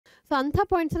So ಅಂಥ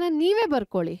ಪಾಯಿಂಟ್ಸನ್ನ ನೀವೇ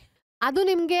ಬರ್ಕೊಳ್ಳಿ. ಅದು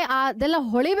ನಿಮಗೆ ಅದೆಲ್ಲ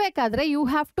ಹೊಳಿಬೇಕಾದ್ರೆ you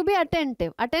have to B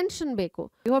attention ಬೇಕು.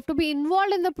 You have to B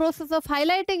involve in the process of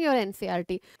highlighting your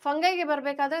NCERT. ಫಂಗೈಗೆ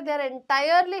ಬರಬೇಕಾದ್ರೆ they are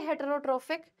entirely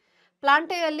ಹೆಟರೋಟ್ರೋಫಿಕ್,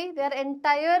 ಪ್ಲಾಂಟೆಯಲ್ಲಿ they are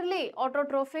entirely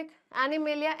autotrophic,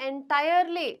 ಆನಿಮೇಲಿಯಾ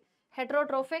entirely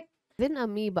ಹೆಟರೋಟ್ರೋಫಿಕ್. In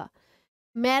amoeba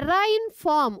marine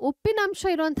form, ಉಪ್ಪಿನಂಶ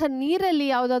ಇರುವಂಥ ನೀರಲ್ಲಿ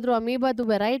ಯಾವುದಾದ್ರೂ ಅಮೀಬಾದು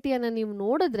ವೆರೈಟಿಯನ್ನು ನೀವು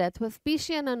ನೋಡಿದ್ರೆ ಅಥವಾ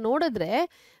ಸ್ಪೀಶಿಯನ್ನು ನೋಡಿದ್ರೆ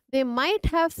they might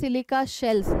have silica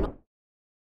shells.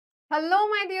 Hello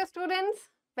my dear students,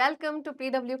 welcome to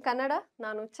PW Kannada.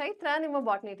 ನಾನು ಚೈತ್ರ, ನಿಮ್ಮ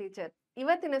ಬಾಟ್ನಿ ಟೀಚರ್.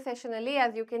 ಇವತ್ತಿನ ಸೆಷನ್ ಅಲ್ಲಿ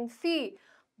as you can see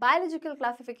biological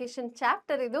classification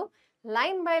chapter ಇದು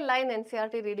line by line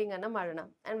NCERT reading ಅನ್ನ ಮಾಡೋಣ.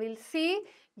 ಅಂಡ್ ವಿಲ್ ಸಿ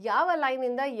ಯಾವ ಲೈನ್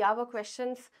ಇಂದ ಯಾವ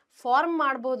ಕ್ವೆಶನ್ಸ್ ಫಾರ್ಮ್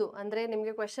ಮಾಡ್ಬೋದು, ಅಂದ್ರೆ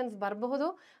ನಿಮಗೆ ಕ್ವೆಶನ್ಸ್ ಬರಬಹುದು,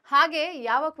 ಹಾಗೆ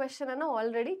ಯಾವ ಕ್ವೆಶನ್ ಅನ್ನು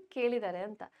ಆಲ್ರೆಡಿ ಕೇಳಿದ್ದಾರೆ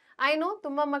ಅಂತ. ಐ ನೋ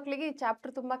ತುಂಬಾ ಮಕ್ಕಳಿಗೆ ಈ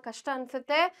ಚಾಪ್ಟರ್ ತುಂಬಾ ಕಷ್ಟ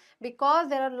ಅನ್ಸುತ್ತೆ, because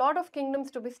there are lot of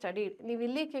kingdoms to B studied. ನೀವು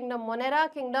ಇಲ್ಲಿ ಕಿಂಗ್ಡಮ್ ಮೊನೆರಾ,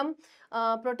 ಕಿಂಗ್ಡಮ್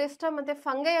ಪ್ರೊಟಿಸ್ಟಾ ಮತ್ತೆ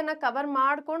ಫಂಗೈಯನ್ನು ಕವರ್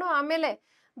ಮಾಡಿಕೊಂಡು ಆಮೇಲೆ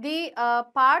the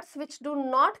parts which do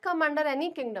not come under any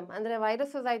Kingdom, ಅಂದ್ರೆ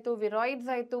ವೈರಸಸ್ ಆಯ್ತು, ವಿರಾಯ್ಡ್ಸ್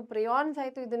ಆಯ್ತು, ಪ್ರಿಯಾನ್ಸ್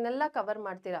ಆಯ್ತು, ಇದನ್ನೆಲ್ಲ ಕವರ್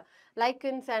ಮಾಡ್ತೀರಾ.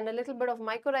 Lichens and little bit of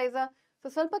mycorrhiza. So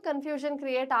ಸ್ವಲ್ಪ ಕನ್ಫ್ಯೂಷನ್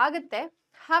ಕ್ರಿಯೇಟ್ ಆಗುತ್ತೆ.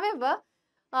 However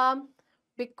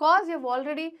because you have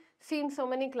already scene so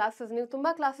many classes, ನೀವು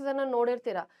ತುಂಬಾ ಕ್ಲಾಸಸ್ ಅನ್ನು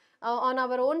ನೋಡಿರ್ತೀರಾ ಆನ್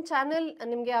ಅವರ್ ಓನ್ ಚಾನೆಲ್.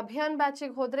 ನಿಮಗೆ ಅಭಿಯಾನ್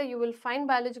ಬ್ಯಾಚಿಗೆ ಹೋದ್ರೆ you will find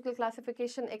biological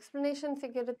classification explanation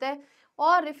ಸಿಕ್ಕಿರುತ್ತೆ.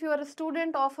 R if you are a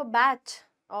student of a batch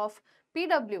of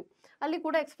PW, ಅಲ್ಲಿ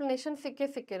ಕೂಡ explanation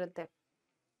ಸಿಕ್ಕಿರುತ್ತೆ,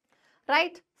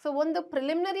 right? So ಒಂದು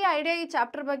preliminary idea ಈ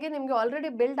ಚಾಪ್ಟರ್ ಬಗ್ಗೆ ನಿಮಗೆ ಆಲ್ರೆಡಿ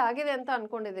ಬಿಲ್ಡ್ ಆಗಿದೆ ಅಂತ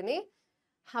ಅನ್ಕೊಂಡಿದ್ದೀನಿ.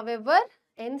 ಹವೆವರ್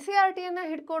NCERT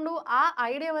ಹಿಡ್ಕೊಂಡು ಆ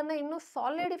ಐಡಿಯಾವನ್ನ ಇನ್ನೂ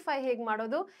ಸಾಲಿಡಿಫೈ ಹೇಗೆ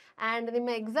ಮಾಡೋದು ಆ್ಯಂಡ್ ನಿಮ್ಮ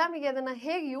ಎಕ್ಸಾಮಿಗೆ ಅದನ್ನು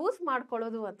ಹೇಗೆ ಯೂಸ್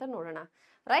ಮಾಡ್ಕೊಳ್ಳೋದು ಅಂತ ನೋಡೋಣ,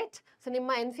 ರೈಟ್? ಸೊ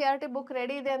ನಿಮ್ಮ NCERT ಬುಕ್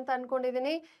ರೆಡಿ ಇದೆ ಅಂತ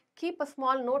ಅನ್ಕೊಂಡಿದ್ದೀನಿ. Keep a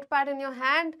small note pad in your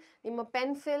hand. ನಿಮ್ಮ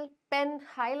ಪೆನ್ಸಿಲ್, ಪೆನ್,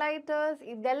 ಹೈಲೈಟರ್ಸ್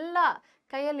ಇದೆಲ್ಲ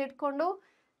ಕೈಯಲ್ಲಿ ಇಟ್ಕೊಂಡು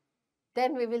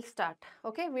then we will start.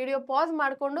 Okay, video pause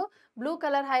ಮಾಡಿಕೊಂಡು blue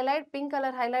colour highlight, pink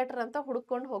colour highlighter ಅಂತ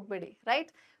ಹುಡುಕೊಂಡು ಹೋಗಬೇಡಿ,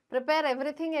 right? Prepare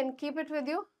everything and keep it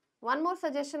with you. One more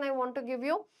suggestion I want to give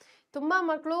you. ತುಂಬ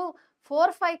ಮಕ್ಕಳು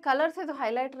 4-5 colours ಇದು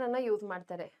ಹೈಲೈಟರ್ ಅನ್ನ use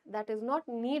ಮಾಡ್ತಾರೆ. That is not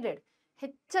needed.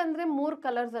 ಹೆಚ್ಚಂದ್ರೆ 3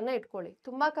 colours ಅನ್ನ ಇಟ್ಕೊಳ್ಳಿ.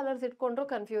 ತುಂಬಾ ಕಲರ್ಸ್ ಇಟ್ಕೊಂಡ್ರು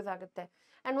ಕನ್ಫ್ಯೂಸ್ ಆಗುತ್ತೆ.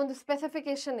 ಅಂಡ್ ಒಂದು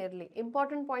ಸ್ಪೆಸಿಫಿಕೇಶನ್ ಇರಲಿ.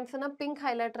 ಇಂಪಾರ್ಟೆಂಟ್ ಪಾಯಿಂಟ್ಸ್ ಅನ್ನ ಪಿಂಕ್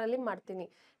ಹೈಲೈಟರ್ ಅಲ್ಲಿ ಮಾಡ್ತೀನಿ,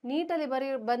 ನೀಟಲ್ಲಿ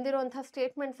ಬಂದಿರುವಂತಹ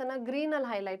ಸ್ಟೇಟ್ಮೆಂಟ್ಸ್ ಅನ್ನ ಗ್ರೀನ್ ಅಲ್ಲಿ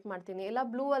ಹೈಲೈಟ್ ಮಾಡ್ತೀನಿ, ಇಲ್ಲ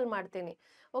ಬ್ಲೂ ಅಲ್ಲಿ ಮಾಡ್ತೀನಿ.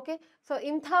 ಓಕೆ, ಸೊ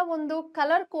ಇಂಥ ಒಂದು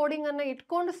ಕಲರ್ ಕೋಡಿಂಗ್ ಅನ್ನ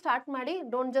ಇಟ್ಕೊಂಡು ಸ್ಟಾರ್ಟ್ ಮಾಡಿ.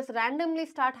 Don't just randomly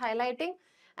start highlighting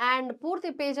and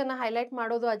ಪೂರ್ತಿ ಪೇಜ್ ಅನ್ನ ಹೈಲೈಟ್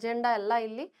ಮಾಡೋದು ಅಜೆಂಡಾ ಎಲ್ಲ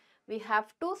ಇಲ್ಲಿ. We have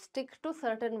to stick to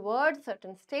certain words,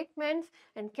 certain statements,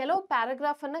 and ಕೆಲವು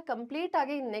ಪ್ಯಾರಾಗ್ರಾಫ್ ಅನ್ನ ಕಂಪ್ಲೀಟ್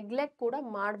ಆಗಿ ನೆಗ್ಲೆಕ್ಟ್ ಕೂಡ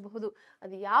ಮಾಡಬಹುದು.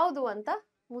 ಅದು ಯಾವುದು ಅಂತ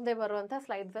ಮುಂದೆ ಬರುವಂತ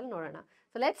ಸ್ಲೈಡ್ಸ್ ಅಲ್ಲಿ ನೋಡೋಣ.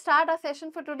 ಸೊ ಲೆಟ್ ಸ್ಟಾರ್ಟ್ ಆ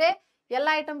ಸೆಷನ್ ಫಾರ್ ಟುಡೇ. ಎಲ್ಲ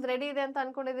ಐಟಮ್ಸ್ ರೆಡಿ ಇದೆ ಅಂತ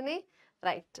ಅನ್ಕೊಂಡಿದ್ದೀನಿ,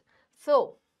 right? So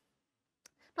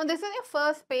now this is your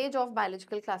first page of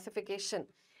biological classification.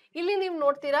 ಇಲ್ಲಿ ನೀವು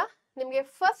ನೋಡ್ತೀರಾ, ನಿಮಗೆ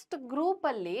ಫಸ್ಟ್ ಗ್ರೂಪ್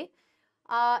ಅಲ್ಲಿ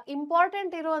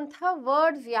ಇಂಪಾರ್ಟೆಂಟ್ ಇರುವಂತಹ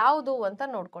ವರ್ಡ್ಸ್ ಯಾವುದು ಅಂತ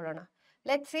ನೋಡ್ಕೊಳ್ಳೋಣ.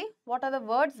 Let's see what are the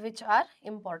words which are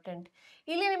important.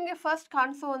 ಇಲ್ಲಿ ನಿಮಗೆ first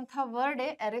ಕಾಣಿಸುವಂತಹ word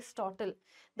Aristotle.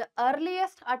 The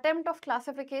earliest attempt of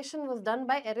classification was done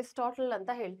by Aristotle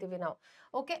ಅಂತ ಹೇಳ್ತೀವಿ ನಾವು.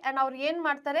 ಓಕೆ, ಅಂಡ್ ಅವ್ರು ಏನ್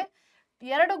ಮಾಡ್ತಾರೆ,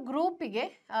 2 ಗ್ರೂಪಿಗೆ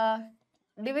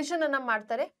ಡಿವಿಷನ್ ಅನ್ನ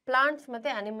ಮಾಡ್ತಾರೆ, ಪ್ಲಾಂಟ್ಸ್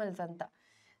ಮತ್ತೆ ಅನಿಮಲ್ಸ್ ಅಂತ.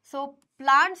 ಸೊ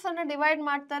ಪ್ಲಾಂಟ್ಸ್ ಅನ್ನ ಡಿವೈಡ್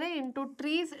ಮಾಡ್ತಾರೆ into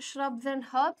trees, shrubs and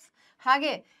herbs.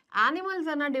 ಹಾಗೆ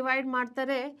ಆನಿಮಲ್ಸ್ ಅನ್ನ ಡಿವೈಡ್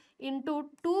ಮಾಡ್ತಾರೆ into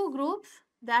 2 groups,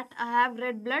 that have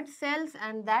red blood cells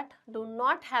and that do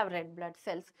not have red blood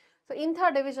cells. So ಇಂಥ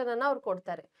ಡಿವಿಷನ್ ಅನ್ನ ಅವ್ರು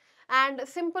ಕೊಡ್ತಾರೆ. ಅಂಡ್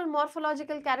ಸಿಂಪಲ್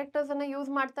ಮಾರ್ಫಾಲಜಿಕಲ್ ಕ್ಯಾರೆಕ್ಟರ್ಸ್ ಅನ್ನ ಯೂಸ್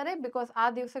ಮಾಡ್ತಾರೆ, ಬಿಕಾಸ್ ಆ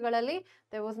ದಿವಸಗಳಲ್ಲಿ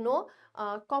there was no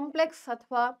ಕಾಂಪ್ಲೆಕ್ಸ್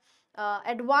ಅಥವಾ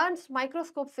ಅಡ್ವಾನ್ಸ್ಡ್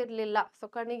ಮೈಕ್ರೋಸ್ಕೋಪ್ಸ್ ಇರಲಿಲ್ಲ. ಸೊ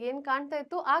ಕಣ್ಣಿಗೆ ಏನು ಕಾಣ್ತಾ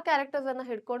ಇತ್ತು ಆ ಕ್ಯಾರೆಕ್ಟರ್ಸ್ ಅನ್ನ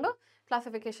ಹಿಡ್ಕೊಂಡು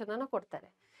ಕ್ಲಾಸಿಫಿಕೇಶನ್ ಅನ್ನ ಕೊಡ್ತಾರೆ.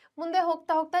 ಮುಂದೆ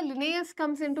ಹೋಗ್ತಾ ಹೋಗ್ತಾ Linnaeus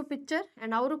comes in to picture.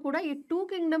 And ಅವರು ಕೂಡ ಈ 2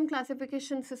 ಕಿಂಗ್ಡಮ್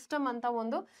ಕ್ಲಾಸಿಫಿಕೇಶನ್ ಸಿಸ್ಟಮ್ ಅಂತ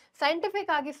ಒಂದು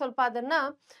ಸೈಂಟಿಫಿಕ್ ಆಗಿ ಸ್ವಲ್ಪ ಅದನ್ನ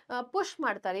ಪುಷ್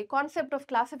ಮಾಡ್ತಾರೆ, ಈ ಕಾನ್ಸೆಪ್ಟ್ ಆಫ್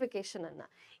ಕ್ಲಾಸಿಫಿಕೇಶನ್ ಅನ್ನ.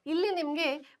 ಇಲ್ಲಿ ನಿಮಗೆ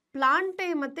ಪ್ಲಾಂಟೆ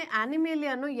ಮತ್ತೆ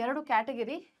ಆನಿಮೇಲಿಯಾ ಅನ್ನೋ 2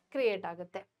 ಕ್ಯಾಟಗರಿ ಕ್ರಿಯೇಟ್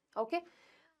ಆಗುತ್ತೆ. ಓಕೆ,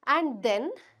 ಅಂಡ್ ದೆನ್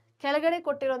ಕೆಳಗಡೆ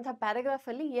ಕೊಟ್ಟಿರುವಂತಹ ಪ್ಯಾರಾಗ್ರಾಫ್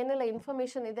ಅಲ್ಲಿ ಏನೆಲ್ಲ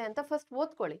ಇನ್ಫಾರ್ಮೇಶನ್ ಇದೆ ಅಂತ ಫಸ್ಟ್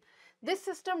ಓದ್ಕೊಳ್ಳಿ. This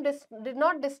system did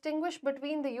not distinguish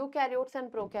between the ಯೂಕ್ಯಾರಿಯೋಟ್ಸ್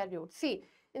and prokaryotes. C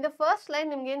in the first line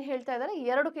ನಿಮ್ಗೆ ಏನು ಹೇಳ್ತಾ ಇದ್ದಾರೆ,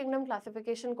 2 ಕಿಂಗ್ಡಮ್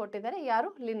ಕ್ಲಾಸಿಫಿಕೇಶನ್ ಕೊಟ್ಟಿದ್ದಾರೆ. ಯಾರು?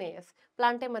 ಲಿನೇಯಸ್,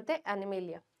 ಪ್ಲಾಂಟೆ ಮತ್ತೆ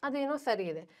ಆನಿಮೇಲಿಯಾ. ಅದೇನೋ ಸರಿ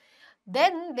ಇದೆ.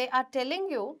 Then they are telling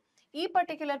you, ಈ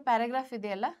ಪರ್ಟಿಕ್ಯುಲರ್ ಪ್ಯಾರಾಗ್ರಾಫ್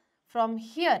ಇದೆಯಲ್ಲ, ಫ್ರಮ್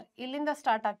ಹಿಯರ್ ಇಲ್ಲಿಂದ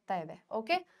ಸ್ಟಾರ್ಟ್ ಆಗ್ತಾ ಇದೆ.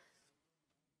 ಓಕೆ,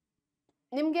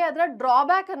 ನಿಮ್ಗೆ ಅದರ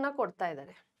ಡ್ರಾಬ್ಯಾಕ್ ಅನ್ನ ಕೊಡ್ತಾ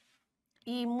ಇದ್ದಾರೆ.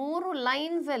 ಈ 3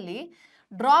 ಲೈನ್ಸ್ ಅಲ್ಲಿ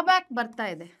ಡ್ರಾಬ್ಯಾಕ್ ಬರ್ತಾ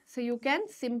ಇದೆ. So you can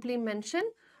simply mention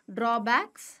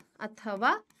drawbacks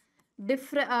ಅಥವಾ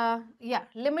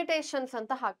ಲಿಮಿಟೇಷನ್ಸ್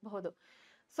ಅಂತ ಹಾಕಬಹುದು.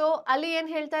 ಸೊ ಅಲ್ಲಿ ಏನು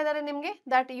ಹೇಳ್ತಾ ಇದ್ದಾರೆ ನಿಮಗೆ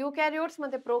ದಟ್ ಯುಕ್ಯಾರಿಯೋಟ್ಸ್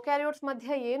ಮತ್ತು ಪ್ರೊಕ್ಯಾರಿಯೋಟ್ಸ್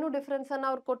ಮಧ್ಯೆ ಏನು ಡಿಫ್ರೆನ್ಸ್ ಅನ್ನು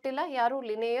ಅವ್ರು ಕೊಟ್ಟಿಲ್ಲ. ಯಾರು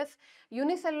ಲಿನೇಯಸ್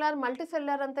ಯುನಿಸೆಲ್ಯುಲರ್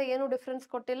ಮಲ್ಟಿಸೆಲ್ಯುಲರ್ ಅಂತ ಏನು ಡಿಫ್ರೆನ್ಸ್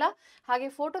ಕೊಟ್ಟಿಲ್ಲ. ಹಾಗೆ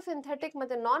ಫೋಟೋಸಿಂಥೆಟಿಕ್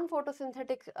ಮತ್ತು ನಾನ್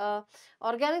ಫೋಟೋಸಿಂಥೆಟಿಕ್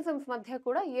ಆರ್ಗ್ಯಾನಿಸಮ್ಸ್ ಮಧ್ಯೆ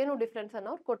ಕೂಡ ಏನು ಡಿಫ್ರೆನ್ಸ್ ಅನ್ನು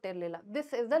ಅವ್ರು ಕೊಟ್ಟಿರಲಿಲ್ಲ.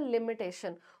 This is the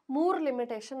limitation. 3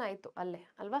 limitation ಆಯಿತು ಅಲ್ಲೇ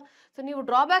ಅಲ್ವಾ. ಸೊ ನೀವು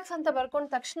ಡ್ರಾಬ್ಯಾಕ್ಸ್ ಅಂತ ಬರ್ಕೊಂಡ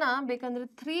ತಕ್ಷಣ ಬೇಕಂದ್ರೆ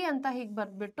 3 ಅಂತ ಹೀಗೆ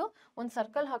ಬರ್ಬಿಟ್ಟು ಒಂದು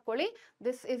ಸರ್ಕಲ್ ಹಾಕೊಳ್ಳಿ.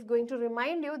 This is going to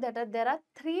remind you that there are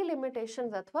 3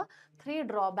 limitations ಅಥವಾ 3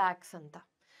 ಡ್ರಾಬ್ಯಾಕ್ಸ್ ಅಂತ.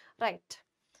 Right.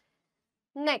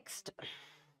 Next,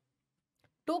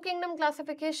 two kingdom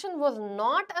classification was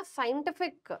not a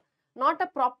scientific, not a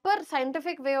proper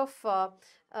scientific way of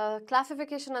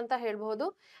classification anta helbodu,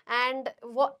 and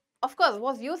of course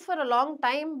was used for a long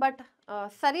time, but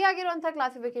sariyagiruvanta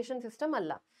classification system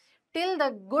alla. Till the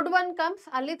good one comes,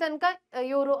 alli tanka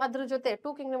iವರು ಅದರ ಜೊತೆ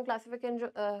two kingdom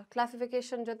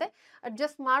classification ಜೊತೆ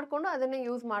adjust ಮಾಡ್ಕೊಂಡು ಅದನ್ನೇ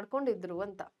use ಮಾಡ್ಕೊಂಡಿದ್ರು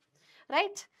ಅಂತ.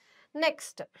 Right.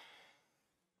 Next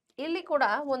ಇಲ್ಲಿ ಕೂಡ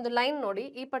ಒಂದು ಲೈನ್ ನೋಡಿ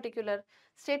ಈ ಪರ್ಟಿಕ್ಯುಲರ್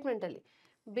ಸ್ಟೇಟ್ಮೆಂಟ್ ಅಲ್ಲಿ.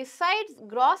 Besides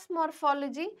gross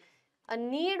morphology a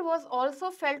need was also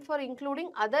felt for including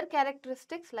other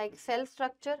characteristics like cell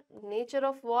structure, nature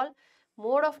of wall,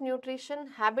 mode of nutrition,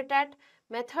 habitat,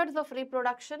 methods of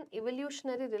reproduction,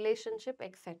 evolutionary relationship,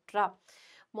 etc.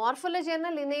 ಮಾರ್ಫಾಲಜಿಯನ್ನು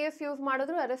Linnaeus use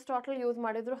ಮಾಡಿದ್ರು, Aristotle use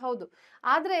ಮಾಡಿದ್ರು, ಹೌದು.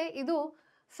 ಆದರೆ ಇದು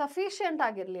sufficient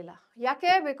ಆಗಿರಲಿಲ್ಲ.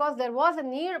 ಯಾಕೆ? Because there was a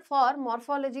need for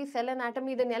morphology, cell anatomy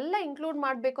ಇದನ್ನೆಲ್ಲ include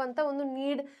ಮಾಡಬೇಕು ಅಂತ ಒಂದು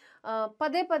ನೀಡ್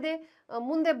ಪದೇ ಪದೇ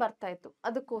ಮುಂದೆ ಬರ್ತಾ ಇತ್ತು.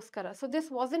 ಅದಕ್ಕೋಸ್ಕರ ಸೊ ದಿಸ್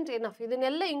ವಾಸಂಟ್ ಎನಫ್.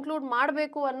 ಇದನ್ನೆಲ್ಲ ಇನ್ಕ್ಲೂಡ್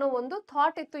ಮಾಡಬೇಕು ಅನ್ನೋ ಒಂದು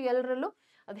ಥಾಟ್ ಇತ್ತು ಎಲ್ಲರಲ್ಲೂ.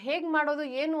 ಅದು ಹೇಗೆ ಮಾಡೋದು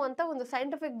ಏನು ಅಂತ ಒಂದು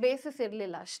ಸೈಂಟಿಫಿಕ್ ಬೇಸಿಸ್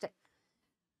ಇರಲಿಲ್ಲ ಅಷ್ಟೇ.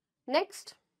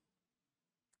 ನೆಕ್ಸ್ಟ್,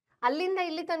 ಅಲ್ಲಿಂದ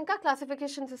ಇಲ್ಲಿ ತನಕ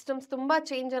ಕ್ಲಾಸಿಫಿಕೇಶನ್ ಸಿಸ್ಟಮ್ಸ್ ತುಂಬ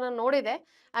ಚೇಂಜ್ ಅನ್ನು ನೋಡಿದೆ.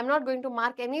 I am not going to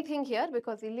mark anything here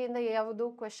because ಇಲ್ಲಿಂದ ಯಾವುದು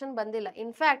ಕ್ವೆಶನ್ ಬಂದಿಲ್ಲ.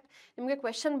 ಇನ್ಫ್ಯಾಕ್ಟ್ ನಿಮಗೆ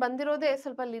ಕ್ವೆಶನ್ ಬಂದಿರೋದೇ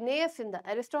ಸ್ವಲ್ಪ ಲಿನೇಯಸ್ ಇಂದ,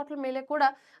 ಅರಿಸ್ಟಾಟಲ್ ಮೇಲೆ ಕೂಡ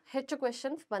ಹೆಚ್ಚು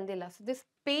ಕ್ವೆಶನ್ಸ್ ಬಂದಿಲ್ಲ. So this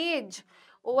page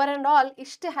over and all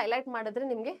ಇಷ್ಟೇ ಹೈಲೈಟ್ ಮಾಡಿದ್ರೆ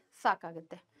ನಿಮಗೆ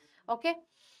ಸಾಕಾಗುತ್ತೆ. ಓಕೆ.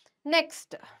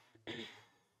 ನೆಕ್ಸ್ಟ್,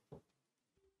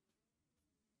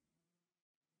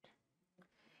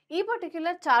 ಈ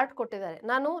ಪರ್ಟಿಕ್ಯುಲರ್ ಚಾರ್ಟ್ ಕೊಟ್ಟಿದ್ದಾರೆ.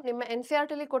 ನಾನು ನಿಮ್ಮ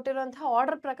NCERT ಅಲ್ಲಿ ಕೊಟ್ಟಿರುವಂತಹ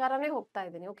ಆರ್ಡರ್ ಪ್ರಕಾರನೇ ಹೋಗ್ತಾ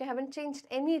ಇದ್ದೀನಿ. ಓಕೆ, ಹ್ಯಾವನ್ ಚೇಂಜ್ಡ್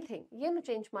ಎನಿಥಿಂಗ್, ಏನು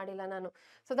ಚೇಂಜ್ ಮಾಡಿಲ್ಲ ನಾನು.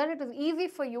 So that it is easy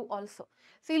for you also.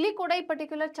 So ಇಲ್ಲಿ ಕೂಡ ಈ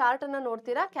ಪರ್ಟಿಕ್ಯುಲರ್ ಚಾರ್ಟ್ ಅನ್ನ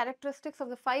ನೋಡ್ತೀರಾ. ಕ್ಯಾರೆಕ್ಟರಿಸ್ಟಿಕ್ಸ್ ಆಫ್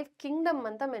ದ 5 ಕಿಂಗ್ಡಮ್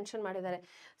ಅಂತ ಮೆನ್ಷನ್ ಮಾಡಿದ್ದಾರೆ.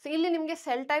 ಸೊ ಇಲ್ಲಿ ನಿಮಗೆ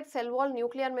cell type, cell wall,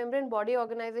 nuclear membrane, body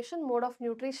organisation, mode of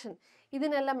nutrition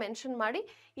ಇದನ್ನೆಲ್ಲ ಮೆನ್ಷನ್ ಮಾಡಿ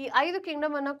ಈ 5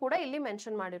 ಕಿಂಗ್ಡಮ್ ಅನ್ನ ಕೂಡ ಇಲ್ಲಿ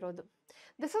ಮೆನ್ಷನ್ ಮಾಡಿರೋದು.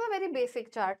 This is a very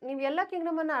basic chart. ನೀವು ಎಲ್ಲ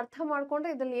ಕಿಂಗ್ಡಮ್ ಅನ್ನ ಅರ್ಥ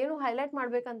ಮಾಡ್ಕೊಂಡ್ರೆ ಇದ್ರಲ್ಲಿ ಏನು ಹೈಲೈಟ್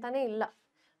ಮಾಡ್ಬೇಕಂತಾನೆ ಇಲ್ಲ.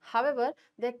 However,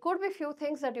 there could be few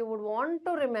things that you would want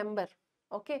to remember.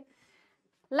 Okay,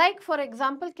 like for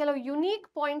example, ಕೆಲವು ಯುನೀಕ್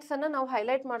ಪಾಯಿಂಟ್ಸ್ ಅನ್ನ ನಾವು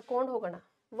ಹೈಲೈಟ್ ಮಾಡ್ಕೊಂಡು ಹೋಗೋಣ.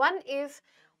 One is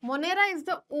Monera is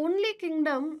the only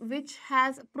kingdom which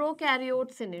has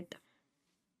prokaryotes in it.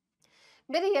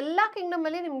 ಬೇರೆ ಎಲ್ಲ Kingdom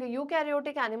ಅಲ್ಲಿ ನಿಮಗೆ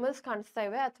eukaryotic animals ಕಾಣಿಸ್ತಾ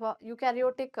ಇವೆ ಅಥವಾ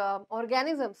ಯುಕ್ಯಾರಿಯೋಟಿಕ್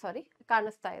ಆರ್ಗ್ಯಾನಿಸಮ್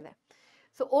ಕಾಣಿಸ್ತಾ ಇದೆ.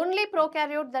 So only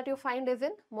prokaryote that you find is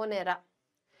in ಮೊನೆರಾ.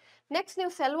 Next,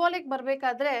 ನೀವು ಸೆಲ್ ವಾಲಿಗೆ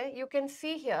ಬರಬೇಕಾದ್ರೆ ಯು ಕ್ಯಾನ್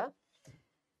ಸಿ ಹಿಯರ್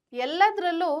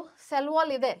ಎಲ್ಲದರಲ್ಲೂ ಸೆಲ್ ವಾಲ್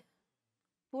ಇದೆ.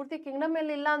 ಪೂರ್ತಿ ಕಿಂಗ್ಡಮ್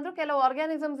ಅಲ್ಲಿ ಇಲ್ಲ ಅಂದ್ರೂ ಕೆಲವು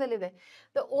ಆರ್ಗ್ಯಾನಿಸಮ್ಸ್ ಅಲ್ಲಿ ಇದೆ.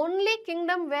 The only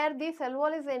Kingdom where the cell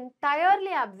wall is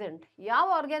entirely absent, ಯಾವ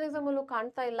ಆರ್ಗ್ಯಾನಿಸಮ್ ಅಲ್ಲೂ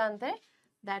ಕಾಣ್ತಾ ಇಲ್ಲ ಅಂದ್ರೆ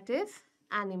that is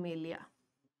ಆನಿಮೇಲಿಯಾ.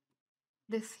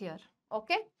 This here.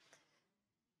 Okay.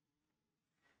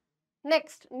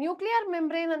 Next, nuclear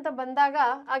membrane ಅಂತ ಬಂದಾಗ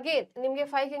ಅಗೇನ್ ನಿಮಗೆ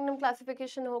 5 ಕಿಂಗ್ಡಮ್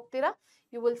ಕ್ಲಾಸಿಫಿಕೇಶನ್ ಹೋಗ್ತೀರಾ.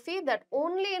 You will see that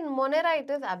only in ಮೊನೆರಾ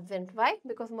it is absent. Y?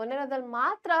 Because ಮೊನೆರಾದಲ್ಲಿ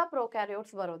ಮಾತ್ರ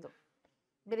ಪ್ರೊಕ್ಯಾರಿಯೋಟ್ಸ್ ಬರೋದು,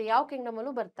 ಬೇರೆ ಯಾವ ಕಿಂಗ್ಡಮ್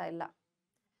ಅಲ್ಲೂ ಬರ್ತಾ ಇಲ್ಲ.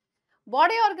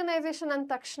 ಬಾಡಿ ಆರ್ಗನೈಸೇಷನ್ ಅಂದ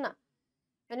ತಕ್ಷಣ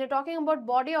when you talking about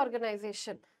body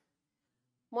organisation,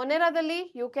 ಮೊನೆರಾದಲ್ಲಿ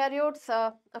ಯುಕ್ಯಾರಿಯೋಟ್ಸ್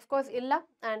of course ಇಲ್ಲ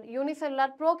ಅಂಡ್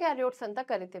ಯೂನಿಸೆಲ್ಯುಲಾರ್ ಪ್ರೊಕ್ಯಾರಿಯೋಟ್ಸ್ ಅಂತ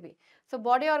ಕರಿತೀವಿ. So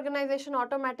body organisation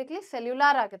automatically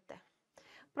cellular ಆಗುತ್ತೆ.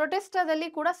 ಪ್ರೊಟಿಸ್ಟಾದಲ್ಲಿ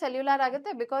ಕೂಡ ಸೆಲ್ಯುಲಾರ್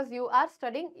ಆಗುತ್ತೆ because you are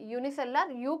studying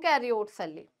unicellular ಯುಕ್ಯಾರಿಯೋಟ್ಸ್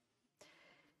ಅಲ್ಲಿ.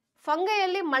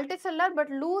 ಫಂಗೈಯಲ್ಲಿ ಮಲ್ಟಿಸೆಲ್ಲರ್ but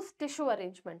loose tissue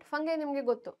arrangement. Fungi ನಿಮಗೆ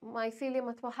ಗೊತ್ತು, ಮೈಸೀಲಿಯಂ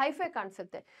ಅಥವಾ ಹೈಫೆ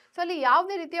ಕಾಣಿಸುತ್ತೆ. ಸೊ ಅಲ್ಲಿ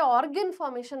ಯಾವುದೇ ರೀತಿಯ ಆರ್ಗನ್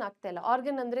ಫಾರ್ಮೇಷನ್ ಆಗ್ತಾ ಇಲ್ಲ.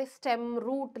 ಆರ್ಗನ್ ಅಂದರೆ ಸ್ಟೆಮ್,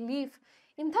 ರೂಟ್, ಲೀಫ್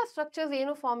ಇಂಥ ಸ್ಟ್ರಕ್ಚರ್ಸ್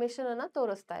ಏನು ಫಾರ್ಮೇಷನ್ ಅನ್ನ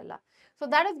ತೋರಿಸ್ತಾ ಇಲ್ಲ. So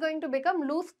that is going to become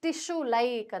loose tissue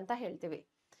like ಅಂತ ಹೇಳ್ತೀವಿ.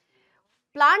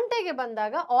 ಪ್ಲಾಂಟಿಗೆ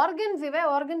ಬಂದಾಗ ಆರ್ಗನ್ಸ್ ಇವೆ,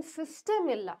 ಆರ್ಗನ್ ಸಿಸ್ಟಮ್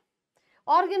ಇಲ್ಲ.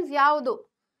 ಆರ್ಗನ್ಸ್ ಯಾವುದು?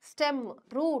 ಸ್ಟೆಮ್,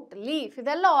 ರೂಟ್, ಲೀಫ್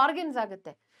ಇದೆಲ್ಲ ಆರ್ಗನ್ಸ್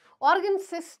ಆಗುತ್ತೆ. ಆರ್ಗನ್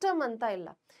ಸಿಸ್ಟಮ್ ಅಂತ ಇಲ್ಲ.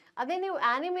 ಅದೇ ನೀವು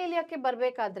ಆನಿಮೇಲಿಯಾಕ್ಕೆ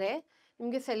ಬರಬೇಕಾದ್ರೆ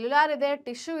ನಿಮಗೆ ಸೆಲ್ಯುಲಾರ್ ಇದೆ,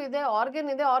 ಟಿಶ್ಯೂ ಇದೆ, ಆರ್ಗನ್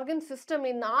ಇದೆ, ಆರ್ಗನ್ ಸಿಸ್ಟಮ್,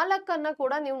 ಈ 4ಅನ್ನ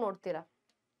ಕೂಡ ನೀವು ನೋಡ್ತೀರಾ.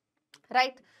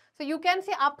 Right. So you can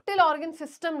see up till organ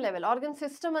system level. Organ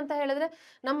system ಅಂತ ಹೇಳಿದ್ರೆ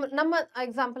ನಮ್ಮ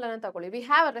ಎಕ್ಸಾಂಪಲ್ ಅನ್ನ ತಗೊಳ್ಳಿ. We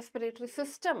have a respiratory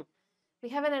system,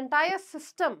 we have an entire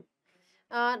system.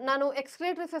 ನಾನು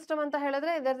ಎಕ್ಸ್ಕ್ರೇಟರಿ ಸಿಸ್ಟಮ್ ಅಂತ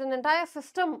ಹೇಳಿದ್ರೆ there is N entire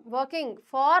system working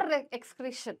for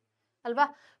excretion ಅಲ್ವಾ.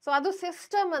 So ಅದು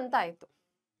ಸಿಸ್ಟಮ್ ಅಂತ ಆಯ್ತು.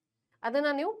 ಅದನ್ನ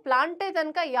ನೀವು ಪ್ಲಾಂಟೆ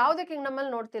ತನಕ ಯಾವುದೇ ಕಿಂಗ್ಡಮ್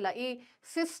ಅಲ್ಲಿ ನೋಡ್ತಿಲ್ಲ. ಈ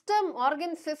ಸಿಸ್ಟಮ್,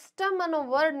 ಆರ್ಗನ್ ಸಿಸ್ಟಮ್ ಅನ್ನೋ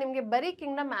ವರ್ಡ್ ನಿಮ್ಗೆ ಬರೀ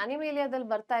ಕಿಂಗ್ಡಮ್ ಆನಿಮೇಲಿಯಾದಲ್ಲಿ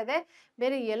ಬರ್ತಾ ಇದೆ,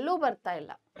 ಬೇರೆ ಎಲ್ಲೂ ಬರ್ತಾ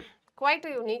ಇಲ್ಲ. Quite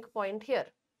unique point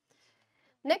here.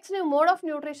 Next ನೀವು ಮೋಡ್ ಆಫ್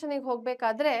ನ್ಯೂಟ್ರಿಷನ್ ಗೆ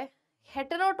ಹೋಗ್ಬೇಕಾದ್ರೆ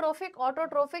ಹೆಟೆರೋಟ್ರೋಫಿಕ್,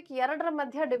 ಆಟೋಟ್ರೋಫಿಕ್ ಎರಡರ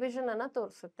ಮಧ್ಯ ಡಿವಿಷನ್ ಅನ್ನ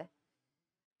ತೋರಿಸುತ್ತೆ.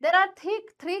 There are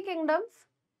three kingdoms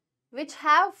which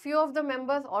have few of the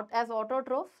members as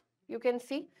autotroph. You can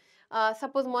see,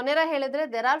 suppose ಮೊನೆರಾ ಹೇಳಿದ್ರೆ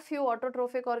there are few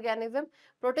autotrophic organism.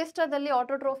 ಪ್ರೊಟಿಸ್ಟಾದಲ್ಲಿ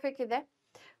autotrophic ಇದೆ.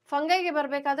 ಫಂಗೈಗೆ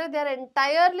ಬರಬೇಕಾದ್ರೆ they are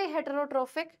entirely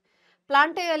heterotrophic.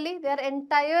 ಪ್ಲಾಂಟೆಯಲ್ಲಿ they are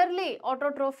entirely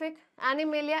autotrophic.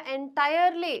 Animalia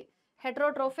entirely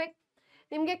heterotrophic.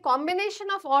 ನಿಮಗೆ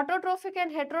combination of autotrophic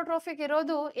and ಹೆಟೆರೋಟ್ರೋಫಿಕ್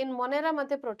ಇರೋದು ಇನ್ ಮೊನೆರಾ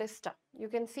ಮತ್ತೆ Protista. You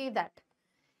can see that.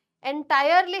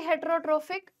 Entirely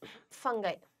ಹೆಟೆರೋಟ್ರೋಫಿಕ್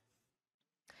fungi,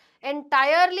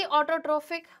 entirely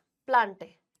autotrophic ಪ್ಲಾಂಟೆ,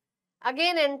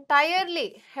 again entirely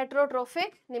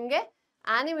ಹೆಟೆರೋಟ್ರೋಫಿಕ್ ನಿಮಗೆ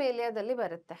ಆನಿಮೇಲಿಯಾದಲ್ಲಿ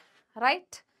ಬರುತ್ತೆ.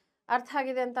 Right? ಅರ್ಥ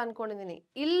ಆಗಿದೆ ಅಂತ ಅನ್ಕೊಂಡಿದ್ದೀನಿ.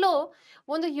 ಇಲ್ಲೂ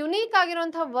ಒಂದು ಯುನೀಕ್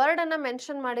ಆಗಿರುವಂತಹ ವರ್ಡ್ ಅನ್ನ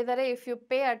ಮೆನ್ಷನ್ ಮಾಡಿದ್ದಾರೆ. ಇಫ್ ಯು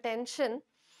ಪೇ ಅಟೆನ್ಷನ್,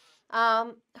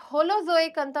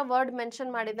 ಹೋಲೋಜೋಯಿಕ್ ಅಂತ ವರ್ಡ್ ಮೆನ್ಷನ್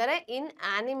ಮಾಡಿದ್ದಾರೆ ಇನ್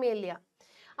ಆನಿಮೇಲಿಯಾ.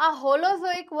 ಆ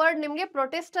ಹೋಲೋಜೋಯಿಕ್ ವರ್ಡ್ ನಿಮಗೆ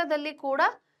ಪ್ರೊಟಿಸ್ಟಾದಲ್ಲಿ ಕೂಡ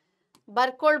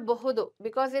ಬರ್ಕೊಳ್ಬಹುದು.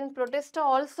 Because in Protista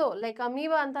also like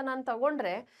amoeba ಅಂತ ನಾನು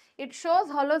ತಗೊಂಡ್ರೆ it shows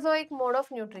ಹೋಲೋಜೋಯಿಕ್ mode of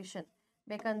nutrition.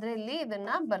 ಬೇಕಂದ್ರೆ ಇಲ್ಲಿ ಇದನ್ನ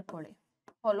ಬರ್ಕೊಳ್ಳಿ,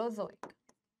 ಹೋಲೋಜೋಯಿಕ್.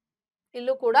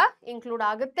 ಇಲ್ಲೂ ಕೂಡ ಇನ್ಕ್ಲೂಡ್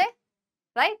ಆಗುತ್ತೆ.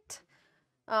 ರೈಟ್?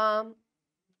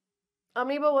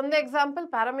 ಅಮೀಬಾ ಒಂದು ಎಕ್ಸಾಂಪಲ್,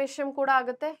 ಪ್ಯಾರಾಮೇಶಿಯಂ ಕೂಡ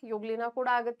ಆಗುತ್ತೆ, ಯುಗ್ಲಿನಾ ಕೂಡ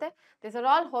ಆಗುತ್ತೆ. ದಿಸ್ ಆರ್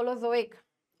ಆಲ್ ಹೋಲೋಜೋಯಿಕ್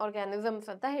ಆರ್ಗ್ಯಾನಿಸಮ್ಸ್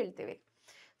ಅಂತ ಹೇಳ್ತೀವಿ.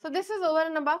 So this is over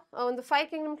and about ಒಂದು 5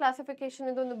 ಕಿಂಗ್ಡಮ್ ಕ್ಲಾಸಿಫಿಕೇಶನ್.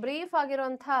 ಇದೊಂದು ಬ್ರೀಫ್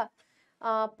ಆಗಿರುವಂತಹ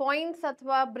ಪಾಯಿಂಟ್ಸ್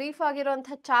ಅಥವಾ ಬ್ರೀಫ್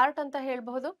ಆಗಿರುವಂತಹ ಚಾರ್ಟ್ ಅಂತ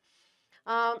ಹೇಳ್ಬಹುದು.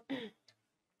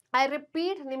 ಐ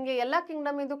ರಿಪೀಟ್, ನಿಮಗೆ ಎಲ್ಲ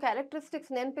ಕಿಂಗ್ಡಮ್ ಇದು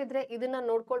ಕ್ಯಾರೆಕ್ಟರಿಸ್ಟಿಕ್ಸ್ ನೆನಪಿದ್ರೆ ಇದನ್ನ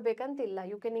ನೋಡ್ಕೊಳ್ಬೇಕಂತಿಲ್ಲ.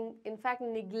 You can in fact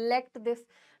neglect this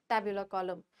tabular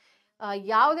column.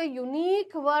 ಯಾವುದೇ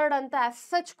ಯುನೀಕ್ ವರ್ಡ್ ಅಂತ ಆಸ್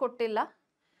ಸಚ್ ಕೊಟ್ಟಿಲ್ಲ.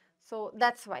 So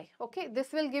that's why. Okay,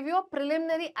 this will give you a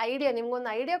preliminary idea. ನಿಮ್ಗೊಂದು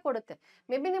ಐಡಿಯಾ ಕೊಡುತ್ತೆ.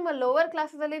 ಮೇ ಬಿ ನಿಮ್ಮ ಲೋವರ್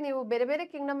ಕ್ಲಾಸಲ್ಲಿ ನೀವು ಬೇರೆ ಬೇರೆ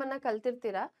ಕಿಂಗ್ಡಮ್ ಅನ್ನ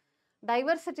ಕಲ್ತಿರ್ತೀರಾ.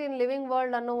 ಡೈವರ್ಸಿಟಿ ಇನ್ ಲಿವಿಂಗ್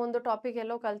ವರ್ಲ್ಡ್ ಅನ್ನೋ ಒಂದು ಟಾಪಿಕ್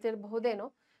ಎಲ್ಲೋ ಕಲ್ತಿರಬಹುದೇನೋ.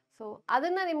 ಸೊ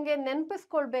ಅದನ್ನ ನಿಮ್ಗೆ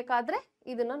ನೆನಪಿಸ್ಕೊಳ್ಬೇಕಾದ್ರೆ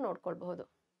ಇದನ್ನ ನೋಡ್ಕೊಳ್ಬಹುದು.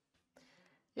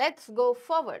 Let's go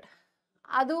forward.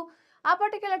 ಅದು ಆ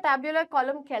ಪರ್ಟಿಕ್ಯುಲರ್ ಟ್ಯಾಬ್ಯುಲರ್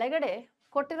ಕಾಲಮ್ ಕೆಳಗಡೆ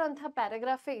ಕೊಟ್ಟಿರುವಂತಹ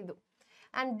ಪ್ಯಾರಾಗ್ರಾಫೇ ಇದು.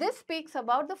 And this speaks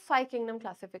about the 5 kingdom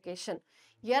classification.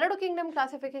 2 kingdom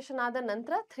classification ಆದ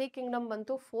ನಂತರ 3 kingdom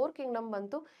ಬಂತು, 4 kingdom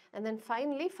ಬಂತು, and then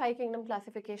finally 5 kingdom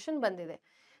classification ಬಂದಿದೆ.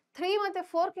 3 ಮತ್ತೆ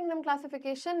 4 kingdom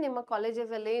classification ನಿಮ್ಮ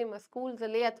ಕಾಲೇಜಸ್ ಅಲ್ಲಿ, ನಿಮ್ಮ ಸ್ಕೂಲ್ಸ್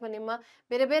ಅಲ್ಲಿ ಅಥವಾ ನಿಮ್ಮ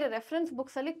ಬೇರೆ ಬೇರೆ ರೆಫರೆನ್ಸ್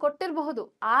ಬುಕ್ಸ್ ಅಲ್ಲಿ ಕೊಟ್ಟಿರಬಹುದು.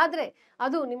 ಆದ್ರೆ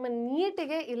ಅದು ನಿಮ್ಮ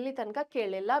ನೀಟಿಗೆ ಇಲ್ಲಿ ತನಕ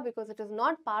ಕೇಳಿಲ್ಲ. Because it is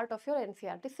not part of your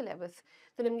NCERT syllabus.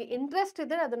 So ನಿಮ್ಗೆ ಇಂಟ್ರೆಸ್ಟ್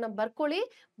ಇದ್ರೆ ಅದನ್ನ ಬರ್ಕೊಳ್ಳಿ,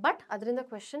 ಬಟ್ ಅದರಿಂದ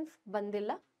ಕ್ವೆಶನ್ಸ್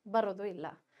ಬಂದಿಲ್ಲ, ಬರೋದು ಇಲ್ಲ.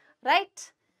 Right?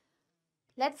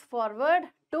 Let's forward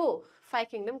to 5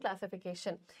 kingdom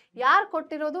classification. ಯಾರು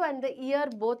ಕೊಟ್ಟಿರೋದು and the year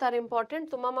both are important.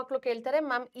 ತುಂಬಾ ಮಕ್ಕಳು ಕೇಳ್ತಾರೆ,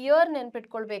 ma'am year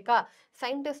ನೆನ್ಪಿಟ್ಕೊಳ್ಬೇಕಾ,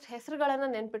 scientist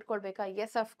ಹೆಸರುಗಳನ್ನ ನೆನ್ಪಿಟ್ಕೊಳ್ಬೇಕಾ?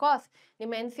 S, of course,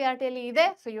 ನಿಮ್ಮ NCERT ಅಲ್ಲಿ ಇದೆ.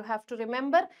 So you have to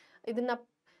remember. ಇದನ್ನ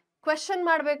ಕ್ವೆಶನ್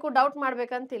ಮಾಡಬೇಕು, doubt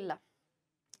ಮಾಡ್ಬೇಕಂತಿಲ್ಲ.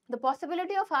 The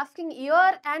possibility of asking year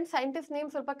and scientist name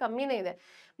ಸ್ವಲ್ಪ ಕಮ್ಮಿನೇ ಇದೆ.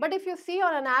 But if you see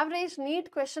on an average NEET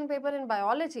question paper in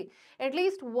biology, at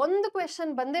least ಒಂದು question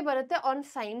ಬಂದೇ ಬರುತ್ತೆ on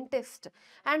scientist.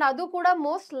 And ಅದು ಕೂಡ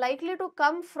most likely to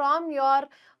come from your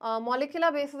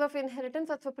molecular basis of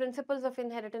inheritance ಅಥವಾ principles of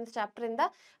inheritance chapter ಇಂದ.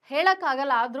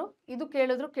 ಹೇಳಕ್ಕಾಗಲ್ಲ, ಆದ್ರೂ ಇದು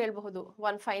ಕೇಳಿದ್ರು ಕೇಳಬಹುದು.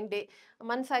 one fine day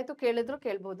ಮನ್ಸಾಯ್ತು ಕೇಳಿದ್ರು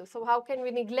ಕೇಳಬಹುದು. So how can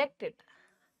we neglect it?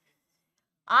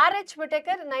 RH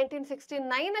Whittaker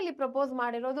 1969 ಅಲ್ಲಿ ಪ್ರಪೋಸ್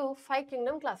ಮಾಡಿರೋದು 5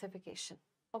 ಕಿಂಗ್ಡಮ್ ಕ್ಲಾಸಿಫಿಕೇಶನ್.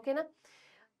 ಓಕೆನಾ?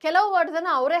 ಕೆಲವು ವರ್ಡ್ಸ್ ಅನ್ನ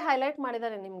ಅವರೇ ಹೈಲೈಟ್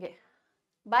ಮಾಡಿದ್ದಾರೆ ನಿಮ್ಗೆ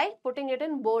by putting it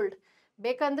in bold.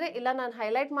 ಬೇಕಂದ್ರೆ ಇಲ್ಲ ನಾನು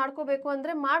ಹೈಲೈಟ್ ಮಾಡ್ಕೋಬೇಕು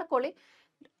ಅಂದ್ರೆ ಮಾಡ್ಕೊಳ್ಳಿ.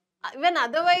 ಇವನ್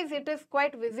otherwise it is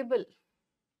quite visible.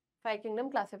 5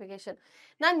 Kingdom classification.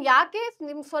 ನಾನು ಯಾಕೆ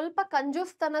ನಿಮ್ ಸ್ವಲ್ಪ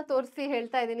ಕಂಜೂಸ್ತನ ತೋರಿಸಿ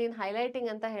ಹೇಳ್ತಾ ಇದ್ದೀನಿ ಇನ್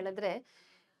ಹೈಲೈಟಿಂಗ್ ಅಂತ ಹೇಳಿದ್ರೆ,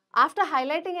 after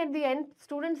highlighting at the end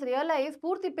students realise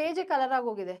ಪೂರ್ತಿ ಪೇಜೇ ಕಲರ್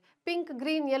ಆಗೋಗಿದೆ, ಪಿಂಕ್,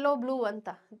 ಗ್ರೀನ್, ಯೆಲ್ಲೋ, ಬ್ಲೂ ಅಂತ.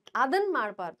 ಅದನ್ನ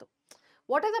ಮಾಡಬಾರ್ದು.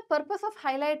 What is the purpose of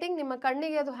highlighting? ನಿಮ್ಮ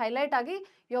ಕಣ್ಣಿಗೆ ಅದು ಹೈಲೈಟ್ ಆಗಿ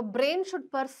your brain should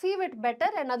perceive it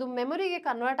better and ಅದು ಮೆಮೊರಿಗೆ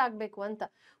ಕನ್ವರ್ಟ್ ಆಗಬೇಕು ಅಂತ.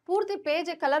 ಪೂರ್ತಿ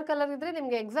ಪೇಜ್ ಕಲರ್ ಕಲರ್ ಇದ್ರೆ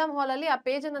ನಿಮ್ಗೆ ಎಕ್ಸಾಮ್ ಹಾಲಲ್ಲಿ ಆ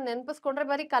ಪೇಜನ್ನು ನೆನಪಿಸ್ಕೊಂಡ್ರೆ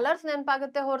ಬರೀ ಕಲರ್ಸ್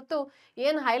ನೆನಪಾಗುತ್ತೆ ಹೊರತು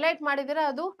ಏನು ಹೈಲೈಟ್ ಮಾಡಿದಿರ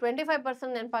ಅದು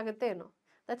 25% ನೆನಪಾಗುತ್ತೆ ಏನೋ.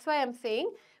 That's why I am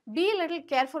saying be little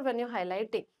careful when you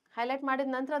highlighting. Highlight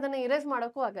ಮಾಡಿದ ನಂತರ ಅದನ್ನ ಇರೇಸ್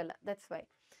ಮಾಡೋಕ್ಕೂ ಆಗಲ್ಲ. That's why.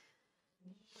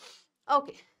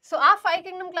 ಓಕೆ, ಸೊ ಆ 5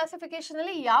 ಕಿಂಗ್ಡಮ್ ಕ್ಲಾಸಿಫಿಕೇಶನ್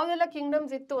ಅಲ್ಲಿ ಯಾವ್ದೆಲ್ಲ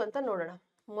ಕಿಂಗ್ಡಮ್ಸ್ ಇತ್ತು ಅಂತ ನೋಡೋಣ.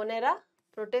 ಮೊನೆರಾ,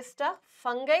 ಪ್ರೊಟಿಸ್ಟಾ,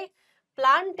 ಫಂಗೈ,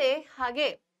 ಪ್ಲಾಂಟೆ ಹಾಗೆ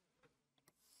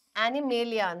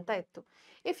ಆನಿಮೇಲಿಯಾ ಅಂತ ಇತ್ತು.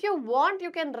 If you want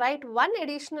you can write one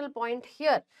additional point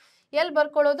here. ಎಲ್ಲಿ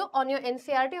ಬರ್ಕೊಳ್ಳೋದು? On your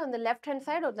NCERT on the left hand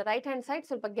side are the right hand side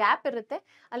ಸ್ವಲ್ಪ ಗ್ಯಾಪ್ ಇರುತ್ತೆ,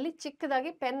 ಅಲ್ಲಿ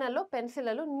ಚಿಕ್ಕದಾಗಿ ಪೆನ್ನಲ್ಲೋ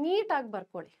ಪೆನ್ಸಿಲಲ್ಲೋ ನೀಟಾಗಿ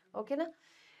ಬರ್ಕೊಳ್ಳಿ. ಓಕೆನಾ?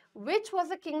 Which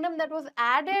was a Kingdom that was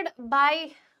added by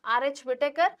R.H.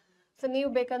 Whittaker. So ನೀವು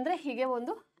ಬೇಕಂದ್ರೆ ಹೀಗೆ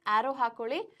ಒಂದು ಆರೋ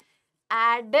ಹಾಕೊಳ್ಳಿ.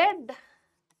 ಆಡೆಡ್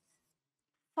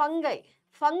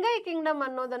ಫಂಗೈ ಕಿಂಗ್ಡಮ್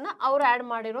ಅನ್ನೋದನ್ನ ಅವ್ರು ಆಡ್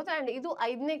ಮಾಡಿರೋದು. ಅಂಡ್ ಇದು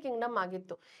 5ನೇ ಕಿಂಗ್ಡಮ್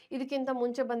ಆಗಿತ್ತು. ಇದಕ್ಕಿಂತ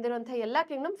ಮುಂಚೆ ಬಂದಿರುವಂತಹ ಎಲ್ಲಾ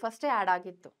ಕಿಂಗ್ಡಮ್ ಫಸ್ಟೇ ಆಡ್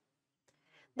ಆಗಿತ್ತು.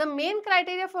 The main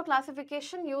criteria for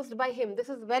classification used by him. This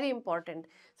is very important.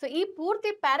 So, ಈ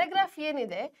ಪೂರ್ತಿ ಪ್ಯಾರಾಗ್ರಾಫ್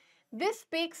ಏನಿದೆ, this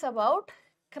speaks about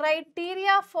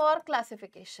criteria for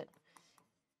classification.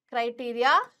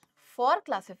 Criteria for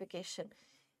classification.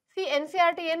 See,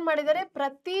 NCERT ಏನ್ ಮಾಡಿದ್ದಾರೆ,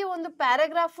 ಪ್ರತಿ ಒಂದು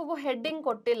ಪ್ಯಾರಾಗ್ರಾಫ್ಗೂ ಹೆಡ್ಡಿಂಗ್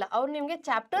ಕೊಟ್ಟಿಲ್ಲ, ಅವ್ರು ನಿಮಗೆ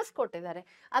ಚಾಪ್ಟರ್ಸ್ ಕೊಟ್ಟಿದ್ದಾರೆ.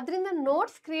 ಅದರಿಂದ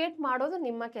ನೋಟ್ಸ್ ಕ್ರಿಯೇಟ್ ಮಾಡೋದು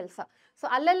ನಿಮ್ಮ ಕೆಲಸ. ಸೊ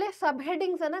ಅಲ್ಲಲ್ಲೇ ಸಬ್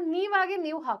ಹೆಡ್ಡಿಂಗ್ಸ್ ಅನ್ನ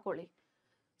ನೀವು ಹಾಕೊಳ್ಳಿ.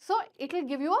 So it will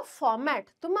give you a format.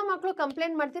 ತುಂಬ ಮಕ್ಕಳು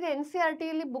ಕಂಪ್ಲೇಂಟ್ ಮಾಡ್ತೀರಿ, NCERT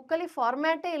ಬುಕ್ಕಲ್ಲಿ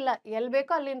ಫಾರ್ಮ್ಯಾಟೇ ಇಲ್ಲ, ಎಲ್ಲಿ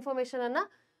ಬೇಕೋ ಅಲ್ಲಿ ಇನ್ಫಾರ್ಮೇಶನ್ ಅನ್ನ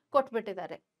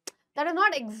ಕೊಟ್ಬಿಟ್ಟಿದ್ದಾರೆ. That is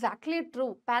not exactly true.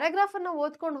 Paragraph ಅನ್ನ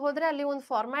ಓದ್ಕೊಂಡು ಹೋದ್ರೆ ಅಲ್ಲಿ ಒಂದು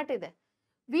ಫಾರ್ಮ್ಯಾಟ್ ಇದೆ.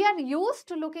 We are use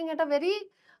to looking at a very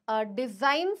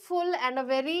ಡಿಸೈನ್ಫುಲ್ and a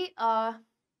very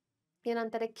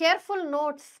ಏನಂತಾರೆ ಕೇರ್ಫುಲ್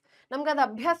ನೋಟ್ಸ್. ನಮ್ಗೆ ಅದು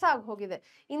ಅಭ್ಯಾಸ ಆಗಿ ಹೋಗಿದೆ.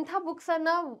 ಇಂಥ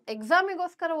ಬುಕ್ಸನ್ನು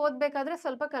ಎಕ್ಸಾಮಿಗೋಸ್ಕರ ಓದಬೇಕಾದ್ರೆ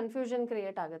ಸ್ವಲ್ಪ ಕನ್ಫ್ಯೂಷನ್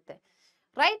ಕ್ರಿಯೇಟ್ ಆಗುತ್ತೆ,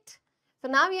 ರೈಟ್? ಸೊ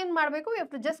ನಾವೇನು ಮಾಡಬೇಕು, you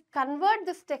have to just convert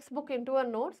this text book in to a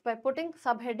notes by putting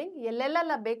sub heading.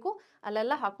 ಎಲ್ಲೆಲ್ಲ ಬೇಕು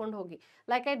ಅಲ್ಲೆಲ್ಲ ಹಾಕೊಂಡು ಹೋಗಿ,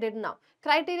 ಲೈಕ್ ಐ ಡಿಡ್ ನಾವ್.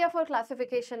 ಕ್ರೈಟೀರಿಯಾ ಫಾರ್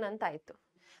ಕ್ಲಾಸಿಫಿಕೇಶನ್ ಅಂತ ಆಯಿತು.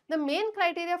 The main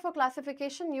criteria for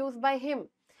classification use by him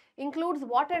includes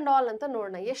what and all ಅಂತ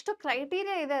ನೋಡೋಣ. ಎಷ್ಟು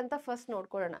ಕ್ರೈಟೀರಿಯಾ ಇದೆ ಅಂತ ಫಸ್ಟ್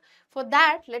ನೋಡ್ಕೊಳ್ಳೋಣ. For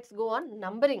that let's go on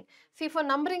numbering. C, for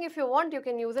numbering if you want you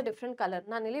can use a different colour.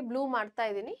 ನಾನಿಲ್ಲಿ blue ಮಾಡ್ತಾ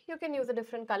ಇದ್ದೀನಿ, you can use a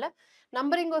different colour.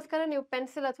 ನಂಬರಿಂಗೋಸ್ಕರ ನೀವು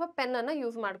ಪೆನ್ಸಿಲ್ ಅಥವಾ ಪೆನ್ ಅನ್ನು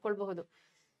ಯೂಸ್ ಮಾಡ್ಕೊಳ್ಬಹುದು.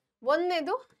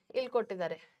 ಒಂದನೇದು ಇಲ್ಲಿ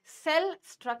ಕೊಟ್ಟಿದ್ದಾರೆ, ಸೆಲ್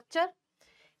ಸ್ಟ್ರಕ್ಚರ್.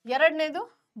 ಎರಡನೇದು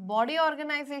body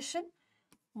organisation,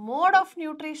 mode of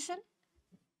nutrition,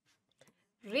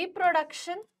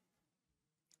 reproduction,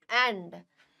 and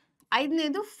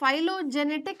 5ನೇದು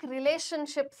phylogenetic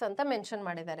relationships ಅಂತ ಮೆನ್ಷನ್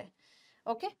ಮಾಡಿದ್ದಾರೆ.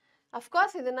 ಓಕೆ,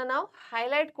 ಅಫ್ಕೋರ್ಸ್ ಇದನ್ನ ನಾವು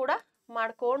ಹೈಲೈಟ್ ಕೂಡ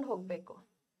ಮಾಡ್ಕೊಂಡು ಹೋಗಬೇಕು.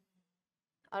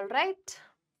 ಆಲ್ ರೈಟ್,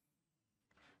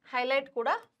 ಹೈಲೈಟ್ ಕೂಡ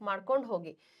ಮಾಡ್ಕೊಂಡು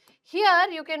ಹೋಗಿ.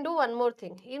 Here you can do one more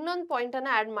thing. ಇನ್ನೊಂದು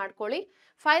ಪಾಯಿಂಟನ್ನು ಆ್ಯಡ್ ಮಾಡ್ಕೊಳ್ಳಿ.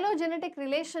 ಫೈಲೋಜೆನೆಟಿಕ್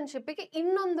ರಿಲೇಶನ್ಶಿಪ್ಪಿಗೆ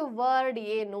ಇನ್ನೊಂದು ವರ್ಡ್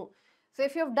ಏನು? So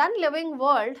if you have done living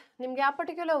world, ನಿಮ್ಗೆ ಆ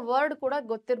ಪರ್ಟಿಕ್ಯುಲರ್ ವರ್ಡ್ ಕೂಡ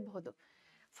ಗೊತ್ತಿರಬಹುದು.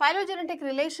 ಫೈಲೋಜೆನೆಟಿಕ್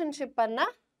ರಿಲೇಶನ್ಶಿಪ್ ಅನ್ನ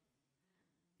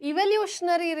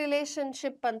ಇವಲ್ಯೂಷನರಿ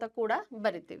ರಿಲೇಶನ್ಶಿಪ್ ಅಂತ ಕೂಡ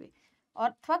ಬರಿತೀವಿ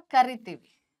ಅಥವಾ ಕರಿತೀವಿ,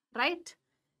 right?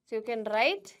 So you can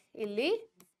write ಇಲ್ಲಿ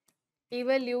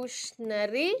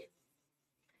ಇವಲ್ಯೂಷನರಿ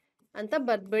ಅಂತ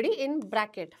ಬರ್ದ್ಬಿಡಿ ಇನ್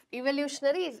bracket.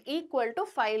 Evolutionary is equal to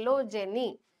phylogeny.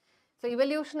 So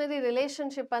evolutionary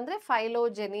relationship ಅಂದ್ರೆ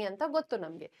ಫೈಲೋಜೆನಿ ಅಂತ ಗೊತ್ತು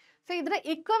ನಮಗೆ. ಸೊ ಇದ್ರ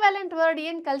ಇಕ್ವಿವೆಲೆಂಟ್ ವರ್ಡ್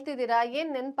ಏನ್ ಕಲ್ತಿದ್ದೀರಾ,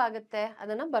 ಏನ್ ನೆನಪಾಗುತ್ತೆ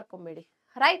ಅದನ್ನ ಬರ್ಕೊಂಬಿಡಿ,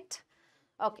 ರೈಟ್?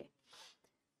 ಓಕೆ,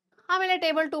 ಆಮೇಲೆ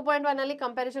ಟೇಬಲ್ 2.1 ಅಲ್ಲಿ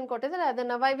ಕಂಪ್ಯಾರಿಸನ್ ಕೊಟ್ಟಿದ್ದಾರೆ,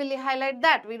 ಅದನ್ನ Y will highlight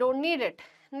that, we don't need it.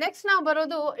 Next ನಾವು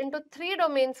ಬರೋದು ಇಂಟು 3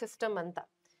 ಡೊಮೇನ್ ಸಿಸ್ಟಮ್ ಅಂತ.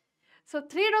 ಸೊ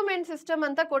 3 ಡೊಮೇನ್ ಸಿಸ್ಟಮ್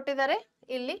ಅಂತ ಕೊಟ್ಟಿದ್ದಾರೆ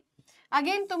ಇಲ್ಲಿ.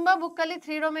 ಅಗೇನ್ ತುಂಬಾ ಬುಕ್ ಅಲ್ಲಿ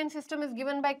 3 domain system is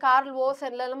given by Karl vows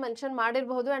ಎಲ್ಲ ಮೆನ್ಷನ್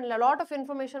ಮಾಡಿರಬಹುದು, and lot of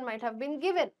information might have been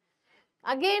given.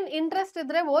 Again interest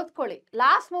ಇದ್ರೆ ಓದ್ಕೊಳ್ಳಿ.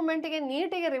 ಲಾಸ್ಟ್ ಮೂಮೆಂಟ್ಗೆ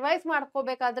ನೀಟಿಗೆ ರಿವೈಸ್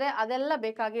ಮಾಡ್ಕೋಬೇಕಾದ್ರೆ ಅದೆಲ್ಲ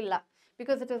ಬೇಕಾಗಿಲ್ಲ,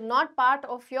 because it is not part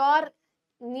of your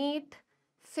neat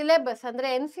syllabus. ಅಂದ್ರೆ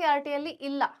NCERT ಅಲ್ಲಿ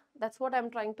ಇಲ್ಲ. That's what I'm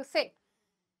trying to say.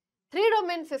 3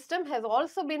 domain system has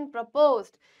also been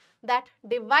proposed that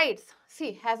divides. See,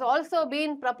 has also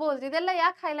been proposed. ಇದೆಲ್ಲ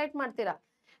ಯಾಕೆ highlight ಮಾಡ್ತೀರಾ?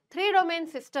 3 domain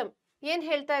system ಏನ್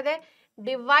ಹೇಳ್ತಾ ಇದೆ?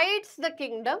 Divides the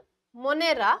kingdom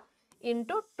Monera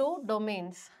into 2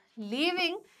 domains,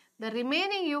 leaving the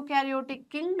remaining eukaryotic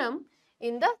kingdom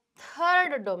in the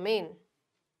 3rd domain.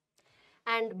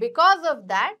 And because of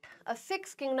that, a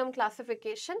 6 kingdom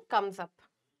classification comes up.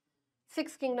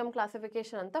 6 kingdom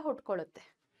classification ಅಂತ ಹುಟ್ಕೊಳ್ಳುತ್ತೆ,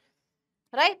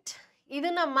 right?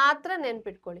 ಇದನ್ನ ಮಾತ್ರ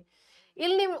ನೆನ್ಪಿಟ್ಕೊಳ್ಳಿ.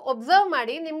 ಇಲ್ಲಿ ನೀವು ಒಬ್ಸರ್ವ್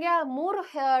ಮಾಡಿ, ನಿಮ್ಗೆ ಆ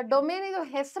 3 ಡೊಮೇನ್ ಇದು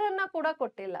ಹೆಸರನ್ನ ಕೂಡ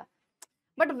ಕೊಟ್ಟಿಲ್ಲ.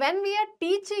 But when we are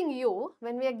teaching you,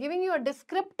 when we are giving you a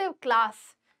descriptive class,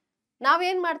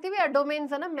 ನಾವೇನ್ ಮಾಡ್ತೀವಿ, ಆ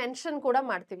ಡೊಮೇನ್ಸ್ ಅನ್ನ ಮೆನ್ಷನ್ ಕೂಡ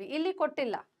ಮಾಡ್ತೀವಿ. ಇಲ್ಲಿ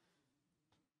ಕೊಟ್ಟಿಲ್ಲ.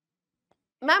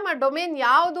 ಮ್ಯಾಮ್ ಆ ಡೊಮೇನ್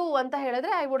ಯಾವುದು ಅಂತ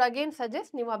ಹೇಳಿದ್ರೆ ಐ ವುಡ್ ಅಗೇನ್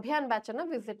ಸಜೆಸ್ಟ್ ನೀವು ಅಭಿಯಾನ್ ಬ್ಯಾಚ್ ಅನ್ನ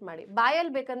ವಿಸಿಟ್ ಮಾಡಿ.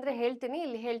 ಬಾಯಲ್ಲಿ ಬೇಕಂದ್ರೆ ಹೇಳ್ತೀನಿ,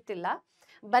 ಇಲ್ಲಿ ಹೇಳ್ತಿಲ್ಲ,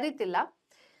 ಬರಿತಿಲ್ಲ.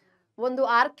 ಒಂದು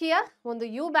ಆರ್ಕಿಯಾ, ಒಂದು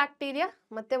ಯು ಬ್ಯಾಕ್ಟೀರಿಯಾ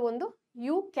ಮತ್ತೆ ಒಂದು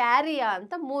ಯು ಕ್ಯಾರಿಯಾ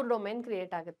ಅಂತ 3 ಡೊಮೇನ್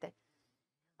ಕ್ರಿಯೇಟ್ ಆಗುತ್ತೆ.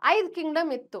 5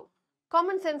 ಕಿಂಗ್ಡಮ್ ಇತ್ತು.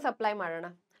 ಕಾಮನ್ ಸೆನ್ಸ್ ಅಪ್ಲೈ ಮಾಡೋಣ.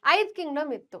 5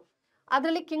 ಕಿಂಗ್ಡಮ್ ಇತ್ತು.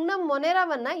 ಅದರಲ್ಲಿ ಕಿಂಗ್ಡಮ್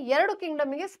ಮೊನೆರಾವನ್ನ 2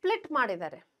 ಕಿಂಗ್ಡಮ್ಗೆ ಸ್ಪ್ಲಿಟ್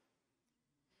ಮಾಡಿದ್ದಾರೆ.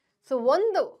 ಸೊ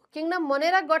ಒಂದು Kingdom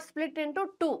ಮೊನೆರಾ got split into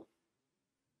 2.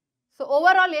 So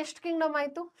over all ಎಷ್ಟು ಕಿಂಗ್ಡಮ್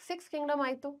ಆಯ್ತು? 6 ಕಿಂಗ್ಡಮ್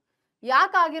ಆಯ್ತು.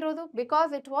 ಯಾಕೆ ಆಗಿರೋದು?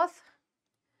 Because it was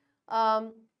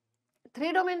 3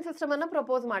 domain system ಅನ್ನ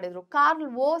ಪ್ರಪೋಸ್ ಮಾಡಿದ್ರು ಕಾರ್ಲ್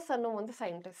ವೋಸ್ ಅನ್ನೋ ಒಂದು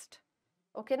ಸೈಂಟಿಸ್ಟ್.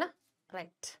 ಓಕೆನಾ?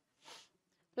 Right.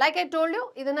 Like I told you,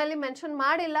 ಇದನ್ನಲ್ಲಿ mention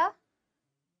ಮಾಡಿಲ್ಲ.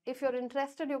 If you are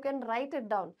interested you can write it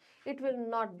down. It will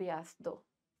not be asked ದೋ.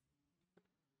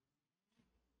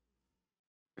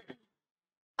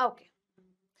 Okay.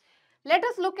 Let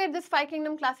us look at this 5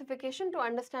 kingdom classification to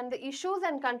understand the issues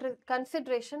and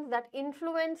considerations that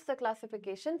influence the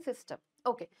classification system.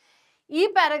 Okay. ಈ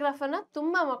paragraph ಅನ್ನ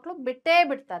ತುಂಬಾ ಮಕ್ಕಳು ಬಿಟ್ಟೇ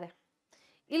ಬಿಡ್ತಾರೆ.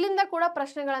 ಇಲ್ಲಿಂದ ಕೂಡ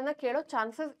ಪ್ರಶ್ನೆಗಳನ್ನ ಕೇಳೋ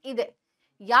ಚಾನ್ಸಸ್ ಇದೆ.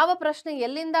 ಯಾವ ಪ್ರಶ್ನೆ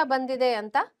ಎಲ್ಲಿಂದ ಬಂದಿದೆ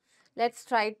ಅಂತ let's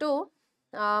try to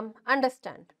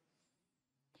understand.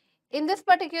 In this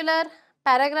particular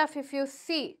paragraph if U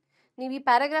C, ನೀವು ಈ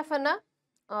ಪ್ಯಾರಾಗ್ರಾಫ್ ಅನ್ನ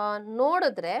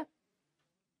ನೋಡಿದ್ರೆ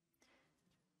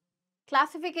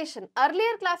classification.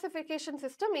 Earlier classification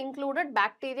system included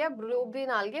bacteria,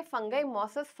 blue-green algae, fungi,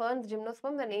 mosses, ferns,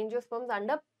 gymnosperms and angiosperms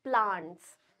under plants.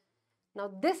 Now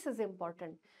this is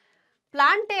important.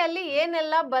 Plant alli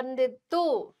ಏನೆಲ್ಲ ಬಂದಿತ್ತು?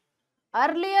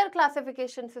 Earlier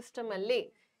classification system alli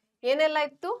ಏನೆಲ್ಲ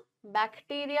ಇತ್ತು?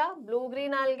 Bacteria,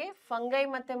 blue-green algae, fungi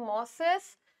ಮತ್ತೆ mosses,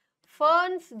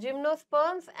 ferns,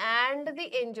 gymnosperms and the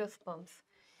angiosperms.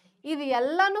 ಇದು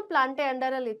ಎಲ್ಲಾನು ಪ್ಲಾಂಟೆ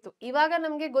under ಅಲ್ಲಿ ಇತ್ತು. ಇವಾಗ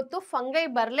ನಮಗೆ ಗೊತ್ತು fungi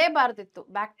ಬರಲೇಬಾರ್ದಿತ್ತು.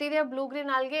 Bacteria, blue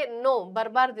green algae no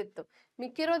ಬರಬಾರ್ದಿತ್ತು.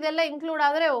 ಮಿಕ್ಕಿರೋದೆಲ್ಲ include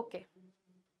ಆದ್ರೆ okay.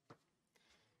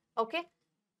 Okay,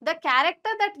 the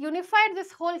character that unified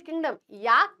this whole Kingdom.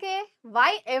 ಯಾಕೆ,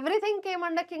 Y everything came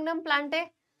under Kingdom ಪ್ಲಾಂಟೆ?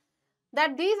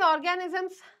 That these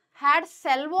organisms had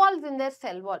cell walls in their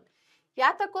cell wall.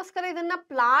 ಯಾತಕ್ಕೋಸ್ಕರ ಇದನ್ನ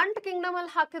plant Kingdom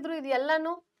ಅಲ್ಲಿ ಹಾಕಿದ್ರು ಇದು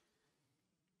ಎಲ್ಲಾನು?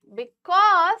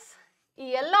 Because ಈ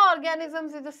ಎಲ್ಲ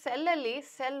ಆರ್ಗ್ಯಾನಿಸಮ್ಸ್ ಇದು ಸೆಲ್ ಅಲ್ಲಿ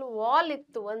ಸೆಲ್ ವಾಲ್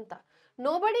ಇತ್ತು ಅಂತ.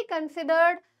 Nobody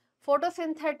considered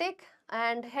photosynthetic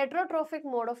and heterotrophic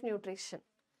mode of nutrition.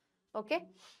 Okay,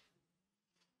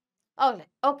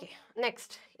 okay,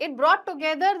 next, it brought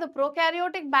together the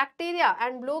prokaryotic bacteria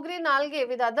and blue-green algae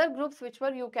with other groups which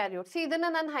were eukaryotes. See, ಇದನ್ನ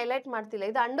ನಾನು highlight ಮಾಡ್ತಿಲ್ಲ,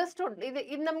 ಇದು understood,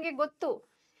 ಇದು ನಮಗೆ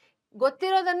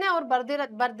ಗೊತ್ತಿರೋದನ್ನೇ ಅವ್ರು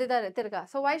ಬರ್ದಿದ್ದಾರೆ ತಿರ್ಗಾ.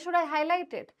 So why should I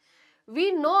highlight it? We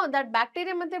know that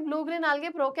bacteria ಮತ್ತೆ blue green algae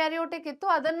prokaryotic ಇತ್ತು,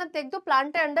 ಅದನ್ನ ತೆಗೆದು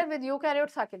ಪ್ಲಾಂಟೆ ಅಂಡರ್ ವಿತ್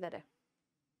eukaryotes ಹಾಕಿದ್ದಾರೆ.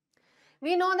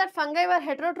 We know that fungi were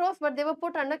heterotrophs but they were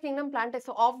put under kingdom plantae.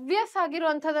 So obvious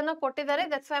ಆಗಿರುವಂತದನ್ನ ಕೊಟ್ಟಿದ್ದಾರೆ.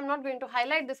 That's why I'm not going to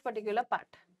highlight this particular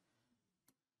part.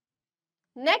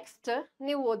 Next,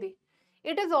 ನೀವು ಓದಿ.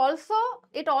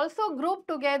 It also grouped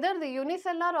together the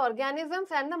unicellular organisms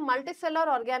and the multicellular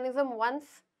organism once.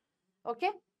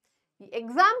 Okay,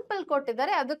 example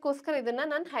ಕೊಟ್ಟಿದ್ದಾರೆ, ಅದಕ್ಕೋಸ್ಕರ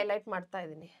ಇದನ್ನ ನಾನು highlight ಮಾಡ್ತಾ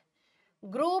ಇದ್ದೀನಿ.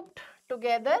 Grouped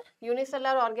together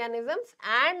unicellular organisms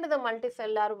and the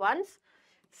multicellular ones.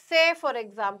 Say for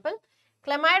example,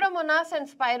 Chlamydomonas and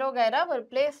Spirogyra were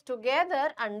placed together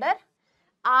under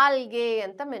algae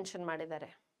ಅಂತ mention ಮಾಡಿದ್ದಾರೆ.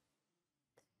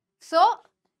 So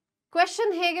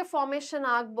question ಹೇಗೆ formation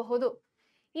ಆಗಬಹುದು?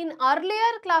 ಇನ್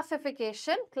earlier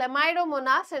classification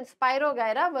Chlamydomonas and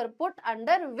Spirogyra were put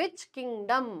under which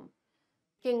kingdom?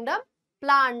 Kingdom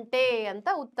Plantae ಅಂತ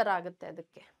ಉತ್ತರ ಆಗುತ್ತೆ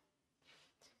ಅದಕ್ಕೆ.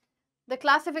 The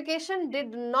classification did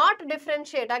not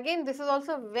differentiate. Again, this is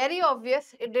also very obvious.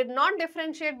 It did not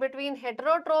differentiate between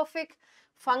heterotrophic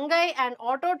fungi and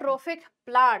autotrophic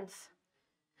plants.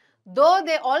 Though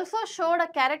they also showed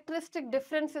a characteristic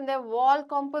difference in their wall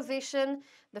composition.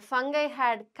 The fungi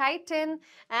had chitin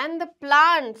and the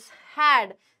plants had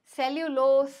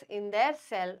cellulose in their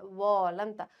cell wall.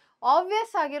 Anta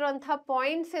obvious ಆಗಿರುವಂತಹ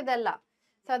points ಇದೆಲ್ಲ.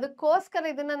 So ಅದಕ್ಕೋಸ್ಕರ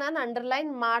ಇದನ್ನ ನಾನು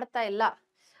underline ಮಾಡ್ತಾ ಇಲ್ಲ.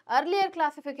 Earlier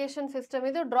classification system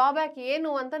ಇದು drawback ಏನು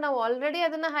ಅಂತ ನಾವು ಆಲ್ರೆಡಿ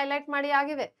ಅದನ್ನ ಹೈಲೈಟ್ ಮಾಡಿ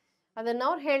ಆಗಿದೆ. ಅದನ್ನ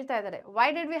ಅವ್ರು ಹೇಳ್ತಾ ಇದ್ದಾರೆ. Why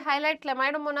did we highlight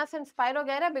Chlamydomonas and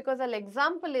Spirogyra? Because ಅಲ್ಲಿ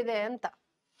ಎಕ್ಸಾಂಪಲ್ ಇದೆ ಅಂತ.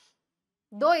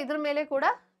 ದೋ ಇದ್ರ ಮೇಲೆ ಕೂಡ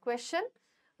ಕ್ವೆಶ್ಚನ್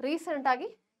ರೀಸೆಂಟ್ ಆಗಿ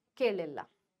ಕೇಳಿಲ್ಲ.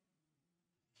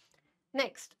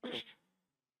 ನೆಕ್ಸ್ಟ್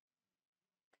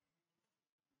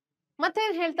ಮತ್ತೆ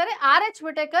ಏನ್ ಹೇಳ್ತಾರೆ? RH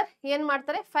ವಿಟೇಕರ್ ಏನ್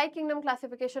ಮಾಡ್ತಾರೆ? 5 ಕಿಂಗ್ಡಮ್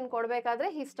ಕ್ಲಾಸಿಫಿಕೇಶನ್ ಕೊಡಬೇಕಾದ್ರೆ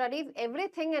he studies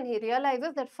everything and he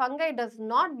realizes that fungi does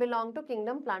not belong to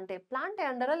kingdom Plantae. Plantae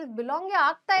under ಅಲ್ಲಿ ಬಿಲಾಂಗೇ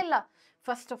ಆಗ್ತಾ ಇಲ್ಲ.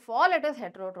 First of all it is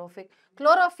heterotrophic.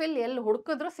 Chlorophyll ಎಲ್ಲಿ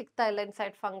ಹುಡುಕಿದ್ರು ಸಿಗ್ತಾ ಇಲ್ಲ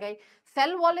inside fungi.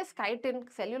 Cell wall is chitin,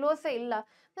 ಸೆಲ್ಯುಲೋಸೆ ಇಲ್ಲ.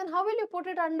 Then how will you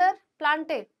put it under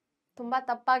ಪ್ಲಾಂಟೆ? ತುಂಬಾ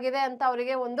ತಪ್ಪಾಗಿದೆ ಅಂತ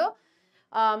ಅವರಿಗೆ ಒಂದು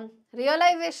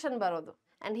ರಿಯಲೈಸೇಷನ್ ಬರೋದು.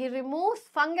 And he removes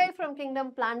fungi from kingdom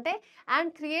Plantae and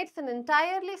creates an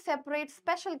entirely separate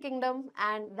special kingdom,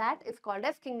 and that is called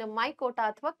as kingdom Mycota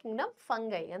ಅಥವಾ kingdom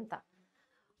fungi ಅಂತ.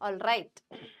 All right.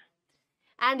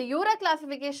 And ಇವರ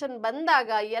classification ಬಂದಾಗ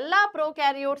ಎಲ್ಲಾ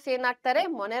ಪ್ರೊಕ್ಯಾರಿಯೋಟ್ಸ್ ಏನಾಗ್ತಾರೆ?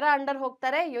 ಮೊನೆರಾ ಅಂಡರ್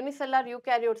ಹೋಗ್ತಾರೆ. ಯುನಿಸೆಲ್ಯುಲರ್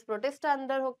ಯೂಕ್ಯಾರಿಯೋಟ್ಸ್ ಪ್ರೊಟಿಸ್ಟಾ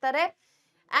ಅಂಡರ್ ಹೋಗ್ತಾರೆ.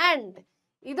 And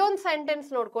ಇದೊಂದು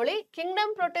sentence ನೋಡ್ಕೊಳ್ಳಿ.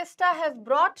 Kingdom Protista has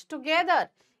brought together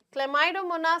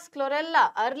Chlamydomonas chlorella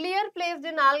earlier placed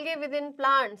in algae within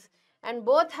plants and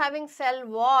both having cell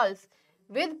walls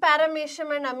with paramecium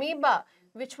and amoeba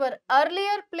which were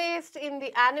earlier placed in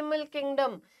the animal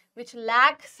kingdom which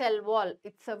lack cell wall.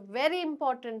 It's a very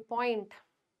important point.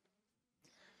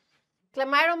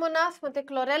 Chlamydomonas ಮತ್ತೆ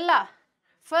chlorella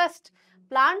first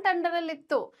plant under ಅಲ್ಲಿ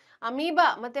ಇತ್ತು, amoeba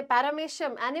ಮತ್ತೆ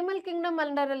ಪ್ಯಾರಾಮೇಶಿಯಂ animal Kingdom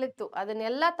under ಅಲ್ಲಿ ಇತ್ತು,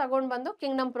 ಅದನ್ನೆಲ್ಲ ತಗೊಂಡ್ ಬಂದು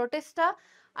Kingdom Protista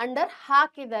under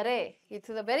ಹಾಕಿದ್ದಾರೆ.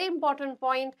 It's a very important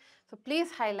point, so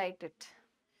please highlight it.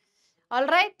 All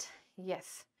right,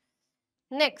 S.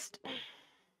 Next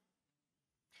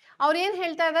ಅವ್ರು ಏನ್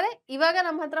ಹೇಳ್ತಾ ಇದ್ದಾರೆ, ಇವಾಗ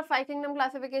ನಮ್ಮ ಹತ್ರ 5 ಕಿಂಗ್ಡಮ್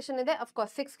ಕ್ಲಾಸಿಫಿಕೇಶನ್ ಇದೆ,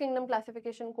 ಅಫ್ಕೋರ್ಸ್ 6 ಕಿಂಗ್ಡಮ್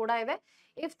ಕ್ಲಾಸಿಫಿಕೇಶನ್ ಕೂಡ ಇದೆ.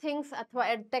 ಇಫ್ ಥಿಂಗ್ಸ್ ಅಥವಾ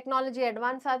ಟೆಕ್ನಾಲಜಿ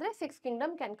ಅಡ್ವಾನ್ಸ್ ಆದ್ರೆ 6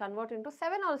 Kingdom can convert into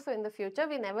 7 also in the future,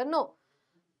 we never know.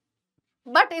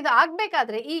 But ಇದು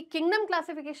ಆಗ್ಬೇಕಾದ್ರೆ, ಈ ಕಿಂಗ್ಡಮ್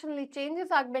ಕ್ಲಾಸಿಫಿಕೇಶನ್ ಅಲ್ಲಿ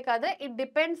ಚೇಂಜಸ್ ಆಗ್ಬೇಕಾದ್ರೆ it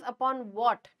depends upon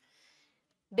what?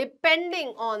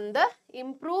 Depending on the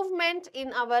improvement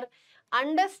in our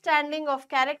understanding of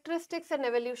characteristics and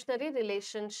evolutionary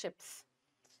relationships.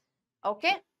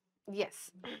 Okay, S.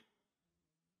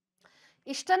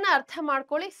 ಇಷ್ಟನ್ನ ಅರ್ಥ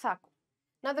ಮಾಡ್ಕೊಳ್ಳಿ ಸಾಕು.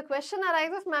 ನಾವು the question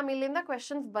arises, ma'am ಇಲ್ಲಿಂದ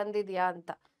ಕ್ವೆಶನ್ಸ್ ಬಂದಿದ್ಯಾ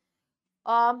ಅಂತ.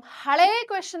 ಹಳೆ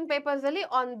ಕ್ವೆಶನ್ ಪೇಪರ್ಸ್ ಅಲ್ಲಿ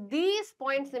ಆನ್ ದೀಸ್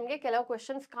ಪಾಯಿಂಟ್ಸ್ ನಿಮಗೆ ಕೆಲವು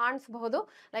ಕ್ವೆಶನ್ಸ್ ಕಾಣಿಸಬಹುದು.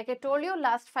 Like I told you,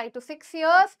 last 5 to 6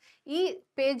 years ಈ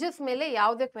ಪೇಜಸ್ ಮೇಲೆ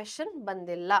ಯಾವುದೇ ಕ್ವೆಶನ್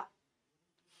ಬಂದಿಲ್ಲ.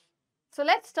 So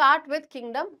let start with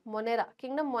Kingdom ಮೊನೆರಾ.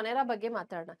 Kingdom ಮೊನೆರಾ ಬಗ್ಗೆ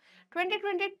ಮಾತಾಡೋಣ.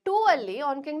 2022 ಅಲ್ಲಿ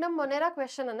ಆನ್ ಕಿಂಗ್ಡಮ್ ಮೊನೆರಾ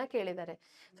ಕ್ವೆಶನ್ ಅನ್ನ ಕೇಳಿದ್ದಾರೆ.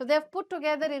 So they have put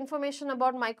together information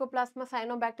about mycoplasma,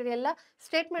 cyanobacteria ಎಲ್ಲ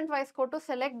ಸ್ಟೇಟ್ಮೆಂಟ್ ವೈಸ್ ಕೊಟ್ಟು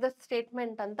ಸೆಲೆಕ್ಟ್ ದ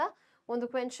ಸ್ಟೇಟ್ಮೆಂಟ್ ಅಂತ ಒಂದು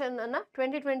ಕ್ವೆಶನ್ ಅನ್ನ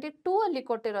 2022 ಅಲ್ಲಿ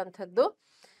ಕೊಟ್ಟಿರುವಂಥದ್ದು.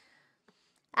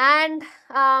 And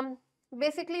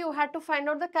basically you had to find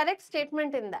out the correct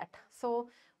statement in that. So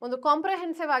ಒಂದು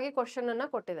ಕಾಂಪ್ರಹೆನ್ಸಿವ್ ಆಗಿ ಕ್ವಶನ್ ಅನ್ನ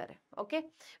ಕೊಟ್ಟಿದ್ದಾರೆ. Okay,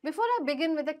 before I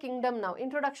begin with the Kingdom, ನಾವು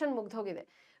ಇಂಟ್ರೊಡಕ್ಷನ್ ಮುಗ್ದೋಗಿದೆ.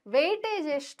 ವೇಟೇಜ್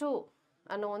ಎಷ್ಟು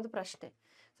ಅನ್ನೋ ಒಂದು ಪ್ರಶ್ನೆ.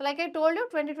 So like I told you,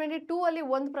 2022 ಅಲ್ಲಿ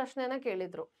ಒಂದು ಪ್ರಶ್ನೆನ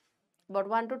ಕೇಳಿದ್ರು, ಬಟ್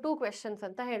 1 to 2 ಕ್ವೆಶನ್ಸ್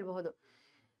ಅಂತ ಹೇಳ್ಬಹುದು.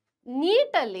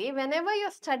 ನೀಟ್ ಅಲ್ಲಿ when ever you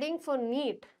are studying for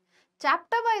neat,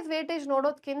 chapter wise weightage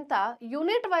ನೋಡೋದಕ್ಕಿಂತ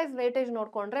unit wise weightage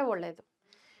ನೋಡ್ಕೊಂಡ್ರೆ ಒಳ್ಳೇದು.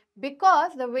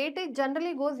 Because the weightage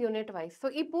generally goes unit wise. So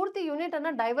ಈ ಪೂರ್ತಿ ಯೂನಿಟ್ ಅನ್ನ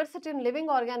ಡೈವರ್ಸಿಟಿ ಇನ್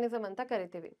ಲಿವಿಂಗ್ ಆರ್ಗ್ಯಾನಿಸಮ್ ಅಂತ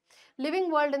ಕರಿತೀವಿ.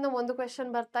 ಲಿವಿಂಗ್ ವರ್ಲ್ಡ್ ಇಂದ ಒಂದು ಕ್ವೆಶನ್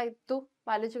ಬರ್ತಾ ಇತ್ತು,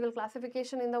 ಬಯಾಲಜಿಕಲ್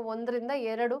ಕ್ಲಾಸಿಫಿಕೇಶನ್ ಇಂದ 1 ರಿಂದ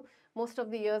 2 ಮೋಸ್ಟ್ ಆಫ್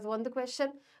ದಿ ಇಯರ್ಸ್ ಒಂದು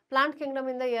ಕ್ವೆಶನ್, ಪ್ಲಾಂಟ್ ಕಿಂಗ್ಡಮ್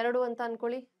ಇಂದ 2 ಅಂತ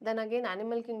ಅನ್ಕೊಳ್ಳಿ, ದೆನ್ ಅಗೇನ್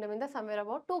ಅನಿಮಲ್ ಕಿಂಗ್ಡಮ್ ಇಂದ ಸಮ್ವೇರ್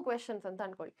ಅಬೌಟ್ 2 ಕ್ವೆಶನ್ಸ್ ಅಂತ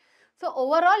ಅನ್ಕೊಳ್ಳಿ. So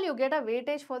over all you get a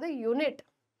weightage for the unit.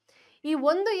 ಈ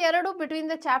 1-2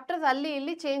 ಬಿಟ್ವೀನ್ ದ ಚಾಪ್ಟರ್ಸ್ ಅಲ್ಲಿ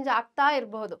ಇಲ್ಲಿ ಚೇಂಜ್ ಆಗ್ತಾ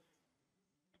ಇರಬಹುದು.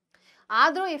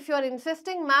 ಆದ್ರೂ if you are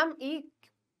insisting ma'am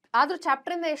ಆದ್ರೂ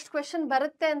ಚಾಪ್ಟರ್ ಇಂದ ಎಷ್ಟು ಕ್ವೆಶನ್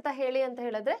ಬರುತ್ತೆ ಅಂತ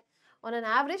ಹೇಳಿದ್ರೆ ಆನ್ ಅನ್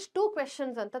ಆವ್ರೇಜ್ 2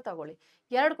 ಕ್ವೆಶನ್ಸ್ ಅಂತ ತಗೊಳ್ಳಿ.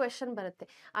 2 ಕ್ವೆಶನ್ ಬರುತ್ತೆ.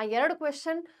 ಆ 2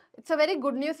 question, it's a very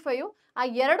good news for you. ಆ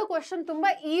 2 ಕ್ವೆಶನ್ ತುಂಬಾ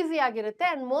ಈಸಿ ಆಗಿರುತ್ತೆ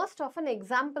and most often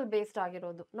example based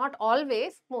ಆಗಿರೋದು, not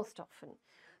always, most often.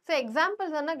 So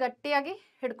examples ಅನ್ನ ಗಟ್ಟಿಯಾಗಿ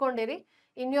ಹಿಡ್ಕೊಂಡಿರಿ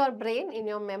in your brain, in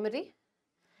your memory,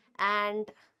 and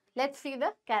let's see the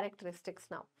characteristics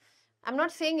ನಾವು. I am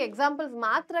not saying examples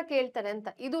ಮಾತ್ರ ಕೇಳ್ತಾರೆ ಅಂತ.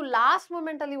 ಇದು ಲಾಸ್ಟ್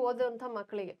ಮೂಮೆಂಟ್ ಅಲ್ಲಿ ಓದುವಂತ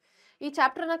ಮಕ್ಕಳಿಗೆ ಈ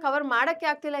ಚಾಪ್ಟರ್ನ ಕವರ್ ಮಾಡಕ್ಕೆ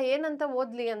ಆಗ್ತಿಲ್ಲ, ಏನಂತ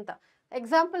ಓದ್ಲಿ ಅಂತ.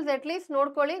 ಎಕ್ಸಾಂಪಲ್ಸ್ ಅಟ್ ಲೀಸ್ಟ್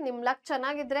ನೋಡ್ಕೊಳ್ಳಿ. ನಿಮ್ ಲಕ್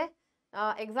ಚೆನ್ನಾಗಿದ್ರೆ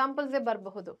ಎಕ್ಸಾಂಪಲ್ಸೇ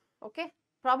ಬರಬಹುದು. ಓಕೆ,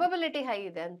 ಪ್ರಾಬಬಿಲಿಟಿ ಹೈ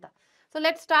ಇದೆ ಅಂತ. So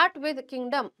let start with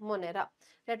Kingdom ಮೊನೆರಾ.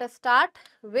 Let us start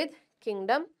with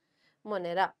Kingdom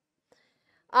ಮೊನೆರಾ.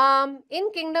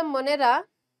 In Kingdom ಮೊನೆರಾ,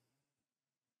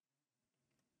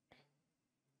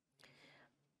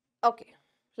 okay,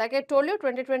 like I told you,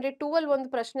 2022 ಅಲ್ಲಿ ಒಂದು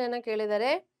ಪ್ರಶ್ನೆಯನ್ನ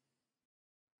ಕೇಳಿದ್ದಾರೆ.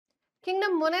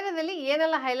 ಕಿಂಗ್ಡಮ್ ಮೊನೆರಾದಲ್ಲಿ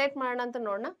ಏನೆಲ್ಲ ಹೈಲೈಟ್ ಮಾಡೋಣ ಅಂತ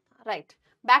ನೋಡೋಣ. Right,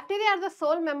 bacteria are the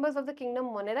soul members of the Kingdom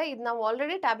ಮೊನೆರಾ. ಇದು ನಾವು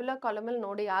ಆಲ್ರೆಡಿ ಟ್ಯಾಬ್ಯುಲರ್ ಕಾಲಮ್ ಅಲ್ಲಿ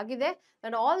ನೋಡಿ ಆಗಿದೆ.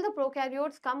 And all the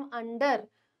prokaryotes come under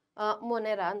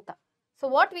ಮೊನೆರಾ ಅಂತ. So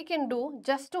what we can do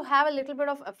just to have a little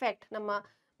bit of effect, ನಮ್ಮ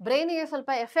ಬ್ರೈನಿಗೆ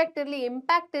ಸ್ವಲ್ಪ effect ಇರಲಿ,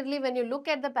 impact ಇರಲಿ when you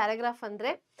look at the paragraph,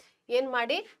 ಅಂದ್ರೆ ಏನ್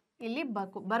ಮಾಡಿ ಇಲ್ಲಿ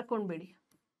ಬರ್ಕೊಂಡ್ಬಿಡಿ,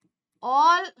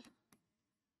 all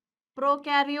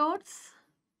prokaryotes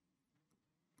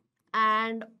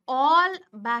and all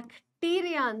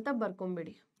bacteria ಅಂತ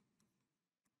ಬರ್ಕೊಂಡ್ಬಿಡಿ.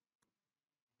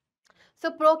 ಸೊ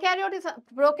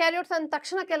ಪ್ರೊಕ್ಯಾರಿಯೋಟ್ಸ್ ಅಂದ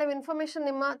ತಕ್ಷಣ ಕೆಲವು ಇನ್ಫಾರ್ಮೇಶನ್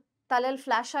ನಿಮ್ಮ ತಲೆಯಲ್ಲಿ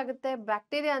ಫ್ಲಾಶ್ ಆಗುತ್ತೆ.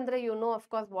 ಬ್ಯಾಕ್ಟೀರಿಯಾ ಅಂದ್ರೆ you know of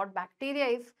course what bacteria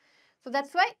is. So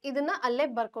that's why ಇದನ್ನ ಅಲ್ಲೇ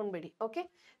ಬರ್ಕೊಂಡ್ಬಿಡಿ. Okay,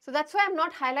 so that's why I am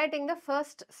not highlighting the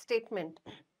first statement.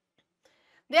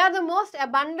 They are the most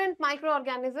abundant micro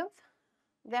organisms.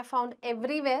 They are found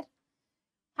everywhere.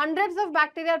 Hundreds of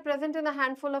bacteria are present in a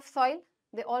handful of soil.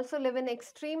 They also live in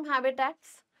extreme habitats.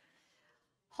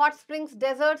 Hot springs,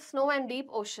 deserts, snow and deep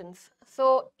oceans. So,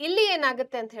 illi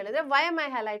enagutte anta helidre, why am I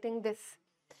highlighting this?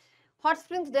 Hot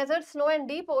springs, deserts, snow and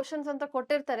deep oceans anta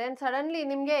kottirtare, and suddenly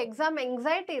nimge exam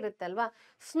anxiety irutte alva.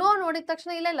 Snow nodid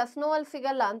takshana illa snow alli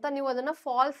sigalla anta ನೀವು ಅದನ್ನ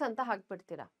false anta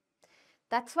ಹಾಕ್ಬಿಡ್ತೀರಾ.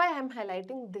 That's why I am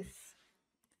highlighting this.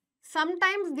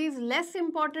 Sometimes these less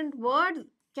important words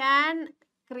can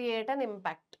create an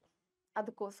impact.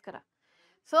 ಅದಕ್ಕೋಸ್ಕರ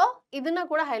so ಇದನ್ನ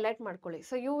ಕೂಡ highlight ಮಾಡ್ಕೊಳ್ಳಿ.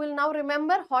 So you will now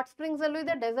remember, hot springs ಅಲ್ಲೂ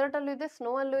ಇದೆ, dessert ಅಲ್ಲೂ ಇದೆ,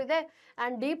 ಸ್ನೋ ಅಲ್ಲೂ ಇದೆ,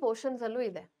 ಅಂಡ್ ಡೀಪ್ ಓಷನ್ಸ್ ಅಲ್ಲೂ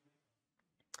ಇದೆ.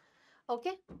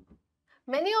 Okay,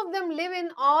 many of them live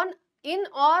in on in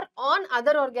R on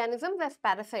other organisms as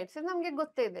parasites. ಇದು ನಮಗೆ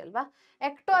ಗೊತ್ತೇ ಇದೆ ಅಲ್ವಾ.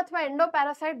 ಎಕ್ಟೋ ಅಥವಾ ಎಂಡೋ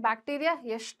ಪ್ಯಾರಾಸೈಟ್ ಬ್ಯಾಕ್ಟೀರಿಯಾ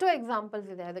ಎಷ್ಟು ಎಕ್ಸಾಂಪಲ್ಸ್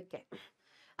ಇದೆ ಅದಕ್ಕೆ.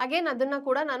 ಅಗೇನ್ ಅದನ್ನ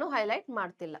ಕೂಡ ನಾನು ಹೈಲೈಟ್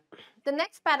ಮಾಡ್ತಿಲ್ಲ. The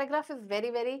next paragraph is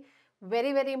very very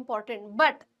very very important.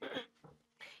 But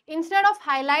instead of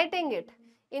highlighting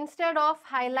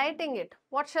it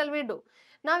what shall we do?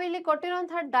 ನಾವಿಲ್ಲಿ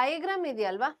ಕೊಟ್ಟಿರುವಂತಹ ಡಯಾಗ್ರಾಮ್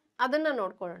ಇದೆಯಲ್ವಾ, ಅದನ್ನ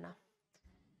ನೋಡ್ಕೊಳ್ಳೋಣ.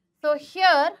 ಸೊ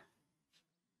ಹಿಯರ್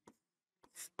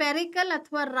ಸ್ಪೆರಿಕಲ್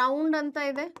ಅಥವಾ ರೌಂಡ್ ಅಂತ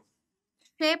ಇದೆ,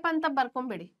 ಶೇಪ್ ಅಂತ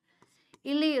ಬರ್ಕೊಂಬಿಡಿ.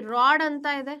 ಇಲ್ಲಿ ರಾಡ್ ಅಂತ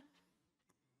ಇದೆ,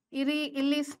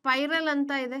 ಇಲ್ಲಿ ಸ್ಪೈರಲ್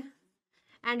ಅಂತ ಇದೆ,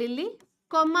 ಅಂಡ್ ಇಲ್ಲಿ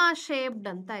ಕೊಮಾ ಶೇಪ್ಡ್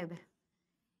ಅಂತ ಇದೆ.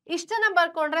 ಇಷ್ಟನ್ನ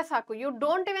ಬರ್ಕೊಂಡ್ರೆ ಸಾಕು. You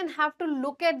don't even have to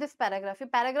look at this paragraph. ಈ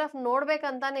ಪ್ಯಾರಾಗ್ರಾಫ್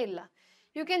ನೋಡ್ಬೇಕಂತಾನೆ ಇಲ್ಲ.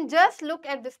 You can just look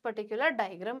at this particular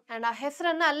diagram and ಆ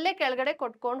ಹೆಸರನ್ನ ಅಲ್ಲೇ ಕೆಳಗಡೆ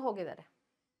ಕೊಟ್ಕೊಂಡು ಹೋಗಿದ್ದಾರೆ.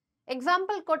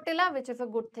 ಎಕ್ಸಾಂಪಲ್ ಕೊಟ್ಟಿಲ್ಲ, which is a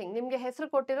good thing. ನಿಮ್ಗೆ ಹೆಸರು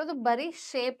ಕೊಟ್ಟಿರೋದು ಬರೀ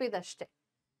ಶೇಪ್ ಇದಷ್ಟೇ.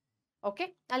 ಓಕೆ,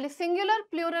 ಅಲ್ಲಿ ಸಿಂಗ್ಯುಲರ್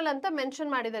ಪ್ಲೂರಲ್ ಅಂತ ಮೆನ್ಷನ್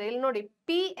ಮಾಡಿದ್ದಾರೆ. ಇಲ್ಲಿ ನೋಡಿ,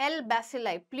 PL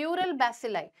ಬ್ಯಾಸಿಲೈ, plural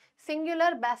ಬ್ಯಾಸಿಲೈ,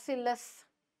 singular bacillus,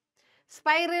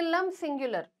 ಸ್ಪೈರಿಲ್ಲಮ್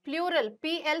singular, plural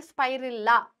PL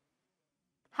ಸ್ಪೈರಿಲ್ಲಾ.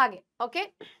 ಹಾಗೆ. Okay,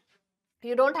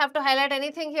 you don't have to highlight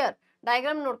anything here.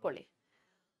 Diagram ನೋಡ್ಕೊಳ್ಳಿ.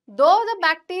 Though the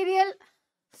bacterial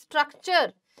structure,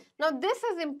 now this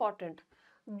is important,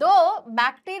 though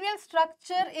bacterial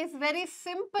structure is very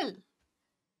simple,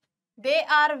 they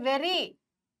are very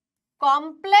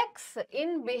complex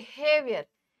in behavior.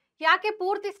 ಯಾಕೆ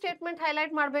ಪೂರ್ತಿ statement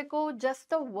highlight ಮಾಡಬೇಕು? Just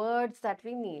the words that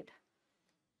we need.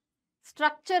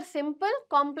 Structure simple,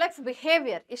 complex,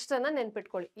 behaviour, ಇಷ್ಟನ್ನ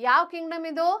ನೆನ್ಪಿಟ್ಕೊಳ್ಳಿ. ಯಾವ Kingdom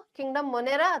ಇದು? Kingdom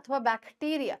ಮೊನೆರಾ ಅಥವಾ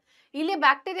bacteria. ಇಲ್ಲಿ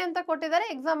bacteria ಅಂತ ಕೊಟ್ಟಿದ್ದಾರೆ,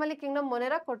 ಎಕ್ಸಾಮ್ ಅಲ್ಲಿ ಕಿಂಗ್ಡಮ್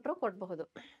ಮೊನೆರಾ ಕೊಡಬಹುದು.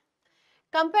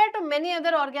 Compared to many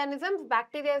other organisms,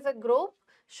 bacteria as a group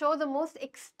show the most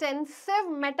extensive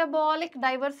metabolic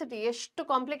diversity. ಎಷ್ಟು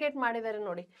ಕಾಂಪ್ಲಿಕೇಟ್ ಮಾಡಿದ್ದಾರೆ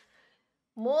ನೋಡಿ.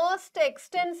 ಮೋಸ್ಟ್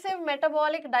ಎಕ್ಸ್ಟೆನ್ಸಿವ್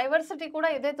ಮೆಟಬಾಲಿಕ್ ಡೈವರ್ಸಿಟಿ ಕೂಡ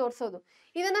ಇದೆ ತೋರಿಸೋದು.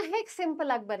 ಇದನ್ನ ಹೇಗೆ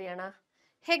ಸಿಂಪಲ್ ಆಗಿ ಬರೆಯೋಣ?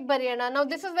 ನಾವು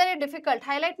this is very difficult.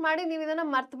 Highlight ಮಾಡಿ ನೀವು ಇದನ್ನ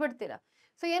ಮರ್ತು ಬಿಡ್ತೀರಾ.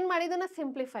 ಸೊ ಏನ್ ಮಾಡಿ, ಇದನ್ನ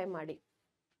ಸಿಂಪ್ಲಿಫೈ ಮಾಡಿ.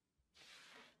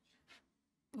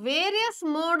 ವೇರಿಯಸ್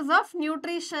ಮೋಡ್ಸ್ ಆಫ್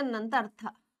ನ್ಯೂಟ್ರಿಷನ್ ಅಂತ ಅರ್ಥ.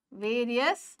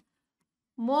 Various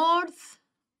modes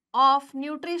of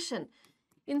nutrition.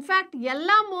 In fact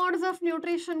ಎಲ್ಲ ಮೋಡ್ಸ್ ಆಫ್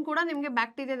ನ್ಯೂಟ್ರಿಷನ್ ಕೂಡ ನಿಮಗೆ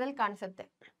ಬ್ಯಾಕ್ಟೀರಿಯಾದಲ್ಲಿ ಕಾಣಿಸುತ್ತೆ.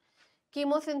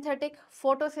 ಕೀಮೋಸಿಂಥೆಟಿಕ್,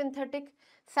 ಫೋಟೋಸಿಂಥೆಟಿಕ್,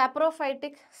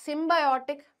 ಸ್ಯಾಪ್ರೋಫೈಟಿಕ್,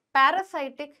 ಸಿಂಬಯೋಟಿಕ್,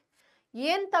 ಪ್ಯಾರಾಸೈಟಿಕ್,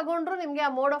 ಏನ್ ತಗೊಂಡ್ರು ನಿಮಗೆ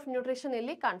ಆ ಮೋಡ್ ಆಫ್ ನ್ಯೂಟ್ರಿಷನ್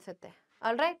ಇಲ್ಲಿ ಕಾಣಿಸುತ್ತೆ.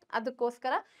 ಆಲ್ ರೈಟ್,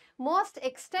 ಅದಕ್ಕೋಸ್ಕರ ಮೋಸ್ಟ್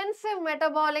ಎಕ್ಸ್ಟೆನ್ಸಿವ್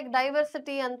ಮೆಟಬಾಲಿಕ್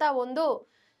ಡೈವರ್ಸಿಟಿ ಅಂತ ಒಂದು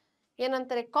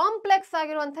ಏನಂತಾರೆ, ಕಾಂಪ್ಲೆಕ್ಸ್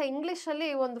ಆಗಿರುವಂತಹ ಇಂಗ್ಲಿಷ್ ಅಲ್ಲಿ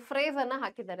ಒಂದು ಫ್ರೇಸ್ ಅನ್ನ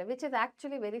ಹಾಕಿದ್ದಾರೆ, which is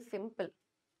actually very simple.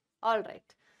 All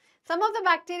right. Some of the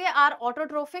bacteria are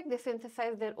autotrophic. They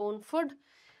synthesize their own food.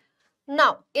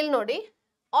 Now, ಇಲ್ಲಿ ನೋಡಿ,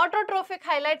 autotrophic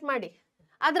highlight ಮಾಡಿ.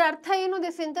 ಅದರ ಅರ್ಥ ಏನು?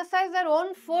 They synthesize their own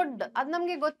food. ಅದು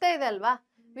ನಮಗೆ ಗೊತ್ತೇ ಇದೆ ಅಲ್ವಾ?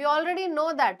 We already know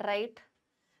that, right?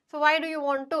 So why do you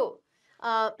want to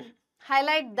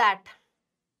highlight that?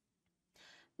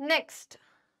 Next,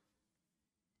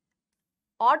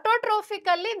 autotrophic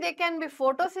ಅಲ್ಲಿ they can be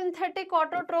photosynthetic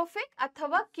autotrophic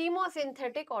ಅಥವಾ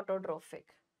chemosynthetic autotrophic.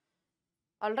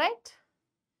 All right?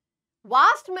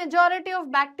 Vast majority of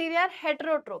bacteria are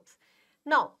heterotrophs.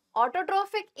 Now,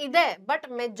 autotrophic ಇದೆ, but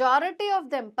majority of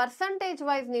them, percentage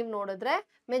wise ನೀವು ನೋಡಿದ್ರೆ,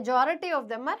 majority of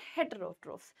them are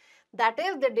heterotrophs. That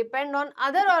is, they depend on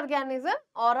other organism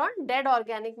or on dead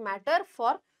organic matter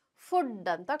for food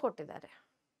ಅಂತ ಕೊಟ್ಟಿದ್ದಾರೆ.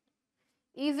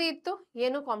 Easy ಇತ್ತು,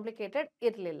 ಏನು complicated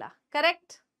ಇರಲಿಲ್ಲ.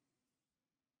 Correct?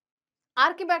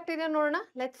 ಆರ್ಕಿಬ್ಯಾಕ್ಟೀರಿಯಾ ನೋಡೋಣ.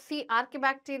 Let's see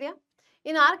ಆರ್ಕಿಬ್ಯಾಕ್ಟೀರಿಯಾ.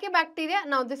 In Archaebacteria,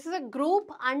 now this is a group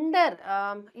under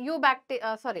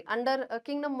under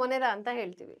kingdom Monera ಅಂತ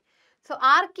ಹೇಳ್ತೀವಿ. So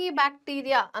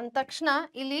Archaebacteria ಅಂದ ತಕ್ಷಣ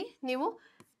ಇಲ್ಲಿ ನೀವು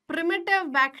primitive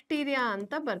bacteria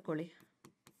ಅಂತ ಬರ್ಕೊಳ್ಳಿ.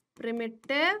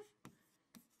 primitive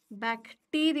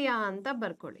bacteria ಅಂತ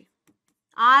ಬರ್ಕೊಳ್ಳಿ.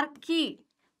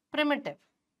 primitive.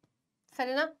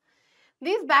 ಸರಿನಾ?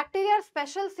 These bacteria are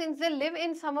special since they live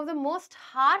in some of the most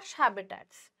harsh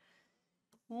habitats.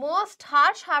 Most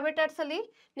harsh habitats ಅಲ್ಲಿ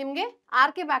ನಿಮಗೆ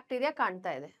ಆರ್ಕಿಬ್ಯಾಕ್ಟೀರಿಯಾ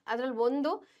ಕಾಣ್ತಾ ಇದೆ. ಅದರಲ್ಲಿ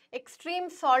ಒಂದು ಎಕ್ಸ್ಟ್ರೀಮ್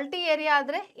ಸಾಲ್ಟಿ ಏರಿಯಾ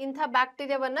ಆದ್ರೆ ಇಂಥ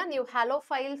ಬ್ಯಾಕ್ಟೀರಿಯಾವನ್ನ ನೀವು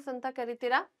ಹ್ಯಾಲೋಫೈಲ್ಸ್ ಅಂತ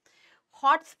ಕರಿತೀರಾ.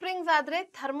 ಹಾಟ್ ಸ್ಪ್ರಿಂಗ್ಸ್ ಆದ್ರೆ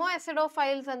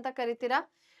ಥರ್ಮೋಎಸಿಡೋಫೈಲ್ಸ್ ಅಂತ ಕರಿತೀರಾ.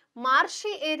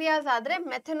 ಮಾರ್ಷಿ ಏರಿಯಾಸ್ ಆದ್ರೆ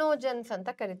ಮೆಥನೋಜನ್ಸ್ ಅಂತ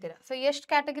ಕರಿತೀರಾ. ಸೊ ಎಷ್ಟು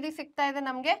ಕ್ಯಾಟಗರಿ ಸಿಗ್ತಾ ಇದೆ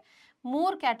ನಮಗೆ?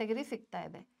 3 ಕ್ಯಾಟಗರಿ ಸಿಗ್ತಾ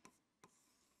ಇದೆ.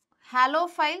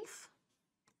 ಹ್ಯಾಲೋಫೈಲ್ಸ್,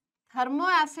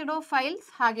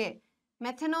 ಥರ್ಮೋಆಸಿಡೋಫೈಲ್ಸ್ ಹಾಗೆ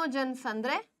ಮೆಥನೋಜನ್ಸ್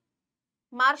ಅಂದ್ರೆ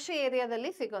ಮಾರ್ಷಿ ಏರಿಯಾದಲ್ಲಿ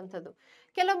ಸಿಗುವಂಥದ್ದು.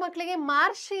 ಕೆಲವು ಮಕ್ಕಳಿಗೆ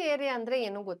ಮಾರ್ಷಿ ಏರಿಯಾ ಅಂದ್ರೆ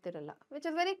ಏನು ಗೊತ್ತಿರಲ್ಲ, which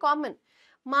is very common.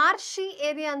 ಮಾರ್ಷಿ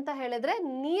area ಅಂತ ಹೇಳಿದ್ರೆ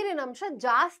ನೀರಿನ ಅಂಶ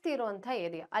ಜಾಸ್ತಿ ಇರುವಂತ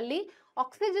ಏರಿಯಾ, ಅಲ್ಲಿ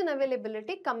ಆಕ್ಸಿಜನ್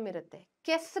ಅವೈಲೇಬಿಲಿಟಿ ಕಮ್ಮಿ ಇರುತ್ತೆ,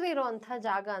 ಕೆಸರು ಇರುವಂತಹ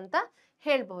ಜಾಗ ಅಂತ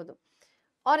ಹೇಳ್ಬಹುದು.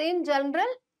 R in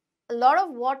general lot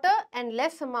of water and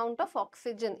less amount of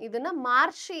oxygen, ಇದನ್ನ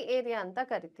ಮಾರ್ಷಿ ಏರಿಯಾ ಅಂತ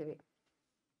ಕರಿತೀವಿ.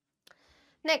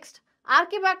 Next,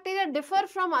 Archaebacteria differ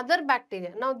from other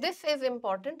bacteria. Now this is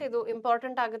important. Idu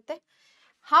important agutte.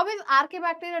 How is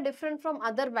Archaebacteria different from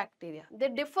other bacteria? They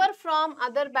differ from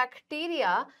other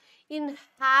bacteria in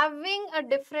having a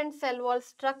different cell wall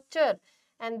structure,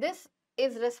 and this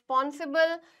is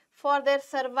responsible for their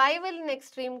survival in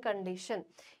extreme condition.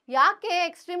 ಯಾಕೆ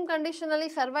extreme condition ಅಲ್ಲಿ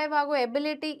survive ಆಗೋ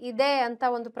ability ಇದೆ ಅಂತ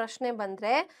ಒಂದು ಪ್ರಶ್ನೆ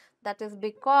ಬಂದ್ರೆ, that is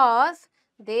because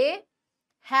they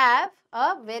have a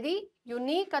very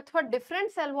unique ಅಥವಾ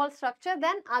different cell wall structure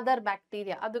then other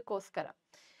bacteria. ಅದಕ್ಕೋಸ್ಕರ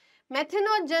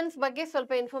ಮೆಥನೋಜನ್ಸ್ ಬಗ್ಗೆ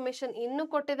ಸ್ವಲ್ಪ ಇನ್ಫಾರ್ಮೇಶನ್ ಇನ್ನು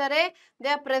ಕೊಟ್ಟಿದ್ದಾರೆ.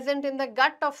 They are present in the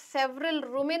gut of several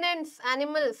ruminants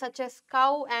animals such as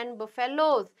cow and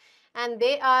buffaloes, and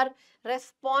they are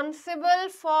responsible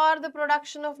for the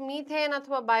production of methane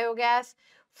athwa biogas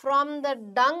from the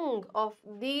dung of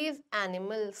these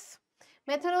animals.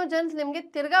 Methanogens nimge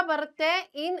tirga barutte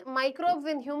in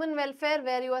microbes in human welfare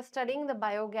where you are studying the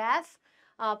biogas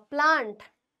plant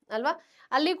alva,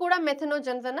 alli kuda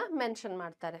methanogens anna mention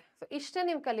ಮಾಡ್ತಾರೆ. So ishte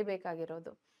ನೀವು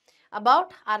ಕಲಿಬೇಕಾಗಿರೋದು about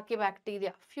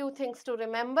Archaebacteria. Few things to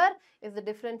remember is the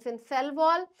difference in cell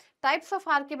wall, types of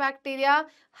Archaebacteria,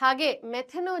 hage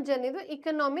methanogen idu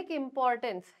economic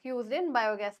importance used in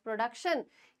biogas production.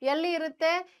 Yalli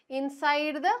irutte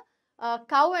inside the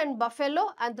cow and buffalo,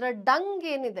 adra dung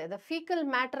enide the fecal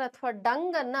matter athwa dung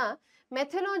anna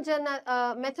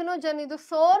ಮೆಥನೋಜನ್ ಇದು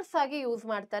source ಆಗಿ use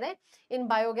ಮಾಡ್ತಾರೆ ಇನ್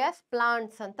biogas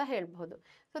plants ಅಂತ ಹೇಳ್ಬಹುದು.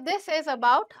 So this is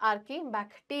about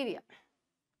ಆರ್ಕಿಬ್ಯಾಕ್ಟೀರಿಯಾ.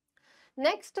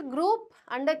 Next group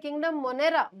under Kingdom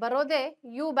ಮೊನೆರಾ ಬರೋದೇ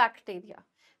you bacteria,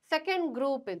 second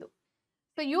group ಇದು.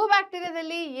 So you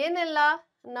ಬ್ಯಾಕ್ಟೀರಿಯಾದಲ್ಲಿ ಏನೆಲ್ಲ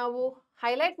ನಾವು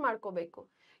highlight ಮಾಡ್ಕೋಬೇಕು?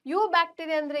 ಯು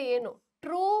ಬ್ಯಾಕ್ಟೀರಿಯಾ ಅಂದ್ರೆ ಏನು?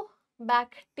 True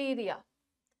bacteria.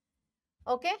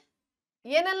 ಓಕೆ,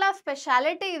 ಏನೆಲ್ಲ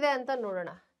ಸ್ಪೆಷಾಲಿಟಿ ಇದೆ ಅಂತ ನೋಡೋಣ.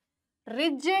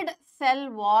 Rigid cell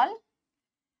wall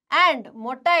and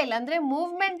motile ಅಂದ್ರೆ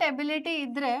ಮೂವ್ಮೆಂಟ್ ಎಬಿಲಿಟಿ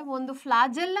ಇದ್ರೆ ಒಂದು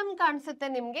ಫ್ಲಾಜೆಲ್ಲಮ್ ಕಾಣಿಸುತ್ತೆ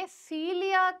ನಿಮ್ಗೆ,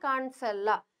 ಸೀಲಿಯಾ ಕಾಣಿಸಲ್ಲ.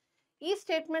 ಈ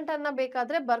ಸ್ಟೇಟ್ಮೆಂಟ್ ಅನ್ನ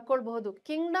ಬೇಕಾದ್ರೆ ಬರ್ಕೊಳ್ಬಹುದು.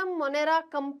 Kingdom ಮೊನೆರಾ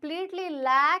completely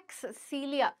lakhs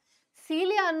cilia.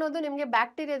 Cilia ಅನ್ನೋದು ನಿಮ್ಗೆ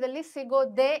ಬ್ಯಾಕ್ಟೀರಿಯಾದಲ್ಲಿ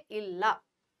ಸಿಗೋದೇ ಇಲ್ಲ.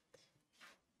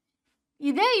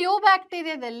 ಇದೇ ಯು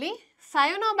ಬ್ಯಾಕ್ಟೀರಿಯಾದಲ್ಲಿ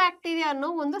ಸೈನೋಬ್ಯಾಕ್ಟೀರಿಯಾ ಅನ್ನೋ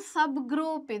ಒಂದು ಸಬ್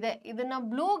ಗ್ರೂಪ್ ಇದೆ. ಇದನ್ನ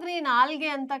ಬ್ಲೂ ಗ್ರೀನ್ ಆಲ್ಗೆ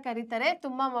ಅಂತ ಕರೀತಾರೆ.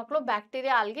 ತುಂಬಾ ಮಕ್ಕಳು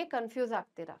ಬ್ಯಾಕ್ಟೀರಿಯಾ ಆಲ್ಗೆ ಕನ್ಫ್ಯೂಸ್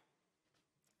ಆಗ್ತೀರಾ.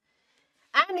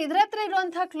 And ಇದರ ಹತ್ರ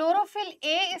ಇರುವಂತಹ chlorophyll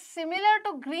A is similar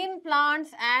to green plants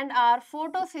and are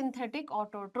photosynthetic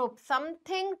autotrophs.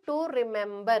 Something to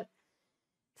remember.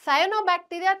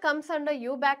 Cyanobacteria comes under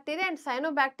eubacteria and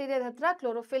cyanobacteria hatra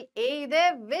chlorophyll A ಇದೆ,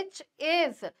 which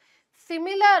is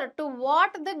similar to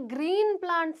what the green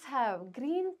plants have.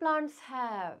 Green plants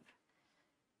have.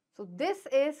 So this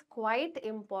is quite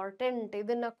important.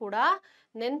 ಇದನ್ನ ಕೂಡ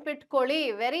ನೆನ್ಪಿಟ್ಕೊಳ್ಳಿ.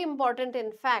 Very important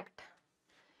in fact.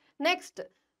 Next,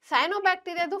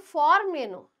 ಸೈನೋಬ್ಯಾಕ್ಟೀರಿಯಾದು form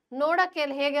ಏನು? ನೋಡಕ್ಕೆ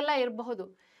ಹೇಗೆಲ್ಲ ಇರಬಹುದು?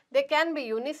 They can be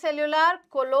unicellular,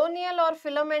 colonial R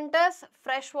ಫಿಲಮೆಂಟಸ್,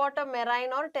 fresh water,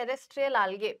 marine R terrestrial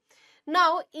algae.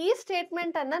 ನಾವು ಈ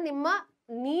statement ಅನ್ನ ನಿಮ್ಮ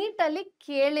ನೀಟಲ್ಲಿ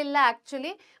ಕೇಳಿಲ್ಲ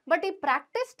ಆಕ್ಚುಲಿ, ಬಟ್ ಈ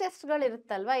ಪ್ರಾಕ್ಟೀಸ್ ಟೆಸ್ಟ್ಗಳು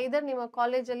ಇರುತ್ತಲ್ವಾ, ಇದರ್ ನಿಮ್ಮ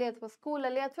ಕಾಲೇಜಲ್ಲಿ ಅಥವಾ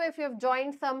ಸ್ಕೂಲಲ್ಲಿ ಅಥವಾ if you have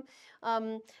join some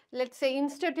let's say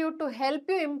institute to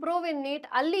help you improve in neat,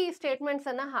 ಅಲ್ಲಿ ಈ ಸ್ಟೇಟ್ಮೆಂಟ್ಸ್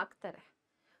ಅನ್ನ ಹಾಕ್ತಾರೆ.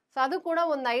 ಸೊ ಅದು ಕೂಡ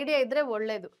ಒಂದು ಐಡಿಯಾ ಇದ್ರೆ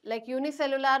ಒಳ್ಳೇದು. ಲೈಕ್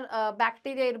ಯೂನಿಸೆಲ್ಯುಲಾರ್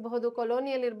ಬ್ಯಾಕ್ಟೀರಿಯಾ ಇರಬಹುದು,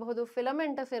 ಕೊಲೋನಿಯಲ್ ಇರಬಹುದು,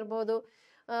 ಫಿಲಮೆಂಟಸ್ ಇರಬಹುದು,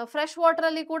 ಫ್ರೆಶ್ ವಾಟರ್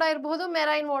ಅಲ್ಲಿ ಕೂಡ ಇರಬಹುದು,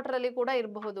 ಮೆರೈನ್ ವಾಟರ್ ಅಲ್ಲಿ ಕೂಡ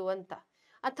ಇರಬಹುದು ಅಂತ,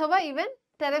 ಅಥವಾ ಈವನ್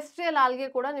ಟೆರೆಸ್ಟ್ರಿಯಲ್ ಆಲ್ಗೆ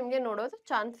ಕೂಡ ನಿಮ್ಗೆ ನೋಡೋದು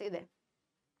ಚಾನ್ಸ್ ಇದೆ.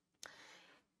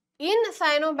 ಇನ್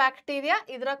ಸೈನೋಬ್ಯಾಕ್ಟೀರಿಯಾ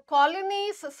ಇದರ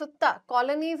ಕಾಲನೀಸ್ ಸುತ್ತ,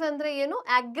 ಕಾಲನೀಸ್ ಅಂದ್ರೆ ಏನು?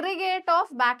 Aggregate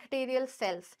of bacterial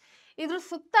cells. ಇದ್ರ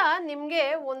ಸುತ್ತ ನಿಮ್ಗೆ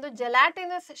ಒಂದು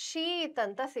ಜೆಲಾಟಿನಸ್ ಶೀಟ್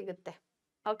ಅಂತ ಸಿಗುತ್ತೆ.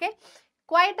 Okay,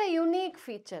 quite a unique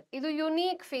feature. ಇದು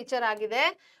ಯುನೀಕ್ ಫೀಚರ್ ಆಗಿದೆ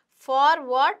ಫಾರ್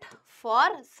ವಾಟ್?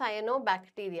 For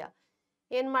cyanobacteria.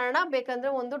 ಏನ್ ಮಾಡೋಣ, ಬೇಕಂದ್ರೆ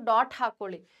ಒಂದು ಡಾಟ್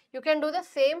ಹಾಕೊಳ್ಳಿ. You can do the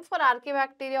same for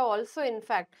ಆರ್ಕಿಬ್ಯಾಕ್ಟೀರಿಯಾ also.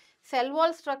 In fact cell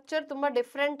wall structure ತುಂಬಾ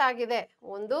ಡಿಫ್ರೆಂಟ್ ಆಗಿದೆ.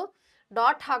 ಒಂದು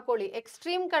ಡಾಟ್ ಹಾಕೊಳ್ಳಿ.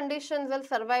 ಎಕ್ಸ್ಟ್ರೀಮ್ ಕಂಡೀಷನ್ಸ್ ಅಲ್ಲಿ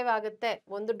ಸರ್ವೈವ್ ಆಗುತ್ತೆ,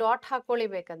 ಒಂದು ಡಾಟ್ ಹಾಕೊಳ್ಳಿ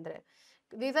ಬೇಕಂದ್ರೆ.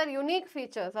 These are unique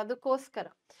features. ಅದಕ್ಕೋಸ್ಕರ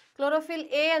ಕ್ಲೋರೋಫಿಲ್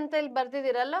ಎ ಅಂತ ಇಲ್ಲಿ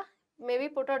ಬರ್ದಿದಿರಲ್ಲ, may be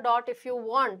put a dot if you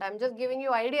want. I am just giving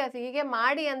you ideas. ಹೀಗೆ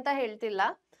ಮಾಡಿ ಅಂತ ಹೇಳ್ತಿಲ್ಲ,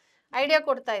 ಐಡಿಯಾ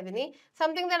ಕೊಡ್ತಾ ಇದ್ದೀನಿ.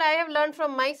 Something that I have learn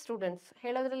from my students.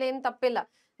 ಹೇಳೋದ್ರಲ್ಲಿ ಏನು ತಪ್ಪಿಲ್ಲ.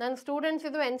 ನನ್ನ ಸ್ಟೂಡೆಂಟ್ಸ್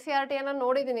ಇದು NCERT ಅನ್ನ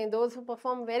ನೋಡಿದ್ದೀನಿ, ದೋಸ್ ಹು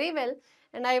perform very well,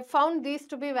 and I found these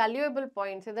two B valuable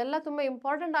points. ಇದೆಲ್ಲ ತುಂಬಾ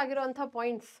ಇಂಪಾರ್ಟೆಂಟ್ ಆಗಿರುವಂತಹ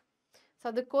ಪಾಯಿಂಟ್ಸ್. ಸೊ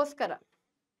ಅದಕ್ಕೋಸ್ಕರ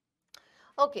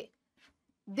okay,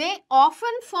 they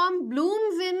often form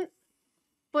Bloom's in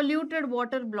polluted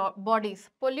water bodies.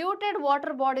 Polluted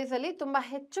water bodies ಅಲ್ಲಿ ತುಂಬಾ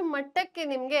ಹೆಚ್ಚು ಮಟ್ಟಕ್ಕೆ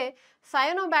ನಿಮ್ಗೆ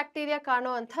ಸೈನೋಬ್ಯಾಕ್ಟೀರಿಯಾ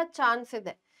ಕಾಣುವಂಥ ಚಾನ್ಸ್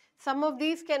ಇದೆ. Some of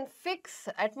these can fix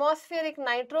atmospheric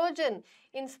nitrogen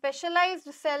in specialized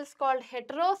cells called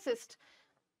heterocyst.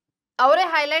 ಅವರೇ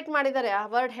ಹೈಲೈಟ್ ಮಾಡಿದ್ದಾರೆ ಆ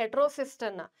ವರ್ಡ್ ಹೆಟ್ರೋಸಿಸ್ಟ್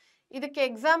ಅನ್ನ. ಇದಕ್ಕೆ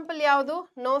ಎಕ್ಸಾಂಪಲ್ ಯಾವುದು?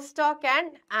 ನೋಸ್ಟಾಕ್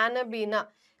ಆ್ಯಂಡ್ ಆನಬೀನಾ.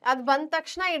 ಅದು ಬಂದ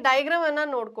ತಕ್ಷಣ ಈ ಡಯಾಗ್ರಾಮ್ ಅನ್ನ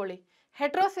ನೋಡ್ಕೊಳ್ಳಿ.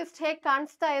 ಹೆಟ್ರೋಸಿಸ್ಟ್ ಹೇಗೆ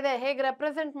ಕಾಣಿಸ್ತಾ ಇದೆ, ಹೇಗೆ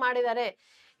ರೆಪ್ರೆಸೆಂಟ್ ಮಾಡಿದ್ದಾರೆ,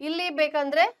 ಇಲ್ಲಿ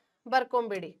ಬೇಕಂದ್ರೆ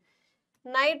ಬರ್ಕೊಂಬಿಡಿ.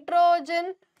 Nitrogen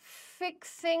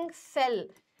fixing cell.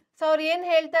 ಸೊ ಅವ್ರು ಏನು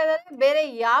ಹೇಳ್ತಾ ಇದ್ದಾರೆ, ಬೇರೆ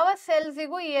ಯಾವ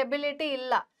ಸೆಲ್ಸಿಗೂ ಈ ಎಬಿಲಿಟಿ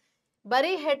ಇಲ್ಲ,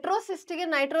 ಬರೀ ಹೆಟ್ರೋಸಿಸ್ಟಿಗೆ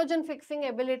ನೈಟ್ರೋಜನ್ ಫಿಕ್ಸಿಂಗ್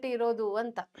ಎಬಿಲಿಟಿ ಇರೋದು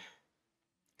ಅಂತ.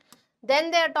 Then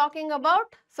they are talking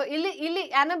about, so ಇಲ್ಲಿ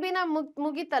ಆನಬೀನಾ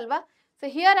ಮುಗೀತಲ್ವಾ. ಸೊ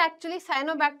ಹಿಯರ್ ಆಕ್ಚುಲಿ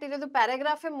ಸೈನೋಬ್ಯಾಕ್ಟೀರಿಯಾದು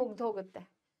ಪ್ಯಾರಾಗ್ರಾಫೇ ಮುಗ್ದು ಹೋಗುತ್ತೆ.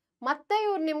 ಮತ್ತೆ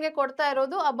ಇವ್ರು ನಿಮಗೆ ಕೊಡ್ತಾ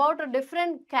ಇರೋದು about a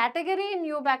different category in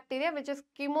you bacteria which is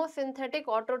ಕೀಮೋಸಿಂಥೆಟಿಕ್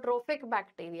autotrophic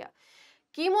bacteria.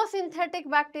 ಕೀಮೋಸಿಂಥೆಟಿಕ್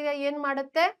bacteria ಏನ್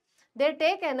ಮಾಡುತ್ತೆ? They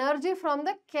take energy from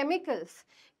the chemicals.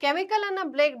 Chemical ಅನ್ನ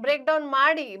ಬ್ರೇಕ್ ಡೌನ್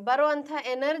ಮಾಡಿ ಬರುವಂತಹ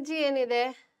ಎನರ್ಜಿ ಏನಿದೆ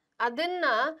ಅದನ್ನ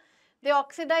they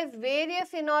oxidise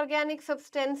various inorganic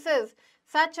substances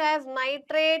such as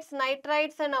nitrates,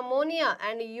 nitrites and ammonia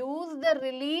and use the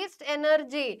released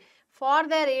energy for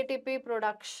their ATP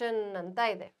production ಅಂತ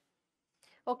ಇದೆ.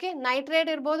 Okay, nitrate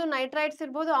ಇರ್ಬೋದು, nitrites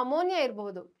ಇರ್ಬೋದು, ammonia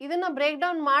ಇರ್ಬೋದು. ಇದನ್ನ ಬ್ರೇಕ್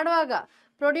ಡೌನ್ ಮಾಡುವಾಗ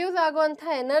ಪ್ರೊಡ್ಯೂಸ್ ಆಗುವಂಥ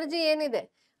ಎನರ್ಜಿ ಏನಿದೆ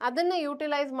ಅದನ್ನ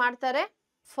ಯೂಟಿಲೈಸ್ ಮಾಡ್ತಾರೆ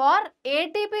ಫಾರ್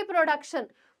ATP ಪ್ರೊಡಕ್ಷನ್.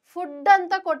 ಫುಡ್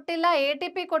ಅಂತ ಕೊಟ್ಟಿಲ್ಲ,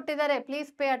 ATP ಕೊಟ್ಟಿದ್ದಾರೆ.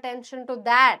 Please pay attention to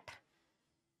that.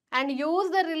 And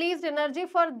use the released energy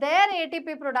for there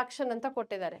ATP production ಅಂತ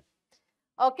ಕೊಟ್ಟಿದ್ದಾರೆ.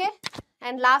 Okay,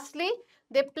 and lastly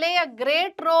they play a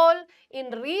great role in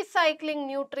recycling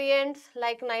nutrients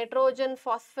like nitrogen,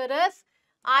 phosphorus,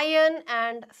 iron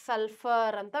and sulfur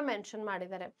ಅಂತ mention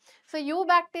ಮಾಡಿದ್ದಾರೆ. So you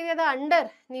ಬ್ಯಾಕ್ಟೀರಿಯಾದ under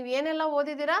ನೀವು ಏನೆಲ್ಲ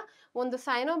ಓದಿದ್ದೀರಾ, ಒಂದು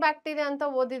cyanobacteria ಅಂತ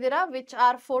ಓದಿದ್ದೀರಾ which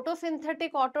are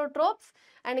photosynthetic autotrophs,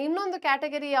 and ಇನ್ನೊಂದು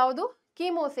ಕ್ಯಾಟಗರಿ ಯಾವುದು?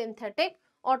 ಕೀಮೋಸಿಂಥೆಟಿಕ್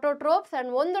ಆಟೋಟ್ರೋಪ್ಸ್.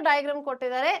 ಅಂಡ್ ಒಂದು ಡಯಾಗ್ರಾಮ್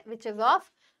ಕೊಟ್ಟಿದ್ದಾರೆ which is of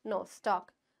no stock.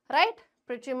 Right,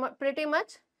 pretty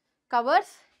much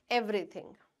covers everything.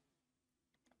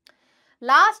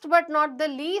 Last but not the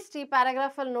least ಈ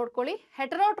ಪ್ಯಾರಾಗ್ರಾಫ್ ಅಲ್ಲಿ ನೋಡ್ಕೊಳ್ಳಿ,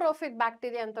 ಹೆಟರೋಟ್ರೋಫಿಕ್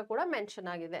ಬ್ಯಾಕ್ಟೀರಿಯಾ ಅಂತ ಕೂಡ ಮೆನ್ಷನ್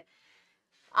ಆಗಿದೆ.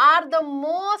 Are the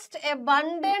most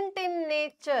abundant in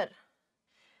nature.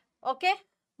 Okay,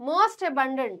 most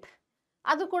abundant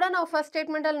ಅದು ಕೂಡ ನಾವು ಫಸ್ಟ್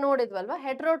ಸ್ಟೇಟ್ಮೆಂಟ್ ಅಲ್ಲಿ ನೋಡಿದ್ವಲ್ವಾ.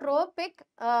 ಹೆಟರೋಟ್ರೋಪಿಕ್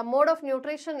mode of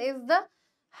nutrition is the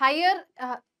higher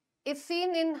is seen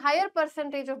in higher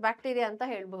percentage of bacteria ಅಂತ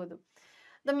ಹೇಳ್ಬಹುದು.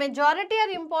 The majority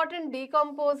are important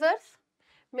decomposers.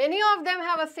 Many of them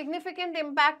have a significant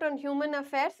impact on human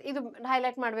affairs. ಇದು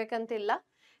highlight ಮಾಡ್ಬೇಕಂತಿಲ್ಲ.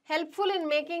 Helpful in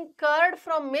making curd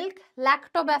from milk,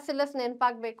 lactobacillus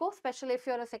ನೆನಪಾಗಬೇಕು, especially if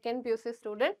you are a second PUC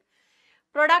student.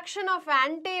 Production of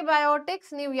antibiotics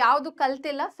ನೀವು ಯಾವುದು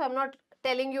ಕಲ್ತಿಲ್ಲ, so I'm not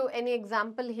telling you any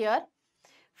example here.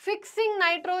 Fixing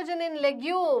nitrogen in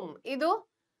legume, ಇದು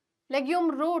legume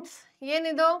roots,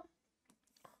 ಏನಿದು?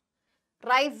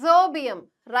 Rhizobium.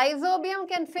 Rhizobium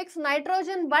can fix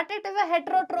nitrogen, but it is a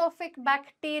heterotrophic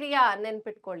bacteria.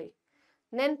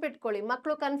 ನೆನ್ಪಿಟ್ಕೊಳ್ಳಿ,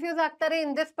 ಮಕ್ಕಳು confuse ಆಗ್ತಾರೆ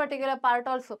in this particular part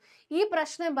also. ಈ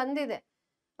ಪ್ರಶ್ನೆ ಬಂದಿದೆ.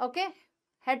 Okay,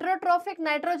 ಹೆಟರೋಟ್ರೋಫಿಕ್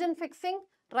nitrogen fixing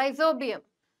rhizobium.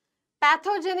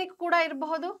 Pathogenic ಕೂಡ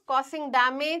ಇರಬಹುದು, ಕಾಸಿಂಗ್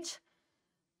ಡ್ಯಾಮೇಜ್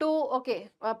ಟು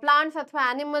ಪ್ಲಾಂಟ್ಸ್ ಅಥವಾ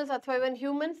ಆನಿಮಲ್ಸ್ ಅಥವಾ ಇವನ್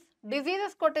ಹ್ಯೂಮನ್ಸ್.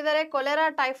 ಡಿಸೀಸಸ್ ಕೊಟ್ಟಿದ್ದಾರೆ, ಕೊಲೆರಾ,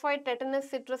 typhoid, tetanus,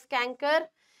 citrus canker.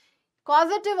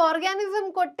 Causative organism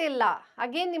ಕೊಟ್ಟಿಲ್ಲ.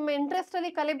 ಅಗೇನ್ ನಿಮ್ಮ ಇಂಟ್ರೆಸ್ಟ್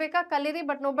ಅಲ್ಲಿ ಕಲಿಬೇಕಾ ಕಲೀರಿ,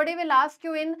 but nobody will ask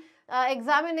you in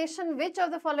examination which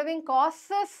of the following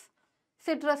causes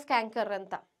citrus canker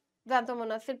ಅಂತ.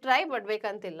 ಜಾಂತೋಮೋನಾಸ್ ಸಿಟ್ರೈ, ಬಟ್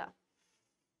ಬೇಕಂತಿಲ್ಲ.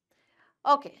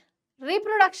 ಓಕೆ,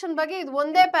 ರೀಪ್ರೊಡಕ್ಷನ್ ಬಗ್ಗೆ ಇದು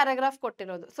ಒಂದೇ ಪ್ಯಾರಾಗ್ರಾಫ್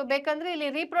ಕೊಟ್ಟಿರೋದು. ಸೊ ಬೇಕಂದ್ರೆ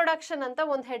ಇಲ್ಲಿ ರೀಪ್ರೊಡಕ್ಷನ್ ಅಂತ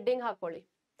ಒಂದು ಹೆಡ್ಡಿಂಗ್ ಹಾಕೊಳ್ಳಿ.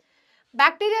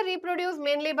 Bacteria reproduce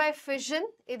mainly by fission.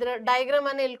 ಇದರ ಡಯಾಗ್ರಾಮ್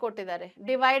ಅನ್ನು ಇಲ್ಲಿ ಕೊಟ್ಟಿದ್ದಾರೆ.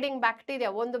 ಡಿವೈಡಿಂಗ್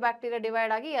ಬ್ಯಾಕ್ಟೀರಿಯಾ, ಒಂದು ಬ್ಯಾಕ್ಟೀರಿಯಾ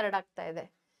ಡಿವೈಡ್ ಆಗಿ ಎರಡಾಗ್ತಾ ಇದೆ.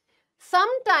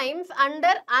 Sometimes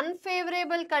under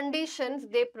unfavorable conditions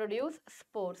they produce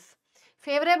spores.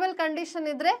 Favorable condition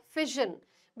ಇದ್ರೆ fission,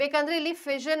 ಬೇಕಂದ್ರೆ ಇಲ್ಲಿ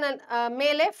fission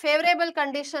ಮೇಲೆ favorable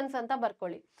conditions ಅಂತ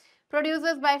ಬರ್ಕೊಳ್ಳಿ.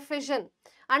 Produces by fission.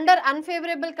 Under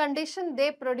unfavorable condition they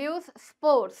produce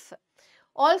spores.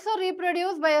 Also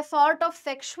reproduce by a sort of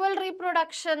sexual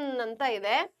reproduction ಅಂತ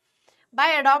ಇದೆ. By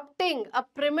adopting a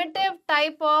primitive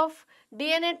type of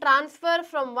DNA transfer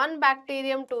from one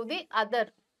bacterium to the other.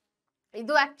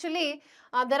 ಇದು actually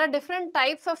there are different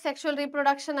types of sexual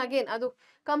reproduction. Again ಅದು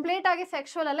complete ಆಗಿ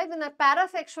sexual ಅಲ್ಲ, ಇದನ್ನ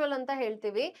ಪ್ಯಾರಾಸೆಕ್ಷುವಲ್ ಅಂತ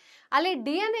ಹೇಳ್ತೀವಿ. ಅಲ್ಲಿ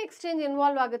DNA ಎಕ್ಸ್ಚೇಂಜ್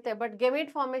ಇನ್ವಾಲ್ವ್ ಆಗುತ್ತೆ, but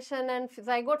ಗೆಮಿಟ್ formation and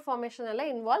zygote formation ಎಲ್ಲ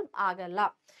ಇನ್ವಾಲ್ವ್ ಆಗಲ್ಲ.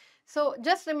 So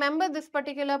just remember this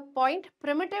particular point.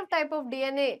 Primitive type of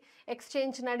DNA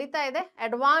exchange ನಡೀತಾ ಇದೆ.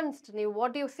 ಅಡ್ವಾನ್ಸ್ಡ್ ನೀವು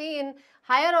what U C in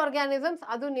higher organisms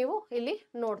ಅದು ನೀವು ಇಲ್ಲಿ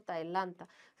ನೋಡ್ತಾ ಇಲ್ಲ ಅಂತ.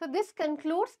 So this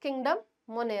concludes Kingdom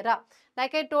ಮೊನೆರಾ.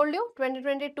 Like I told you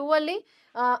 2022 ಅಲ್ಲಿ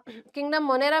ಕಿಂಗ್ಡಮ್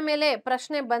ಮೊನೆರಾ ಮೇಲೆ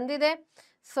ಪ್ರಶ್ನೆ ಬಂದಿದೆ.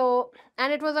 So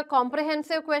and it was a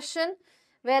comprehensive question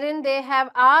wear in they have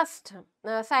asked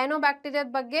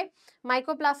ಸೈನೋಬ್ಯಾಕ್ಟೀರಿಯಾದ ಬಗ್ಗೆ,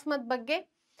 ಮೈಕೋಪ್ಲಾಸ್ಮದ ಬಗ್ಗೆ.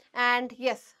 ಆ್ಯಂಡ್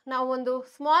ಎಸ್, ನಾವು ಒಂದು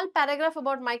ಸ್ಮಾಲ್ ಪ್ಯಾರಾಗ್ರಾಫ್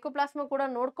ಅಬೌಟ್ ಮೈಕೋಪ್ಲಾಸ್ಮಾ ಕೂಡ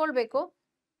ನೋಡ್ಕೊಳ್ಬೇಕು.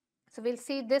 So will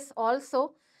see this also.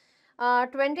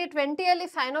 2020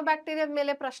 ಸೈನೋಬ್ಯಾಕ್ಟೀರಿಯಾದ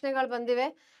ಮೇಲೆ ಪ್ರಶ್ನೆಗಳು ಬಂದಿವೆ.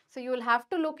 So you will have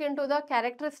to look in to the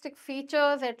characteristic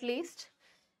features at least.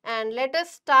 And let us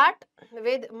start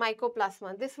with mycoplasma.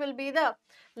 This will be the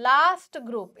last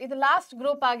group. ಇದು last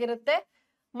group ಆಗಿರುತ್ತೆ.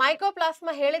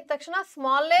 Mycoplasma ಹೇಳಿದ ತಕ್ಷಣ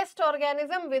smallest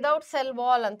organism without cell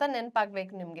wall ಅಂತ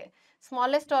ನೆನಪಾಗಬೇಕು ನಿಮಗೆ.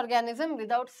 Smallest organism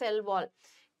without cell wall,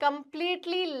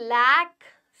 completely lac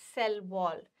cell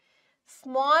wall,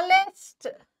 smallest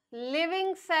living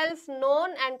cells known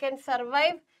and can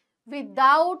survive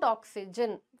without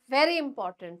oxygen. Very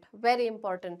important, very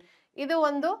important. ಇದು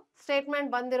ಒಂದು statement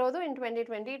ಬಂದಿರೋದು in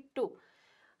 2022.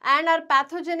 And are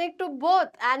pathogenic to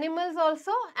both animals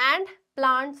also and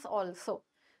plants also.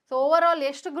 So overall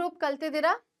ಎಷ್ಟು group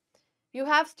ಕಲ್ತಿದ್ದೀರಾ? You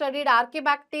have studied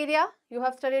archaebacteria, you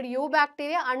have studied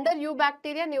eubacteria. Under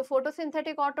eubacteria ನೀವು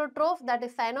photosynthetic autotroph, that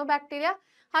is cyanobacteria,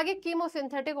 ಹಾಗೆ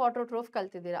chemosynthetic autotroph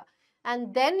ಕಲ್ತಿದ್ದೀರಾ. And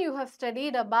then you have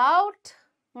studied about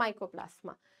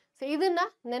mycoplasma. So ಇದನ್ನ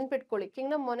ನೆನ್ಪಿಟ್ಕೊಳ್ಳಿ.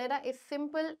 Kingdom ಮೊನೆರಾ is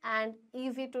simple and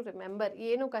easy to remember.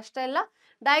 ಏನು ಕಷ್ಟ ಇಲ್ಲ.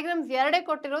 Diagrams ಎರಡೇ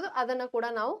ಕೊಟ್ಟಿರೋದು, ಅದನ್ನ ಕೂಡ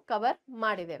ನಾವು ಕವರ್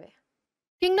ಮಾಡಿದ್ದೇವೆ.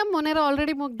 Kingdom ಮೊನೆರಾ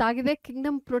already ಮುಗ್ದಾಗಿದೆ.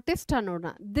 ಕಿಂಗ್ಡಮ್ ಪ್ರೊಟಿಸ್ಟಾ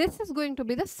ನೋಡೋಣ. This is going to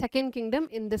B the second Kingdom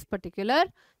in this particular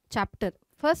chapter.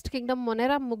 First Kingdom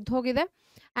ಮೊನೆರಾ ಮುಗ್ದು ಹೋಗಿದೆ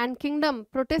and Kingdom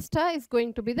Protista is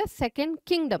going to B the second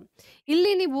Kingdom.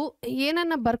 ಇಲ್ಲಿ ನೀವು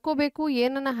ಏನನ್ನ ಬರ್ಕೋಬೇಕು,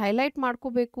 ಏನನ್ನ ಹೈಲೈಟ್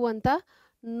ಮಾಡ್ಕೋಬೇಕು ಅಂತ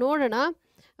ನೋಡೋಣ.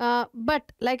 But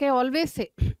like I always say,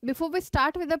 before we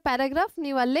start with the paragraph,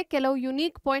 ನೀವು ಅಲ್ಲೇ ಕೆಲವು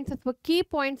ಯುನೀಕ್ ಪಾಯಿಂಟ್ಸ್ ಅಥವಾ ಕೀ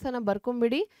ಪಾಯಿಂಟ್ಸ್ ಅನ್ನು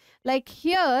ಬರ್ಕೊಂಬಿಡಿ. Like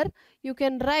here you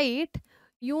can write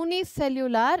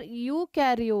unicellular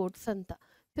ಯೂಕ್ಯಾರಿಯೋಟ್ಸ್ ಅಂತ.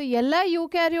 ಸೊ ಎಲ್ಲ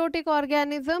ಯೂಕ್ಯಾರಿಯೋಟಿಕ್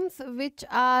organisms which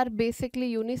are basically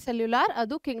unicellular,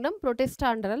 ಅದು ಕಿಂಗ್ಡಮ್ ಪ್ರೊಟಿಸ್ಟಾ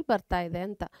ಅಂಡರಲ್ಲಿ ಬರ್ತಾ ಇದೆ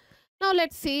ಅಂತ. ನಾವು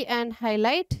ಲೆಟ್ ಸಿ ಆ್ಯಂಡ್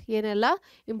ಹೈಲೈಟ್ ಏನೆಲ್ಲ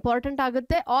ಇಂಪಾರ್ಟೆಂಟ್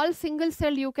ಆಗುತ್ತೆ. All single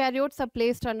cell ಯೂಕ್ಯಾರಿಯೋಟ್ಸ್ R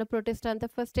placed under Protista ಅಂತ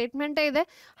ಫಸ್ಟ್ ಸ್ಟೇಟ್ಮೆಂಟೇ ಇದೆ.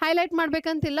 ಹೈಲೈಟ್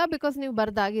ಮಾಡಬೇಕಂತಿಲ್ಲ ಬಿಕಾಸ್ ನೀವು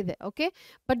ಬರ್ದಾಗಿದೆ. Okay,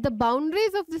 but the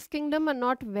boundaries of this Kingdom R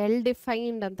not well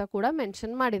defined ಅಂತ ಕೂಡ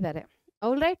ಮೆನ್ಷನ್ ಮಾಡಿದ್ದಾರೆ.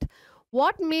 All right.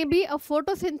 What may be a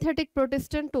photosynthetic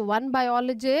protestant to one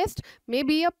biologist may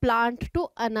be a plant to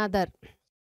another.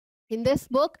 In this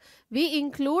book, we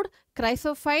include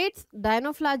chrysophytes,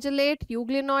 dinoflagellate,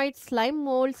 euglenoids, slime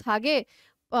molds, ಹಾಗೆ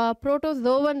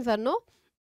protozoans ಅನ್ನೋ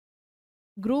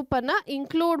group ಅನ್ನ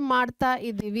include ಮಾಡ್ತಾ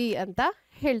ಇದ್ದೀವಿ ಅಂತ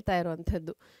ಹೇಳ್ತಾ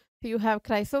ಇರುವಂಥದ್ದು. You have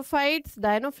chrysophytes,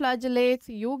 dinoflagellates,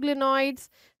 euglenoids,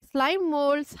 slime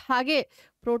molds, ಹಾಗೆ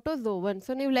ಪ್ರೋಟೋಝೋವನ್.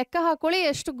 So ನೀವು ಲೆಕ್ಕ ಹಾಕೊಳ್ಳಿ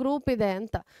ಎಷ್ಟು ಗ್ರೂಪ್ ಇದೆ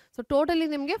ಅಂತ. ಸೊ ಟೋಟಲಿ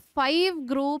ನಿಮಗೆ 5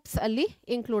 ಗ್ರೂಪ್ಸ್ ಅಲ್ಲಿ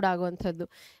ಇನ್ಕ್ಲೂಡ್ ಆಗುವಂಥದ್ದು.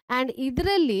 ಆ್ಯಂಡ್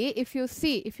ಇದರಲ್ಲಿ if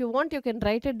you want you can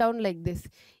write it down like this.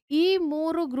 ಈ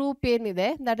 3 ಗ್ರೂಪ್ ಏನಿದೆ,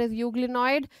 ದಟ್ ಈಸ್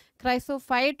ಯೂಗ್ಲಿನಾಯ್ಡ್,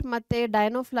 ಕ್ರೈಸೋಫೈಟ್ ಮತ್ತು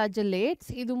ಡೈನೋಫ್ಲಾಜೆಲೇಟ್ಸ್,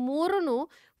 ಇದು 3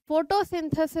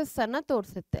 ಫೋಟೋಸಿಂಥಸಿಸ್ ಅನ್ನು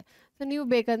ತೋರಿಸುತ್ತೆ. ಸೊ ನೀವು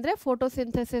ಬೇಕಂದರೆ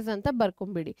ಫೋಟೋಸಿಂಥಸಿಸ್ ಅಂತ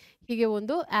ಬರ್ಕೊಂಬಿಡಿ. ಹೀಗೆ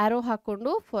ಒಂದು ಆ್ಯರೋ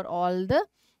ಹಾಕ್ಕೊಂಡು for all the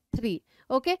 3.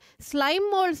 Okay, slime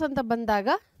moulds ಅಂತ ಬಂದಾಗ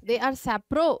ದೇ ಆರ್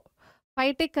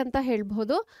ಸ್ಯಾಪ್ರೋಫೈಟಿಕ್ ಅಂತ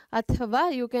ಹೇಳ್ಬೋದು, ಅಥವಾ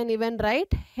you can even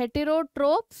right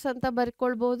heterotrophs ಅಂತ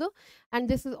ಬರ್ಕೊಳ್ಬೋದು. And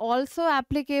this is also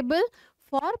applicable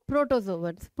for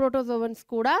ಪ್ರೋಟೋಝೋವನ್ಸ್. ಪ್ರೋಟೋಝೋವನ್ಸ್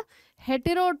ಕೂಡ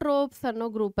ಹೆಟಿರೋಟ್ರೋಪ್ಸ್ ಅನ್ನೋ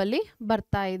ಗ್ರೂಪಲ್ಲಿ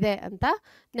ಬರ್ತಾ ಇದೆ ಅಂತ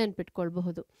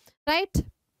ನೆನ್ಪಿಟ್ಕೊಳ್ಬಹುದು. Right.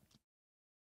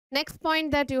 Next point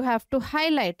that you have to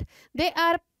highlight, they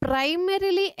are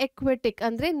primarily aquatic,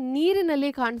 ಅಂದ್ರೆ ನೀರಿನಲ್ಲಿ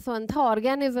ಕಾಣಿಸುವಂಥ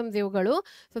ಆರ್ಗ್ಯಾನಿಸಮ್ಸ್ ಇವುಗಳು.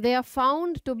 So they are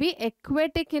found to B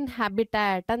aquatic in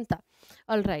habitat ಅಂತ.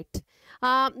 All right.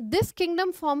 This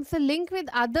kingdom forms a link with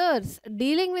others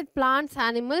dealing with plants,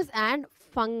 animals and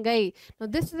fungi. Now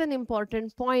this is an important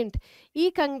point. ಈ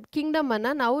Kingdom ಅನ್ನ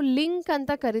ನಾವು link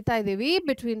ಅಂತ ಕರಿತಾ ಇದ್ದೀವಿ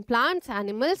between plants,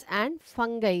 animals and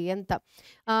fungi ಅಂತ.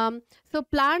 So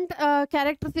plant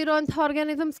characters ಇರುವಂಥ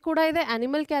organisms ಕೂಡ ಇದೆ,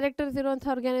 ಆನಿಮಲ್ ಕ್ಯಾರೆಕ್ಟರ್ಸ್ ಇರುವಂಥ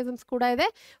ಆರ್ಗ್ಯಾನಿಸಮ್ಸ್ ಕೂಡ ಇದೆ,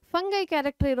 ಫಂಗೈ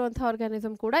ಕ್ಯಾರೆಕ್ಟರ್ ಇರುವಂಥ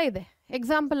ಆರ್ಗ್ಯಾನಿಸಮ್ ಕೂಡ ಇದೆ.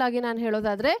 ಎಕ್ಸಾಂಪಲ್ ಆಗಿ ನಾನು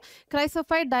ಹೇಳೋದಾದರೆ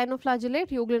ಕ್ರೈಸೋಫೈಟ್, ಡೈನೋಫ್ಲಾಜುಲೇಟ್,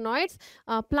 ಯೂಗ್ಲಿನಾಯ್ಡ್ಸ್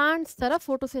ಪ್ಲಾಂಟ್ಸ್ ಥರ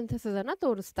ಫೋಟೋಸಿಂಥಸಿಸ್ ಅನ್ನು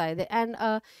ತೋರಿಸ್ತಾ ಇದೆ. ಆ್ಯಂಡ್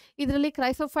ಇದರಲ್ಲಿ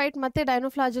ಕ್ರೈಸೋಫೈಟ್ ಮತ್ತು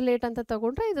ಡೈನೋಫ್ಲಾಜುಲೇಟ್ ಅಂತ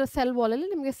ತಗೊಂಡ್ರೆ ಇದರ ಸೆಲ್ ವಾಲಲ್ಲಿ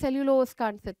ನಿಮಗೆ ಸೆಲ್ಯುಲೋಸ್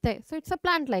ಕಾಣಿಸುತ್ತೆ. So it's a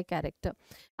plant like character.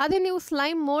 ಅದೇ ನೀವು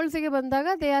ಸ್ಲೈಮ್ ಮೋಲ್ಡ್ಸ್ಗೆ ಬಂದಾಗ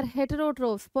ದೇ ಆರ್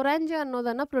ಹೆಟೆರೋಟ್ರೋಫ್ಸ್, ಸ್ಪೊರಾಂಜಿಯಾ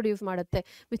ಅನ್ನೋದನ್ನು ಪ್ರೊಡ್ಯೂಸ್ ಮಾಡುತ್ತೆ,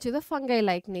 which is a fungi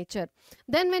like nature.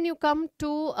 Then when you come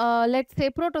to let's say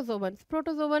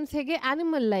ಪ್ರೋಟೋಝೋವನ್ಸ್ ಹೇಗೆ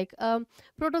ಆನಿಮಲ್ ಲೈಕ್.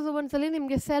 ಪ್ರೋಟೋಝೋವನ್ಸಲ್ಲಿ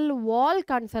ನಿಮಗೆ ಸೆಲ್ ವಾಲ್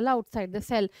ಕಾಣಿಸಲ್ಲ outside the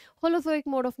cell, ಹೊಲೋಸೋಯಿಕ್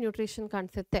mode of nutrition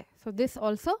ಕಾಣಿಸುತ್ತೆ. So this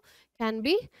also can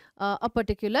be a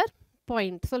particular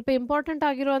point. ಸ್ವಲ್ಪ important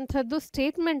ಆಗಿರುವಂಥದ್ದು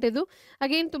statement ಇದು.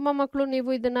 Again ತುಂಬ ಮಕ್ಕಳು ನೀವು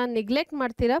ಇದನ್ನು ನೆಗ್ಲೆಕ್ಟ್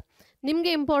ಮಾಡ್ತೀರಾ,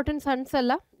 ನಿಮಗೆ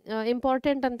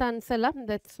ಇಂಪಾರ್ಟೆಂಟ್ ಅಂತ ಅನಿಸಲ್ಲ.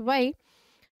 That's why.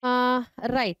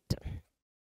 ರೈಟ್,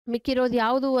 ಮಿಕ್ಕಿರೋದು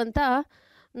ಯಾವುದು ಅಂತ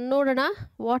ನೋಡೋಣ.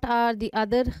 What are the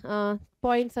other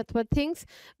points ಅಥವಾ things.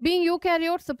 Being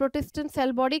eukaryotes, the protestant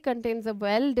cell body contains a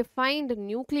well-defined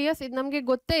nucleus. ಇದು ನಮಗೆ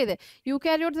ಗೊತ್ತೇ ಇದೆ.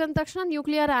 Eukaryotes ಅಂದ ತಕ್ಷಣ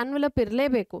ನ್ಯೂಕ್ಲಿಯರ್ ಆನ್ವೆಲಪ್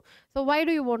ಇರಲೇಬೇಕು. So why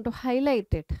do you want to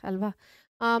highlight it ಅಲ್ವಾ?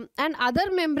 And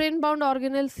other membrane bound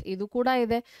organelles ಇದು ಕೂಡ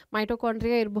ಇದೆ.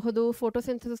 ಮೈಟೋಕಾಂಡ್ರಿಯಾ ಇರಬಹುದು,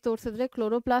 ಫೋಟೋಸಿಂಥಸಿಸ್ ತೋರಿಸಿದ್ರೆ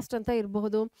ಕ್ಲೋರೋಪ್ಲಾಸ್ಟ್ ಅಂತ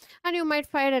ಇರಬಹುದು, and you might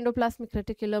find endoplasmic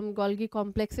reticulum, Golgi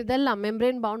complex, ಇದೆಲ್ಲ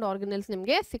ಮೆಂಬ್ರೇನ್ ಬೌಂಡ್ ಆರ್ಗನಲ್ಸ್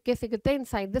ನಿಮಗೆ ಸಿಗುತ್ತೆ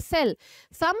inside the cell.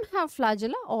 Some have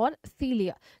flagella R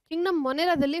cilia. Kingdom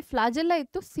ಮೊನೆರಾದಲ್ಲಿ flagella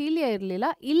ಇತ್ತು, ಸೀಲಿಯಾ ಇರಲಿಲ್ಲ.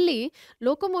 ಇಲ್ಲಿ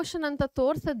ಲೋಕೋಮೋಷನ್ ಅಂತ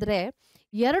ತೋರಿಸಿದ್ರೆ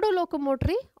 2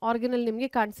 ಲೋಕೋಮೋಟ್ರಿ ಆರ್ಗನಲ್ ನಿಮಗೆ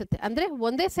ಕಾಣಿಸುತ್ತೆ. ಅಂದರೆ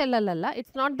ಒಂದೇ ಸೆಲ್ಲಲ್ಲ,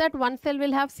 it's not that one cell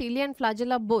will have cilia and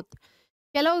flagella both.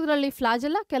 ಕೆಲವುದ್ರಲ್ಲಿ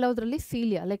flagella, ಕೆಲವುದ್ರಲ್ಲಿ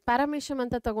cilia. Like ಪ್ಯಾರಾಮೀಷಿಯಮ್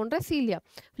ಅಂತ ತಗೊಂಡ್ರೆ ಸೀಲಿಯಾ,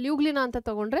 ಲ್ಯೂಗ್ಲಿನಾ ಅಂತ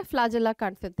ತಗೊಂಡ್ರೆ ಫ್ಲಾಜೆಲ್ಲಾ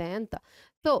ಕಾಣಿಸುತ್ತೆ ಅಂತ.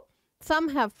 So some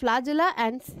have flagella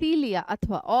and cilia,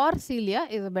 ಅಥವಾ R cilia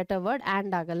is a better word,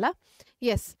 and ಆಗಲ್ಲ.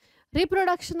 ಎಸ್,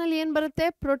 ರಿಪ್ರೊಡಕ್ಷನಲ್ಲಿ ಏನು ಬರುತ್ತೆ?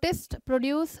 ಪ್ರೊಟಿಸ್ಟ್,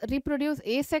 ರೀಪ್ರೊಡ್ಯೂಸ್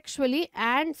ಏಸೆಕ್ಷುವಲಿ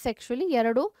ಆ್ಯಂಡ್ ಸೆಕ್ಷುವಲಿ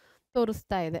ಎರಡೂ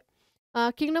ತೋರಿಸ್ತಾ ಇದೆ.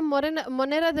 ಕಿಂಗ್ಡಮ್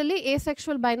ಮೊನೆರಾದಲ್ಲಿ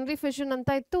ಏಸೆಕ್ಷುವಲ್ ಬೈನರಿ ಫಿಷನ್ ಅಂತ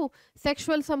ಇತ್ತು,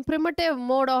 sexual some primitive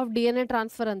mode of DNA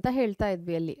transfer ಅಂತ ಹೇಳ್ತಾ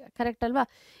ಇದ್ವಿ ಅಲ್ಲಿ, ಕರೆಕ್ಟ್ ಅಲ್ವಾ?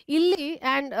 ಇಲ್ಲಿ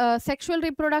ಆ್ಯಂಡ್ ಸೆಕ್ಷುವಲ್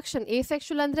ರಿಪ್ರೊಡಕ್ಷನ್,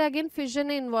 ಏಸೆಕ್ಷುವಲ್ ಅಂದರೆ ಅಗೇನ್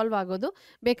ಫಿಷನ್ನೇ ಇನ್ವಾಲ್ವ್ ಆಗೋದು.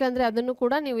 ಬೇಕಂದರೆ ಅದನ್ನು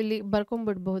ಕೂಡ ನೀವು ಇಲ್ಲಿ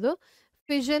ಬರ್ಕೊಂಡ್ಬಿಡ್ಬಹುದು.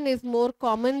 Fission is more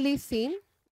commonly scene,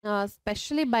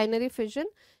 specially binary fission.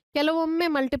 ಕೆಲವೊಮ್ಮೆ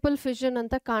ಮಲ್ಟಿಪಲ್ ಫಿಷನ್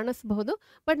ಅಂತ ಕಾಣಿಸ್ಬಹುದು,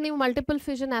 ಬಟ್ ನೀವು ಮಲ್ಟಿಪಲ್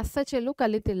ಫಿಷನ್ ಆಸ್ ಸಚ್ ಎಲ್ಲೂ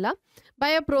ಕಲಿತಿಲ್ಲ.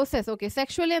 By a process, okay,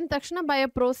 sexually ಅಂದ ತಕ್ಷಣ by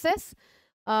a process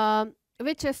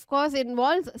which of course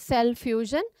involves cell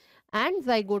fusion and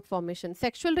zygote formation.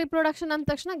 Sexual reproduction ಅಂದ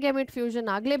ತಕ್ಷಣ gamete fusion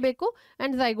ಆಗಲೇಬೇಕು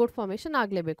and zygote formation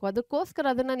ಆಗಲೇಬೇಕು.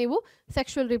 ಅದಕ್ಕೋಸ್ಕರ ಅದನ್ನು ನೀವು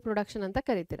sexual reproduction ಅಂತ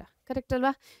ಕರಿತೀರಾ, ಕರೆಕ್ಟ್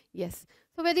ಅಲ್ವಾ? S.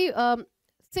 So very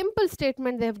simple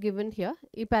statement they have given here.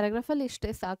 ಈ ಪ್ಯಾರಾಗ್ರಾಫಲ್ಲಿ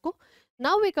ಇಷ್ಟೇ ಸಾಕು.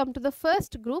 Now we come to the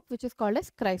first group which is called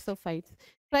as ಕ್ರೈಸೋಫೈಟ್ಸ್.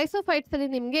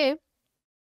 ಕ್ರೈಸೋಫೈಟ್ಸಲ್ಲಿ ನಿಮಗೆ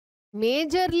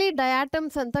ಮೇಜರ್ಲಿ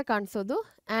ಡಯಾಟಮ್ಸ್ ಅಂತ ಕಾಣಿಸೋದು,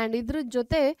 ಆ್ಯಂಡ್ ಇದ್ರ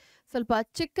ಜೊತೆ ಸ್ವಲ್ಪ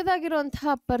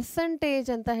ಚಿಕ್ಕದಾಗಿರುವಂತಹ ಪರ್ಸೆಂಟೇಜ್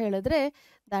ಅಂತ ಹೇಳಿದ್ರೆ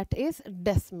ದ್ಯಾಟ್ ಈಸ್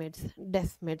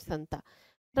ಡೆಸ್ಮಿಡ್ಸ್ ಅಂತ,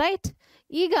 ರೈಟ್?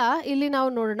 ಈಗ ಇಲ್ಲಿ ನಾವು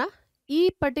ನೋಡೋಣ, ಈ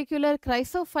ಪರ್ಟಿಕ್ಯುಲರ್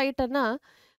ಕ್ರೈಸೋಫೈಟನ್ನು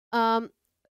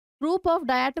ಗ್ರೂಪ್ ಆಫ್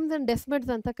ಡಯಾಟಮ್ಸ್ ಆ್ಯಂಡ್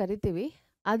ಡೆಸ್ಮಿಡ್ಸ್ ಅಂತ ಕರಿತೀವಿ.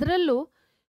 ಅದರಲ್ಲೂ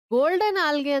ಗೋಲ್ಡನ್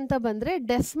ಆಲ್ಗೆ ಅಂತ ಬಂದರೆ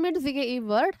ಡೆಸ್ಮಿಡ್ಸ್ಗೆ ಈ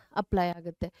ವರ್ಡ್ ಅಪ್ಲೈ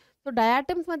ಆಗುತ್ತೆ. ಸೊ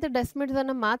ಡಯಾಟಮ್ಸ್ ಮತ್ತು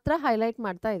ಡೆಸ್ಮಿಡ್ಸನ್ನು ಮಾತ್ರ ಹೈಲೈಟ್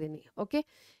ಮಾಡ್ತಾ ಇದ್ದೀನಿ, ಓಕೆ?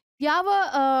 ಯಾವ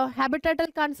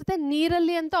ಹ್ಯಾಬಿಟಾಟಲ್ಲಿ ಕಾಣಿಸುತ್ತೆ?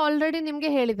 ನೀರಲ್ಲಿ ಅಂತ ಆಲ್ರೆಡಿ ನಿಮಗೆ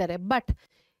ಹೇಳಿದ್ದಾರೆ, ಬಟ್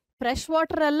ಫ್ರೆಶ್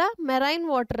ವಾಟರ್ ಅಲ್ಲ, ಮೆರೈನ್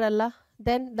ವಾಟರ್ ಅಲ್ಲ.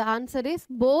 Then the answer is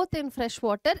both in fresh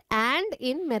water and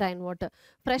in marine water.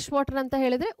 Fresh water ಅಂತ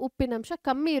ಹೇಳಿದ್ರೆ ಉಪ್ಪಿನಂಶ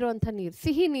ಕಮ್ಮಿ ಇರುವಂಥ ನೀರು,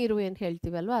 ಸಿಹಿ ನೀರು ಏನು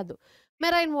ಹೇಳ್ತೀವಲ್ವ ಅದು.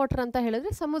 ಮೆರೈನ್ ವಾಟರ್ ಅಂತ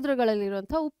ಹೇಳಿದ್ರೆ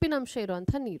ಸಮುದ್ರಗಳಲ್ಲಿರುವಂಥ ಉಪ್ಪಿನಂಶ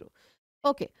ಇರುವಂಥ ನೀರು.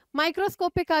 ಓಕೆ,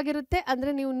 ಮೈಕ್ರೋಸ್ಕೋಪಿಕ್ ಆಗಿರುತ್ತೆ,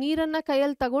 ಅಂದರೆ ನೀವು ನೀರನ್ನು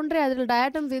ಕೈಯಲ್ಲಿ ತಗೊಂಡ್ರೆ ಅದರಲ್ಲಿ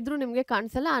ಡಯಾಟಮ್ಸ್ ಇದ್ರೂ ನಿಮಗೆ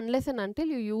ಕಾಣಿಸಲ್ಲ unless and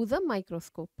until you use a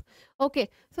microscope. Okay,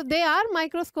 so they are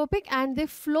microscopic and they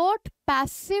float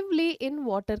passively in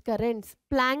water currents.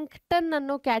 ಪ್ಲ್ಯಾಂಕ್ಟನ್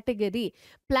ಅನ್ನೋ ಕ್ಯಾಟಗರಿ.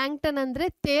 ಪ್ಲ್ಯಾಂಕ್ಟನ್ ಅಂದರೆ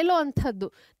ತೇಲೋ ಅಂಥದ್ದು,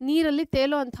 ನೀರಲ್ಲಿ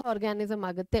ತೇಲೋ ಅಂಥ ಆರ್ಗ್ಯಾನಿಸಮ್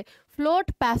ಆಗುತ್ತೆ.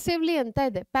 ಫ್ಲೋಟ್ ಪ್ಯಾಸಿವ್ಲಿ ಅಂತ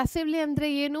ಇದೆ. ಪ್ಯಾಸಿವ್ಲಿ ಅಂದರೆ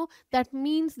ಏನು? That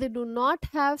means they do not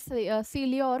have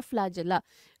cilia R flagella.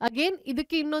 Again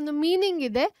ಇದಕ್ಕೆ ಇನ್ನೊಂದು ಮೀನಿಂಗ್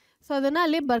ಇದೆ, ಸೊ ಅದನ್ನು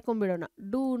ಅಲ್ಲಿ ಬರ್ಕೊಂಡ್ಬಿಡೋಣ.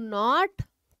 Do not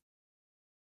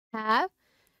have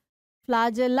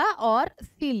flagella R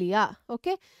cilia.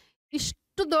 Okay,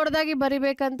 ಇಷ್ಟು ದೊಡ್ಡದಾಗಿ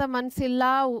ಬರಿಬೇಕಂತ ಮನಸ್ಸಿಲ್ಲ,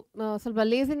 ಸ್ವಲ್ಪ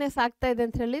ಲೇಸಿನೆಸ್ ಆಗ್ತಾ ಇದೆ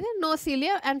ಅಂತ ಹೇಳಿದ್ರೆ ನೋ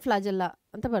ಸೀಲಿಯಾ ಆ್ಯಂಡ್ ಫ್ಲಾಜೆಲ್ಲಾ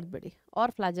ಅಂತ ಬರ್ದ್ಬಿಡಿ,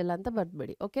 ಆರ್ ಫ್ಲಾಜೆಲ್ಲಾ ಅಂತ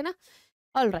ಬರ್ದ್ಬಿಡಿ, ಓಕೆನಾ?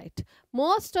 All right.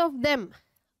 Most of them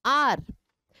are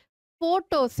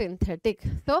photosynthetic.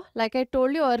 So like I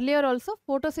told you earlier also,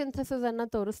 photosynthesis ಅನ್ನು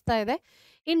ತೋರಿಸ್ತಾ ಇದೆ.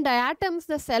 In diatoms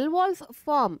the cell walls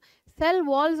form. Cell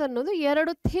walls ಅನ್ನೋದು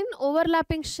 2 thin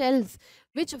overlapping shells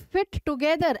which fit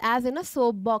together as in a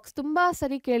soap box. ತುಂಬಾ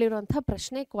ಸರಿ ಕೇಳಿರುವಂಥ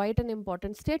ಪ್ರಶ್ನೆ, quite an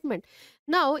important statement.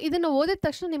 ನಾವು ಇದನ್ನು ಓದಿದ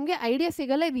ತಕ್ಷಣ ನಿಮಗೆ ಐಡಿಯಾ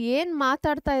ಸಿಗಲ್ಲ ಇದು ಏನು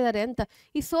ಮಾತಾಡ್ತಾ ಇದ್ದಾರೆ ಅಂತ.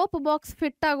 ಈ ಸೋಪ್ ಬಾಕ್ಸ್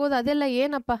ಫಿಟ್ ಆಗೋದು ಅದೆಲ್ಲ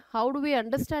ಏನಪ್ಪ, how do we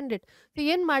understand it? So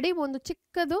ಏನು ಮಾಡಿ, ಒಂದು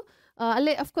ಚಿಕ್ಕದು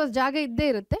ಅಲ್ಲಿ ಅಫ್ಕೋರ್ಸ್ ಜಾಗ ಇದ್ದೇ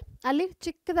ಇರುತ್ತೆ, ಅಲ್ಲಿ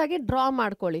ಚಿಕ್ಕದಾಗಿ ಡ್ರಾ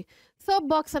ಮಾಡ್ಕೊಳ್ಳಿ. ಸೋಪ್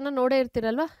ಬಾಕ್ಸನ್ನು ನೋಡೇ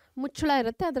ಇರ್ತೀರಲ್ವ, ಮುಚ್ಚಳ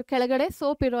ಇರುತ್ತೆ, ಅದ್ರ ಕೆಳಗಡೆ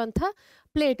ಸೋಪ್ ಇರುವಂಥ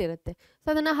ಪ್ಲೇಟ್ ಇರುತ್ತೆ. ಸೊ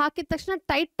ಅದನ್ನು ಹಾಕಿದ ತಕ್ಷಣ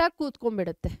ಟೈಟಾಗಿ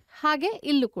ಕೂತ್ಕೊಂಡ್ಬಿಡುತ್ತೆ. ಹಾಗೆ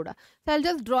ಇಲ್ಲೂ ಕೂಡ. So I'll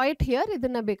just draw it here.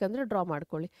 ಇದನ್ನು ಬೇಕಂದರೆ ಡ್ರಾ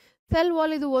ಮಾಡ್ಕೊಳ್ಳಿ. ಸೆಲ್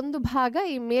ವಾಲ್ ಇದು ಒಂದು ಭಾಗ,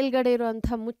 ಈ ಮೇಲ್ಗಡೆ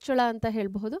ಇರುವಂಥ ಮುಚ್ಚಳ ಅಂತ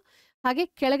ಹೇಳಬಹುದು. ಹಾಗೆ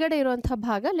ಕೆಳಗಡೆ ಇರುವಂಥ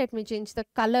ಭಾಗ, let me change the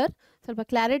colour, ಸ್ವಲ್ಪ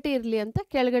ಕ್ಲಾರಿಟಿ ಇರಲಿ ಅಂತ,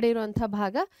 ಕೆಳಗಡೆ ಇರುವಂಥ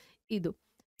ಭಾಗ ಇದು.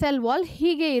 ಸೆಲ್ ವಾಲ್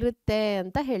ಹೀಗೆ ಇರುತ್ತೆ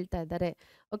ಅಂತ ಹೇಳ್ತಾ ಇದ್ದಾರೆ.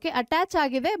 ಓಕೆ, ಅಟ್ಯಾಚ್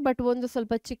ಆಗಿದೆ, ಬಟ್ ಒಂದು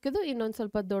ಸ್ವಲ್ಪ ಚಿಕ್ಕದು, ಇನ್ನೊಂದು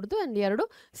ಸ್ವಲ್ಪ ದೊಡ್ಡದು, ಆ್ಯಂಡ್ 2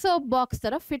 ಸೋಪ್ ಬಾಕ್ಸ್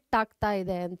ಥರ ಫಿಟ್ ಆಗ್ತಾ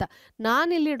ಇದೆ ಅಂತ.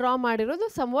 ನಾನಿಲ್ಲಿ ಡ್ರಾ ಮಾಡಿರೋದು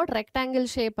ಸಮ್ವಾಟ್ ರೆಕ್ಟ್ಯಾಂಗಲ್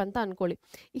ಶೇಪ್ ಅಂತ ಅಂದ್ಕೊಳ್ಳಿ.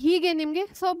 ಹೀಗೆ ನಿಮಗೆ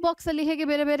ಸೋಪ್ ಬಾಕ್ಸಲ್ಲಿ ಹೇಗೆ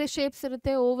ಬೇರೆ ಬೇರೆ ಶೇಪ್ಸ್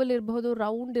ಇರುತ್ತೆ, ಓವಲ್ ಇರ್ಬೋದು,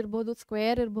 ರೌಂಡ್ ಇರ್ಬೋದು,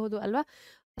 ಸ್ಕ್ವೇರ್ ಇರ್ಬೋದು ಅಲ್ವಾ,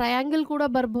 ಟ್ರಯಾಂಗಲ್ ಕೂಡ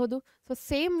ಬರ್ಬೋದು. ಸೊ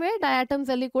ಸೇಮ್ ವೇ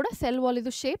ಡಯಾಟಮ್ಸಲ್ಲಿ ಕೂಡ ಸೆಲ್ ವಾಲ್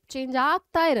ಇದು ಶೇಪ್ ಚೇಂಜ್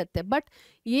ಆಗ್ತಾ ಇರುತ್ತೆ, ಬಟ್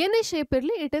ಏನೇ ಶೇಪ್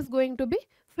ಇರಲಿ it is going to B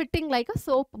fitting like a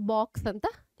soap box ಅಂತ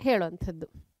ಹೇಳೋವಂಥದ್ದು.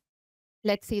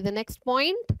 Let's see the next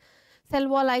point. Cell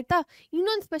wall ಆಯ್ತಾ.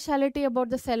 ಇನ್ನೊಂದು speciality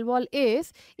about the cell wall is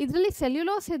ಇದರಲ್ಲಿ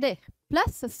ಸೆಲ್ಯುಲೋಸ್ ಇದೆ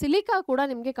ಪ್ಲಸ್ ಸಿಲಿಕಾ ಕೂಡ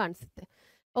ನಿಮಗೆ ಕಾಣಿಸುತ್ತೆ.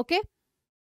 ಓಕೆ,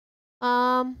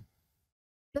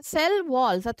 ದ ಸೆಲ್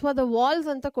ವಾಲ್ಸ್ ಅಥವಾ ದ ವಾಲ್ಸ್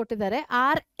ಅಂತ ಕೊಟ್ಟಿದ್ದಾರೆ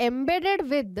R embedded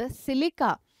with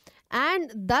silica and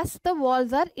Dus the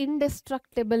walls R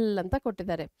ಇಂಡೆಸ್ಟ್ರಕ್ಟಿಬಲ್ ಅಂತ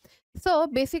ಕೊಟ್ಟಿದ್ದಾರೆ. ಸೊ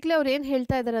ಬೇಸಿಕ್ಲಿ ಅವ್ರು ಏನು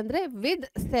ಹೇಳ್ತಾ ಇದ್ದಾರೆ ಅಂದರೆ ವಿತ್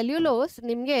ಸೆಲ್ಯುಲೋಸ್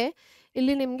ನಿಮಗೆ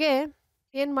ಇಲ್ಲಿ ನಿಮಗೆ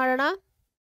ಏನು ಮಾಡೋಣ,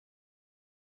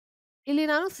 ಇಲ್ಲಿ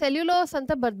ನಾನು ಸೆಲ್ಯುಲೋಸ್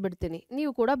ಅಂತ ಬರ್ದ್ಬಿಡ್ತೀನಿ,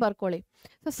 ನೀವು ಕೂಡ ಬರ್ಕೊಳ್ಳಿ.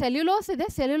 ಸೊ ಸೆಲ್ಯುಲೋಸ್ ಇದೆ,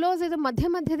 ಸೆಲ್ಯುಲೋಸ್ ಇದು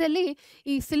ಮಧ್ಯದಲ್ಲಿ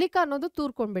ಈ ಸಿಲಿಕಾ ಅನ್ನೋದು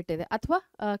ತೂರ್ಕೊಂಡ್ಬಿಟ್ಟಿದೆ ಅಥವಾ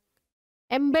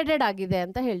ಎಂಬೆಡೆಡ್ ಆಗಿದೆ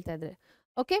ಅಂತ ಹೇಳ್ತಾ ಇದ್ದಾರೆ.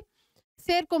 ಓಕೆ,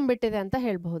 ಸೇರ್ಕೊಂಡ್ಬಿಟ್ಟಿದೆ ಅಂತ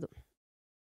ಹೇಳ್ಬಹುದು.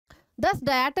 Thus,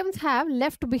 diatoms have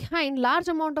left behind large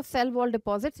amount of cell wall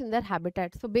deposits in their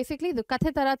habitat. So basically ಇದು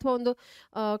ಕಥೆ ತರ ಅಥವಾ ಒಂದು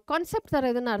ಕಾನ್ಸೆಪ್ಟ್ ತರ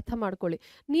ಇದನ್ನ ಅರ್ಥ ಮಾಡ್ಕೊಳ್ಳಿ.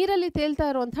 ನೀರಲ್ಲಿ ತೇಲ್ತಾ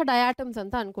ಇರುವಂತಹ ಡಯಾಟಮ್ಸ್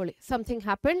ಅಂತ ಅನ್ಕೊಳ್ಳಿ. ಸಮಥಿಂಗ್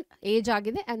ಹ್ಯಾಪನ್, ಏಜ್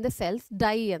ಆಗಿದೆ ಅಂಡ್ ದ ಸೆಲ್ಸ್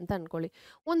ಡೈ ಅಂತ ಅನ್ಕೊಳ್ಳಿ.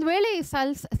 ಒಂದು ವೇಳೆ ಈ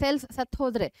ಸೆಲ್ಸ್ ಸತ್ತು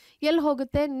ಹೋದ್ರೆ ಎಲ್ಲಿ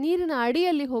ಹೋಗುತ್ತೆ, ನೀರಿನ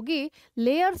ಅಡಿಯಲ್ಲಿ ಹೋಗಿ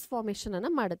ಲೇಯರ್ಸ್ ಫಾರ್ಮೇಷನ್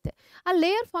ಅನ್ನ ಮಾಡುತ್ತೆ. ಆ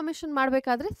ಲೇಯರ್ ಫಾರ್ಮೇಷನ್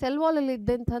ಮಾಡಬೇಕಾದ್ರೆ ಸೆಲ್ ವಾಲ್ ಅಲ್ಲಿ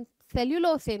ಇದ್ದಂತಹ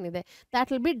ಸೆಲ್ಯುಲೋಸ್ ಏನಿದೆ that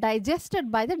will be digested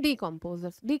by the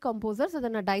decomposers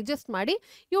ಅದನ್ನು ಡೈಜೆಸ್ಟ್ ಮಾಡಿ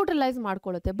ಯೂಟಿಲೈಸ್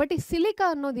ಮಾಡ್ಕೊಳ್ಳುತ್ತೆ. ಬಟ್ ಈ ಸಿಲಿಕಾ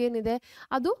ಅನ್ನೋದು ಏನಿದೆ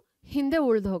ಅದು ಹಿಂದೆ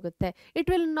ಉಳಿದು ಹೋಗುತ್ತೆ. It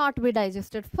will not be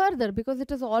digested further because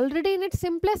it is already in it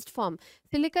simplest form.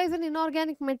 Silica is an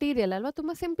inorganic material ಅಲ್ವಾ,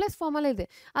 ತುಂಬ ಸಿಂಪ್ಲೆಸ್ಟ್ ಫಾರ್ಮಲ್ಲಿ ಇದೆ.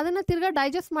 ಅದನ್ನು ತಿರ್ಗಾ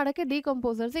ಡೈಜೆಸ್ಟ್ ಮಾಡೋಕ್ಕೆ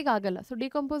ಡಿಕಂಪೋಸರ್ಸಿಗೆ ಆಗಲ್ಲ. ಸೊ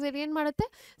ಡಿಕಂಪೋಸರ್ ಏನು ಮಾಡುತ್ತೆ,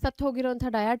 ಸತ್ತು ಹೋಗಿರೋಂಥ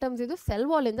ಡಯಾಟಮ್ಸ್ ಇದು ಸೆಲ್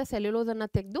ವಾಲಿಂದ ಸೆಲ್ಯುಲೋಸನ್ನು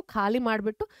ತೆಗೆದು ಖಾಲಿ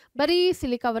ಮಾಡಿಬಿಟ್ಟು ಬರೀ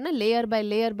ಸಿಲಿಕಾವನ್ನು ಲೇಯರ್ ಬೈ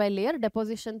ಲೇಯರ್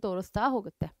ಡೆಪೋಸಿಷನ್ ತೋರಿಸ್ತಾ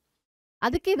ಹೋಗುತ್ತೆ.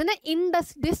 ಅದಕ್ಕೆ ಇದನ್ನ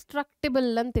ಇಂಡಿಸ್ಟ್ರಕ್ಟಿಬಲ್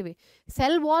ಅಂತೀವಿ.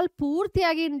 ಸೆಲ್ ವಾಲ್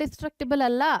ಪೂರ್ತಿಯಾಗಿ ಇಂಡಿಸ್ಟ್ರಕ್ಟಿಬಲ್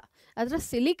ಅಲ್ಲ, ಅದರ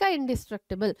silica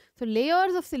ಇಂಡಿಸ್ಟ್ರಕ್ಟಿಬಲ್. So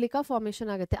layers of silica formation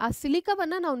ಆಗುತ್ತೆ. ಆ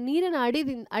ಸಿಲಿಕಾವನ್ನು ನಾವು ನೀರಿನ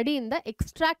ಅಡಿಯಿಂದ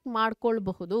ಎಕ್ಸ್ಟ್ರಾಕ್ಟ್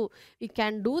ಮಾಡ್ಕೊಳ್ಬಹುದು. We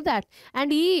can do that.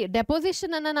 And ಈ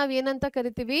ಡೆಪೋಸಿಷನ್ ಅನ್ನು ನಾವು ಏನಂತ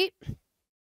ಕರಿತೀವಿ,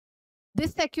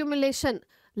 this accumulation,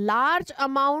 large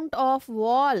amount of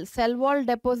cell wall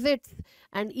ಡೆಪೋಸಿಟ್ಸ್.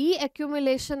 And ಈ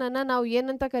ಅಕ್ಯುಮುಲೇಷನ್ ಅನ್ನು ನಾವು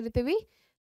ಏನಂತ ಕರಿತೀವಿ,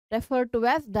 referred to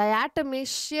as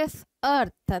diatomaceous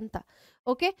earth ಅಂತ.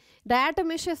 ಓಕೆ,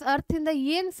 ಡಯಾಟಮೇಷಿಯಸ್ ಅರ್ತ್ ಇಂದ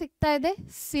ಏನು ಸಿಗ್ತಾ ಇದೆ,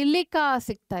 ಸಿಲಿಕಾ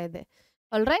ಸಿಗ್ತಾ ಇದೆ.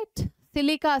 ಆಲ್ ರೈಟ್,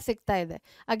 ಸಿಲಿಕಾ ಸಿಗ್ತಾ ಇದೆ.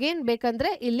 ಅಗೇನ್ ಬೇಕಂದ್ರೆ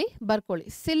ಇಲ್ಲಿ ಬರ್ಕೊಳ್ಳಿ,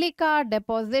 ಸಿಲಿಕಾ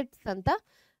ಡೆಪಾಸಿಟ್ಸ್ ಅಂತ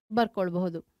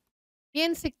ಬರ್ಕೊಳ್ಬಹುದು.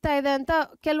 ಏನು ಸಿಗ್ತಾ ಇದೆ ಅಂತ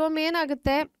ಕೆಲವೊಮ್ಮೆ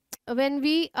ಏನಾಗುತ್ತೆ, ವೆನ್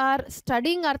ವಿ ಆರ್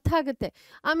ಸ್ಟಡಿಂಗ್ ಅರ್ಥ ಆಗುತ್ತೆ,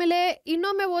 ಆಮೇಲೆ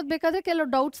ಇನ್ನೊಮ್ಮೆ ಓದಬೇಕಾದ್ರೆ ಕೆಲವು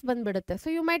ಡೌಟ್ಸ್ ಬಂದ್ಬಿಡುತ್ತೆ. ಸೊ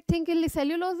ಯು ಮೈಟ್ ಥಿಂಕ್ ಇಲ್ಲಿ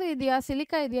ಸೆಲ್ಯುಲೋಸ್ ಇದೆಯಾ,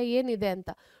 ಸಿಲಿಕಾ ಇದೆಯಾ, ಏನಿದೆ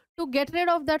ಅಂತ. To get rid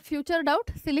of that future doubt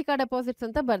silica deposits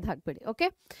ಅಂತ ಬರ್ದು ಹಾಕ್ಬಿಡಿ. ಓಕೆ,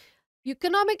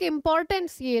 ಇಕನಾಮಿಕ್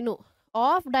ಇಂಪಾರ್ಟೆನ್ಸ್ ಏನು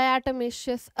ಆಫ್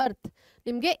ಡಯಾಟಮೇಷಿಯಸ್ ಅರ್ತ್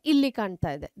ನಿಮಗೆ ಇಲ್ಲಿ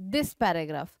ಕಾಣ್ತಾ ಇದೆ, ದಿಸ್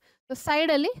ಪ್ಯಾರಾಗ್ರಾಫ್. ಸೊ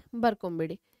ಸೈಡಲ್ಲಿ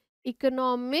ಬರ್ಕೊಂಬಿಡಿ.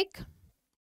 Economic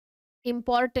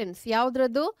importance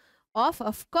ಯಾವುದ್ರದ್ದು,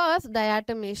 of course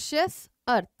ಡಯಾಟಮೇಷಿಯಸ್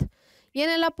earth.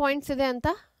 ಏನೆಲ್ಲ ಪಾಯಿಂಟ್ಸ್ ಇದೆ ಅಂತ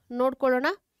ನೋಡ್ಕೊಳ್ಳೋಣ.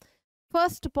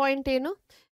 ಫಸ್ಟ್ ಪಾಯಿಂಟ್ ಏನು,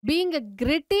 ಬೀಯಿಂಗ್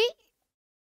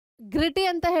ಗ್ರಿಟಿ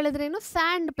ಅಂತ ಹೇಳಿದ್ರೇನು,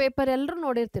 ಸ್ಯಾಂಡ್ ಪೇಪರ್ ಎಲ್ಲರೂ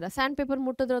ನೋಡಿರ್ತೀರ. ಸ್ಯಾಂಡ್ ಪೇಪರ್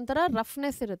ಮುಟ್ಟಿದ್ರೆ ಒಂಥರ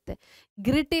ರಫ್ನೆಸ್ ಇರುತ್ತೆ,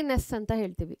 ಗ್ರಿಟಿನೆಸ್ ಅಂತ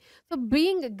ಹೇಳ್ತೀವಿ. So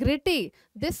being ಗ್ರಿಟಿ,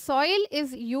 this soil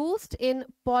is used in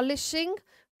polishing,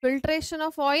 filtration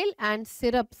of oil and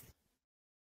syrups.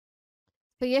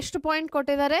 So ಎಷ್ಟು ಪಾಯಿಂಟ್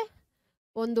ಕೊಟ್ಟಿದ್ದಾರೆ,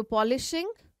 ಒಂದು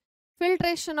polishing,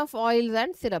 filtration of oils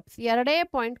and syrups, ಎರಡೇ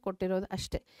ಪಾಯಿಂಟ್ ಕೊಟ್ಟಿರೋದು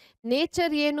ಅಷ್ಟೇ.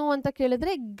 ನೇಚರ್ ಏನು ಅಂತ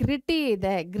ಕೇಳಿದ್ರೆ ಗ್ರಿಟಿ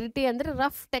ಇದೆ, ಗ್ರಿಟಿ ಅಂದರೆ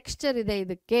ರಫ್ ಟೆಕ್ಸ್ಚರ್ ಇದೆ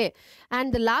ಇದಕ್ಕೆ.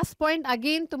 And the last point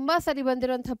again ತುಂಬ ಸರಿ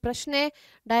ಬಂದಿರುವಂಥ ಪ್ರಶ್ನೆ,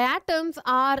 ಡಯಾಟಮ್ಸ್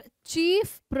R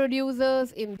chief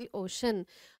producers in the ocean.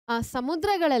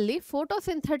 ಸಮುದ್ರಗಳಲ್ಲಿ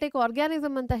photosynthetic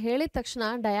organism ಅಂತ ಹೇಳಿದ ತಕ್ಷಣ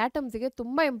ಡಯಾಟಮ್ಸ್ಗೆ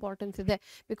ತುಂಬ ಇಂಪಾರ್ಟೆನ್ಸ್ ಇದೆ,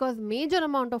 because major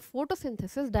amount of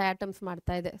photosynthesis ಡಯಾಟಮ್ಸ್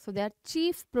ಮಾಡ್ತಾ ಇದೆ. So they are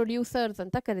chief producers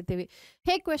ಅಂತ ಕರಿತೀವಿ.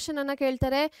 ಹೇಗೆ ಕ್ವೆಶನ್ ಅನ್ನ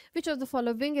ಕೇಳ್ತಾರೆ, which of the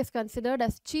following is considered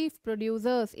as chief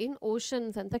producers in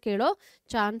oceans ಅಂತ ಕೇಳೋ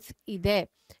ಚಾನ್ಸ್ ಇದೆ.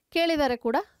 ಕೇಳಿದ್ದಾರೆ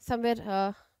ಕೂಡ ಸಮ್ವೇರ್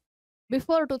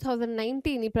ಬಿಫೋರ್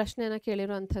 2019 ಈ ಪ್ರಶ್ನೆಯನ್ನ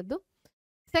ಕೇಳಿರುವಂಥದ್ದು.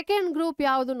 ಸೆಕೆಂಡ್ ಗ್ರೂಪ್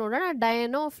ಯಾವುದು ನೋಡೋಣ,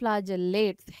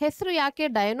 ಡಯನೋಫ್ಲಾಜೆಲ್ಲೇಟ್ಸ್. ಹೆಸರು ಯಾಕೆ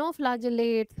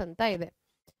ಡಯನೋಫ್ಲಾಜೆಲ್ಲೇಟ್ಸ್ ಅಂತ ಇದೆ.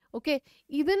 ಓಕೆ,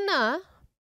 ಇದನ್ನ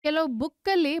ಕೆಲವು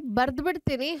ಬುಕ್ಕಲ್ಲಿ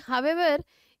ಬರ್ದ್ಬಿಡ್ತೀನಿ. ಹವೆವರ್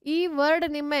ಈ ವರ್ಡ್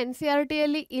ನಿಮ್ಮ NCERT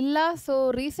ಅಲ್ಲಿ ಇಲ್ಲ. ಸೊ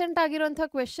ರೀಸೆಂಟ್ ಆಗಿರುವಂಥ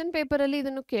ಕ್ವೆಶನ್ ಪೇಪರಲ್ಲಿ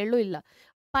ಇದನ್ನು ಕೇಳೂ ಇಲ್ಲ.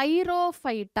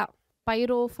 ಪೈರೋಫೈಟಾ.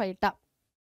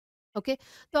 Okay,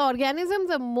 so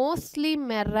organisms mostly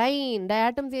marine.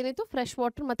 ಡಯಾಟಮ್ಸ್ ಏನಿತ್ತು, ಫ್ರೆಶ್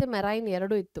ವಾಟರ್ ಮತ್ತು ಮೆರೈನ್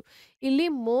ಎರಡೂ ಇತ್ತು. ಇಲ್ಲಿ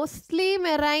ಮೋಸ್ಟ್ಲಿ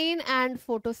ಮೆರೈನ್ ಆ್ಯಂಡ್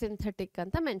ಫೋಟೋಸಿಂಥೆಟಿಕ್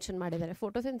ಅಂತ ಮೆನ್ಷನ್ ಮಾಡಿದ್ದಾರೆ.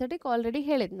 Photosynthetic already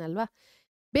ಹೇಳಿದ್ನಲ್ವಾ.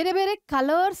 ಬೇರೆ ಬೇರೆ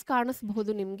ಕಲರ್ಸ್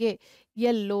ಕಾಣಿಸ್ಬಹುದು ನಿಮಗೆ,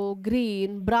 yellow,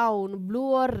 green, brown, blue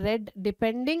R red,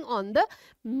 depending on the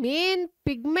main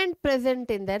pigment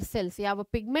present in their cells. ಯಾವ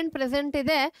ಪಿಗ್ಮೆಂಟ್ ಪ್ರೆಸೆಂಟ್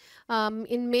ಇದೆ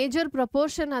ಇನ್ ಮೇಜರ್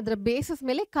ಪ್ರಪೋರ್ಷನ್, ಅದರ ಬೇಸಿಸ್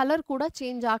ಮೇಲೆ ಕಲರ್ ಕೂಡ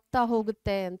ಚೇಂಜ್ ಆಗ್ತಾ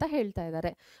ಹೋಗುತ್ತೆ ಅಂತ ಹೇಳ್ತಾ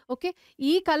ಇದ್ದಾರೆ. ಓಕೆ,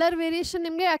 ಈ ಕಲರ್ ವೇರಿಯೇಷನ್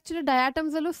ನಿಮಗೆ ಆ್ಯಕ್ಚುಲಿ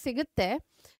ಡಯಾಟಮ್ಸಲ್ಲೂ ಸಿಗುತ್ತೆ.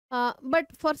 ಬಟ್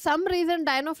ಫಾರ್ ಸಮ್ ರೀಸನ್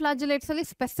ಡೈನೋಫ್ಲಾಜಿಲೇಟ್ಸ್ ಅಲ್ಲಿ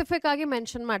ಸ್ಪೆಸಿಫಿಕ್ ಆಗಿ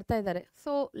ಮೆನ್ಷನ್ ಮಾಡ್ತಾ ಇದ್ದಾರೆ.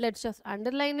 So let's just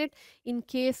underline it. In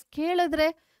case ಕೇಳಿದ್ರೆ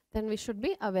then we should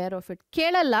be aware of it.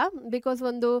 ಕೇಳಲ್ಲ ಬಿಕಾಸ್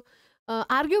ಒಂದು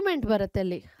ಆರ್ಗ್ಯುಮೆಂಟ್ ಬರುತ್ತೆ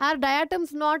ಅಲ್ಲಿ. R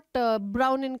ಡಯಾಟಮ್ಸ್ not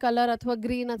brown in colour ಅಥವಾ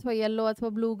ಗ್ರೀನ್ ಅಥವಾ ಯೆಲ್ಲೋ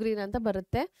ಅಥವಾ ಬ್ಲೂ ಗ್ರೀನ್ ಅಂತ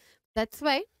ಬರುತ್ತೆ. That's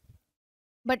why.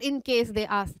 But in case they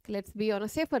ask, let's be on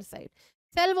a safer side.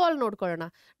 Cell wall ನೋಡ್ಕೊಳ್ಳೋಣ.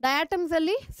 ಡಯಾಟಮ್ಸ್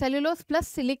ಅಲ್ಲಿ ಸೆಲ್ಯುಲೋಸ್ ಪ್ಲಸ್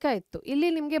ಸಿಲಿಕಾ ಇತ್ತು. ಇಲ್ಲಿ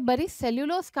ನಿಮಗೆ ಬರೀ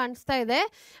ಸೆಲ್ಯುಲೋಸ್ ಕಾಣಿಸ್ತಾ ಇದೆ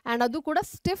ಆ್ಯಂಡ್ ಅದು ಕೂಡ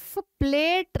ಸ್ಟಿಫ್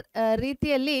ಪ್ಲೇಟ್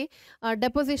ರೀತಿಯಲ್ಲಿ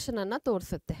ಡೆಪೊಸಿಷನ್ ಅನ್ನ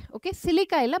ತೋರಿಸುತ್ತೆ. ಓಕೆ,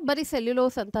 ಸಿಲಿಕಾ ಇಲ್ಲ, ಬರೀ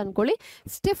ಸೆಲ್ಯುಲೋಸ್ ಅಂತ ಅನ್ಕೊಳ್ಳಿ.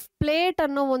 ಸ್ಟಿಫ್ ಪ್ಲೇಟ್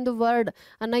ಅನ್ನೋ ಒಂದು ವರ್ಡ್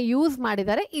ಅನ್ನ ಯೂಸ್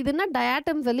ಮಾಡಿದ್ದಾರೆ. ಇದನ್ನ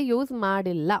ಡಯಾಟಮ್ಸ್ ಅಲ್ಲಿ ಯೂಸ್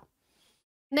ಮಾಡಿಲ್ಲ.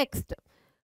 ನೆಕ್ಸ್ಟ್,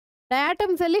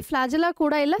 ಡಯಾಟಮ್ಸ್ ಅಲ್ಲಿ ಫ್ಲಾಜೆಲಾ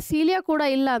ಕೂಡ ಇಲ್ಲ, ಸೀಲಿಯಾ ಕೂಡ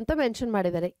ಇಲ್ಲ ಅಂತ ಮೆನ್ಷನ್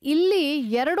ಮಾಡಿದ್ದಾರೆ. ಇಲ್ಲಿ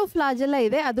 2 ಫ್ಲಾಜೆಲಾ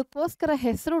ಇದೆ, ಅದಕ್ಕೋಸ್ಕರ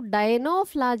ಹೆಸರು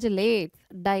ಡೈನೋಫ್ಲಾಜೆಲೇಟ್ಸ್.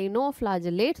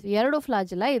 ಡೈನೋಫ್ಲಾಜೆಲೇಟ್ಸ್ 2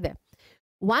 ಫ್ಲಾಜೆಲಾ ಇದೆ.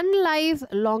 ಒನ್ ಲೈಸ್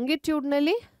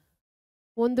ಲಾಂಗಿಟ್ಯೂಡ್ನಲ್ಲಿ,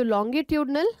 ಒಂದು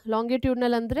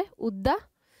ಲಾಂಗಿಟ್ಯೂಡ್ನಲ್ ಅಂದ್ರೆ ಉದ್ದ,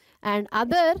 and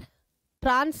other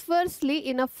ಟ್ರಾನ್ಸ್ಫರ್ಸ್ಲಿ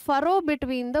in a furrow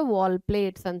between the wall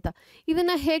plates ಅಂತ.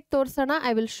 ಇದನ್ನ ಹೇಗೆ ತೋರಿಸೋಣ?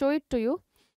 I will show it to you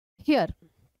here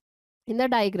in the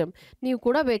diagram. ನೀವು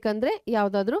ಕೂಡ ಬೇಕಂದ್ರೆ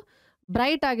ಯಾವುದಾದ್ರೂ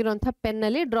ಬ್ರೈಟ್ ಆಗಿರುವಂಥ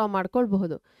ಪೆನ್ನಲ್ಲಿ ಡ್ರಾ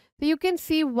ಮಾಡ್ಕೊಳ್ಬಹುದು. You can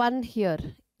see one here.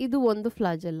 ಇದು ಒಂದು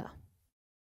ಫ್ಲಾಜೆಲ್ಲಾ.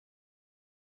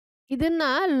 ಇದನ್ನ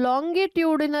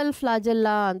ಲಾಂಗಿಟ್ಯೂಡಿನಲ್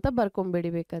ಫ್ಲಾಜೆಲ್ಲಾ ಅಂತ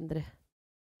ಬರ್ಕೊಂಬಿಡಿ ಬೇಕಂದ್ರೆ.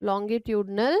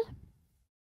 ಲಾಂಗಿಟ್ಯೂಡ್ನಲ್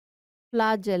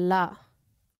ಫ್ಲಾಜೆಲ್ಲಾ,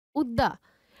 ಉದ್ದ.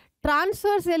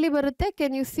 ಟ್ರಾನ್ಸ್ಫರ್ಸ್ ಎಲ್ಲಿ ಬರುತ್ತೆ?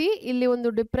 Can U C? ಇಲ್ಲಿ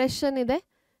ಒಂದು ಡಿಪ್ರೆಷನ್ ಇದೆ.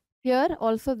 Here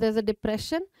also there is a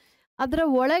depression. ಅದರ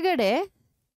ಒಳಗಡೆ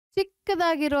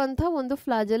ಚಿಕ್ಕದಾಗಿರುವಂಥ ಒಂದು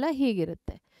ಫ್ಲಾಜೆಲ್ಲಾ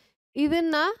ಹೀಗಿರುತ್ತೆ.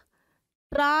 ಇದನ್ನ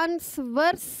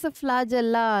ಟ್ರಾನ್ಸ್ವರ್ಸ್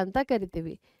ಫ್ಲಾಜೆಲ್ಲಾ ಅಂತ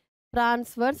ಕರಿತೀವಿ.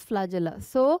 Transverse flagella.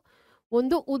 ಸೊ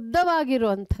ಒಂದು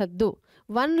ಉದ್ದವಾಗಿರುವಂಥದ್ದು.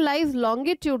 One lies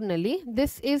ಲಾಂಗಿಟ್ಯೂಡ್ನಲ್ಲಿ,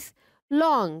 this is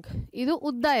long, ಇದು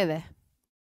ಉದ್ದ ಇದೆ.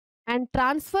 ಆ್ಯಂಡ್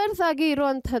ಟ್ರಾನ್ಸ್ಫರ್ಸ್ ಆಗಿ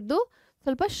ಇರುವಂಥದ್ದು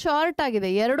ಸ್ವಲ್ಪ ಶಾರ್ಟ್ ಆಗಿದೆ.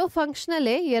 2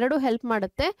 ಫಂಕ್ಷನಲ್ಲೇ 2 ಹೆಲ್ಪ್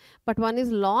ಮಾಡುತ್ತೆ. But one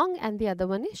is long and the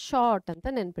other one is short ಅಂತ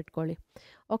ನೆನ್ಪಿಟ್ಕೊಳ್ಳಿ.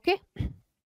 ಓಕೆ,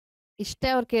 ಇಷ್ಟೇ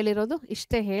ಅವ್ರು ಕೇಳಿರೋದು,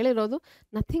 ಇಷ್ಟೇ ಹೇಳಿರೋದು.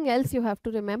 Nothing else you have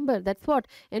to remember. That's what.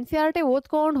 NCERT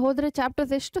ಓದ್ಕೊಂಡು ಹೋದರೆ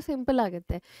ಚಾಪ್ಟರ್ಸ್ ಎಷ್ಟು ಸಿಂಪಲ್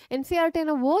ಆಗುತ್ತೆ.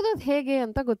 NCERTನ ಓದೋದು ಹೇಗೆ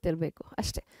ಅಂತ ಗೊತ್ತಿರಬೇಕು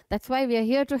ಅಷ್ಟೇ. That's why we are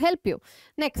here to help you.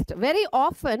 Next, very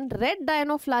often red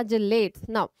ಡೈನೋಫ್ಲಾಜೆಲೇಟ್ಸ್.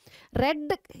 ನಾವು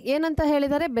ರೆಡ್ ಏನಂತ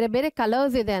ಹೇಳಿದ್ದಾರೆ? ಬೇರೆ ಬೇರೆ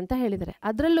ಕಲರ್ಸ್ ಇದೆ ಅಂತ ಹೇಳಿದ್ದಾರೆ.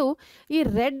 ಅದರಲ್ಲೂ ಈ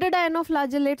ರೆಡ್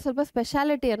ಡೈನೋಫ್ಲಾಜೆಲೇಟ್ ಸ್ವಲ್ಪ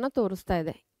ಸ್ಪೆಷಾಲಿಟಿಯನ್ನು ತೋರಿಸ್ತಾ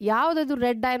ಇದೆ. ಯಾವುದದು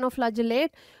ರೆಡ್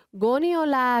ಡೈನೋಫ್ಲಾಜೆಲೇಟ್?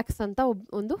 ಗೋನಿಯೋಲ್ಯಾಕ್ಸ್ ಅಂತ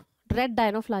ಒಂದು ರೆಡ್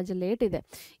ಡೈನೋಫ್ಲಾಜೆಲೇಟ್ ಇದೆ.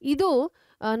 ಇದು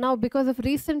ನಾವು because of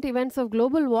recent events of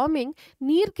global warming,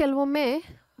 ನೀರು ಕೆಲವೊಮ್ಮೆ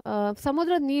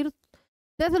ಸಮುದ್ರದ ನೀರು,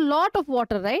 there is a lot of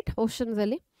water right oceans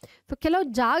ಅಲ್ಲಿ. ಸೊ ಕೆಲವು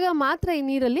ಜಾಗ ಮಾತ್ರ ಈ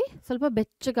ನೀರಲ್ಲಿ ಸ್ವಲ್ಪ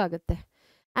ಬೆಚ್ಚಗಾಗುತ್ತೆ.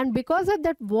 And because of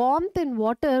that ವಾರ್ಮ್ತ್ in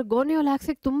water,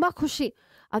 ಗೋನಿಯೋಲ್ಯಾಕ್ಸಿಗೆ ತುಂಬ ಖುಷಿ.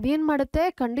 ಅದೇನು ಮಾಡುತ್ತೆ?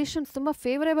 ಕಂಡೀಷನ್ಸ್ ತುಂಬ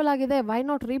ಫೇವರೇಬಲ್ ಆಗಿದೆ, why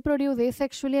not reproduce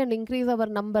ಏಸೆಕ್ಚುಲಿ and increase hour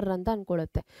number ಅಂತ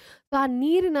ಅಂದ್ಕೊಳ್ಳುತ್ತೆ. ಸೊ ಆ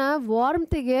ನೀರಿನ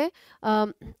ವಾರ್ಮ್ತಿಗೆ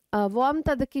ವಾರ್ಮ್ತ್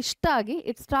ಅದಕ್ಕೆ ಇಷ್ಟ ಆಗಿ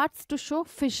it starts to show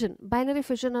fission, binary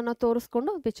fission ಅನ್ನು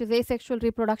ತೋರಿಸ್ಕೊಂಡು, ವಿಚ್ ಇಸ್ ಏಸೆಕ್ಚುಯಲ್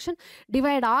ರೀಪ್ರೊಡಕ್ಷನ್.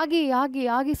 ಡಿವೈಡ್ ಆಗಿ ಆಗಿ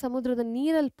ಆಗಿ ಸಮುದ್ರದ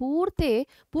ನೀರಲ್ಲಿ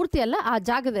ಪೂರ್ತಿ ಅಲ್ಲ, ಆ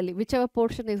ಜಾಗದಲ್ಲಿ which ever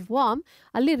portion is warm,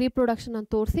 ಅಲ್ಲಿ ರೀಪ್ರೊಡಕ್ಷನ್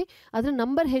ಅನ್ನು ತೋರಿಸಿ ಅದರ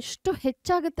ನಂಬರ್ ಎಷ್ಟು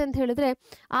ಹೆಚ್ಚಾಗುತ್ತೆ ಅಂತ ಹೇಳಿದ್ರೆ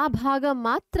ಆ ಭಾಗ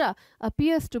ಮಾತ್ರ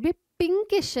appears to B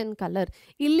pinkish in colour.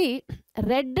 ಇಲ್ಲಿ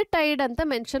ರೆಡ್ ಟೈಡ್ ಅಂತ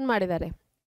ಮೆನ್ಷನ್ ಮಾಡಿದ್ದಾರೆ.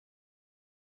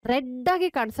 ರೆಡ್ ಆಗಿ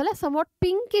ಕಾಣಿಸಲ್ಲ, ಸಮ್ವಾಟ್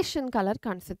ಪಿಂಕಿಶ್ ಇನ್ ಕಲರ್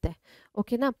ಕಾಣಿಸುತ್ತೆ.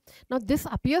 ಓಕೆನಾ? ನಾವು this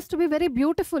appears to be very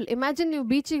beautiful. Imagine ನೀವು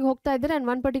ಬೀಚಿಗೆ ಹೋಗ್ತಾ ಇದ್ರೆ and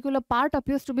one particular part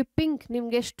appears to B pink.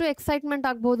 ನಿಮ್ಗೆ ಎಷ್ಟು ಎಕ್ಸೈಟ್ಮೆಂಟ್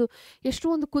ಆಗ್ಬೋದು, ಎಷ್ಟು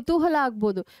ಒಂದು ಕುತೂಹಲ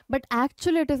ಆಗ್ಬೋದು. But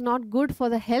actually it is not good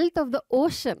for the health of the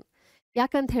ocean.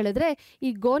 ಯಾಕಂತ ಹೇಳಿದ್ರೆ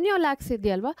ಈ ಗೋನಿಯೋಲ್ಯಾಕ್ಸ್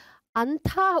ಇದೆಯಲ್ವಾ,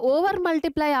 ಅಂಥ ಓವರ್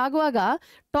ಮಲ್ಟಿಪ್ಲೈ ಆಗುವಾಗ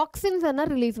ಟಾಕ್ಸಿನ್ಸ್ ಅನ್ನ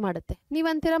ರಿಲೀಸ್ ಮಾಡುತ್ತೆ.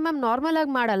 ನೀವಂತೀರ ಮ್ಯಾಮ್ ನಾರ್ಮಲ್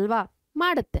ಆಗಿ ಮಾಡಲ್ವಾ?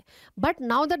 ಮಾಡುತ್ತೆ. But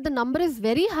now that the number is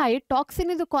very high, toxin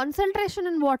ಇದು ಕಾನ್ಸಂಟ್ರೇಷನ್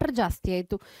ಇನ್ ವಾಟರ್ ಜಾಸ್ತಿ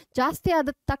ಆಯಿತು. ಜಾಸ್ತಿ ಆದ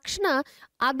ತಕ್ಷಣ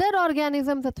ಅದರ್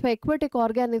ಆರ್ಗ್ಯಾನಿಸಮ್ಸ್ ಅಥವಾ ಎಕ್ವಾಟಿಕ್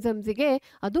ಆರ್ಗ್ಯಾನಿಸಮ್ಸ್ಗೆ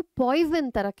ಅದು ಪಾಯ್ಸನ್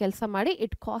ಥರ ಕೆಲಸ ಮಾಡಿ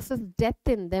it causes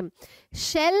death in them.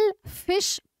 Shell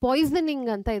fish poisoning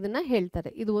ಅಂತ ಇದನ್ನ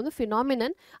ಹೇಳ್ತಾರೆ. ಇದು ಒಂದು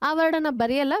ಫಿನಾಮಿನನ್. ಆ ವರ್ಡನ್ನು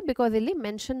ಬರೆಯಲ್ಲ ಬಿಕಾಸ್ ಇಲ್ಲಿ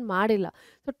ಮೆನ್ಷನ್ ಮಾಡಿಲ್ಲ.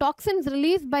 So toxins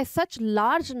release by such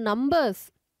large numbers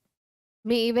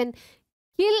May even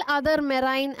kill other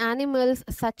marine animals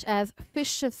such as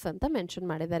fishes ಅಂತ ಮೆನ್ಷನ್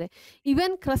ಮಾಡಿದ್ದಾರೆ.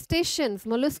 ಈವನ್ ಕ್ರಸ್ಟೇಷಿಯನ್ಸ್,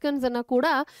 ಮೊಲಸ್ಕನ್ಸ್ ಅನ್ನ ಕೂಡ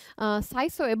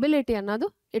ಸಾಯಿಸೋ ಎಬಿಲಿಟಿ ಅನ್ನೋದು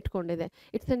ಇಟ್ಕೊಂಡಿದೆ.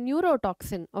 It's A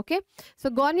neurotoxin. Okay, so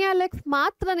ಗೋನಿಯೋಲ್ಯಾಕ್ಸ್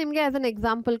ಮಾತ್ರ ನಿಮಗೆ ಆಸ್ ಅನ್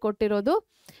ಎಕ್ಸಾಂಪಲ್ ಕೊಟ್ಟಿರೋದು.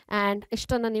 ಆ್ಯಂಡ್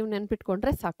ಇಷ್ಟನ್ನು ನೀವು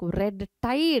ನೆನ್ಪಿಟ್ಕೊಂಡ್ರೆ ಸಾಕು. ರೆಡ್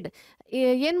ಟೈಡ್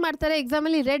ಏನು ಮಾಡ್ತಾರೆ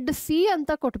ಎಕ್ಸಾಮಲ್ಲಿ? ರೆಡ್ ಸಿ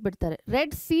ಅಂತ ಕೊಟ್ಬಿಡ್ತಾರೆ.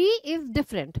 Red C is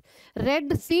different.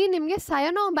 Red C ನಿಮಗೆ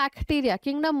ಸಯನೋ ಬ್ಯಾಕ್ಟೀರಿಯಾ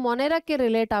ಕಿಂಗ್ಡಮ್ ಮೊನೆರಾಕ್ಕೆ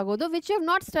ರಿಲೇಟ್ ಆಗೋದು, which you have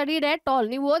not studied at all.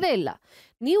 ನೀವು ಓದೇ ಇಲ್ಲ.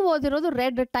 ನೀವು ಓದಿರೋದು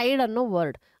ರೆಡ್ ಟೈಡ್ ಅನ್ನೋ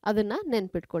ವರ್ಡ್. ಅದನ್ನು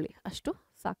ನೆನ್ಪಿಟ್ಕೊಳ್ಳಿ, ಅಷ್ಟು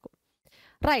ಸಾಕು.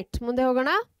 ರೈಟ್, ಮುಂದೆ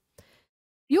ಹೋಗೋಣ.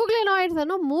 ಯೂಗ್ಲಿನಾಯ್ಡ್ಸ್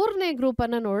ಅನ್ನೋ ಮೂರನೇ ಗ್ರೂಪ್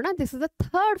ಅನ್ನ ನೋಡೋಣ. This is the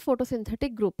third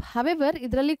photosynthetic group. However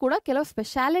ಇದರಲ್ಲಿ ಕೂಡ ಕೆಲವು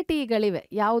ಸ್ಪೆಷಾಲಿಟಿಗಳಿವೆ.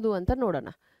 ಯಾವುದು ಅಂತ ನೋಡೋಣ.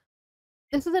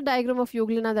 This is the diagram of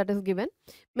ಯೂಗ್ಲಿನಾ that is given.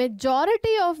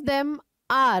 Majority of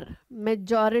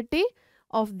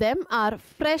them are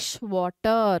fresh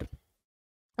water.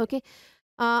 Okay,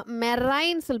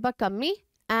 marine ಸ್ವಲ್ಪ ಕಮ್ಮಿ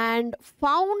and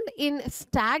found in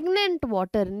stagnant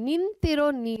water, ನಿಂತಿರೋ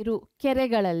ನೀರು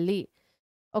ಕೆರೆಗಳಲ್ಲಿ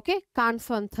okay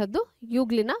ಕಾಣಿಸುವಂಥದ್ದು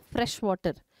ಯೂಗ್ಲಿನ fresh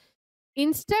water.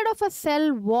 Instead of a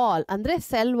cell wall, ಅಂದರೆ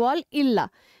ಸೆಲ್ ವಾಲ್ ಇಲ್ಲ,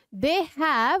 they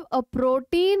have a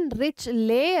protein rich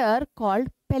layer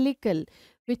called ಪೆಲಿಕಲ್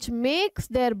which makes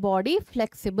their body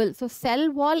flexible. So cell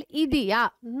wall ಇದೆಯಾ?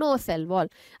 No cell wall.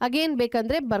 Again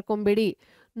ಬೇಕಂದ್ರೆ ಬರ್ಕೊಂಬಿಡಿ,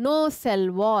 no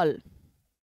cell wall,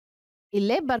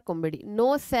 ಇಲ್ಲೇ ಬರ್ಕೊಂಬಿಡಿ, no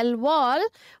cell wall,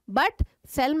 but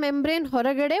cell membrane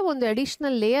ಹೊರಗಡೆ ಒಂದು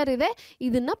additional layer ಇದೆ,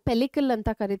 ಇದನ್ನ ಪೆಲಿಕಲ್ ಅಂತ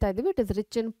ಕರಿತಾ ಇದೀವಿ. It is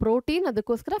rich in protein,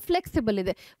 ಅದಕ್ಕೋಸ್ಕರ ಫ್ಲೆಕ್ಸಿಬಲ್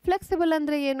ಇದೆ. ಫ್ಲೆಕ್ಸಿಬಲ್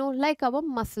ಅಂದ್ರೆ ಏನು? ಲೈಕ್ ಅವ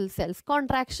muscle cells,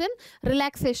 contraction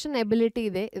relaxation ability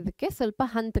ಇದೆ ಇದಕ್ಕೆ ಸ್ವಲ್ಪ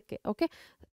ಹಂತಕ್ಕೆ. Okay,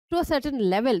 to a certain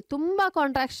level. ತುಂಬ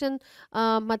ಕಾಂಟ್ರಾಕ್ಷನ್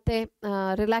ಮತ್ತು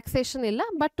ರಿಲ್ಯಾಕ್ಸೇಷನ್ ಇಲ್ಲ,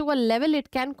 but to a level it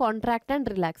can contract and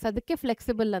relax, ಅದಕ್ಕೆ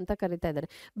ಫ್ಲೆಕ್ಸಿಬಲ್ ಅಂತ ಕರಿತಾ ಇದ್ದಾರೆ.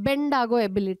 ಬೆಂಡ್ ಆಗೋ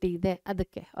ಎಬಿಲಿಟಿ ಇದೆ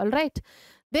ಅದಕ್ಕೆ. All right,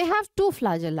 they have 2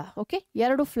 ಫ್ಲಾಜೆಲ್ಲ. Okay,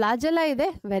 2 ಫ್ಲಾಜೆಲ್ಲ ಇದೆ.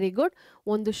 Very good.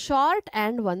 ಒಂದು ಶಾರ್ಟ್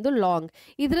ಆ್ಯಂಡ್ ಒಂದು ಲಾಂಗ್.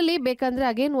 ಇದರಲ್ಲಿ ಬೇಕಂದ್ರೆ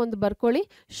ಅಗೇನ್ ಒಂದು ಬರ್ಕೊಳ್ಳಿ,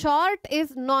 short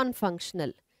is non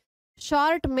functional.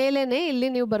 Short ಮೇಲೇನೆ ಇಲ್ಲಿ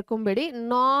ನೀವು ಬರ್ಕೊಂಬೇಡಿ,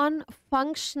 ನಾನ್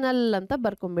ಫಂಕ್ಷನಲ್ ಅಂತ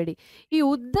ಬರ್ಕೊಂಬೇಡಿ. ಈ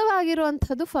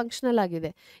ಉದ್ದವಾಗಿರುವಂಥದ್ದು ಫಂಕ್ಷನಲ್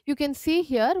ಆಗಿದೆ. ಯು ಕ್ಯಾನ್ ಸಿ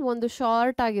ಹಿಯರ್, ಒಂದು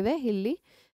ಶಾರ್ಟ್ ಆಗಿದೆ ಇಲ್ಲಿ,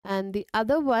 and the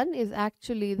other one is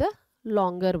actually the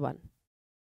longer one.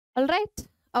 All right,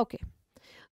 okay.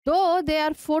 Though they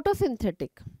are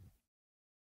photosynthetic.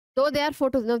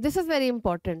 Now this is very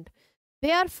important.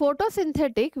 They are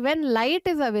photosynthetic when light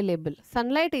is available.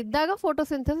 Sunlight iddaga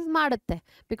photosynthesis ಮಾಡುತ್ತೆ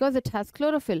because it has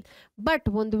chlorophyll. But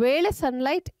ಒಂದು ವೇಳೆ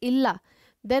sunlight ಇಲ್ಲ,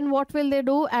 then what will they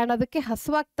do? And ಅದಕ್ಕೆ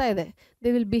ಹಸುವಾಗ್ತಾ ಇದೆ.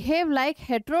 They will behave like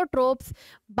heterotrophs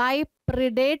by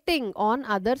predating on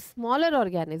other smaller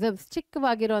organisms.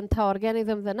 ಚಿಕ್ಕವಾಗಿರುವಂಥ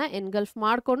organisms ಅನ್ನ ಎನ್ಗಲ್ಫ್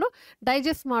ಮಾಡಿಕೊಂಡು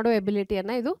digest ಮಾಡೋ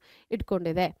ಎಬಿಲಿಟಿಯನ್ನು ಇದು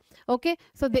ಇಟ್ಕೊಂಡಿದೆ. Okay,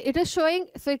 so it is showing,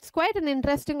 so it's quite an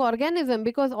interesting organism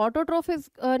because autotrophic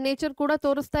nature ಕೂಡ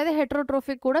ತೋರಿಸ್ತಾ ಇದೆ,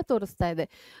 heterotrophic ಕೂಡ ತೋರಿಸ್ತಾ ಇದೆ.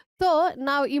 ಸೊ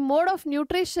ನಾವು ಈ ಮೋಡ್ ಆಫ್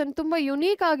ನ್ಯೂಟ್ರಿಷನ್ ತುಂಬ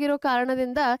ಯುನೀಕ್ ಆಗಿರೋ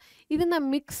ಕಾರಣದಿಂದ ಇದನ್ನ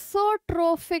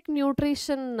ಮಿಕ್ಸೋಟ್ರೋಫಿಕ್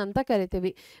ನ್ಯೂಟ್ರಿಷನ್ ಅಂತ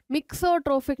ಕರಿತೀವಿ.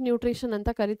 ಮಿಕ್ಸೋಟ್ರೋಫಿಕ್ ನ್ಯೂಟ್ರಿಷನ್ ಅಂತ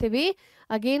ಕರಿತೀವಿ.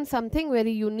 Again something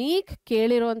very unique,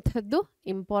 ಕೇಳಿರುವಂಥದ್ದು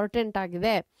important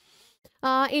ಆಗಿದೆ.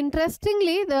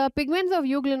 Interestingly, the pigments of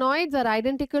euglenoids are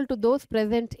identical to those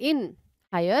present in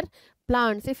higher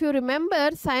plants. If you remember,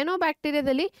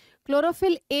 cyanobacteriaದಲ್ಲಿ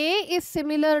chlorophyll A is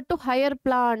similar to higher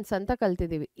plants ಅಂತ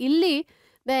ಕಲ್ತಿದ್ದೀವಿ. ಇಲ್ಲಿ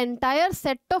the entire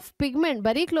set of pigment,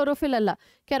 ಬರೀ chlorophyll ಅಲ್ಲ,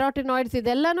 carotenoids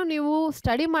ಇದೆಲ್ಲಾನು ನೀವು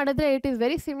study ಮಾಡಿದ್ರೆ it is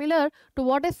very similar to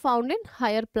what is found in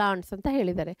higher plants ಅಂತ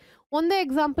ಹೇಳಿದ್ದಾರೆ. ಒಂದೇ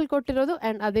ಎಕ್ಸಾಂಪಲ್ ಕೊಟ್ಟಿರೋದು,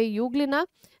 and ಅದೇ ಯೂಗ್ಲಿನಾ,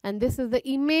 and this is the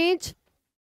image.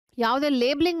 ಯಾವುದೇ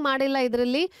ಲೇಬಲಿಂಗ್ ಮಾಡಿಲ್ಲ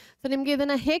ಇದರಲ್ಲಿ. ಸೊ ನಿಮಗೆ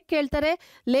ಇದನ್ನು ಹೇಗೆ ಕೇಳ್ತಾರೆ,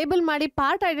 ಲೇಬಲ್ ಮಾಡಿ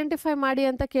ಪಾರ್ಟ್ ಐಡೆಂಟಿಫೈ ಮಾಡಿ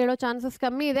ಅಂತ ಕೇಳೋ ಚಾನ್ಸಸ್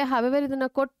ಕಮ್ಮಿ ಇದೆ. ಹವೆವರ್ ಇದನ್ನು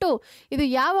ಕೊಟ್ಟು ಇದು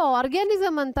ಯಾವ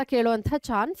ಆರ್ಗ್ಯಾನಿಸಮ್ ಅಂತ ಕೇಳುವಂಥ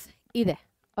ಚಾನ್ಸ್ ಇದೆ.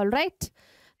 ಆಲ್ ರೈಟ್,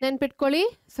 ನೆನ್ಪಿಟ್ಕೊಳ್ಳಿ.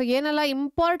 ಸೊ ಏನೆಲ್ಲ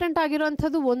ಇಂಪಾರ್ಟೆಂಟ್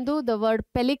ಆಗಿರುವಂಥದ್ದು, ಒಂದು the word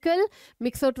ಪೆಲಿಕಲ್,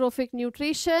 ಮಿಕ್ಸೋಟ್ರೋಫಿಕ್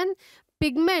nutrition,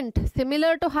 pigment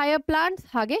similar to higher plants,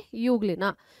 ಹಾಗೆ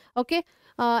ಯೂಗ್ಲಿನಾ. Okay,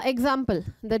 example,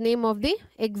 the name of the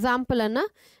ಎಕ್ಸಾಂಪಲನ್ನು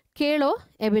ಕೇಳೋ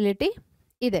ಎಬಿಲಿಟಿ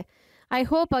ಇದೆ. ಐ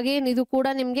ಹೋಪ್ ಅಗೇನ್ ಇದು ಕೂಡ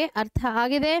ನಿಮಗೆ ಅರ್ಥ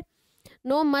ಆಗಿದೆ.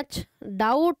 ನೋ ಮಚ್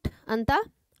ಡೌಟ್ ಅಂತ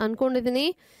ಅಂದ್ಕೊಂಡಿದ್ದೀನಿ.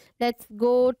 Let's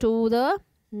go to the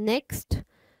next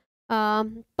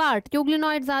part.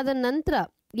 ಯೂಗ್ಲಿನಾಯ್ಡ್ಸ್ ಆದ ನಂತರ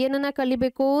ಏನನ್ನ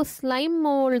ಕಲಿಬೇಕು? ಸ್ಲೈಮ್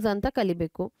ಮೋಲ್ಡ್ಸ್ ಅಂತ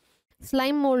ಕಲಿಬೇಕು.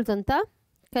 ಸ್ಲೈಮ್ ಮೋಲ್ಡ್ಸ್ ಅಂತ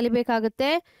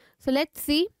ಕಲಿಬೇಕಾಗುತ್ತೆ. So let's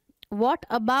see what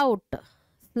about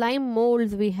slime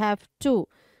moulds we have to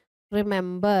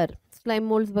remember. Slime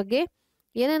moulds ಬಗ್ಗೆ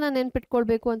ಏನೇನ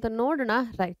ನೆನ್ಪಿಟ್ಕೊಳ್ಬೇಕು ಅಂತ ನೋಡೋಣ.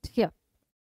 Right, here.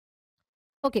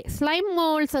 Okay, slime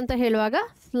moulds ಅಂತ ಹೇಳುವಾಗ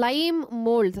ಸ್ಲೈಮ್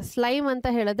ಮೋಲ್ಡ್ಸ್, ಸ್ಲೈಮ್ ಅಂತ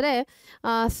ಹೇಳಿದ್ರೆ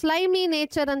ಸ್ಲೈಮಿ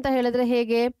ನೇಚರ್ ಅಂತ ಹೇಳಿದ್ರೆ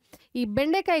ಹೇಗೆ? ಈ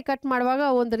ಬೆಂಡೆಕಾಯಿ ಕಟ್ ಮಾಡುವಾಗ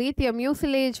ಒಂದು ರೀತಿಯ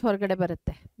ಮ್ಯೂಸಿಲೇಜ್ ಹೊರಗಡೆ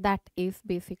ಬರುತ್ತೆ. That is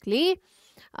basically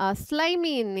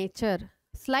ಸ್ಲೈಮಿ in nature.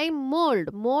 Slime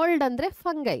mould ಅಂದರೆ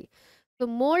fungi. So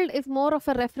mould is more of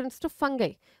a reference to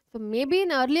fungi. So may be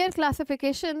in earlier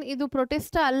classification ಇದು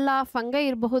ಪ್ರೊಟಿಸ್ಟಾ ಅಲ್ಲ, ಫಂಗೈ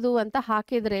ಇರಬಹುದು ಅಂತ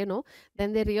ಹಾಕಿದ್ರೇನು,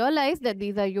 then they realise that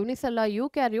these are ಯೂನಿಸೆಲ್ಲಾ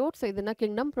ಯೂಕ್ಯಾರಿಯೋಟ್ಸ್, ಇದನ್ನ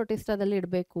Kingdom ಪ್ರೊಟಿಸ್ಟಾದಲ್ಲಿ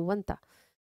ಇಡಬೇಕು ಅಂತ.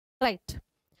 Right,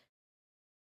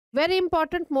 very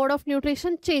important. Mode of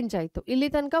nutrition change ಆಯಿತು. ಇಲ್ಲಿ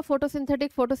ತನಕ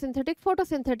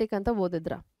ಫೋಟೋಸಿಂಥೆಟಿಕ್ ಅಂತ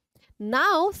ಓದಿದ್ರ.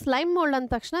 ನಾವು ಸ್ಲೈಮ್ ಮೋಲ್ಡ್ ಅಂದ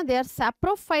ತಕ್ಷಣ ದೇ ಆರ್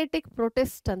ಸ್ಯಾಪ್ರೋಫೈಟಿಕ್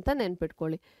ಪ್ರೊಟಿಸ್ಟ್ ಅಂತ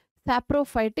ನೆನ್ಪಿಟ್ಕೊಳ್ಳಿ.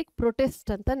 ಸ್ಯಾಪ್ರೋಫೈಟಿಕ್ ಪ್ರೊಟಿಸ್ಟ್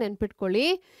ಅಂತ ನೆನ್ಪಿಟ್ಕೊಳ್ಳಿ.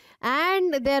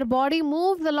 And their body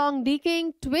moves along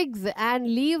decaying ಟ್ವಿಗ್ಸ್ and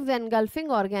leaves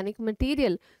engulfing organic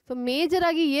material. So major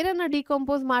ಆಗಿ ಏನನ್ನ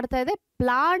ಡಿಕಂಪೋಸ್ ಮಾಡ್ತಾ ಇದೆ?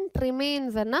 ಪ್ಲಾಂಟ್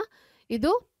ರಿಮೇನ್ಸ್ ಅನ್ನ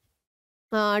ಇದು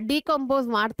ಡಿಕಂಪೋಸ್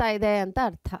ಮಾಡ್ತಾ ಇದೆ ಅಂತ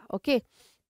ಅರ್ಥ. Okay,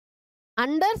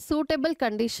 under suitable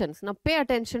conditions. ನಾವು pay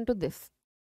attention to this.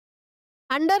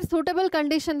 Under suitable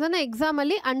conditions ಅನ್ನ ಎಕ್ಸಾಮ್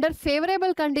ಅಲ್ಲಿ ಅಂಡರ್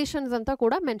ಫೇವರೇಬಲ್ ಕಂಡೀಷನ್ಸ್ ಅಂತ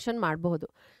ಕೂಡ ಮೆನ್ಷನ್ ಮಾಡಬಹುದು.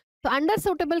 So under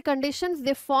suitable conditions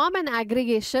they form an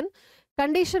aggregation.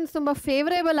 Conditions ತುಂಬ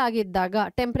ಫೇವರೇಬಲ್ ಆಗಿದ್ದಾಗ,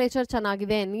 ಟೆಂಪ್ರೇಚರ್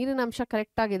ಚೆನ್ನಾಗಿದೆ, ನೀರಿನ ಅಂಶ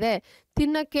ಕರೆಕ್ಟ್ ಆಗಿದೆ,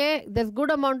 ತಿನ್ನಕ್ಕೆ ದಸ್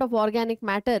good amount of organic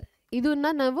matter, ಇದನ್ನ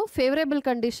ನಾವು ಫೇವರೇಬಲ್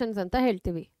ಕಂಡೀಷನ್ಸ್ ಅಂತ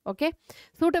ಹೇಳ್ತೀವಿ. ಓಕೆ,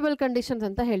 ಸೂಟೇಬಲ್ ಕಂಡೀಷನ್ಸ್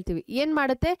ಅಂತ ಹೇಳ್ತೀವಿ. ಏನು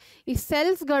ಮಾಡುತ್ತೆ? ಈ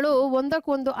ಸೆಲ್ಸ್ಗಳು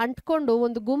ಒಂದಕ್ಕೊಂದು ಅಂಟ್ಕೊಂಡು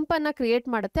ಒಂದು ಗುಂಪನ್ನು ಕ್ರಿಯೇಟ್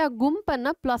ಮಾಡುತ್ತೆ. ಆ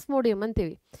ಗುಂಪನ್ನು ಪ್ಲಾಸ್ಮೋಡಿಯಂ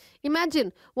ಅಂತೀವಿ. ಇಮ್ಯಾಜಿನ್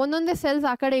ಒಂದೊಂದೇ ಸೆಲ್ಸ್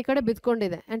ಆ ಕಡೆ ಈ ಕಡೆ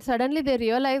ಬಿದ್ಕೊಂಡಿದೆ and suddenly they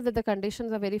realise that the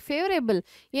conditions are very favourable.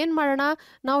 ಏನು ಮಾಡೋಣ?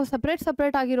 ನಾವು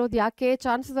ಸಪ್ರೇಟ್ ಆಗಿರೋದು ಯಾಕೆ?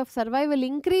 ಚಾನ್ಸಸ್ ಆಫ್ ಸರ್ವೈವಲ್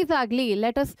ಇನ್ಕ್ರೀಸ್ ಆಗಲಿ,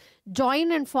 let us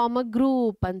join and form a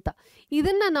group ಅಂತ.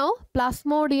 ಇದನ್ನು ನಾವು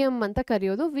ಪ್ಲಾಸ್ಮೋಡಿಯಂ ಅಂತ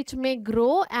ಕರೆಯೋದು, which may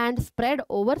grow and spread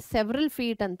over several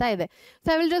feet ಅಂತ ಇದೆ. So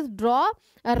I will just draw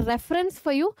reference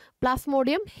for you.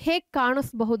 Plasmodium ಹೇಗೆ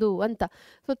ಕಾಣಿಸ್ಬಹುದು ಅಂತ.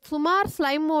 ಸೊ ಸುಮಾರು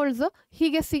ಸ್ಲೈಮ್ ಮೋಲ್ಡ್ಸ್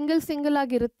ಹೀಗೆ ಸಿಂಗಲ್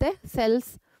ಆಗಿರುತ್ತೆ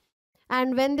cells,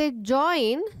 and when they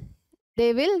join they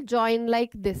will join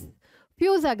like this.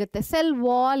 Fuse ಆಗುತ್ತೆ. Cell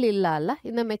wall ಇಲ್ಲ ಅಲ್ಲ.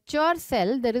 In the mature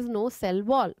cell there is no cell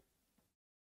wall.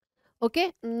 Okay,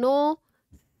 no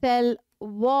cell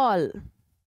wall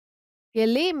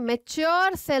ಎಲ್ಲಿ?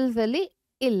 Mature cells ಅಲ್ಲಿ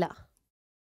ಇಲ್ಲ.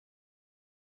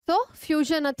 So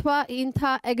fusion ಅಥವಾ ಇಂಥ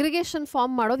aggregation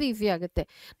form ಮಾಡೋದು easy ಆಗುತ್ತೆ.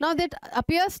 ನಾವು that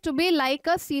appears to be like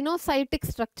a ಸಿನೋಸೈಟಿಕ್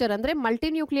structure, ಅಂದರೆ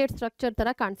ಮಲ್ಟಿನ್ಯೂಕ್ಲಿಯೇಟ್ ಸ್ಟ್ರಕ್ಚರ್ ಥರ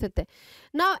ಕಾಣಿಸುತ್ತೆ.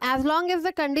 ನಾವು as long as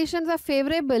the conditions R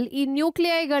favourable, ಈ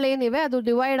ನ್ಯೂಕ್ಲಿಯೈಗಳೇನಿವೆ ಅದು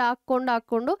ಡಿವೈಡ್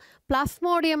ಹಾಕ್ಕೊಂಡು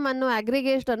ಪ್ಲಾಸ್ಮೋಡಿಯಂ ಅನ್ನೋ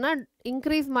ಅಗ್ರಿಗೇಷನ್ನ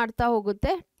ಇನ್ಕ್ರೀಸ್ ಮಾಡ್ತಾ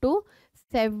ಹೋಗುತ್ತೆ. ಟು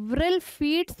ಸೆವ್ರಲ್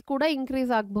ಫೀಟ್ಸ್ ಕೂಡ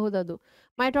ಇನ್ಕ್ರೀಸ್ ಆಗಬಹುದು. ಅದು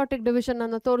ಮೈಟೋಟಿಕ್ ಡಿವಿಷನ್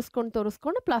ಅನ್ನು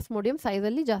ತೋರಿಸ್ಕೊಂಡು ಪ್ಲಾಸ್ಮೋಡಿಯಂ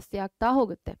ಸೈಜಲ್ಲಿ ಜಾಸ್ತಿ ಆಗ್ತಾ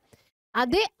ಹೋಗುತ್ತೆ.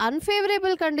 ಅದೇ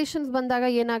ಅನ್ಫೇವರೇಬಲ್ ಕಂಡೀಷನ್ಸ್ ಬಂದಾಗ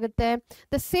ಏನಾಗುತ್ತೆ?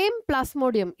 ದ ಸೇಮ್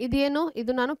ಪ್ಲಾಸ್ಮೋಡಿಯಂ, ಇದೇನು?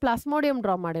 ಇದು ನಾನು ಪ್ಲಾಸ್ಮೋಡಿಯಂ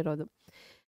ಡ್ರಾ ಮಾಡಿರೋದು.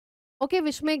 Okay,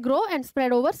 which may grow and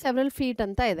spread over several feet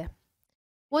ಅಂತ ಇದೆ.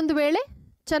 ಒಂದು ವೇಳೆ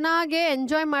ಚೆನ್ನಾಗೆ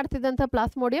enjoy ಮಾಡ್ತಿದ್ದಂಥ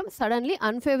plasmodium suddenly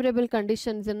unfavourable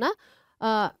ಕಂಡೀಷನ್ಸನ್ನು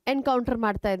encounter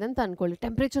ಮಾಡ್ತಾ ಇದೆ ಅಂತ ಅನ್ಕೊಳ್ಳಿ.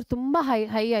 ಟೆಂಪ್ರೇಚರ್ ತುಂಬ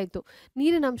ಹೈ ಆಯಿತು,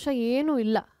 ನೀರಿನ ಅಂಶ ಏನೂ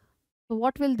ಇಲ್ಲ.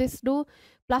 What will this do?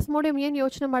 Plasmodium ಏನು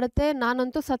ಯೋಚನೆ ಮಾಡುತ್ತೆ?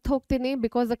 ನಾನಂತೂ ಸತ್ತು ಹೋಗ್ತೀನಿ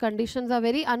because the conditions are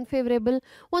very unfavourable.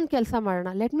 ಒಂದು ಕೆಲಸ ಮಾಡೋಣ,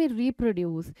 ಲೆಟ್ ಮಿ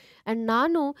ರೀಪ್ರೊಡ್ಯೂಸ್ ಆ್ಯಂಡ್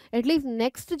ನಾನು ಅಟ್ಲೀಸ್ಟ್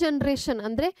ನೆಕ್ಸ್ಟ್ ಜನ್ರೇಷನ್,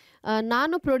 ಅಂದರೆ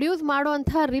ನಾನು ಪ್ರೊಡ್ಯೂಸ್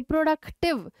ಮಾಡುವಂತಹ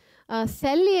ರಿಪ್ರೊಡಕ್ಟಿವ್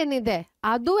ಸೆಲ್ ಏನಿದೆ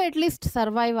ಅದು ಅಟ್ಲೀಸ್ಟ್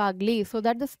ಸರ್ವೈವ್ ಆಗಲಿ, so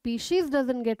that the species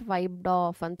doesn't get wiped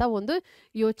of ಅಂತ ಒಂದು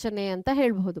ಯೋಚನೆ ಅಂತ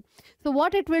ಹೇಳ್ಬಹುದು. So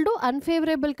what it will do?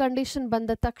 Unfavourable condition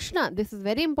ಬಂದ ತಕ್ಷಣ, this is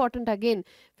very important again,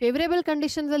 favourable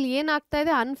ಕಂಡೀಷನ್ಸಲ್ಲಿ ಏನಾಗ್ತಾ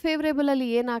ಇದೆ, ಅನ್ಫೇವರೇಬಲಲ್ಲಿ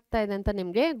ಏನಾಗ್ತಾ ಇದೆ ಅಂತ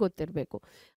ನಿಮಗೆ ಗೊತ್ತಿರಬೇಕು.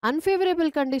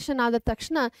 ಅನ್ಫೇವರೇಬಲ್ ಕಂಡೀಷನ್ ಆದ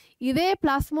ತಕ್ಷಣ ಇದೇ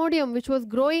plasmodium which was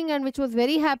growing and which was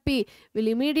very happy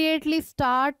will immediately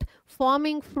start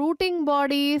farming fruiting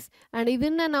bodies and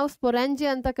ಇದನ್ನು ನಾವು ಸ್ಪೊರಾಂಜಿ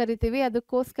ಅಂತ ಕರಿತೀವಿ.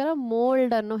 ಅದಕ್ಕೋಸ್ಕರ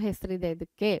ಮೋಲ್ಡ್ ಅನ್ನೋ ಹೆಸರಿದೆ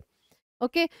ಇದಕ್ಕೆ.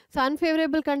 ಓಕೆ, ಸೊ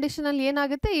ಅನ್ಫೇವರೇಬಲ್ ಕಂಡೀಷನಲ್ಲಿ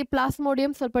ಏನಾಗುತ್ತೆ? ಈ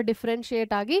ಪ್ಲಾಸ್ಮೋಡಿಯಂ ಸ್ವಲ್ಪ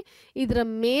ಡಿಫ್ರೆನ್ಶಿಯೇಟ್ ಆಗಿ ಇದರ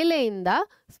ಮೇಲೆಯಿಂದ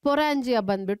ಸ್ಪೊರಾಂಜಿಯಾ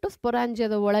ಬಂದ್ಬಿಟ್ಟು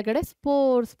ಸ್ಪೊರಾಂಜಿಯಾದ ಒಳಗಡೆ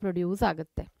ಸ್ಪೋರ್ಸ್ ಪ್ರೊಡ್ಯೂಸ್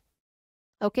ಆಗುತ್ತೆ.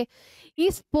 ಓಕೆ, ಈ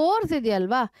ಸ್ಪೋರ್ಸ್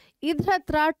ಇದೆಯಲ್ವಾ, ಇದ್ರ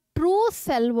ಹತ್ರ ಟ್ರೂ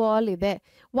ಸೆಲ್ ವಾಲ್ ಇದೆ.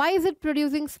 Y is it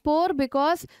producing spore?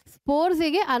 Because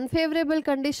ಸ್ಪೋರ್ಸಿಗೆ unfavourable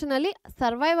ಕಂಡೀಷನಲ್ಲಿ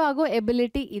survive ಆಗೋ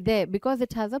ಎಬಿಲಿಟಿ ಇದೆ, because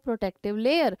it has a protective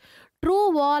layer. True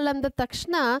wall ಅಂದ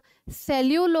ತಕ್ಷಣ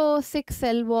ಸೆಲ್ಯುಲೋಸಿಕ್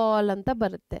ಸೆಲ್ ವಾಲ್ ಅಂತ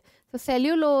ಬರುತ್ತೆ. ಸೊ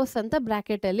ಸೆಲ್ಯುಲೋಸ್ ಅಂತ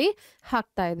ಬ್ರ್ಯಾಕೆಟಲ್ಲಿ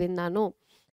ಹಾಕ್ತಾ ಇದ್ದೀನಿ ನಾನು.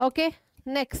 Okay,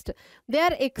 next, they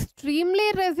are extremely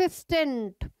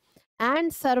resistant and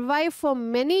survive for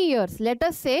many years. Let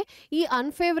us say ಈ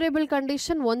unfavorable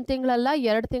condition 1 ತಿಂಗಳಲ್ಲ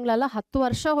 2 ತಿಂಗಳಲ್ಲ 10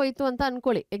 ವರ್ಷ ಹೋಯಿತು ಅಂತ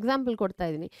ಅನ್ಕೊಳ್ಳಿ, ಎಕ್ಸಾಂಪಲ್ ಕೊಡ್ತಾ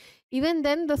ಇದ್ದೀನಿ. even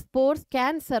then the spores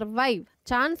can survive,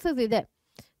 chances ಇದೆ.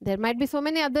 there might be so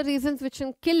many other reasons which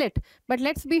can kill it, but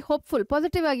let's be hopeful,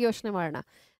 positive ಆಗಿ ಯೋಚನೆ ಮಾಡೋಣ.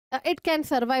 it can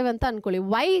survive ಅಂತ ಅನ್ಕೊಳ್ಳಿ.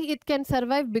 why it can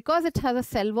survive? because it has a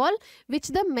cell wall which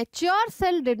the mature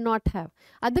cell did not have.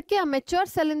 ಅದಕ್ಕೆ ಆ mature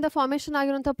cell ಇಂದ formation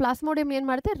ಆಗಿರುವಂಥ plasmodium ಏನು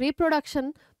ಮಾಡುತ್ತೆ? ರೀಪ್ರೊಡಕ್ಷನ್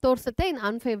ತೋರಿಸುತ್ತೆ ಇನ್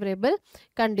unfavourable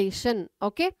condition.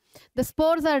 Okay, the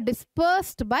spores R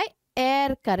dispersed by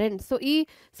air current. So ಈ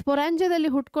ಸ್ಪೊರಾಂಜಿಯಾದಲ್ಲಿ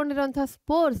ಹುಟ್ಕೊಂಡಿರುವಂತಹ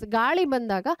spores ಗಾಳಿ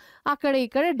ಬಂದಾಗ ಆ ಕಡೆ ಈ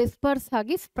ಕಡೆ ಡಿಸ್ಪರ್ಸ್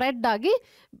ಆಗಿ ಸ್ಪ್ರೆಡ್ ಆಗಿ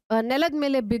ನೆಲದ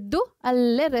ಮೇಲೆ ಬಿದ್ದು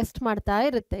ಅಲ್ಲೇ ರೆಸ್ಟ್ ಮಾಡ್ತಾ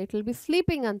ಇರುತ್ತೆ. ಇಟ್ ವಿಲ್ ಬಿ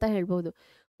ಸ್ಲೀಪಿಂಗ್ ಅಂತ ಹೇಳ್ಬೋದು.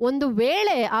 ಒಂದು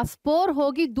ವೇಳೆ ಆ ಸ್ಪೋರ್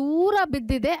ಹೋಗಿ ದೂರ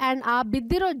ಬಿದ್ದಿದೆ ಆ್ಯಂಡ್ ಆ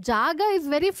ಬಿದ್ದಿರೋ ಜಾಗ is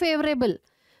very favourable,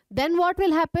 then what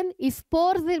will happen? ಈ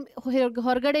ಸ್ಪೋರ್ಸ್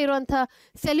ಹೊರಗಡೆ ಇರುವಂಥ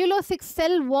ಸೆಲ್ಯುಲೋಸಿಕ್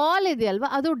ಸೆಲ್ ವಾಲ್ ಇದೆಯಲ್ವಾ,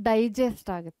 ಅದು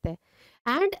ಡೈಜೆಸ್ಟ್ ಆಗುತ್ತೆ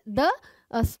and the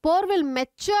spore will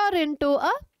mature in to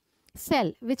a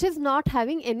cell which is not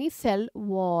having any cell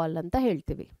wall ಅಂತ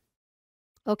ಹೇಳ್ತೀವಿ.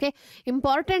 ಓಕೆ,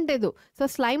 ಇಂಪಾರ್ಟೆಂಟ್ ಇದು. ಸೊ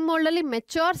ಸ್ಲೈಮ್ ಮೋಲ್ಡ್ ಅಲ್ಲಿ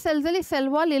ಮೆಚೂರ್ ಸೆಲ್ಸ್ ಅಲ್ಲಿ ಸೆಲ್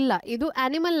ವಾಲ್ ಇಲ್ಲ, ಇದು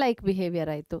ಆನಿಮಲ್ ಲೈಕ್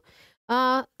ಬಿಹೇವಿಯರ್ ಆಯಿತು.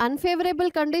 ಅನ್ಫೇವರೇಬಲ್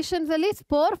ಕಂಡೀಷನ್ಸ್ ಅಲ್ಲಿ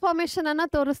ಸ್ಪೋರ್ ಫಾರ್ಮೇಶನ್ ಅನ್ನ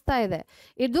ತೋರಿಸ್ತಾ ಇದೆ,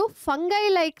 ಇದು ಫಂಗೈ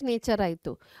ಲೈಕ್ ನೇಚರ್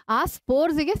ಆಯಿತು. ಆ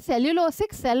ಸ್ಪೋರ್ಸ್ಗೆ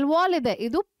ಸೆಲ್ಯುಲೋಸಿಕ್ ಸೆಲ್ ವಾಲ್ ಇದೆ,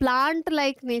 ಇದು ಪ್ಲಾಂಟ್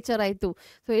ಲೈಕ್ ನೇಚರ್ ಆಯಿತು.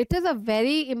 So it is a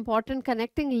very important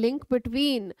connecting link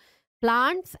between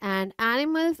plants and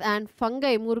animals and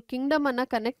fungi, 3 Kingdom ಅನ್ನ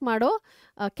ಕನೆಕ್ಟ್ ಮಾಡೋ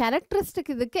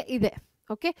ಕ್ಯಾರೆಕ್ಟರಿಸ್ಟಿಕ್ ಇದಕ್ಕೆ ಇದೆ.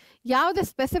 ಓಕೆ, ಯಾವುದೇ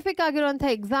ಸ್ಪೆಸಿಫಿಕ್ ಆಗಿರುವಂಥ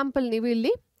ಎಕ್ಸಾಂಪಲ್ ನೀವು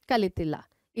ಇಲ್ಲಿ ಕಲಿತಿಲ್ಲ,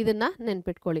 ಇದನ್ನ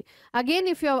ನೆನ್ಪಿಟ್ಕೊಳ್ಳಿ. Again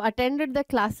if you have attended the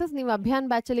classes, ನೀವು ಅಭಿಯಾನ್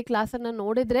ಬ್ಯಾಚಲ್ಲಿ ಕ್ಲಾಸನ್ನು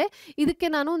ನೋಡಿದರೆ ಇದಕ್ಕೆ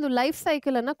ನಾನು ಒಂದು ಲೈಫ್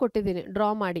ಸೈಕಲನ್ನು ಕೊಟ್ಟಿದ್ದೀನಿ ಡ್ರಾ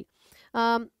ಮಾಡಿ.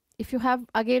 If you have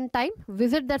again time,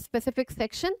 visit that specific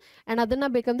section and ಅದನ್ನು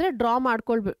ಬೇಕಂದರೆ ಡ್ರಾ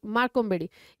ಮಾಡ್ಕೊಬೇಡಿ.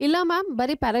 ಇಲ್ಲ ಮ್ಯಾಮ್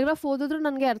ಬರೀ ಪ್ಯಾರಾಗ್ರಾಫ್ ಓದಿದ್ರು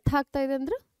ನನಗೆ ಅರ್ಥ ಆಗ್ತಾ ಇದೆ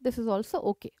ಅಂದರೆ this is also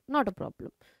okay, not a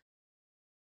problem.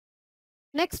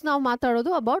 Next ನಾವು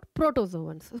ಮಾತಾಡೋದು ಅಬೌಟ್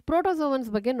ಪ್ರೋಟೋಝೋವನ್ಸ್. ಪ್ರೋಟೋಝೋವನ್ಸ್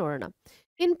ಬಗ್ಗೆ ನೋಡೋಣ.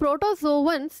 ಇನ್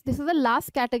ಪ್ರೋಟೋಝೋವನ್ಸ್, this is the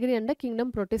last category under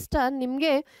Kingdom Protista.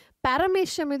 ನಿಮಗೆ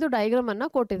ಪ್ಯಾರಾಮೇಷಿಯಮ್ ಇದು ಡಯಾಗ್ರಾಮ್ ಅನ್ನು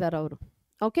ಕೊಟ್ಟಿದ್ದಾರೆ ಅವರು.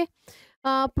 ಓಕೆ,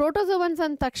 ಪ್ರೋಟೋಝೋವನ್ಸ್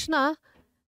ಅಂದ ತಕ್ಷಣ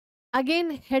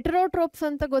ಅಗೇನ್ ಹೆಟರೋಟ್ರೋಪ್ಸ್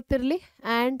ಅಂತ ಗೊತ್ತಿರಲಿ,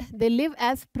 and they live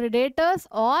as predators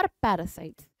R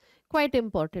parasites. Quite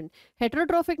important.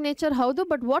 ಹೆಟರೋಟ್ರೋಫಿಕ್ nature ಹೌದು,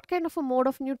 but what kind of a mode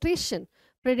of nutrition,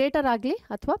 predator ಆಗಲಿ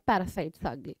ಅಥವಾ ಪ್ಯಾರಾಸೈಟ್ಸ್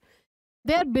ಆಗಲಿ.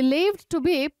 They are believed to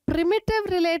be primitive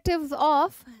relatives of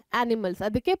animals.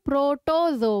 ಅದಕ್ಕೆ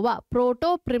protozoa,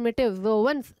 proto-primitive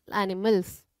zoans animals.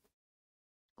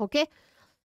 Okay.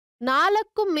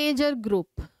 4 major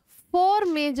group,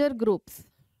 4 major groups.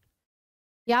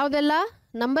 ಯಾವುದೆಲ್ಲ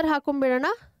number ಹಾಕೊಂಡ್ಬಿಡೋಣ.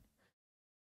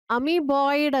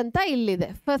 Amoeboid ಅಂತ ಇಲ್ಲಿದೆ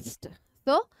first.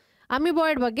 So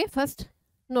amoeboid ಬಗ್ಗೆ first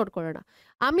ನೋಡ್ಕೊಳ್ಳೋಣ.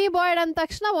 Amoeboid ಅಂದ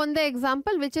ತಕ್ಷಣ ಒಂದೇ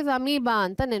ಎಕ್ಸಾಂಪಲ್ ವಿಚ್ ಇಸ್ ಅಮೀಬಾ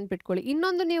ಅಂತ ನೆನ್ಪಿಟ್ಕೊಳ್ಳಿ.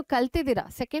 ಇನ್ನೊಂದು ನೀವು ಕಲ್ತಿದ್ದೀರಾ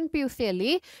ಸೆಕೆಂಡ್ PUC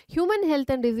ಅಲ್ಲಿ ಹ್ಯೂಮನ್ ಹೆಲ್ತ್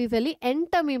ಆ್ಯಂಡ್ ಡಿಸೀಸ್ ಅಲ್ಲಿ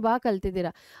ಎಂಟಮೀಬಾ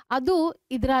ಕಲ್ತಿದ್ದೀರಾ, ಅದು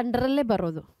ಇದರ ಅಂಡರಲ್ಲೇ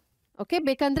ಬರೋದು. ಓಕೆ,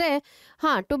 ಬೇಕಂದ್ರೆ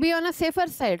to B on a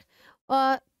safer side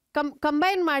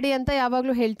combine ಮಾಡಿ ಅಂತ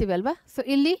ಯಾವಾಗಲೂ ಹೇಳ್ತೀವಿ ಅಲ್ವಾ. ಸೊ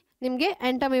ಇಲ್ಲಿ ನಿಮಗೆ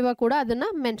ಎಂಟಮೀಬಾ ಕೂಡ ಅದನ್ನು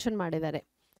ಮೆನ್ಷನ್ ಮಾಡಿದ್ದಾರೆ.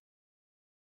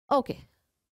 ಓಕೆ,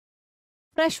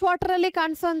 ಫ್ರೆಶ್ ವಾಟರಲ್ಲಿ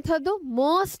ಕಾಣಿಸೋಂಥದ್ದು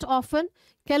ಮೋಸ್ಟ್ ಆಫನ್,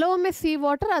 ಕೆಲವೊಮ್ಮೆ ಸಿ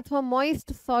ವಾಟರ್ ಅಥವಾ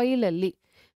moist ಸಾಯಿಲಲ್ಲಿ.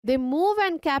 They move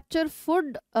and capture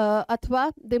food ಅಥವಾ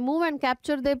they move and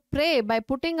capture they pray by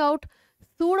putting out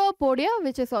ಸೂಡೋಪೋಡಿಯಾ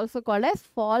which is also called as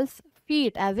falls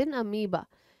feet as in amoeba.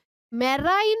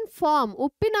 Marine form,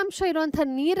 ಉಪ್ಪಿನಂಶ ಇರುವಂಥ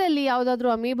ನೀರಲ್ಲಿ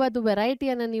ಯಾವುದಾದ್ರೂ ಅಮೀಬಾದು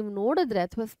ವೆರೈಟಿಯನ್ನು ನೀವು ನೋಡಿದ್ರೆ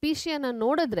ಅಥವಾ ಸ್ಪೀಶಿಯನ್ನು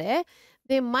ನೋಡಿದ್ರೆ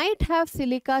they might have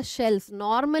silica shells.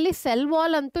 Normally cell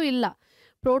wall ಅಂತೂ ಇಲ್ಲ.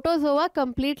 Protozoa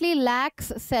completely lacks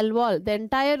cell wall. The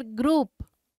entire group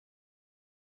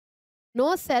no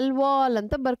cell wall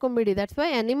ಅಂತ ಬರ್ಕೊಂಬಿಡಿ. ದಟ್ಸ್ ವೈ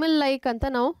ಅನಿಮಲ್ ಲೈಕ್ ಅಂತ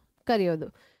ನಾವು ಕರೆಯೋದು.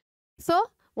 ಸೊ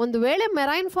ಒಂದು ವೇಳೆ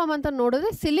ಮೆರೈನ್ ಫಾರ್ಮ್ ಅಂತ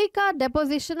ನೋಡಿದ್ರೆ ಸಿಲಿಕಾ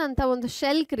ಡೆಪೋಸಿಷನ್ ಅಂತ ಒಂದು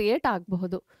ಶೆಲ್ ಕ್ರಿಯೇಟ್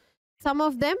ಆಗಬಹುದು. Some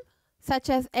of them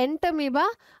such as ಎಂಟಮೀಬಾ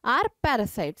R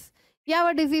parasites. ಯಾವ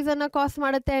ಡಿಸೀಸನ್ನು ಕಾಸ್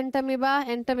ಮಾಡುತ್ತೆ ಎಂಟಮೀಬಾ?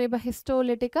 ಎಂಟಮೀಬಾ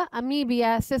ಹಿಸ್ಟೋಲಿಟಿಕಾ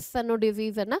ಅಮೀಬಿಯಾಸಿಸ್ ಅನ್ನೋ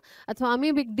ಡಿಸೀಸನ್ನು ಅಥವಾ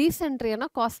ಅಮೀಬಿಕ್ ಡಿಸೆಂಟ್ರಿಯನ್ನು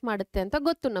ಕಾಸ್ ಮಾಡುತ್ತೆ ಅಂತ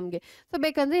ಗೊತ್ತು ನಮಗೆ. ಸೊ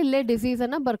ಬೇಕಂದರೆ ಇಲ್ಲೇ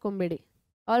ಡಿಸೀಸನ್ನು ಬರ್ಕೊಂಬಿಡಿ.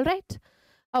 All right,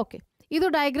 okay. ಇದು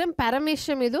ಡಯಾಗ್ರಾಮ್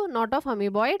ಪ್ಯಾರಾಮೇಷಿಯಮ್, ಇದು not of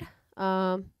amoeboid,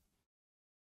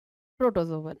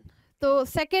 ಪ್ರೋಟೋಝೋವನ್. So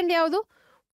second ಯಾವುದು?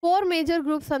 4 ಮೇಜರ್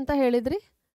ಗ್ರೂಪ್ಸ್ ಅಂತ ಹೇಳಿದ್ರಿ.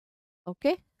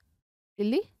 ಓಕೆ,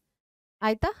 ಇಲ್ಲಿ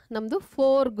ಆಯ್ತಾ, ನಮ್ಮದು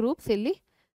 4 ಗ್ರೂಪ್ಸ್ ಇಲ್ಲಿ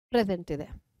ಪ್ರೆಸೆಂಟ್ ಇದೆ.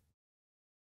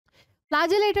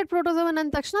 ಫ್ಲಾಜೆಲೇಟೆಡ್ ಪ್ರೋಟೋಝೋವನ್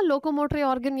ಅಂದ ತಕ್ಷಣ ಲೋಕೋಮೋಟರಿ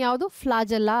ಆರ್ಗನ್ ಯಾವುದು?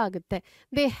 ಫ್ಲಾಜೆಲ್ಲಾ ಆಗುತ್ತೆ.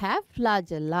 They have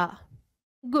flagella.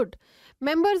 Good.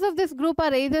 Members of this group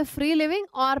R either free living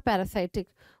R parasitic.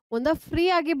 ಒಂದ ಫ್ರೀ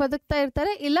ಆಗಿ ಬದುಕ್ತಾ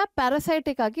ಇರ್ತಾರೆ, ಇಲ್ಲ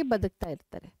ಪ್ಯಾರಾಸೈಟಿಕ್ ಆಗಿ ಬದುಕ್ತಾ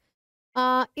ಇರ್ತಾರೆ.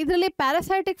 ಇದರಲ್ಲಿ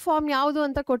ಪ್ಯಾರಾಸೈಟಿಕ್ ಫಾರ್ಮ್ ಯಾವುದು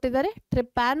ಅಂತ ಕೊಟ್ಟಿದ್ದಾರೆ?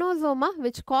 ಟ್ರಿಪ್ಯಾನೋಸೋಮಾ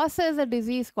which causes a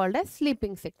disease called as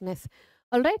sleeping sickness.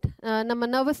 All right, ನಮ್ಮ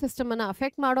ನರ್ವಸ್ ಸಿಸ್ಟಮನ್ನು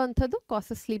ಅಫೆಕ್ಟ್ ಮಾಡುವಂಥದ್ದು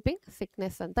ಕಾಸಸ್ ಸ್ಲೀಪಿಂಗ್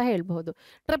ಸಿಕ್ನೆಸ್ ಅಂತ ಹೇಳ್ಬಹುದು.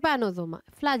 ಟ್ರಿಪ್ಯಾನೋಸೋಮಾ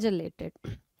ಫ್ಲಾಜೆಲೇಟೆಡ್.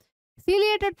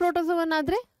 Ciliated protozoan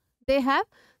ಆದರೆ they have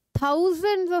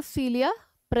thousands of cilia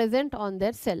present on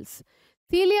their cells.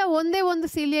 Cilia ಒಂದೇ ಒಂದು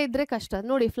cilia ಇದ್ರೆ ಕಷ್ಟ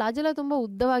ನೋಡಿ. ಫ್ಲಾಜೆಲ್ಲಾ ತುಂಬ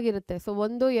ಉದ್ದವಾಗಿರುತ್ತೆ. ಸೊ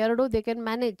 1, 2 ದೇ ಕ್ಯಾನ್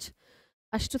ಮ್ಯಾನೇಜ್,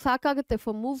 ಅಷ್ಟು ಸಾಕಾಗುತ್ತೆ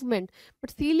ಫಾರ್ ಮೂವ್ಮೆಂಟ್.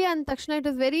 ಬಟ್ cilia ಅಂದ ತಕ್ಷಣ it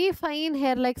is very fine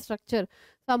hair like structure.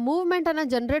 So ಆ ಮೂವ್ಮೆಂಟನ್ನು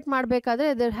ಜನರೇಟ್ ಮಾಡಬೇಕಾದ್ರೆ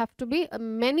there have to B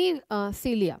many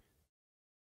cilia.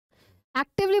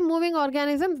 Actively moving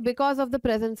organisms because of the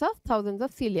presence of thousands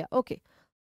of cilia. Okay,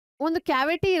 ಒಂದು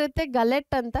cavity ಇರುತ್ತೆ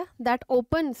ಗಲೆಟ್ ಅಂತ, that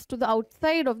opens to the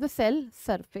outside of the cell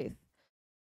surface.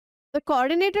 The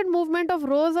coordinated movement of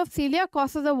rose of cilia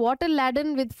causes a water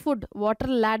Laden with food.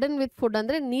 Water Laden with food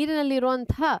ಅಂದರೆ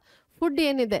ನೀರಿನಲ್ಲಿರುವಂತಹ food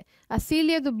ಏನಿದೆ ಆ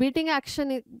ಸೀಲಿಯದು beating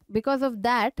action, because of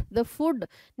that the food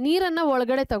ನೀರನ್ನು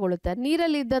ಒಳಗಡೆ ತಗೊಳುತ್ತೆ.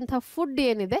 ನೀರಲ್ಲಿ ಇದ್ದಂಥ food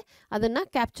ಏನಿದೆ ಅದನ್ನು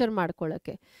ಕ್ಯಾಪ್ಚರ್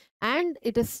ಮಾಡ್ಕೊಳ್ಳೋಕ್ಕೆ. And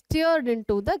it is ಸ್ಟಿಯರ್ಡ್ in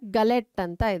to the ಗಲೆಟ್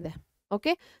ಅಂತ ಇದೆ.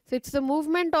 Okay, so it's the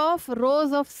movement of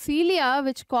rows of cilia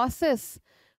which causes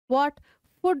what?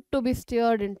 Food to be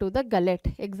steered into the gullet.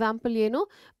 Example ಏನು?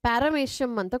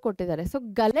 ಪ್ಯಾರಮೇಷಿಯಂ ಅಂತ ಕೊಟ್ಟಿದ್ದಾರೆ. ಸೊ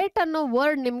ಗಲೆಟ್ ಅನ್ನೋ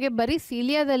ವರ್ಡ್ ನಿಮಗೆ ಬರೀ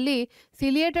ಸೀಲಿಯಾದಲ್ಲಿ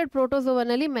ಸಿಲಿಯೇಟೆಡ್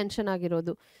ಪ್ರೋಟೋಸೋವನಲ್ಲಿ ಮೆನ್ಷನ್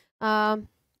ಆಗಿರೋದು.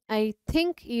 ಐ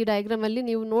ಥಿಂಕ್ ಈ ಡಯಾಗ್ರಾಮ್ ಅಲ್ಲಿ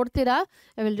ನೀವು ನೋಡ್ತೀರಾ.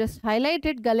 I will just highlight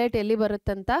it, ಗಲೆಟ್ ಎಲ್ಲಿ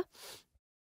ಬರುತ್ತಂತ.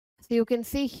 So you can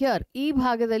see here, ಈ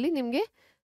ಭಾಗದಲ್ಲಿ ನಿಮಗೆ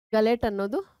ಗಲೆಟ್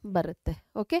ಅನ್ನೋದು ಬರುತ್ತೆ.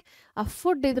 ಓಕೆ, ಆ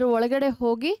ಫುಡ್ ಇದ್ರ ಒಳಗಡೆ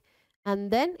ಹೋಗಿ and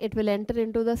then it will enter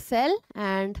into the cell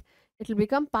and it will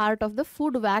become part of the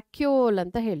food vacuole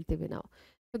ಅಂತ ಹೇಳ್ತೀವಿ ನಾವು.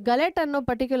 ಗಲೆಟ್ ಅನ್ನೋ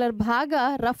ಪರ್ಟಿಕ್ಯುಲರ್ ಭಾಗ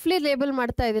ರಫ್ಲಿ ಲೇಬಲ್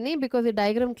ಮಾಡ್ತಾ ಇದ್ದೀನಿ ಬಿಕಾಸ್ ಈ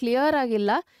ಡಯಾಗ್ರಾಮ್ ಕ್ಲಿಯರ್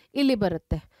ಆಗಿಲ್ಲ. ಇಲ್ಲಿ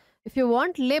ಬರುತ್ತೆ. If you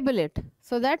want label it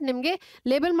so that ನಿಮಗೆ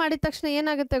ಲೇಬಲ್ ಮಾಡಿದ ತಕ್ಷಣ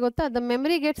ಏನಾಗುತ್ತೆ ಗೊತ್ತಾ? The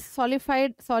memory gets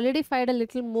solidified a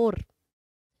little more.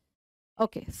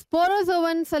 Okay,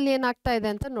 ಸ್ಪೋರೋಜೋವನ್ಸ್ ಅಲ್ಲಿ ಏನಾಗ್ತಾ ಇದೆ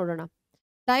ಅಂತ ನೋಡೋಣ.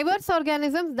 Divorce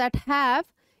organisms that have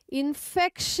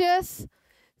infectious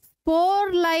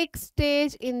spore like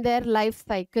stage in their life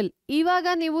cycle. ಇವಾಗ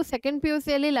ನೀವು ಸೆಕೆಂಡ್ PUC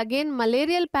ಅಲ್ಲಿ ಅಗೇನ್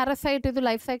ಮಲೇರಿಯಲ್ ಪ್ಯಾರಾಸೈಟ್ ಇದು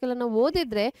ಲೈಫ್ ಸೈಕಲ್ ಅನ್ನು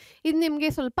ಓದಿದ್ರೆ ಇದು ನಿಮಗೆ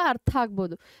ಸ್ವಲ್ಪ ಅರ್ಥ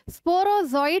ಆಗ್ಬೋದು.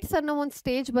 ಸ್ಪೋರೋಜಾಯ್ಡ್ಸ್ ಅನ್ನೋ ಒಂದು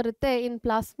ಸ್ಟೇಜ್ ಬರುತ್ತೆ ಇನ್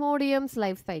ಪ್ಲಾಸ್ಮೋಡಿಯಮ್ಸ್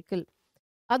ಲೈಫ್ ಸೈಕಲ್.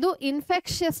 ಅದು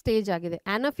ಇನ್ಫೆಕ್ಷಿಯಸ್ ಸ್ಟೇಜ್ ಆಗಿದೆ.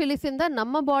 ಆನಫಿಲಿಸ್ ಇಂದ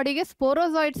ನಮ್ಮ ಬಾಡಿಗೆ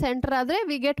ಸ್ಪೋರೋಜಾಯ್ಡ್ಸ್ ಎಂಟರ್ ಆದರೆ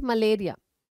we get malaria.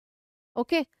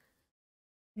 Okay,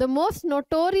 the most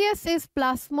notorious is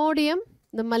plasmodium,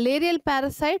 the malarial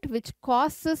parasite which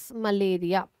causes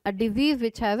malaria, a disease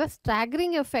which has a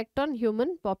staggering effect on human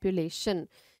population.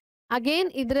 Again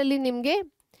idralli nimge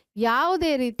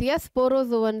ಯಾವುದೇ ರೀತಿಯ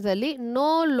ಸ್ಪೋರೋಜೋವನ್ಸ್ ಅಲ್ಲಿ no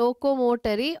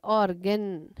ಲೋಕೋಮೋಟರಿ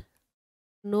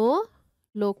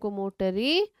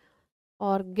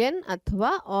organ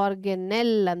ಅಥವಾ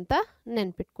organelle ಅಂತ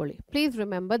ನೆನ್ಪಿಟ್ಕೊಳ್ಳಿ. Please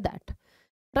remember that,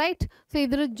 right? So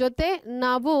ಇದ್ರ ಜೊತೆ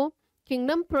ನಾವು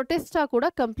Kingdom Protista ಕೂಡ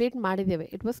ಕಂಪ್ಲೀಟ್ ಮಾಡಿದ್ದೇವೆ.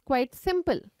 It was quite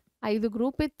simple. 5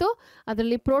 group ಇತ್ತು,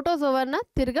 ಅದರಲ್ಲಿ ಪ್ರೋಟೋಸೋವನ್ನ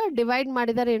ತಿರ್ಗಾ ಡಿವೈಡ್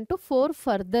ಮಾಡಿದ್ದಾರೆ ಇಂಟು 4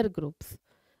 ಫರ್ದರ್ ಗ್ರೂಪ್ಸ್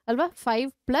ಅಲ್ವಾ? 5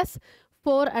 +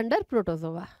 4 under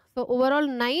protozoa. So over all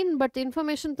 9, but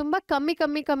information ತುಂಬ ಕಮ್ಮಿ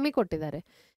ಕೊಟ್ಟಿದ್ದಾರೆ.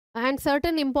 And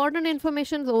certain important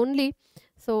informations only.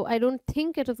 So I don't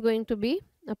think it is going to be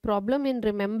a problem in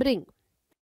remembering.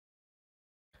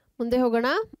 ಮುಂದೆ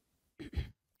ಹೋಗೋಣ.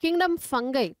 Kingdom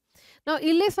fungi. ನಾವು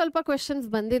ಇಲ್ಲಿ ಸ್ವಲ್ಪ ಕ್ವೆಶನ್ಸ್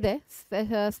ಬಂದಿದೆ,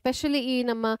 ಸ್ಪೆಷಲಿ ಈ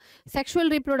ನಮ್ಮ ಸೆಕ್ಷುವಲ್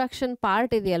ರಿಪ್ರೊಡಕ್ಷನ್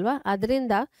ಪಾರ್ಟ್ ಇದೆಯಲ್ವಾ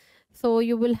ಅದರಿಂದ. So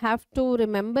you will have to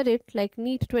remember it. Like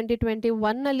NEET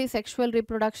 2021 ಅಲ್ಲಿ ಸೆಕ್ಷುವಲ್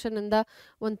ರಿಪ್ರೊಡಕ್ಷನ್ ಇಂದ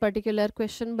ಒಂದು ಪರ್ಟಿಕ್ಯುಲರ್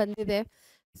ಕ್ವೆಶನ್ ಬಂದಿದೆ.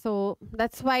 So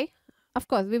that's why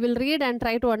of course we will read and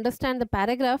try to understand the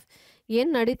paragraph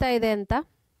ಏನು ನಡೀತಾ ಇದೆ ಅಂತ.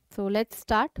 So let's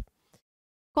start.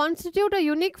 Constitute a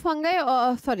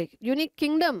unique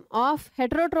kingdom of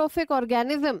heterotrophic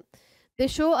organism. They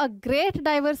show a great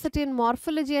diversity in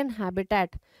morphology and habitat.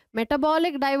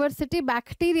 Metabolic diversity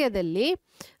bacteriaದಲ್ಲಿ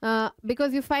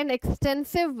because you find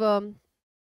extensive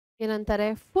ಏನಂತಾರೆ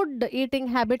food eating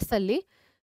habits ಅಲ್ಲಿ,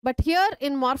 but here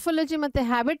in morphology ಮತ್ತು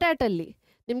habitat ಅಲ್ಲಿ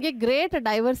ನಿಮಗೆ great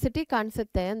diversity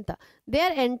ಕಾಣಿಸುತ್ತೆ ಅಂತ. They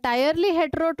are entirely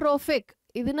heterotrophic.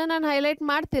 ಇದನ್ನ ನಾನು highlight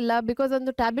ಮಾಡ್ತಿಲ್ಲ ಬಿಕಾಸ್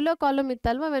ಒಂದು ಟ್ಯಾಬ್ಯುಲೋ column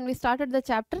ಇತ್ತಲ್ವ when we started the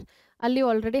chapter, ಅಲ್ಲಿ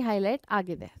ಆಲ್ರೆಡಿ ಹೈಲೈಟ್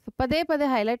ಆಗಿದೆ. ಸೊ ಪದೇ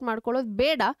ಹೈಲೈಟ್ ಮಾಡ್ಕೊಳ್ಳೋದು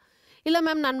ಬೇಡ. ಇಲ್ಲ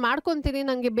ಮ್ಯಾಮ್ ನಾನು ಮಾಡ್ಕೊತೀನಿ,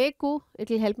 ನನಗೆ ಬೇಕು, it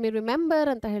will help me remember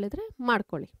ಅಂತ ಹೇಳಿದ್ರೆ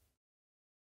ಮಾಡ್ಕೊಳ್ಳಿ.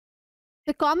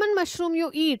 The common mushroom you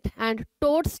eat and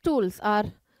ಟೋಡ್ಸ್ಟೂಲ್ಸ್ are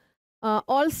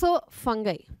also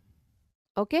fungi.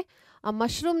 Okay, ಆ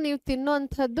ಮಶ್ರೂಮ್ ನೀವು ತಿನ್ನೋ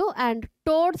ಅಂಥದ್ದು ಆ್ಯಂಡ್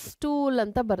ಟೋಡ್ಸ್ಟೂಲ್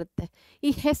ಅಂತ ಬರುತ್ತೆ.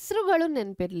 ಈ ಹೆಸರುಗಳು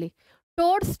ನೆನಪಿರಲಿ.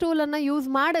 ಟೋಡ್ಸ್ಟೂಲನ್ನು ಯೂಸ್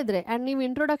ಮಾಡಿದ್ರೆ ಆ್ಯಂಡ್ ನೀವು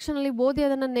ಇಂಟ್ರೊಡಕ್ಷನಲ್ಲಿ ಓದಿ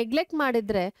ಅದನ್ನು ನೆಗ್ಲೆಕ್ಟ್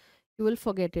ಮಾಡಿದರೆ ಯು ವಿಲ್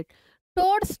ಫೊಗೆಟ್ ಇಟ್.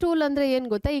 ಟೋಡ್ಸ್ಟೂಲ್ ಅಂದರೆ ಏನು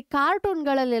ಗೊತ್ತಾ? ಈ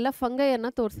ಕಾರ್ಟೂನ್ಗಳಲ್ಲೆಲ್ಲ ಫಂಗೈಯನ್ನು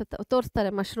ತೋರಿಸ್ತಾರೆ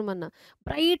ಮಶ್ರೂಮನ್ನು.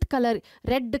 ಬ್ರೈಟ್ ಕಲರ್,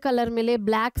 ರೆಡ್ ಕಲರ್ ಮೇಲೆ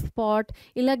ಬ್ಲ್ಯಾಕ್ ಸ್ಪಾಟ್,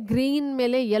 ಇಲ್ಲ ಗ್ರೀನ್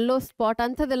ಮೇಲೆ ಯೆಲ್ಲೋ ಸ್ಪಾಟ್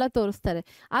ಅಂಥದ್ದೆಲ್ಲ ತೋರಿಸ್ತಾರೆ.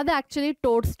 ಅದು actually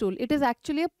ಟೋಡ್ಸ್ಟೂಲ್. It is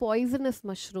actually a poisonous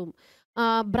mushroom.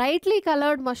 Brightly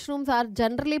coloured mushrooms are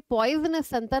generally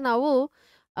poisonous ಅಂತ ನಾವು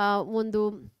ಒಂದು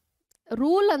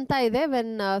ರೂಲ್ ಅಂತ ಇದೆ.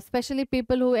 When specially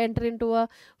people who enter in to a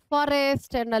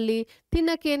forest and ಅಲ್ಲಿ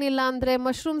ತಿನ್ನಕ್ಕೇನಿಲ್ಲ ಅಂದರೆ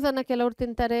ಮಶ್ರೂಮ್ಸನ್ನು ಕೆಲವರು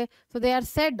ತಿಂತಾರೆ. So they are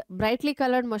shed brightly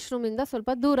coloured ಮಶ್ರೂಮಿಂದ ಸ್ವಲ್ಪ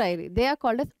ದೂರ ಇರಿ. They are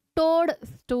called as toad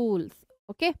stools.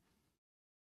 Okay,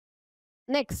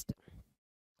 next.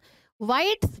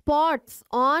 White spots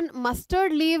on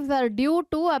mustard leaves are due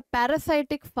to a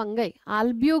parasitic fungi.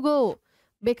 ಆಲ್ಬ್ಯೂಗೋ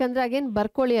ಬೇಕಂದ್ರೆ again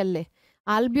ಬರ್ಕೊಳ್ಳಿ ಅಲ್ಲೇ.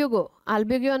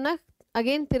 ಆಲ್ಬ್ಯೂಗೋನ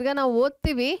ಅಗೇನ್ ತಿರ್ಗಾ ನಾವು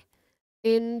ಓದ್ತೀವಿ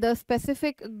in the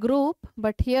specific group,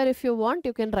 but here if you want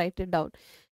you can write it down.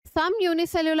 Some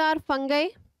unicellular fungi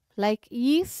like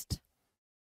yeast,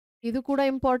 idu kuda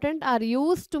important, are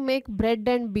used to make bread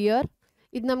and beer.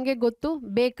 Idu namge gottu,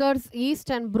 baker's yeast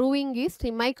and brewing yeast.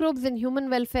 ಈ microbes in human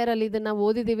welfare ಅಲ್ಲಿ ಇದನ್ನ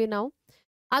ಓದಿದೀವಿ ನಾವು.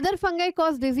 Other fungi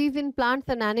cause disease in plants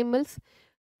and animals.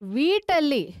 Wheat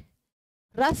ಅಲ್ಲಿ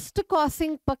rust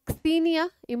causing Puccinia,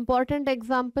 important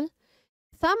example.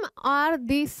 Some are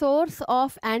the source of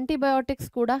antibiotics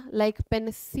ಕೂಡ, like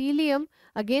penicillium,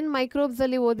 again microbes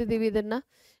ಅಲ್ಲಿ ಓದಿದೀವಿ ಇದನ್ನ.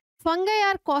 Fungi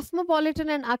are cosmopolitan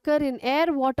and occur in air,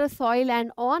 water, soil and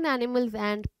on animals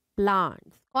and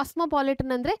plants.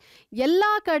 Cosmopolitan ಅಂದ್ರೆ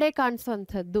ಎಲ್ಲಾ ಕಡೆ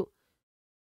ಕಾಣಿಸುವಂಥದ್ದು,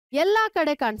 ಎಲ್ಲಾ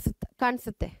ಕಡೆ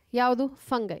ಕಾಣಿಸುತ್ತೆ ಯಾವುದು?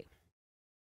 Fungi.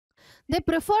 They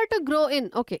prefer to grow in,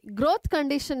 okay, growth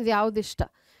conditions ಯಾವುದಿಷ್ಟ?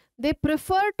 They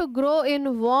prefer to grow in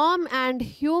warm and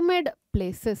humid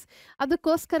places.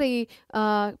 ಅದಕ್ಕೋಸ್ಕರ ಈ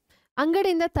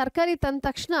ಅಂಗಡಿಯಿಂದ ತರಕಾರಿ ತಂದ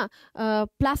ತಕ್ಷಣ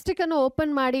ಪ್ಲಾಸ್ಟಿಕ್ ಅನ್ನು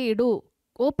ಓಪನ್ ಮಾಡಿ ಇಡು,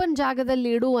 ಓಪನ್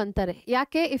ಜಾಗದಲ್ಲಿ ಇಡು ಅಂತಾರೆ.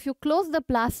 ಯಾಕೆ? If you close the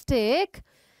plastic,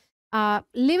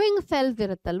 living cells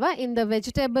ಇರುತ್ತಲ್ವಾ ಇನ್ ದ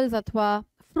ವೆಜಿಟೇಬಲ್ಸ್ ಅಥವಾ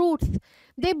fruits,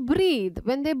 they breathe.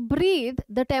 When they breathe,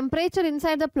 the temperature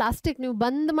inside the plastic ನೀವು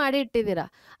ಬಂದ್ ಮಾಡಿ ಇಟ್ಟಿದ್ದೀರಾ,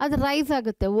 ಅದು ರೈಸ್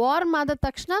ಆಗುತ್ತೆ. ವಾರ್ಮ್ ಆದ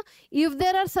ತಕ್ಷಣ if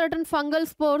there are certain fungal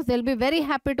spores, they will be very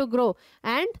happy to grow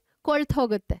and ಕೊಳ್ತು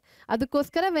ಹೋಗುತ್ತೆ.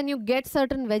 ಅದಕ್ಕೋಸ್ಕರ when you get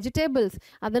certain vegetables,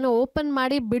 ಅದನ್ನು ಓಪನ್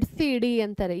ಮಾಡಿ ಬಿಡಿಸಿ ಇಡಿ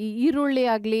ಅಂತಾರೆ. ಈ ಈರುಳ್ಳಿ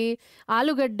ಆಗಲಿ,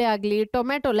 ಆಲೂಗಡ್ಡೆ ಆಗಲಿ,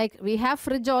 tomato, like we have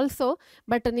fridge also,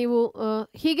 but ನೀವು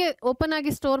ಹೀಗೆ ಓಪನ್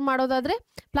ಆಗಿ ಸ್ಟೋರ್ ಮಾಡೋದಾದರೆ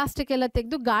ಪ್ಲಾಸ್ಟಿಕ್ ಎಲ್ಲ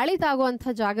ತೆಗೆದು ಗಾಳಿ ತಾಗುವಂಥ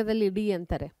ಜಾಗದಲ್ಲಿ ಇಡಿ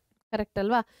ಅಂತಾರೆ. ಕರೆಕ್ಟ್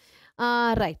ಅಲ್ವಾ?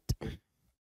 Right.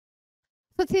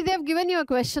 So see, they have given you a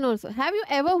question also. Have you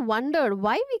ever wondered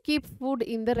why we keep food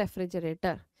in the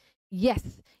refrigerator? Yes,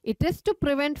 it is to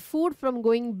prevent food from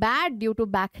going bad due to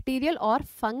bacterial or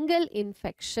fungal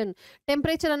infection.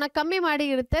 Temperature anna kammi ಮಾಡಿ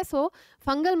ಇರುತ್ತೆ, so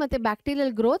fungal ಮತ್ತೆ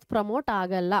bacterial growth promote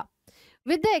ಆಗಲ್ಲ.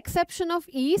 With the exception of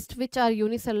yeast, which are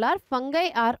unicellular, fungi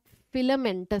are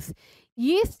filamentous.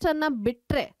 Yeast ಅನ್ನ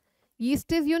ಬಿಟ್ರೆ,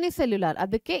 East is unicellular,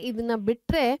 ಅದಕ್ಕೆ ಇದನ್ನ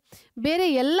ಬಿಟ್ಟರೆ ಬೇರೆ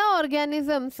ಎಲ್ಲ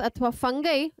ಆರ್ಗ್ಯಾನಿಸಮ್ಸ್ ಅಥವಾ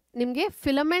ಫಂಗೈ ನಿಮಗೆ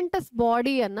ಫಿಲಮೆಂಟಸ್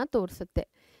ಬಾಡಿಯನ್ನು ತೋರಿಸುತ್ತೆ.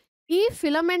 ಈ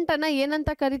ಫಿಲಮೆಂಟನ್ನು ಏನಂತ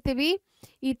ಕರಿತೀವಿ?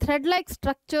 ಈ ಥ್ರೆಡ್ ಲೈಕ್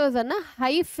ಸ್ಟ್ರಕ್ಚರ್ಸನ್ನು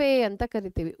ಹೈಫೇ ಅಂತ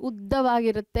ಕರಿತೀವಿ.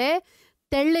 ಉದ್ದವಾಗಿರುತ್ತೆ,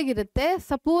 ತೆಳ್ಳಗಿರುತ್ತೆ,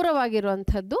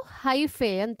 ಸಪೂರವಾಗಿರುವಂಥದ್ದು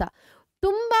ಹೈಫೇ ಅಂತ.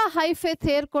 ತುಂಬ ಹೈಫೇ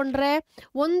ಸೇರ್ಕೊಂಡ್ರೆ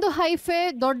ಒಂದು ಹೈಫೇ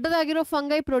ದೊಡ್ಡದಾಗಿರೋ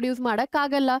ಫಂಗೈ ಪ್ರೊಡ್ಯೂಸ್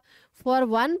ಮಾಡೋಕ್ಕಾಗಲ್ಲ. For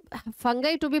one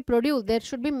fungi to B produce there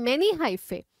should be many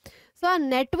ಹೈಫೇ. So ಆ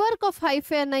ನೆಟ್ವರ್ಕ್ ಆಫ್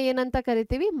ಹೈಫೇ ಅನ್ನ ಏನಂತ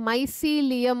ಕರಿತೀವಿ?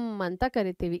 ಮೈಸೀಲಿಯಂ ಅಂತ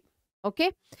ಕರಿತೀವಿ. Okay,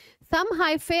 some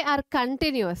ಹೈಫೇ R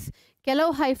continuous.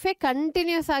 ಕೆಲವು ಹೈಫೇ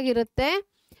ಕಂಟಿನ್ಯೂಸ್ ಆಗಿರುತ್ತೆ,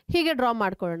 ಹೀಗೆ ಡ್ರಾ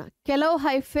ಮಾಡ್ಕೊಳ್ಳೋಣ. ಕೆಲವು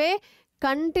ಹೈಫೇ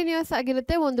ಕಂಟಿನ್ಯೂಸ್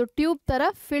ಆಗಿರುತ್ತೆ, ಒಂದು ಟ್ಯೂಬ್ ಥರ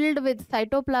filled with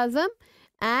cytoplasm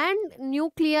and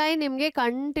nuclei ನಿಮಗೆ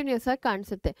ಕಂಟಿನ್ಯೂಸ್ ಆಗಿ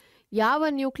ಕಾಣಿಸುತ್ತೆ. ಯಾವ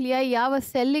ನ್ಯೂಕ್ಲಿಯೈ ಯಾವ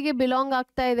ಸೆಲ್ಲಿಗೆ ಬಿಲಾಂಗ್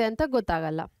ಆಗ್ತಾ ಇದೆ ಅಂತ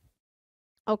ಗೊತ್ತಾಗಲ್ಲ.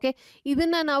 ಓಕೆ,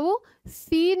 ಇದನ್ನ ನಾವು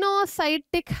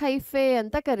ಸೀನೋಸೈಟಿಕ್ ಹೈಫೇ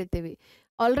ಅಂತ ಕರಿತೀವಿ.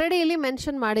 ಆಲ್ರೆಡಿ ಇಲ್ಲಿ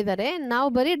ಮೆನ್ಷನ್ ಮಾಡಿದ್ದಾರೆ, ನಾವು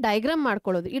ಬರೀ ಡೈಗ್ರಾಮ್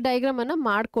ಮಾಡ್ಕೊಳ್ಳೋದು. ಈ ಡೈಗ್ರಾಮ್ ಅನ್ನ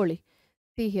ಮಾಡ್ಕೊಳ್ಳಿ.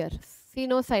 See here,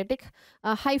 coenocytic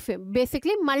ಹೈಫೇ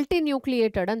basically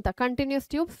multinucleated ಅಂತ, continuous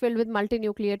tubes filled with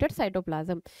multinucleated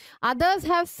cytoplasm. Others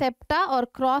have septa or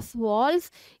cross walls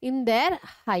in their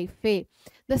hyphae.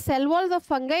 The cell walls of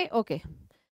fungi, okay.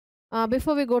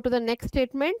 Before we go to the next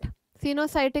statement,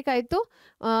 ಸಿನೋಸೈಟಿಕ್ ಆಯಿತು.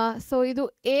 So ಇದು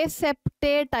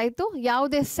ಎಸೆಪ್ಟೇಟ್ ಆಯಿತು.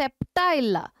 ಯಾವುದೇ ಸೆಪ್ಟಾ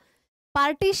ಇಲ್ಲ,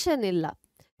 partition ಇಲ್ಲ.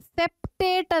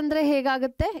 Septate ಅಂದರೆ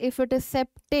ಹೇಗಾಗುತ್ತೆ? If it is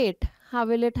septate, how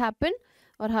will it happen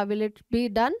R how will it be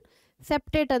done?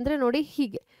 Septate ಅಂದರೆ ನೋಡಿ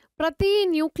ಹೀಗೆ, ಪ್ರತಿ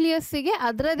ನ್ಯೂಕ್ಲಿಯಸ್ಸಿಗೆ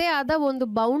ಅದರದೇ ಆದ ಒಂದು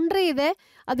ಬೌಂಡ್ರಿ ಇದೆ,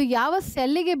 ಅದು ಯಾವ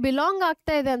ಸೆಲ್ಲಿಗೆ ಬಿಲಾಂಗ್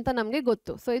ಆಗ್ತಾ ಇದೆ ಅಂತ ನಮಗೆ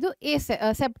ಗೊತ್ತು. ಸೊ ಇದು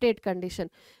ಸೆಪ್ಟೇಟ್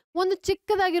ಕಂಡೀಷನ್. ಒಂದು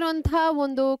ಚಿಕ್ಕದಾಗಿರುವಂತಹ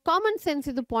ಒಂದು ಕಾಮನ್ ಸೆನ್ಸ್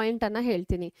ಇದು ಪಾಯಿಂಟ್ ಅನ್ನ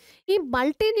ಹೇಳ್ತೀನಿ. ಈ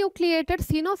multinucleated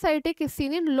ಸಿನೋಸೈಟಿಕ್ is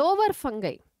seen in lower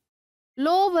fungi.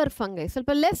 Lower fungi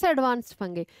ಸ್ವಲ್ಪ less advanced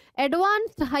fungi.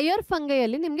 Advanced higher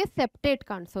ಫಂಗೈಯಲ್ಲಿ ನಿಮಗೆ ಸೆಪ್ಟೇಟ್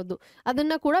ಕಾಣಿಸೋದು.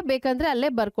 ಅದನ್ನ ಕೂಡ ಬೇಕಂದ್ರೆ ಅಲ್ಲೇ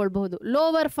ಬರ್ಕೊಳ್ಬಹುದು.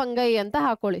 ಲೋವರ್ ಫಂಗೈ ಅಂತ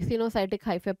ಹಾಕೊಳ್ಳಿ ಸಿನೋಸೈಟಿಕ್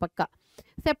ಹೈಫೆ ಪಕ್ಕ.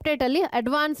 ಸೆಪ್ಟೇಟ್ ಅಲ್ಲಿ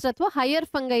ಅಡ್ವಾನ್ಸ್ಡ್ ಅಥವಾ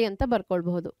ಹೈಯರ್ ಫಂಗೈ ಅಂತ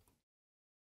ಬರ್ಕೊಳ್ಬಹುದು.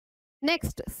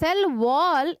 Next, cell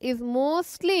wall is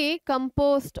mostly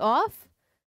composed of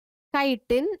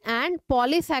chitin and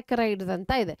ಪಾಲಿಸ್ಯಾಕರೈಡ್ಸ್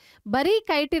ಅಂತ ಇದೆ. ಬರೀ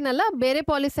ಕೈಟಿನ್ ಅಲ್ಲ, ಬೇರೆ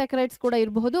ಪಾಲಿಸ್ಯಾಕರೈಡ್ಸ್ ಕೂಡ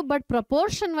ಇರಬಹುದು. ಬಟ್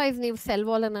ಪ್ರಪೋರ್ಷನ್ ವೈಸ್ ನೀವು ಸೆಲ್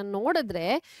ವಾಲ್ ಅನ್ನು ನೋಡಿದ್ರೆ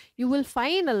you will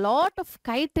find a lot of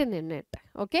chitin in it.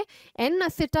 Okay,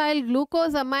 N-acetyl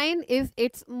glucosamine is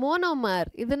it's monomer.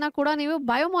 ಇದನ್ನ ಕೂಡ ನೀವು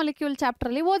ಬಯೋಮಾಲಿಕ್ಯೂಲ್ ಚಾಪ್ಟರ್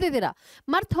ಅಲ್ಲಿ ಓದಿದ್ದೀರಾ.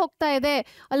 ಮರ್ತ್ ಹೋಗ್ತಾ ಇದೆ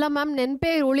ಅಲ್ಲ ಮ್ಯಾಮ್,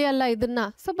 ನೆನಪೇ ಉಳಿಯಲ್ಲ ಇದನ್ನ.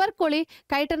 ಸೊ ಬರ್ಕೊಳ್ಳಿ,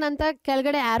 ಕೈಟಿನ್ ಅಂತ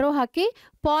ಕೆಳಗಡೆ ಆರೋ ಹಾಕಿ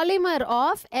ಪಾಲಿಮರ್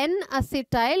ಆಫ್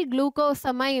N-acetyl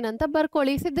glucosamine ಅಂತ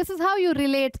ಬರ್ಕೊಳ್ಳಿ. See this is how you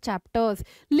relate chapters.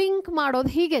 Link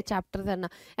ಮಾಡೋದು ಹೀಗೆ ಚಾಪ್ಟರ್ಸ್ ಅನ್ನ.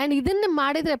 ಅಂಡ್ ಇದನ್ನ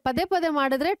ಮಾಡಿದ್ರೆ, ಪದೇ ಪದೇ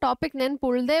ಮಾಡಿದ್ರೆ ಟಾಪಿಕ್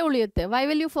ನೆನಪು ಉಳ್ದೇ ಉಳಿಯುತ್ತೆ. Y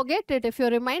will you forget it if you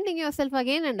reminding your self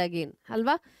again and again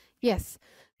ಅಲ್ವಾ? ಎಸ್.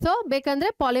 ಸೊ ಬೇಕಂದ್ರೆ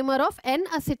ಪಾಲಿಮರ್ ಆಫ್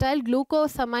N-acetyl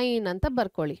glucosamine ಅಂತ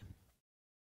ಬರ್ಕೊಳ್ಳಿ.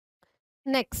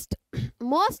 Next,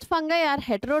 most fungi are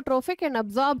heterotrophic and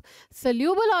absorb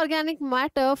soluble organic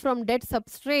matter from dead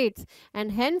substrates and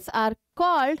hence are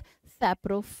called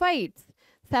saprophytes.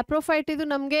 Saprophyte ಇದು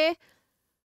ನಮಗೆ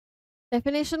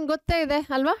definition ಗೊತ್ತೇ ಇದೆ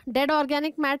ಅಲ್ವಾ? Dead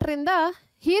organic matter ಇಂದ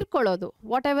ಹೀರ್ಕೊಳ್ಳೋದು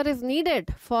what ever is needed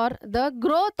for the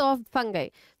growth of fungi.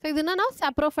 So ಇದನ್ನ ನಾವು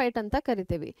ಸ್ಯಾಪ್ರೋಫೈಟ್ ಅಂತ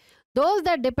ಕರಿತೀವಿ. ದೋಸ್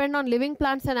that depend on living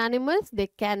plants and animals they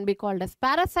can be called as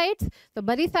parasites. So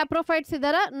ಬರೀ ಸ್ಯಾಪ್ರೋಫೈಟ್ಸ್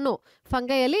ಇದಾರ? ನೋ.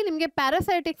 ಫಂಗೈಯಲ್ಲಿ ನಿಮಗೆ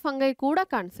ಪ್ಯಾರಾಸೈಟಿಕ್ ಫಂಗೈ ಕೂಡ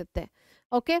ಕಾಣಿಸುತ್ತೆ.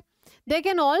 Okay, they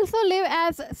can also live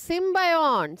as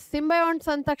ಸಿಂಬಯೋಂಟ್ಸ್. ಸಿಂಬಯೋಂಟ್ಸ್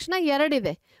ಅಂದ ತಕ್ಷಣ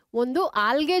ಎರಡಿದೆ. ಒಂದು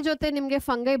ಆಲ್ಗೆ ಜೊತೆ ನಿಮಗೆ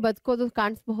ಫಂಗೈ ಬದುಕೋದು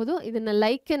ಕಾಣಿಸಬಹುದು, ಇದನ್ನ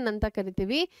ಲೈಕೆನ್ ಅಂತ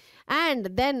ಕರಿತೀವಿ. And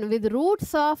then with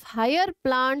roots of higher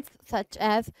plants such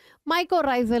as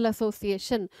ಮೈಕೋರೈಸಲ್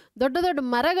association. ದೊಡ್ಡ ದೊಡ್ಡ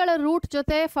ಮರಗಳ ರೂಟ್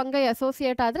ಜೊತೆ ಫಂಗೈ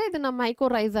ಅಸೋಸಿಯೇಟ್ ಆದರೆ ಇದನ್ನ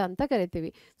ಮೈಕೋರೈಸಾ ಅಂತ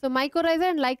ಕರಿತೀವಿ. So mycorrhiza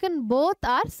and ಲೈಕನ್ both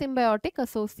are symbiotic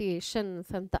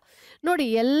associations ಅಂತ. ನೋಡಿ,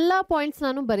 ಎಲ್ಲ ಪಾಯಿಂಟ್ಸ್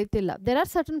ನಾನು ಬರಿತಿಲ್ಲ. There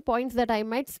are certain points that I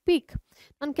might speak.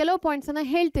 ನಾನು ಕೆಲವು ಪಾಯಿಂಟ್ಸನ್ನು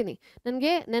ಹೇಳ್ತೀನಿ,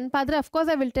 ನನಗೆ ನೆನಪಾದರೆ of course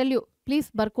I will tell you, please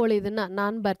ಬರ್ಕೊಳ್ಳಿ ಇದನ್ನು,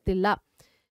 ನಾನು ಬರ್ತಿಲ್ಲ.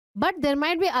 But there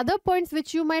might be other points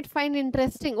which you might find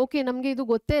interesting. Okay, ನಮಗೆ ಇದು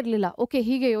ಗೊತ್ತೇ ಇರಲಿಲ್ಲ, ಓಕೆ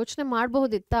ಹೀಗೆ ಯೋಚನೆ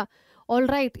ಮಾಡಬಹುದಿತ್ತಾ, ಆಲ್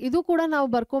ರೈಟ್, ಇದು ಕೂಡ ನಾವು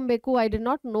ಬರ್ಕೊಬೇಕು, I did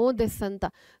not no this ಅಂತ.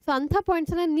 ಸೊ ಅಂಥ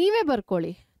ಪಾಯಿಂಟ್ಸನ್ನು ನೀವೇ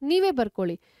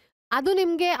ಬರ್ಕೊಳ್ಳಿ. ಅದು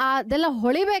ನಿಮಗೆ ಅದೆಲ್ಲ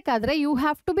ಹೊಳಿಬೇಕಾದ್ರೆ you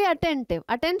have to B attentive,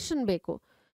 attention ಬೇಕು.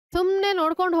 ಸುಮ್ಮನೆ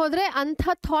ನೋಡ್ಕೊಂಡು ಹೋದರೆ ಅಂಥ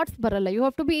ಥಾಟ್ಸ್ ಬರಲ್ಲ. You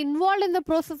have to B involve in the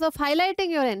process of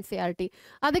highlighting your NCERT.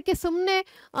 ಅದಕ್ಕೆ ಸುಮ್ಮನೆ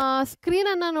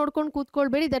ಸ್ಕ್ರೀನನ್ನು ನೋಡ್ಕೊಂಡು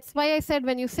ಕೂತ್ಕೊಳ್ಬೇಡಿ. That's why I said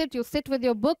when you sit with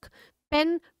your book,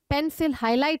 pen, pencil,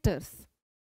 highlighters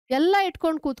ಎಲ್ಲ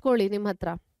ಇಟ್ಕೊಂಡು ಕೂತ್ಕೊಳ್ಳಿ ನಿಮ್ಮ ಹತ್ರ.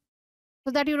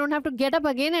 So that you don't have to get up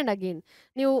again and again.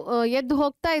 ನೀವು ಎದ್ದು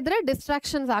ಹೋಗ್ತಾ ಇದ್ರೆ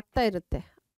ಡಿಸ್ಟ್ರಾಕ್ಷನ್ಸ್ ಆಗ್ತಾ ಇರುತ್ತೆ.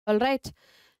 All right,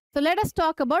 so let us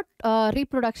talk about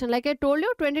reproduction. Like I told you,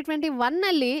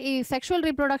 2021 ಈ ಸೆಕ್ಷುವಲ್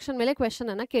ರೀಪ್ರೊಡಕ್ಷನ್ ಮೇಲೆ ಕ್ವೆಶನ್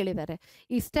ಅನ್ನು ಕೇಳಿದ್ದಾರೆ,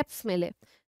 ಈ ಸ್ಟೆಪ್ಸ್ ಮೇಲೆ.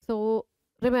 ಸೊ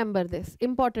ರಿಮೆಂಬರ್ ದಿಸ್,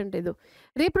 ಇಂಪಾರ್ಟೆಂಟ್ ಇದು.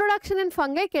 Reproduction in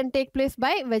fungi can take place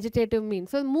by vegetative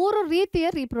means. So 3 ರೀತಿಯ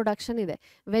ರೀಪ್ರೊಡಕ್ಷನ್ ಇದೆ: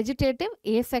 vegetative,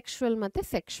 asexual ಮತ್ತು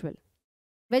ಸೆಕ್ಷುವಲ್.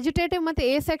 ವೆಜಿಟೇಟಿವ್ ಮತ್ತು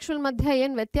ಎಸೆಕ್ಷುವಲ್ ಮಧ್ಯೆ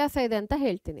ಏನು ವ್ಯತ್ಯಾಸ ಇದೆ ಅಂತ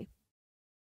ಹೇಳ್ತೀನಿ.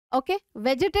 ಓಕೆ,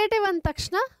 ವೆಜಿಟೇಟಿವ್ ಅಂದ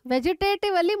ತಕ್ಷಣ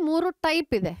ವೆಜಿಟೇಟಿವ್ ಅಲ್ಲಿ 3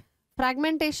 ಟೈಪ್ ಇದೆ: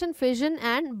 fragmentation, fission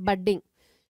and budding.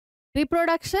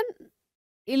 reproduction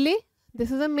ಇಲ್ಲಿ this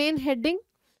is a main heading.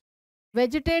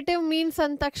 Vegetative means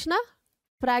ಅಂದ ತಕ್ಷಣ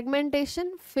fragmentation,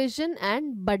 fission and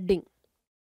budding.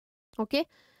 Okay,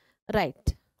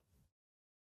 right,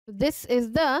 this is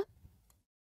the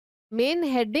main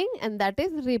heading and that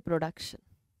is reproduction.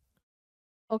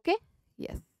 Okay,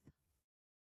 yes.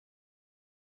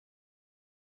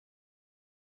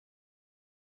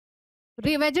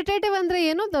 Vegetative ಅಂದ್ರೆ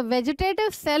ಏನು? The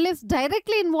vegetative cell is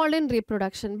directly involve in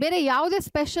reproduction. ಬೇರೆ ಯಾವುದೇ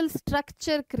special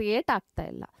structure create ಆಗ್ತಾ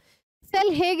ಇಲ್ಲ.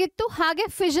 Cell ಹೇಗಿತ್ತು ಹಾಗೆ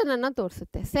ಫಿಷನ್ ಅನ್ನ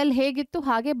ತೋರಿಸುತ್ತೆ, ಸೆಲ್ ಹೇಗಿತ್ತು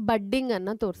ಹಾಗೆ ಬಡ್ಡಿಂಗ್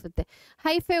ಅನ್ನ ತೋರಿಸುತ್ತೆ.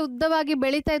 ಹೈಫೆ ಉದ್ದವಾಗಿ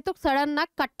ಬೆಳೀತಾ ಇತ್ತು, ಸಡನ್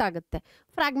ಆಗಿ ಕಟ್ ಆಗುತ್ತೆ,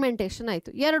 ಫ್ರಾಗ್ಮೆಂಟೇಷನ್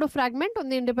ಆಯಿತು. 2 ಫ್ರಾಗ್ಮೆಂಟ್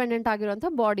ಒಂದು ಇಂಡಿಪೆಂಡೆಂಟ್ ಆಗಿರುವಂಥ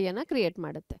ಬಾಡಿಯನ್ನು ಕ್ರಿಯೇಟ್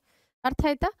ಮಾಡುತ್ತೆ. ಅರ್ಥ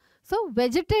ಆಯ್ತಾ? So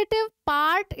vegetative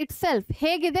part it self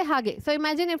ಹೇಗಿದೆ ಹಾಗೆ. So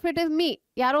imagine if it is me,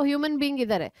 ಯಾರೋ ಹ್ಯೂಮನ್ ಬೀಯಿಂಗ್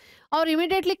ಇದ್ದಾರೆ, ಅವ್ರು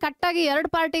ಇಮಿಡಿಯೇಟ್ಲಿ ಕಟ್ಟಾಗಿ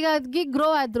 2 ಪಾರ್ಟಿಗಾಗಿ ಗ್ರೋ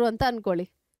ಆದ್ರು ಅಂತ ಅನ್ಕೊಳ್ಳಿ.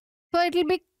 So it will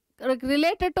be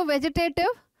related to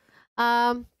vegetative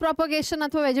propagation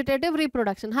ಅಥವಾ ವೆಜಿಟೇಟಿವ್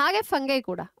ರೀಪ್ರೊಡಕ್ಷನ್. ಹಾಗೆ ಫಂಗೈ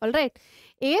ಕೂಡ. ಆಲ್ ರೈಟ್,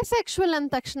 ಎಸೆಕ್ಷುವಲ್ ಅಂದ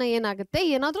ತಕ್ಷಣ ಏನಾಗುತ್ತೆ,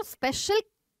 ಏನಾದರೂ ಸ್ಪೆಷಲ್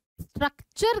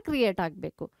ಸ್ಟ್ರಕ್ಚರ್ ಕ್ರಿಯೇಟ್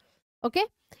ಆಗಬೇಕು. ಓಕೆ,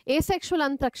 ಎಸೆಕ್ಷುವಲ್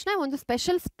ಅಂದ ತಕ್ಷಣ ಒಂದು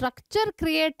ಸ್ಪೆಷಲ್ ಸ್ಟ್ರಕ್ಚರ್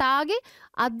ಕ್ರಿಯೇಟ್ ಆಗಿ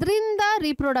ಅದರಿಂದ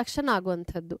ರೀಪ್ರೊಡಕ್ಷನ್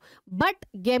ಆಗುವಂಥದ್ದು. ಬಟ್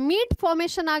ಗೆಮೀಟ್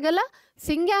ಫಾರ್ಮೇಷನ್ ಆಗಲ್ಲ,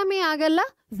 ಸಿಂಗ್ಯಾಮಿ ಆಗಲ್ಲ,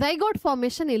 ಝೈಗೋಟ್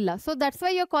ಫಾರ್ಮೇಷನ್ ಇಲ್ಲ. So that's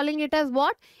why you are calling it as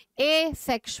what?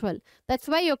 asexual. That's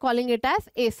why you're calling it as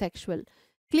asexual.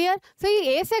 Clear? So ಈ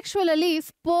asexual ಅಲ್ಲಿ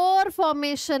spore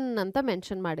formation ಅಂತ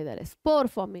ಮೆನ್ಷನ್ ಮಾಡಿದ್ದಾರೆ. Spore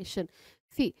formation.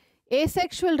 See,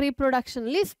 asexual reproduction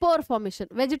ಅಲ್ಲಿ spore formation.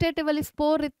 Vegetative ಅಲ್ಲಿ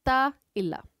spore ಇತ್ತಾ?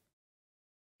 ಇಲ್ಲ.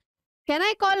 Can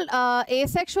I call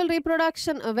asexual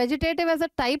reproduction vegetative as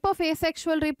a type of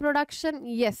asexual reproduction?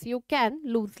 Yes, you can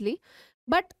loosely.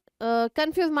 But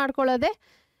confuse ಮಾಡ್ಕೊಳ್ಳೋದೆ,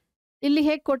 ಇಲ್ಲಿ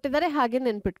ಹೇಗೆ ಕೊಟ್ಟಿದ್ದಾರೆ ಹಾಗೆ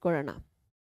ನೆನ್ಪಿಟ್ಕೊಳ್ಳೋಣ.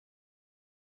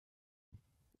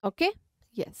 Okay,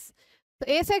 S.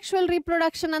 asexual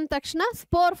reproduction ಅಂದ ತಕ್ಷಣ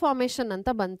ಸ್ಪೋರ್ ಫಾರ್ಮೇಷನ್ ಅಂತ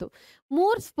ಬಂತು.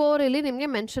 3 ಸ್ಪೋರ್ ಇಲ್ಲಿ ನಿಮಗೆ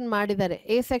ಮೆನ್ಷನ್ ಮಾಡಿದ್ದಾರೆ.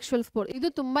 asexual ಸ್ಪೋರ್ ಇದು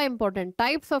ತುಂಬಾ important.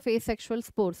 Types of asexual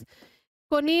spores: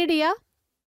 ಕೊನಿಡಿಯಾ,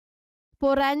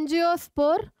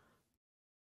 ಸ್ಪೋರಾಂಜಿಯೋಸ್ಪೋರ್,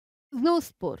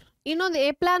 ಝೂಸ್ಪೋರ್. ಇನ್ನೊಂದು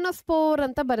ಎಪ್ಲಾನೋಸ್ಪೋರ್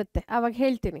ಅಂತ ಬರುತ್ತೆ, ಅವಾಗ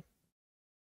ಹೇಳ್ತೀನಿ.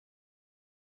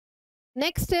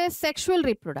 Next sexual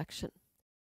reproduction.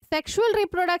 Sexual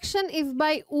reproduction is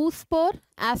by oospore,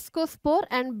 ascospore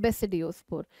and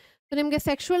basidiospore. So ನಿಮಗೆ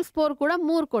ಸೆಕ್ಷುವಲ್ ಸ್ಪೋರ್ ಕೂಡ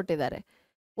 3 ಕೊಟ್ಟಿದ್ದಾರೆ.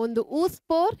 ಒಂದು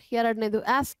oospore, ಎರಡನೇದು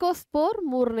ascospore,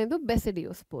 ಮೂರನೇದು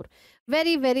basidiospore.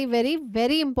 Very very very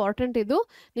very important ಇದು.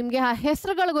 ನಿಮಗೆ ಆ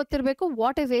ಹೆಸರುಗಳು ಗೊತ್ತಿರಬೇಕು,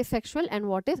 what is asexual and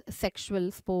what is sexual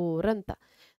spore ಅಂತ.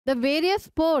 The various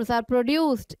spores are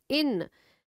produced in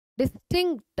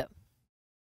distinct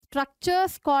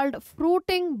structures called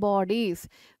fruiting bodies.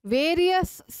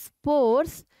 Various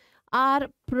spores are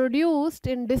produced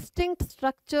in distinct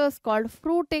structures called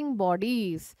fruiting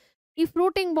bodies. ಈ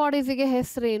fruiting ಬಾಡೀಸಿಗೆ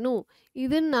ಹೆಸರೇನು?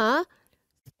 ಇದನ್ನ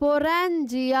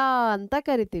sporangia ಅಂತ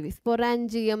ಕರಿತೀವಿ.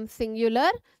 Sporangium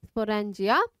singular,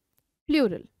 sporangia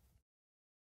plural.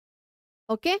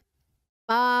 Okay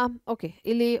okay,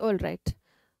 ಇಲ್ಲಿ all right.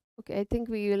 Okay, I think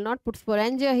we will not put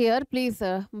sporangia here. Please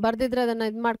ಬರ್ದಿದ್ರೆ ಅದನ್ನು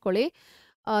ಇದು ಮಾಡ್ಕೊಳ್ಳಿ.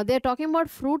 They are talking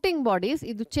about fruiting bodies.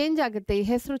 ಇದು ಚೇಂಜ್ ಆಗುತ್ತೆ, ಈ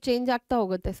ಹೆಸರು ಚೇಂಜ್ ಆಗ್ತಾ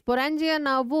ಹೋಗುತ್ತೆ. ಸ್ಪೊರಾಂಜಿಯಾ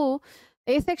ನಾವು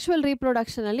ಎಸೆಕ್ಷುವಲ್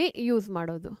ರೀಪ್ರೊಡಕ್ಷನ್ ಅಲ್ಲಿ ಯೂಸ್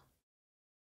ಮಾಡೋದು.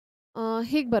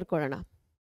 ಹೀಗೆ ಬರ್ಕೊಳ್ಳೋಣ,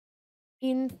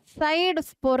 ಇನ್ಸೈಡ್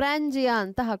ಸ್ಪೊರಾಂಜಿಯಾ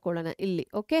ಅಂತ ಹಾಕೊಳ್ಳೋಣ ಇಲ್ಲಿ.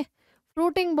 ಓಕೆ,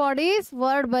 ಫ್ರೂಟಿಂಗ್ ಬಾಡೀಸ್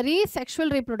ವರ್ಡ್ ಬರೀ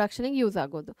ಸೆಕ್ಷುವಲ್ ರೀಪ್ರೊಡಕ್ಷನ್ಗೆ ಯೂಸ್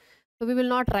ಆಗೋದು. So we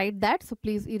will not right that. So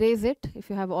please erase it if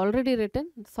you have already return.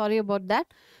 Sorry about that.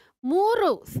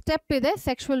 3 step ಇದೆ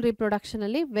ಸೆಕ್ಷುವಲ್ ರೀಪ್ರೊಡಕ್ಷನ್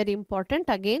ಅಲ್ಲಿ, very important.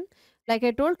 Again like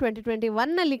I told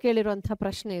 2021 ನಲ್ಲಿ ಕೇಳಿರುವಂತಹ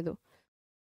ಪ್ರಶ್ನೆ ಇದು.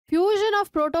 Fusion of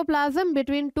protoplasm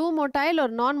between 2 motile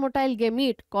R non motile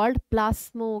ಗೆಮೀಟ್ called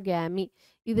ಪ್ಲಾಸ್ಮೋಗ್ಯಾಮಿ.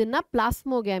 ಇದನ್ನ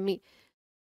ಪ್ಲಾಸ್ಮೋಗ್ಯಾಮಿ.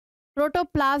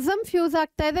 Protoplasm fuse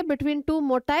ಆಗ್ತಾ ಇದೆ between 2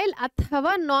 motile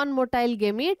ಅಥವಾ ನಾನ್ motile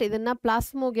ಗೆಮೀಟ್, ಇದನ್ನ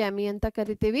ಪ್ಲಾಸ್ಮೋಗ್ಯಾಮಿ ಅಂತ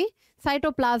ಕರಿತೀವಿ.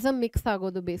 ಸೈಟೋಪ್ಲಾಸಮ್ ಮಿಕ್ಸ್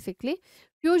ಆಗೋದು basically.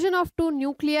 Fusion of 2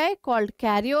 nuclei called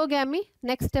ಕ್ಯಾರಿಯೋಗ್ಯಾಮಿ.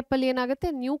 Next step ಅಲ್ಲಿ ಏನಾಗುತ್ತೆ,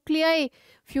 ನ್ಯೂಕ್ಲಿಯೈ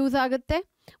ಫ್ಯೂಸ್ ಆಗುತ್ತೆ.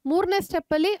 3ನೇ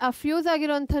ಸ್ಟೆಪ್ ಅಲ್ಲಿ ಆ ಫ್ಯೂಸ್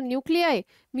ಆಗಿರುವಂತಹ ನ್ಯೂಕ್ಲಿಯೈ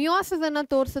ಮಿಯೋಸಿಸ್ ಅನ್ನ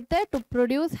ತೋರಿಸುತ್ತೆ to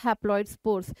produce haploid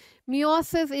spores.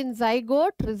 Meiosis in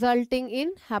zygote resulting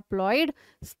in haploid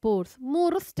spores.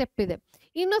 3 step ಇದೆ.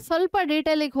 ಇನ್ನು ಸ್ವಲ್ಪ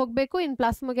ಡೀಟೇಲಿಗೆ ಹೋಗಬೇಕು ಇನ್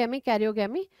ಪ್ಲಾಸ್ಮೋಗ್ಯಾಮಿ,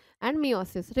 ಕ್ಯಾರಿಯೋಗ್ಯಾಮಿ and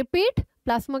meiosis. Repeat,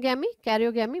 ಪ್ಲಾಸ್ಮೋಗ್ಯಾಮಿ,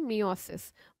 ಕ್ಯಾರಿಯೋಗ್ಯಾಮಿ, meiosis.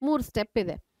 3 step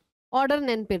ಇದೆ. ಆರ್ಡರ್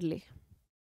ನೆನಪಿರ್ಲಿ.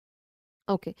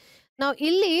 ಓಕೆ, ನಾವು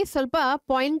ಇಲ್ಲಿ ಸ್ವಲ್ಪ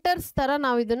ಪಾಯಿಂಟರ್ಸ್ ತರ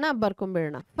ನಾವು ಇದನ್ನ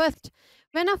ಬರ್ಕೊಂಡ್ಬಿಡೋಣ. First,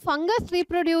 when a fungus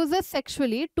reproduces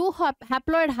sexually, 2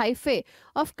 haploid hyphae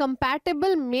of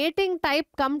compatible mating type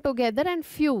come together and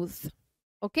fuse.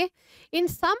 Okay, in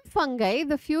some fungi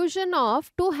the fusion of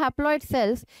 2 haploid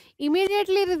cells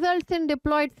immediately results in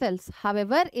diploid cells.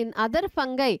 However, in other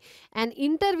fungi an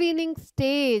intervening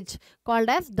stage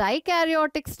called as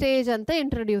dikaryotic stage anta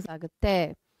introduce agutte.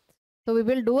 So we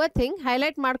will do a thing,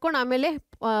 highlight ಮಾಡ್ಕೊಂಡು ಆಮೇಲೆ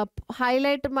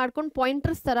highlight ಮಾಡ್ಕೊಂಡು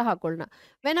pointers ತರ ಹಾಕೊಳ್ಳೋಣ.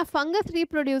 When a fungus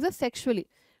reproduces sexually,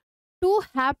 2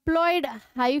 haploid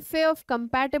hyphae of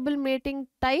compatible mating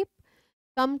type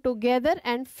come together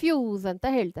and fuse ಅಂತ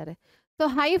ಹೇಳ್ತಾರೆ. So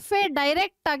hyphae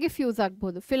direct ಆಗಿ fuse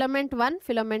ಆಗ್ಬೋದು. Filament 1,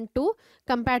 filament 2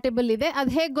 compatible ಇದೆ. ಅದು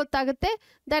ಹೇಗೆ ಗೊತ್ತಾಗುತ್ತೆ?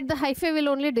 That the hyphae will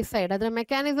only decide. ಅದರ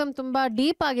ಮೆಕ್ಯಾನಿಸಮ್ ತುಂಬಾ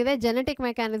ಡೀಪ್ ಆಗಿದೆ, ಜೆನೆಟಿಕ್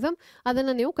ಮೆಕ್ಯಾನಿಸಮ್,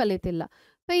 ಅದನ್ನು ನೀವು ಕಲಿತಿಲ್ಲ.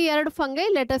 ಸೊ ಈ 2 fungi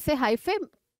lettuce A hyphae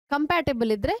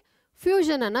compatible ಇದ್ರೆ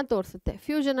ಫ್ಯೂಷನ್ ಅನ್ನ ತೋರಿಸುತ್ತೆ.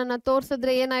 ಫ್ಯೂಷನ್ ಅನ್ನ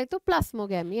ತೋರಿಸಿದ್ರೆ ಏನಾಯ್ತು?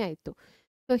 ಪ್ಲಾಸ್ಮೋಗ್ಯಾಮಿ ಆಯ್ತು.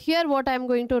 So here what I am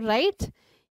going to right,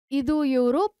 ಇದು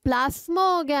ಇವರು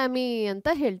ಪ್ಲಾಸ್ಮೋಗ್ಯಾಮಿ ಅಂತ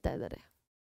ಹೇಳ್ತಾ ಇದ್ದಾರೆ.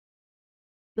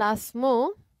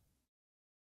 ಪ್ಲಾಸ್ಮೋಗ್ಯಾಮಿ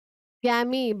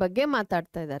ಬಗ್ಗೆ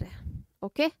ಮಾತಾಡ್ತಾ ಇದ್ದಾರೆ.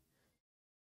 Okay,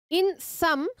 in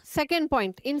some, second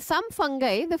point, in some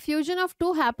fungi the fusion of 2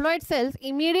 haploid cells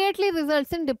immediately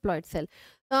results in diploid cell.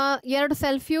 2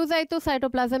 cell fuse ಆಯಿತು,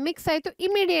 ಸೈಟೋಪ್ಲಾಸಮ್ ಮಿಕ್ಸ್ ಆಯಿತು,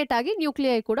 ಇಮಿಡಿಯೇಟ್ ಆಗಿ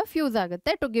ನ್ಯೂಕ್ಲಿಯೈ ಕೂಡ ಫ್ಯೂಸ್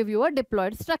ಆಗುತ್ತೆ to give you a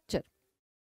diploid structure.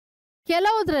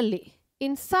 ಕೆಲವುದರಲ್ಲಿ,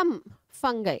 in some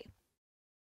fungi,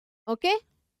 okay,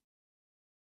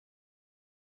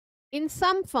 in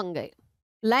some fungi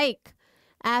like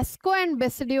Asco and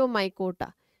Basidiomycota,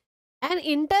 an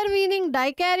intervening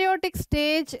dikaryotic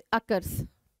stage occurs.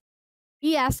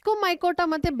 ಈ ಆಸ್ಕೋಮೈಕೋಟಾ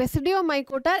ಮತ್ತೆ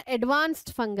ಬೆಸಿಡಿಯೋಮೈಕೋಟಾ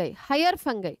advanced fungi, higher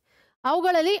fungi.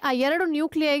 ಅವುಗಳಲ್ಲಿ ಆ 2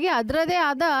 ನ್ಯೂಕ್ಲಿಯೈಗೆ ಅದರದೇ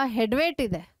ಆದ ಹೆಡ್ವೇಟ್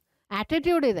ಇದೆ,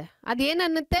 ಆಟಿಟ್ಯೂಡ್ ಇದೆ.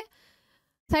 ಅದೇನನ್ನುತ್ತೆ,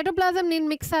 ಸೈಟೋಪ್ಲಾಸಮ್ ನೀನು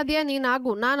ಮಿಕ್ಸ್ ಆದ್ಯಾ,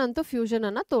 ನೀನಾಗು, ನಾನಂತೂ ಫ್ಯೂಷನ್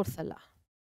ಅನ್ನ ತೋರಿಸಲ್ಲ.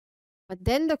 But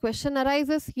then the question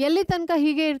arises, ಎಲ್ಲಿ ತನಕ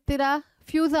ಹೀಗೆ ಇರ್ತೀರಾ,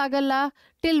 ಫ್ಯೂಸ್ ಆಗಲ್ಲ,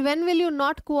 till when will you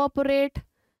not cooperate?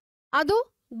 ಅದು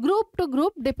ಗ್ರೂಪ್ ಟು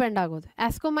ಗ್ರೂಪ್ ಡಿಪೆಂಡ್ ಆಗೋದು.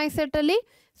 ಆಸ್ಕೋಮೈಸೆಟ್ ಅಲ್ಲಿ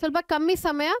ಸ್ವಲ್ಪ ಕಮ್ಮಿ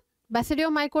ಸಮಯ,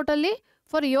 ಬ್ಯಾಸಿಡಿಯೋಮೈಕೋಟಲ್ಲಿ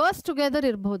ಫಾರ್ ಇಯರ್ಸ್ ಟುಗೆದರ್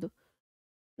ಇರಬಹುದು.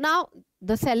 ನಾವು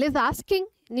ದ ಸೆಲ್ ಇಸ್ ಆಸ್ಕಿಂಗ್,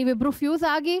 ನೀವಿಬ್ರು ಫ್ಯೂಸ್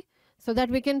ಆಗಿ so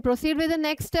that we can proceed with the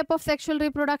next step of sexual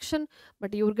reproduction.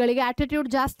 But ಇವ್ರುಗಳಿಗೆ attitude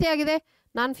ಜಾಸ್ತಿ ಆಗಿದೆ,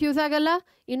 ನಾನು ಫ್ಯೂಸ್ ಆಗಲ್ಲ,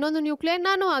 ಇನ್ನೊಂದು ನ್ಯೂಕ್ಲಿಯೈ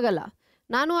ನಾನು ಆಗಲ್ಲ,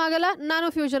 ನಾನು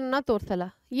ಫ್ಯೂಷನ್ ಅನ್ನ ತೋರಿಸಲ್ಲ.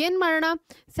 ಏನು ಮಾಡೋಣ?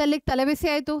 ಸೆಲ್ಲಿಗೆ ತಲೆಬಿಸಿ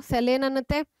ಆಯಿತು. ಸೆಲ್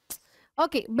ಏನನ್ನುತ್ತೆ,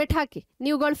 ಓಕೆ ಬಿಟ್ಟು ಹಾಕಿ,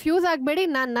 ನೀವುಗಳು ಫ್ಯೂಸ್ ಆಗಬೇಡಿ,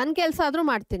 ನಾನು ನನ್ನ ಕೆಲಸ ಆದರೂ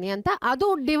ಮಾಡ್ತೀನಿ ಅಂತ. ಅದು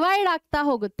ಡಿವೈಡ್ ಆಗ್ತಾ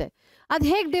ಹೋಗುತ್ತೆ. ಅದು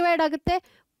ಹೇಗೆ ಡಿವೈಡ್ ಆಗುತ್ತೆ?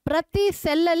 ಪ್ರತಿ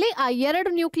ಸೆಲ್ಲಲ್ಲಿ ಆ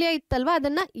 2 ನ್ಯೂಕ್ಲಿಯೈ ಇತ್ತಲ್ವ,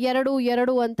 ಅದನ್ನು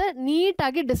 2 ಅಂತ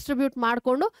ನೀಟಾಗಿ ಡಿಸ್ಟ್ರಿಬ್ಯೂಟ್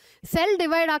ಮಾಡಿಕೊಂಡು ಸೆಲ್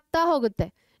ಡಿವೈಡ್ ಆಗ್ತಾ ಹೋಗುತ್ತೆ.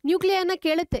 ನ್ಯೂಕ್ಲಿಯೈನ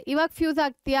ಕೇಳುತ್ತೆ, ಇವಾಗ ಫ್ಯೂಸ್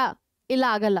ಆಗ್ತೀಯಾ? ಇಲ್ಲ,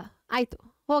 ಆಗಲ್ಲ, ಆಯಿತು,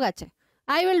 ಹೋಗಾಚೆ,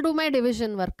 I will do my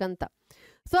division work ಅಂತ.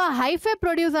 ಸೊ ಆ ಹೈಫೆ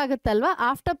ಪ್ರೊಡ್ಯೂಸ್ ಆಗುತ್ತಲ್ವ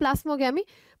ಆಫ್ಟರ್ ಪ್ಲಾಸ್ಮೋಗ್ಯಾಮಿ,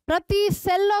 ಪ್ರತಿ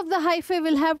cell of the hyphae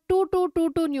will have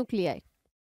 2 nuclei.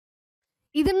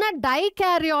 ಇದನ್ನ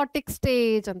ಡೈಕ್ಯಾರಿಯಾಟಿಕ್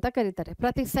ಸ್ಟೇಜ್ ಅಂತ ಕರೀತಾರೆ.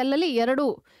 ಪ್ರತಿ ಸೆಲ್ಲಲ್ಲಿ 2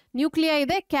 ನ್ಯೂಕ್ಲಿಯೈ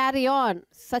ಇದೆ, ಕ್ಯಾರಿಯಾನ್.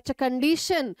 ಸಚ್ ಅ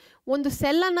ಕಂಡೀಷನ್, ಒಂದು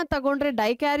ಸೆಲ್ ಅನ್ನ ತಗೊಂಡ್ರೆ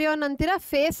ಡೈಕ್ಯಾರಿಯಾನ್ ಅಂತೀರಾ,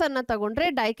 ಫೇಸ್ ಅನ್ನ ತಗೊಂಡ್ರೆ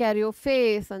ಡೈಕ್ಯಾರಿಯೋ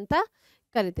ಫೇಸ್ ಅಂತ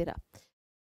ಕರಿತೀರಾ.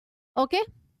 Okay,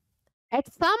 At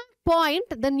some point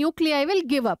the nuclei will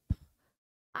give up.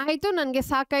 ಆಯಿತು, ನನಗೆ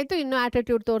ಸಾಕಾಯಿತು, ಇನ್ನೂ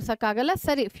ಆಟಿಟ್ಯೂಡ್ ತೋರ್ಸೋಕ್ಕಾಗಲ್ಲ,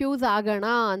 ಸರಿ ಫ್ಯೂಸ್ ಆಗೋಣ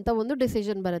ಅಂತ ಒಂದು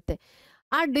ಡಿಸಿಷನ್ ಬರುತ್ತೆ.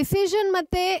 ಆ ಡಿಸಿಷನ್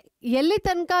ಮತ್ತೆ ಎಲ್ಲಿ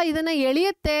ತನಕ ಇದನ್ನು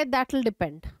ಎಳೆಯುತ್ತೆ that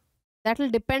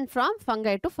will depend from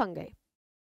fungi to fungi.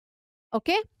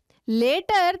 Okay,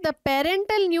 litre the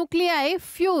parental nuclei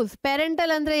fuse.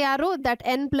 Parental ಅಂದರೆ ಯಾರು? That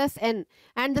N+N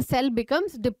and the cell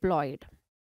becomes diploid.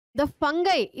 The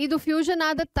fungi ಇದು ಫ್ಯೂಷನ್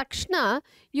ಆದ ತಕ್ಷಣ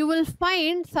you will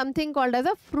find something called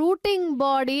as a fruiting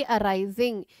body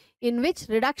arising, in which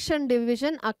reduction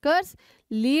division occurs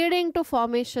leading to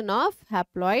formation of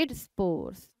haploid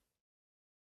spores.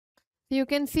 You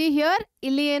can see here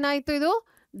ಇಲ್ಲಿ ಏನಾಯ್ತು, ಇದು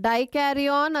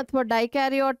ಡೈಕ್ಯಾರಿಯಾನ್ ಅಥವಾ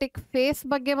dikaryotic face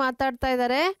ಬಗ್ಗೆ ಮಾತಾಡ್ತಾ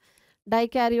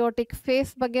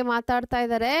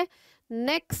ಇದ್ದಾರೆ.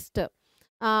 ನೆಕ್ಸ್ಟ್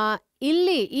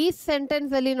ಇಲ್ಲಿ ಈ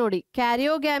ಸೆಂಟೆನ್ಸ್ ಅಲ್ಲಿ ನೋಡಿ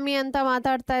ಕ್ಯಾರಿಯೋಗ್ಯಾಮಿ ಅಂತ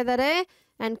ಮಾತಾಡ್ತಾ ಇದ್ದಾರೆ.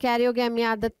 ಅಂಡ್ ಕ್ಯಾರಿಯೋಗ್ಯಾಮಿ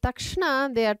ಆದ ತಕ್ಷಣ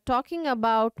they are talking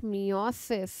about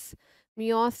meiosis.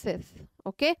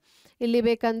 Okay, ಇಲ್ಲಿ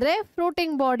ಬೇಕಂದ್ರೆ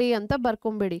ಫ್ರೂಟಿಂಗ್ ಬಾಡಿ ಅಂತ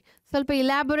ಬರ್ಕೊಂಬಿಡಿ. ಸ್ವಲ್ಪ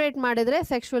ಇಲಾಬೊರೇಟ್ ಮಾಡಿದ್ರೆ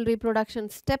ಸೆಕ್ಷುವಲ್ ರಿಪ್ರೊಡಕ್ಷನ್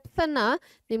ಸ್ಟೆಪ್ಸ್ ಅನ್ನ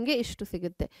ನಿಮಗೆ ಇಷ್ಟು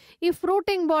ಸಿಗುತ್ತೆ. ಈ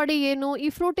ಫ್ರೂಟಿಂಗ್ ಬಾಡಿ ಏನು? ಈ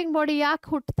ಫ್ರೂಟಿಂಗ್ ಬಾಡಿ ಯಾಕೆ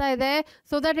ಹುಟ್ಟುತ್ತಾ ಇದೆ?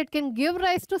 So that it can give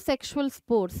raise to sexual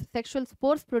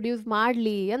spores produce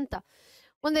ಮಾಡಲಿ ಅಂತ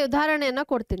ಒಂದು ಉದಾಹರಣೆಯನ್ನು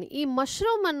ಕೊಡ್ತೀನಿ. ಈ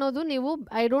ಮಶ್ರೂಮ್ ಅನ್ನೋದು ನೀವು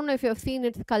I don't know if you have seen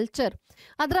it's culture.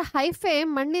 ಅದರ ಹೈಫೆ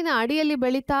ಮಣ್ಣಿನ ಅಡಿಯಲ್ಲಿ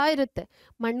ಬೆಳೀತಾ ಇರುತ್ತೆ.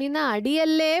 ಮಣ್ಣಿನ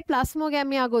ಅಡಿಯಲ್ಲೇ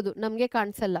ಪ್ಲಾಸ್ಮೋಗ್ಯಾಮಿ ಆಗೋದು ನಮಗೆ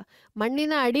ಕಾಣಿಸಲ್ಲ.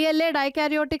 ಮಣ್ಣಿನ ಅಡಿಯಲ್ಲೇ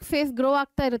ಡೈಕ್ಯಾರಿಯೋಟಿಕ್ ಫೇಸ್ ಗ್ರೋ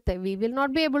ಆಗ್ತಾ ಇರುತ್ತೆ. We will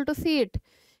not be able to C it.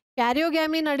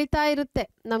 ಕ್ಯಾರಿಯೋಗ್ಯಾಮಿ ನಡೀತಾ ಇರುತ್ತೆ,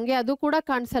 ನಮಗೆ ಅದು ಕೂಡ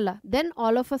ಕಾಣಿಸಲ್ಲ. Then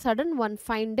all of a sudden one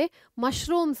fine day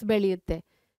mushrooms ಬೆಳೆಯುತ್ತೆ.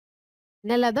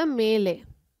 ನೆಲದ ಮೇಲೆ,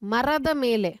 ಮರದ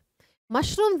ಮೇಲೆ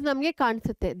ಮಶ್ರೂಮ್ಸ್ ನಮಗೆ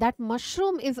ಕಾಣಿಸುತ್ತೆ. That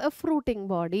mushroom is a fruiting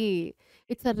body.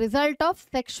 It's a result of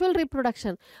sexual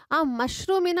reproduction. ಆ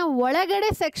ಮಶ್ರೂಮಿನ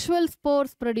ಒಳಗಡೆ ಸೆಕ್ಷುವಲ್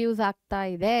ಸ್ಪೋರ್ಸ್ ಪ್ರೊಡ್ಯೂಸ್ ಆಗ್ತಾ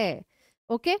ಇದೆ.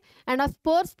 ಓಕೆ, ಆ್ಯಂಡ್ ಆ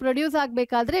ಸ್ಪೋರ್ಸ್ ಪ್ರೊಡ್ಯೂಸ್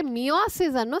ಆಗಬೇಕಾದ್ರೆ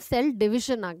ಮಿಯೋಸಿಸ್ ಅನ್ನೋ ಸೆಲ್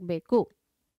ಡಿವಿಷನ್ ಆಗಬೇಕು.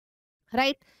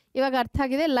 ರೈಟ್, ಇವಾಗ ಅರ್ಥ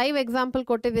ಆಗಿದೆ. ಲೈವ್ ಎಕ್ಸಾಂಪಲ್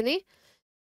ಕೊಟ್ಟಿದ್ದೀನಿ.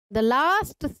 The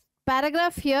last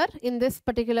paragraph here in this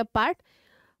particular part,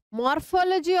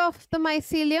 morphology of the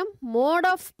mycelium, mode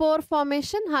of spore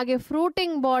formation, ಹಾಗೆ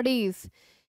ಫ್ರೂಟಿಂಗ್ ಬಾಡೀಸ್.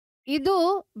 ಇದು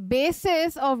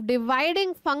basis of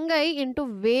dividing fungi into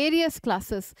various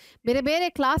classes. ಬೇರೆ ಬೇರೆ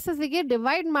ಕ್ಲಾಸಸ್ಗೆ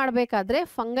ಡಿವೈಡ್ ಮಾಡಬೇಕಾದ್ರೆ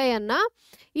ಫಂಗೈಯನ್ನು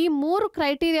ಈ 3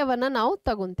 ಕ್ರೈಟೀರಿಯಾವನ್ನು ನಾವು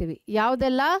ತಗೊಂತೀವಿ.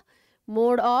 ಯಾವುದೆಲ್ಲ?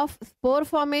 Mode of spore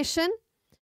formation,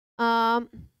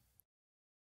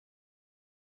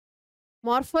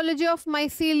 morphology of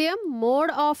mycelium,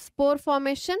 mode of spore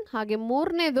formation, ಹಾಗೆ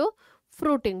 3ನೇದು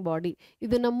fruiting body.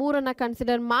 ಇದನ್ನ 3ಅನ್ನ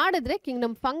ಕನ್ಸಿಡರ್ ಮಾಡಿದ್ರೆ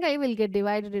Kingdom fungi will get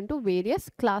divided into various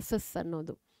classes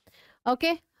ಅನ್ನೋದು.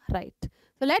 Okay, right.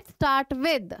 So let's start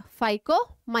with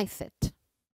ಫೈಕೋಮೈಸೆಟ್.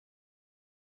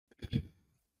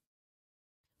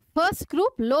 First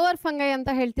group lower fungi ಅಂತ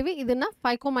ಹೇಳ್ತೀವಿ. ಇದನ್ನ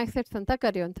ಫೈಕೋಮೈಸೆಟ್ಸ್ ಅಂತ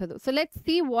ಕರೆಯುವಂಥದ್ದು. So let's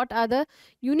see what are the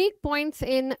unique points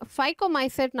in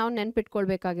ಫೈಕೋಮೈಸೆಟ್. ನಾವು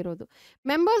ನೆನ್ಪಿಟ್ಕೊಳ್ಬೇಕಾಗಿರೋದು,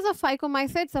 members of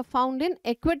ಫೈಕೋಮೈಸೆಟ್ಸ್ are found in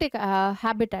aquatic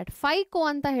habitat. ಫೈಕೋ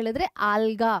ಅಂತ ಹೇಳಿದ್ರೆ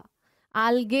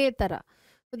algae ತರ.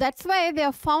 That's why they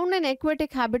are found in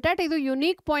aquatic habitat. ಇದು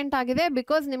unique point ಆಗಿದೆ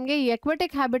ಬಿಕಾಸ್ ನಿಮಗೆ ಈ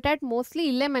ಎಕ್ವೆಟಿಕ್ ಹ್ಯಾಬಿಟ್ಯಾಟ್ ಮೋಸ್ಟ್ಲಿ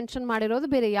ಇಲ್ಲೇ mention ಮಾಡಿರೋದು,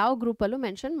 ಬೇರೆ ಯಾವ ಗ್ರೂಪಲ್ಲೂ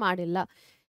ಮೆನ್ಷನ್ ಮಾಡಿಲ್ಲ.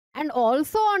 And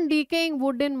also on decaying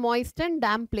wood in moist and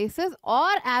dam places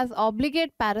R as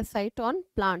obligate parasite on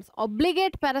plants.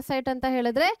 Obligate parasite ಅಂತ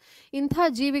ಹೇಳಿದ್ರೆ ಇಂಥ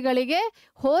ಜೀವಿಗಳಿಗೆ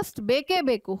ಹೋಸ್ಟ್ ಬೇಕೇ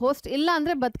ಬೇಕು. ಹೋಸ್ಟ್ ಇಲ್ಲ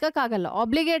ಅಂದರೆ ಬದುಕಕ್ಕಾಗಲ್ಲ.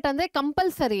 ಆಬ್ಲಿಗೇಟ್ ಅಂದರೆ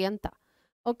ಕಂಪಲ್ಸರಿ ಅಂತ.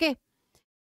 Okay,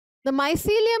 the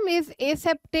mycelium is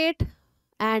ಏಸೆಪ್ಟೇಟ್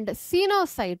and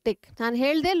coenocytic. ನಾನು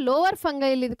ಹೇಳಿದೆ ಲೋವರ್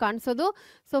ಫಂಗೈಲಿ ಇದು ಕಾಣಿಸೋದು.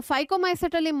 ಸೊ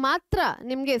ಫೈಕೋಮೈಸೆಟಲ್ಲಿ ಮಾತ್ರ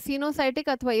ನಿಮಗೆ ಸೀನೋಸೈಟಿಕ್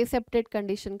ಅಥವಾ ಏಸೆಪ್ಟೇಟ್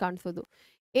ಕಂಡೀಷನ್ ಕಾಣಿಸೋದು.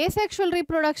 ಏಸೆಕ್ಷುವಲ್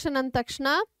ರಿಪ್ರೊಡಕ್ಷನ್ ಅಂದ ತಕ್ಷಣ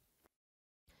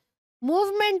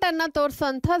ಮೂವ್ಮೆಂಟ್ ಅನ್ನ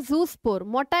ತೋರಿಸುವಂಥ ಝೂಸ್ಪೋರ್.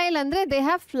 ಮೊಟೈಲ್ ಅಂದರೆ ದೇ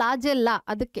ಹ್ಯಾವ್ ಫ್ಲಾಜೆಲ್ಲಾ,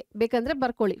 ಅದಕ್ಕೆ ಬೇಕಂದ್ರೆ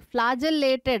ಬರ್ಕೊಳ್ಳಿ,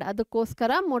 ಫ್ಲಾಜೆಲ್ಲೇಟೆಡ್,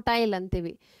 ಅದಕ್ಕೋಸ್ಕರ ಮೊಟೈಲ್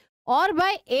ಅಂತೀವಿ. R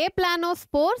by A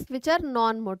ಪ್ಲಾನೋಸ್ಪೋರ್ಸ್ which are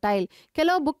non motile.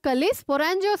 ಕೆಲವು ಬುಕ್ಕಲ್ಲಿ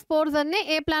ಸ್ಪೊರಾಂಜಿಯೋಸ್ಪೋರ್ಸ್ ಅನ್ನೇ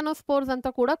ಎ ಪ್ಲಾನೋಸ್ಪೋರ್ಸ್ ಅಂತ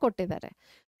ಕೂಡ ಕೊಟ್ಟಿದ್ದಾರೆ.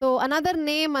 ಸೊ ಅನದರ್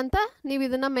ನೇಮ್ ಅಂತ ನೀವು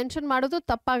ಇದನ್ನ ಮೆನ್ಷನ್ ಮಾಡೋದು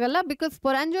ತಪ್ಪಾಗಲ್ಲ, ಬಿಕಾಸ್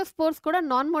ಸ್ಪೊರಾಂಜಿಯೋಸ್ಪೋರ್ಸ್ ಕೂಡ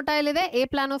ನಾನ್ ಮೊಟೈಲ್ ಇದೆ, ಎ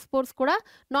ಪ್ಲಾನೋಸ್ಪೋರ್ಸ್ ಕೂಡ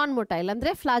ನಾನ್ ಮೊಟೈಲ್,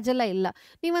 ಅಂದರೆ ಫ್ಲಾಜೆಲ್ಲ ಇಲ್ಲ.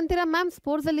 ನೀವಂತೀರಾ ಮ್ಯಾಮ್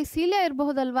ಸ್ಪೋರ್ಸಲ್ಲಿ ಸೀಲಿಯಾ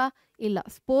ಇರಬಹುದಲ್ವಾ? ಇಲ್ಲ,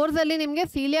 ಸ್ಪೋರ್ಸಲ್ಲಿ ನಿಮಗೆ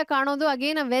ಸೀಲಿಯಾ ಕಾಣೋದು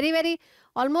ಅಗೇನ್ ವೆರಿ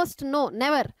ಆಲ್ಮೋಸ್ಟ್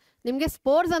ನೆವರ್. ನಿಮಗೆ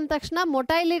ಸ್ಪೋರ್ಸ್ ಅಂದ ತಕ್ಷಣ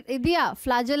ಮೊಟೈಲ್ ಇದೆಯಾ,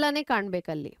 ಫ್ಲಾಜೆಲ್ಲಾನೇ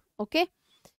ಕಾಣಬೇಕಲ್ಲಿ. ಓಕೆ,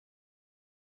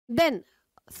 ದೆನ್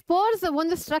ಸ್ಪೋರ್ಸ್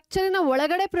ಒಂದು ಸ್ಟ್ರಕ್ಚರಿನ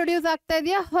ಒಳಗಡೆ ಪ್ರೊಡ್ಯೂಸ್ ಆಗ್ತಾ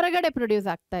ಇದೆಯಾ, ಹೊರಗಡೆ ಪ್ರೊಡ್ಯೂಸ್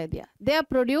ಆಗ್ತಾ ಇದೆಯಾ? They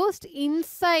are produced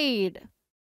inside,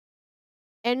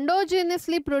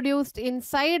 ಎಂಡೋಜಿನಸ್ಲಿ produced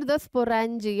inside the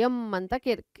sporangium ಅಂತ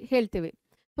ಹೇಳ್ತೀವಿ.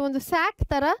 ಸೊ ಒಂದು ಸ್ಯಾಕ್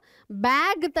ತರ,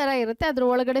 ಬ್ಯಾಗ್ ತರ ಇರುತ್ತೆ, ಅದ್ರ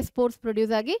ಒಳಗಡೆ ಸ್ಪೋರ್ಸ್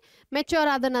ಪ್ರೊಡ್ಯೂಸ್ ಆಗಿ ಮೆಚ್ಯೂರ್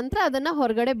ಆದ ನಂತರ ಅದನ್ನ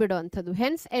ಹೊರಗಡೆ ಬಿಡುವಂಥದ್ದು.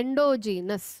 Hence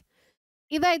endogenous.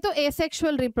 ಇದಾಯ್ತು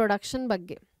ಏಸೆಕ್ಷುವಲ್ ರಿಪ್ರೊಡಕ್ಷನ್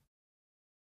ಬಗ್ಗೆ.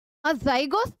 A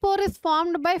zygospore is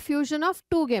formed by fusion of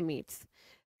two gametes.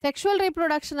 Sexual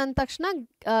reproduction ಅಂದ ತಕ್ಷಣ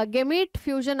ಗೆಮೀಟ್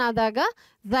ಫ್ಯೂಷನ್ ಆದಾಗ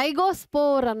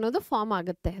ಝೈಗೋಸ್ಪೋರ್ ಅನ್ನೋದು ಫಾರ್ಮ್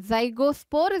ಆಗುತ್ತೆ.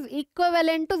 ಝೈಗೋಸ್ಪೋರ್ ಇಸ್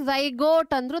ಈಕ್ವಲೆಂಟ್ ಟು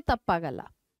ಝೈಗೋಟ್ ಅಂದ್ರೂ ತಪ್ಪಾಗಲ್ಲ.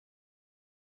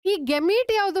 ಈ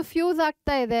ಗೆಮೀಟ್ ಯಾವುದು ಫ್ಯೂಸ್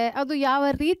ಆಗ್ತಾ ಇದೆ ಅದು ಯಾವ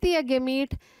ರೀತಿಯ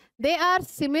ಗೆಮೀಟ್? They are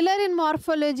similar in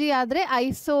morphology, ಆದರೆ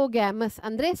ಐಸೋಗ್ಯಾಮಸ್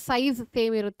ಅಂದರೆ ಸೈಜ್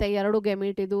ಸೇಮ್ ಇರುತ್ತೆ. ಎರಡು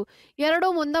ಗೆಮೀಟ್ ಇದು ಎರಡು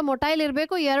ಒಂದ ಮೊಟೈಲ್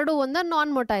ಇರಬೇಕು, ಎರಡು ಒಂದ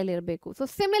ನಾನ್ ಮೊಟೈಲ್ ಇರಬೇಕು. ಸೊ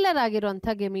ಸಿಮಿಲರ್ ಆಗಿರುವಂಥ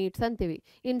ಗೆಮೀಟ್ಸ್ ಅಂತೀವಿ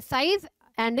in size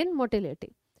and in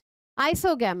motility.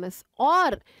 Isogamous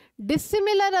R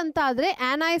dissimilar ಅಂತ ಆದರೆ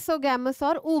ಆನೈಸೋಗ್ಯಾಮಸ್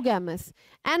ಆರ್ ಊಗ್ಯಾಮಸ್.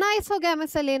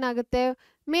 ಆನೈಸೋಗ್ಯಾಮಸ್ ಅಲ್ಲಿ ಏನಾಗುತ್ತೆ?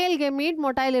 ಮೇಲ್ ಗೆಮೀಟ್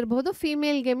ಮೊಟೈಲ್ ಇರಬಹುದು,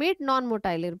 ಫಿಮೇಲ್ ಗೆಮೀಟ್ ನಾನ್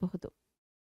ಮೊಟೈಲ್ ಇರಬಹುದು.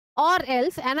 ಆರ್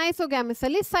ಎಲ್ಸ್ ಆನೈಸೋಗ್ಯಾಮಸ್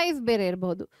ಅಲ್ಲಿ ಸೈಜ್ ಬೇರೆ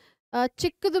ಇರಬಹುದು.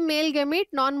 ಚಿಕ್ಕದು ಮೇಲ್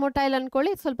ಗೆಮೀಟ್ ನಾನ್ ಮೊಟೈಲ್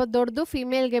ಅನ್ಕೊಳ್ಳಿ, ಸ್ವಲ್ಪ ದೊಡ್ಡದು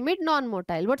female ಗೆಮೀಟ್ non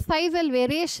motile, but size ಅಲ್ಲಿ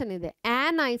ವೇರಿಯೇಷನ್ ಇದೆ.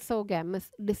 ಆನೈಸೋಗ್ಯಾಮಸ್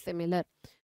ಡಿಸ್ಸಿಮಿಲರ್.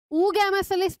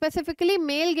 ಊಗ್ಯಾಮಸ್ ಅಲ್ಲಿ specifically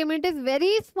mail ಗೆಮೀಟ್ is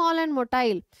very small and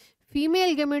motile,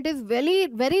 female ಗೆಮಿಟ್ is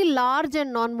very large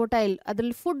and non motile.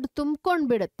 ಅದ್ರಲ್ಲಿ ಫುಡ್ ತುಂಬ್ಕೊಂಡು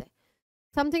ಬಿಡುತ್ತೆ.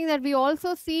 Something that we also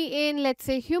C in let's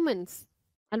say humans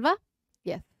ಅಲ್ವಾ?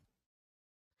 S.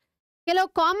 ಕೆಲವು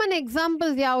common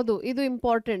examples ಯಾವುದು? ಇದು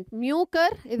ಇಂಪಾರ್ಟೆಂಟ್.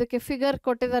 ಮ್ಯೂಕರ್, ಇದಕ್ಕೆ ಫಿಗರ್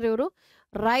ಕೊಟ್ಟಿದ್ದಾರೆ ಇವರು.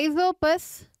 ರೈಸೋಪಸ್,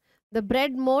 ದ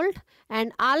ಬ್ರೆಡ್ ಮೋಲ್ಡ್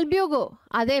ಆ್ಯಂಡ್ ಆಲ್ಬ್ಯೂಗೋ,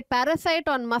 ಅದೇ parasite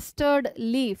on mustard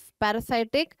leaf,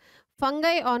 parasitic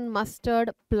fungi on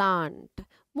mustard plant.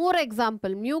 ಮೂರು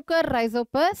ಎಕ್ಸಾಂಪಲ್, ಮ್ಯೂಕರ್,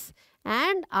 ರೈಸೋಪಸ್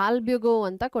ಆ್ಯಂಡ್ ಆಲ್ಬ್ಯೂಗೋ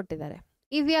ಅಂತ ಕೊಟ್ಟಿದ್ದಾರೆ.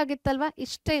 ಈಸಿ ಆಗಿತ್ತಲ್ವಾ?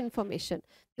 ಇಷ್ಟೇ information.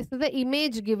 This is the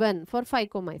image given for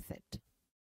ಫೈಕೋಮೈಸೆಟ್.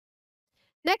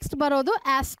 Next ಬರೋದು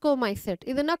ಆಸ್ಕೋಮೈಸೆಟ್.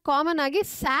 ಇದನ್ನ ಕಾಮನ್ ಆಗಿ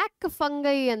ಸ್ಯಾಕ್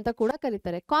ಫಂಗೈ ಅಂತ ಕೂಡ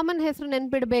ಕರೀತಾರೆ. ಕಾಮನ್ ಹೆಸರು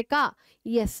ನೆನ್ಪಿಡ್ಬೇಕಾ?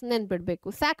 ಎಸ್, ನೆನ್ಪಿಡ್ಬೇಕು.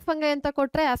 ಸ್ಯಾಕ್ ಫಂಗೈ ಅಂತ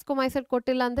ಕೊಟ್ರೆ ಆಸ್ಕೋಮೈಸೆಟ್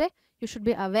ಕೊಟ್ಟಿಲ್ಲ ಅಂದ್ರೆ you should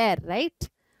be aware, right?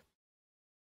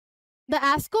 The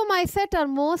ascomycete are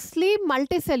mostly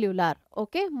multicellular.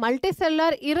 Okay,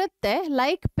 multicellular ಇರುತ್ತೆ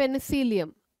ಲೈಕ್ ಪೆನಿಸಿಲಿಯಂ.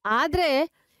 ಆದರೆ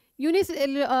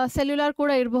ಯೂನಿಸೆಲ್ಯುಲರ್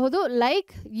ಕೂಡ ಇರಬಹುದು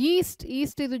ಲೈಕ್ ಯೀಸ್ಟ್.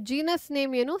 ಈಸ್ಟ್ ಇದು ಜೀನಸ್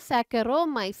ನೇಮ್ ಏನು?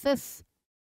 ಸ್ಯಾಕರೋಮೈಸಸ್.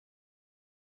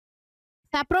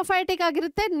 ಸ್ಯಾಪ್ರೋಫೈಟಿಕ್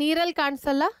ಆಗಿರುತ್ತೆ, ನೀರಲ್ಲಿ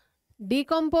ಕಾಣಿಸಲ್ಲ.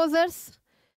 Decomposers,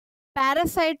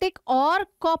 parasitic R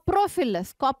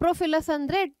ಕಾಪ್ರೋಫಿಲಸ್. ಕಾಪ್ರೋಫಿಲಸ್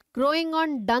ಅಂದರೆ growing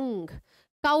on dung,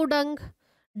 cow dung,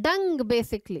 dung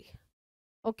basically.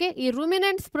 Okay, ಈ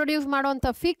ರೂಮಿನೆಂಟ್ಸ್ ಪ್ರೊಡ್ಯೂಸ್ ಮಾಡುವಂಥ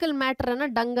ಫೀಕಲ್ ಮ್ಯಾಟರನ್ನು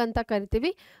ಡಂಗ್ ಅಂತ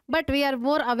ಕರಿತೀವಿ. But we are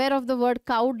more aware of the word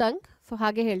cow dung, so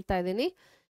ಹಾಗೆ ಹೇಳ್ತಾ ಇದ್ದೀನಿ.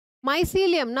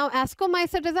 ಮೈಸೀಲಿಯಂ, ನಾವು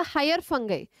ಆಸ್ಕೋಮೈಸೆಟ್ is a higher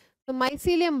fungi. So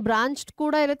mycelium branched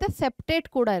ಕೂಡ ಇರುತ್ತೆ, ಸೆಪ್ಟೇಟ್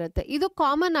ಕೂಡ ಇರುತ್ತೆ. ಇದು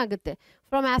ಕಾಮನ್ ಆಗುತ್ತೆ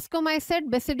from ಆಸ್ಕೋಮೈಸೆಟ್,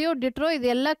 basidio, ಡಿಟ್ರೋ,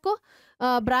 ಇದೆಲ್ಲಕ್ಕೂ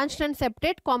branched and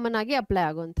septate common ಆಗಿ ಅಪ್ಲೈ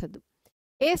ಆಗುವಂಥದ್ದು.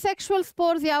 ಎಸೆಕ್ಷುವಲ್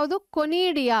ಸ್ಪೋರ್ಸ್ ಯಾವುದು?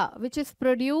 ಕೊನಿಡಿಯಾ, which is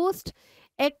produced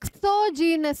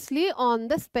exogenously on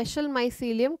the special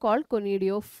mycelium called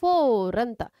conidiophore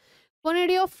ಅಂತ.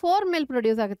 conidiophore ಮೇಲೆ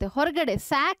ಪ್ರೊಡ್ಯೂಸ್ ಆಗುತ್ತೆ, ಹೊರಗಡೆ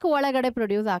ಸ್ಯಾಕ್ ಒಳಗಡೆ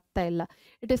ಪ್ರೊಡ್ಯೂಸ್ ಆಗ್ತಾ ಇಲ್ಲ.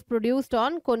 It is produced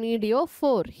on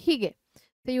conidiophore. ಹೀಗೆ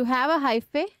so you have a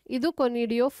hyphae, ಇದು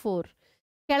conidiophore.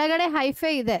 ಕೆಳಗಡೆ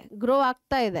ಹೈಫೆ ಇದೆ, ಗ್ರೋ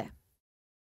ಆಗ್ತಾ ಇದೆ.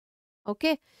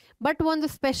 ಓಕೆ, ಬಟ್ ಒಂದು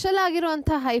ಸ್ಪೆಷಲ್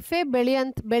ಆಗಿರುವಂಥ hyphae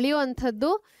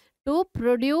ಬೆಳೆಯುವಂಥದ್ದು to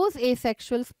produce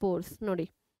asexual spores. ನೋಡಿ,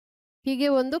 ಹೀಗೆ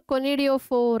ಒಂದು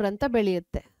ಕೊನಿಡಿಯೋಫೋರ್ ಅಂತ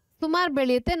ಬೆಳೆಯುತ್ತೆ, ಸುಮಾರು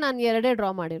ಬೆಳೆಯುತ್ತೆ. ನಾನು ಎರಡೇ ಡ್ರಾ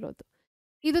ಮಾಡಿರೋದು.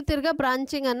 ಇದು ತಿರ್ಗಾ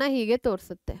ಬ್ರಾಂಚಿಂಗ್ ಅನ್ನ ಹೀಗೆ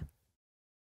ತೋರಿಸುತ್ತೆ.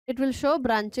 It will show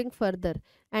branching further.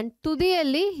 And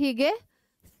ತುದಿಯಲ್ಲಿ ಹೀಗೆ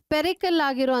ಸ್ಪೆರಿಕಲ್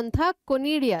ಆಗಿರುವಂಥ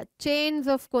ಕೊನಿಡಿಯಾ,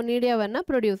 ಚೈನ್ಸ್ ಆಫ್ ಕೊನಿಡಿಯಾವನ್ನು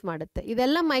ಪ್ರೊಡ್ಯೂಸ್ ಮಾಡುತ್ತೆ.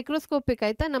 ಇದೆಲ್ಲ ಮೈಕ್ರೋಸ್ಕೋಪಿಕ್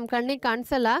ಆಯ್ತಾ, ನಮ್ಮ ಕಣ್ಣಿಗೆ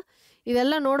ಕಾಣಿಸಲ್ಲ.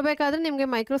 ಇದೆಲ್ಲ ನೋಡಬೇಕಾದ್ರೆ ನಿಮಗೆ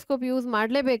ಮೈಕ್ರೋಸ್ಕೋಪ್ ಯೂಸ್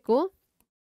ಮಾಡಲೇಬೇಕು.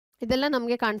 ಇದೆಲ್ಲ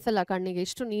ನಮಗೆ ಕಾಣಿಸಲ್ಲ ಕಣ್ಣಿಗೆ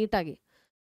ಇಷ್ಟು ನೀಟಾಗಿ.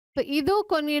 ಸೊ ಇದು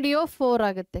ಕೊನಿಡಿಯೋಫೋರ್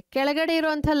ಆಗುತ್ತೆ. ಕೆಳಗಡೆ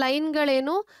ಇರುವಂಥ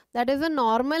ಲೈನ್ಗಳೇನು? That is a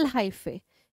normal hyphae.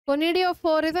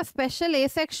 ಕೊನಿಡಿಯೋಫೋರ್ is a special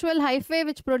asexual hyphae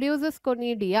which produces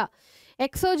ಕೊನಿಡಿಯಾ.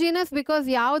 Exogenous because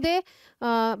ಯಾವುದೇ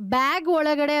ಬ್ಯಾಗ್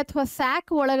ಒಳಗಡೆ ಅಥವಾ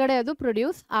ಸ್ಯಾಕ್ ಒಳಗಡೆ ಅದು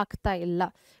ಪ್ರೊಡ್ಯೂಸ್ ಆಗ್ತಾ ಇಲ್ಲ.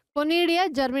 ಕೊನಿಡಿಯಾ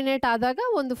ಜರ್ಮಿನೇಟ್ ಆದಾಗ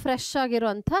ಒಂದು ಫ್ರೆಶ್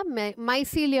ಆಗಿರುವಂಥ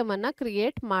ಮೈಸೀಲಿಯಮ್ ಅನ್ನ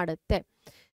ಕ್ರಿಯೇಟ್ ಮಾಡುತ್ತೆ.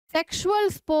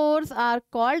 Sexual spores are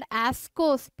called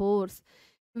ಆಸ್ಕೋಸ್ಪೋರ್ಸ್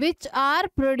which are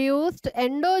produced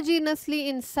endogenously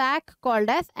in sac called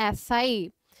as asci.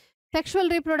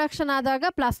 Sexual reproduction ಆದಾಗ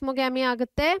ಪ್ಲಾಸ್ಮೋಗ್ಯಾಮಿ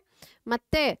ಆಗುತ್ತೆ,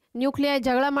 ಮತ್ತೆ ನ್ಯೂಕ್ಲಿಯೈ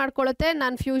ಜಗಳ ಮಾಡ್ಕೊಳ್ಳುತ್ತೆ,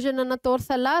 ನಾನು ಫ್ಯೂಷನ್ ಅನ್ನು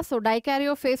ತೋರಿಸಲ್ಲ, ಸೊ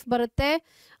ಡೈಕ್ಯಾರಿಯೋ ಫೇಸ್ ಬರುತ್ತೆ.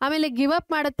 ಆಮೇಲೆ ಗಿವ್ ಅಪ್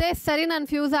ಮಾಡುತ್ತೆ, ಸರಿ ನಾನು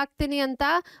ಫ್ಯೂಸ್ ಆಗ್ತೀನಿ ಅಂತ.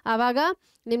 ಆವಾಗ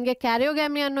ನಿಮಗೆ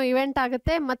ಕ್ಯಾರಿಯೋಗ್ಯಾಮಿ ಅನ್ನೋ ಇವೆಂಟ್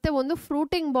ಆಗುತ್ತೆ, ಮತ್ತೆ ಒಂದು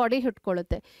ಫ್ರೂಟಿಂಗ್ ಬಾಡಿ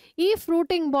ಹಿಡ್ಕೊಳ್ಳುತ್ತೆ. ಈ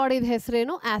ಫ್ರೂಟಿಂಗ್ ಬಾಡಿದ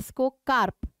ಹೆಸರೇನು?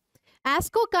 ಆಸ್ಕೋಕಾರ್ಪ್.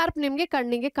 ಆಸ್ಕೋಕಾರ್ಪ್ ನಿಮಗೆ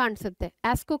ಕಣ್ಣಿಗೆ ಕಾಣಿಸುತ್ತೆ.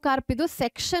 ಆಸ್ಕೋಕಾರ್ಪ್ ಇದು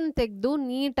ಸೆಕ್ಷನ್ ತೆಗೆದು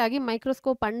ನೀಟಾಗಿ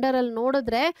ಮೈಕ್ರೋಸ್ಕೋಪ್ ಅಂಡರಲ್ಲಿ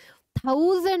ನೋಡಿದ್ರೆ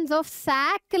thousands of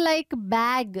sack like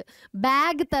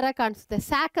bag ತರ ಕಾಣಿಸುತ್ತೆ.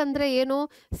 ಸ್ಯಾಕ್ ಅಂದ್ರೆ ಏನು?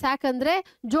 ಸ್ಯಾಕ್ ಅಂದ್ರೆ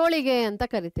ಜೋಳಿಗೆ ಅಂತ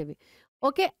ಕರಿತೀವಿ.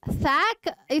 Okay, sack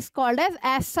is called as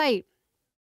ಆಸೈ,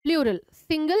 plural,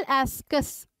 single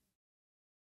ascus.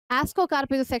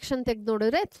 ಆಸ್ಕೋಕಾರ್ಪ್ ಇದು ಸೆಕ್ಷನ್ ತೆಗೆದು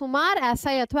ನೋಡಿದ್ರೆ ಸುಮಾರು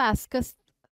ಆಸೈ ಅಥವಾ ಆಸ್ಕಸ್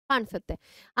ಕಾಣಿಸುತ್ತೆ.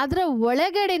 ಅದರ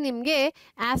ಒಳಗಡೆ ನಿಮಗೆ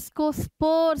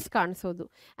ಆಸ್ಕೋಸ್ಪೋರ್ಸ್ ಕಾಣಿಸೋದು,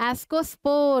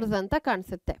 ಆಸ್ಕೋಸ್ಪೋರ್ಸ್ ಅಂತ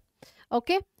ಕಾಣಿಸುತ್ತೆ.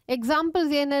 ಓಕೆ,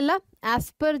 ಎಕ್ಸಾಂಪಲ್ಸ್ ಏನೆಲ್ಲ,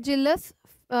 ಆಸ್ಪರ್ಜಿಲ್ಲಸ್,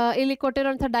 ಇಲ್ಲಿ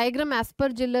ಕೊಟ್ಟಿರೋಂಥ ಡಯಾಗ್ರಾಮ್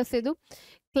ಆಸ್ಪರ್ಜಿಲ್ಲಸ್ ಇದು,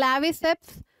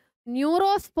 ಕ್ಲಾವಿಸೆಪ್ಸ್,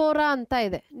 ನ್ಯೂರೋಸ್ಪೋರಾ ಅಂತ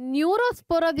ಇದೆ.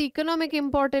 ನ್ಯೂರೋಸ್ಪೋರಾದ ಇಕನಾಮಿಕ್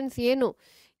ಇಂಪಾರ್ಟೆನ್ಸ್ ಏನು,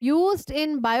 used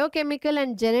in biochemical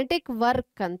and genetic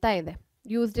work ಅಂತ ಇದೆ,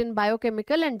 used in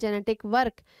biochemical and genetic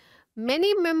work. Many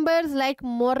members like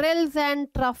morels and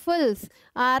truffles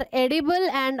are edible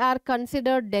and are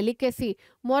considered delicacy.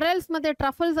 Morels ಮತ್ತೆ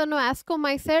truffles ಅನ್ನೋ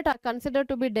ascomycete are considered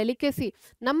to be delicacy.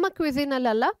 ನಮ್ಮ cuisine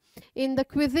ಅಲ್ಲ, in the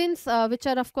cuisines which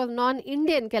are of course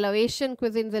non-Indian, ಕೆಲವು Asian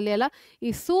ಕ್ವಿಸಿನ್ಸ್ ಅಲ್ಲಿ ಎಲ್ಲ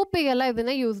ಈ ಸೂಪಿಗೆಲ್ಲ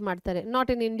ಇದನ್ನ use ಮಾಡ್ತಾರೆ.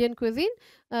 Not in Indian cuisine.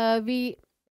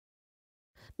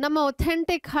 ನಮ್ಮ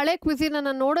ಒಥೆಂಟಿಕ್ ಹಳೆ ಕ್ವಿಸಿನ್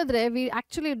ಅನ್ನ ನೋಡಿದ್ರೆ V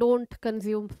actually don't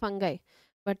consume fungi,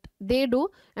 but they do.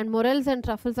 And ಮೊರೆಲ್ಸ್ and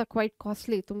truffles are quite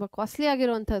costly, ತುಂಬ ಕಾಸ್ಟ್ಲಿ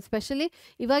ಆಗಿರುವಂಥದ್ದು. ಸ್ಪೆಷಲಿ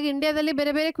ಇವಾಗ ಇಂಡಿಯಾದಲ್ಲಿ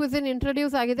ಬೇರೆ ಬೇರೆ ಕ್ವಿಸಿನ್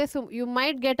ಇಂಟ್ರೊಡ್ಯೂಸ್ ಆಗಿದೆ. So you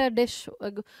might get a dish,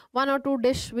 1 or 2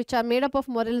 dish which are made up of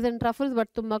ಮೊರೆಲ್ಸ್ and truffles,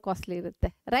 but ತುಂಬ costly ಇರುತ್ತೆ,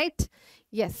 right?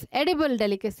 S, edible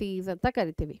ಡೆಲಿಕಸೀಸ್ ಅಂತ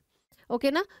ಕರಿತೀವಿ.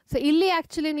 ಓಕೆನಾ? ಸೊ ಇಲ್ಲಿ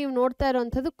ಆ್ಯಕ್ಚುಲಿ ನೀವು ನೋಡ್ತಾ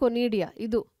ಇರೋವಂಥದ್ದು ಕೊನಿಡಿಯಾ.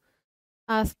 ಇದು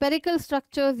ಸ್ಪೆರಿಕಲ್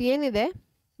ಸ್ಟ್ರಕ್ಚರ್ಸ್ ಏನಿದೆ,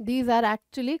 ದೀಸ್ ಆರ್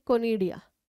ಆ್ಯಕ್ಚುಲಿ ಕೊನಿಡಿಯಾ.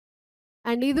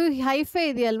 ಆ್ಯಂಡ್ ಇದು ಹೈಫೆ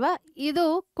ಇದೆಯಲ್ವಾ, ಇದು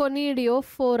ಕೊನಿಡಿಯೋ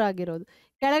 4 ಆಗಿರೋದು.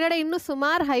 ಕೆಳಗಡೆ ಇನ್ನೂ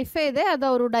ಸುಮಾರು ಹೈಫೆ ಇದೆ, ಅದು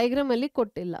ಅವರು ಡೈಗ್ರಾಮ್ ಅಲ್ಲಿ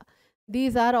ಕೊಟ್ಟಿಲ್ಲ.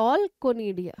 These are all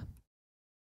ಕೊನಿಡಿಯಾ.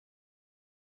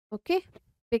 ಓಕೆ,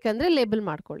 ಬೇಕಂದ್ರೆ ಲೇಬಲ್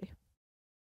ಮಾಡ್ಕೊಳ್ಳಿ.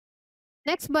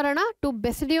 ನೆಕ್ಸ್ಟ್ ಬರೋಣ ಟು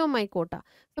ಬೆಸಿಡಿಯೋಮೈಕೋಟಾ.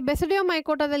 ಸೊ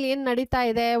ಬೆಸಿಡಿಯೋಮೈಕೋಟಾದಲ್ಲಿ ಏನು ನಡೀತಾ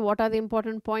ಇದೆ, what are the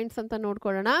important points ಅಂತ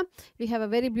ನೋಡ್ಕೊಳ್ಳೋಣ. We have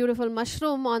a very beautiful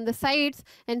mushroom on the sides,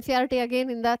 NCERT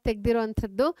again ಇಂದ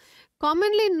ತೆಗೆದಿರುವಂಥದ್ದು.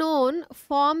 Commonly non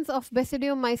forms of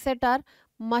ಬೆಸಿಡಿಯೋಮೈಸೆಟ್ R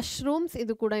mushrooms,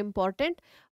 ಇದು ಕೂಡ ಇಂಪಾರ್ಟೆಂಟ್.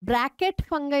 ಬ್ರಾಕೆಟ್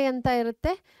ಫಂಗೈ ಅಂತ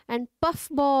ಇರುತ್ತೆ ಆ್ಯಂಡ್ ಪಫ್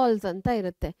ಬಾಲ್ಸ್ ಅಂತ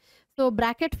ಇರುತ್ತೆ. ಸೊ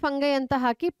ಬ್ರಾಕೆಟ್ ಫಂಗೈ ಅಂತ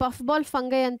ಹಾಕಿ, ಪಫ್ ಬಾಲ್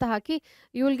ಫಂಗೈ ಅಂತ ಹಾಕಿ,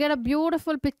 you will get a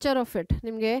beautiful picture of it.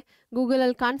 ನಿಮಗೆ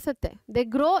ಗೂಗಲಲ್ಲಿ ಕಾಣಿಸುತ್ತೆ. They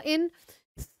grow in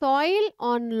soil,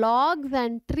 on logs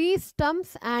and tree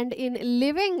stumps and in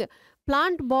living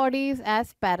plant bodies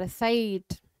as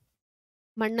parasite.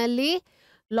 ಮಣ್ಣಲ್ಲಿ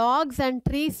logs and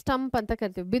tree stump ಅಂತ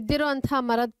ಕರಿತೀವಿ. ಬಿದ್ದಿರೋಂಥ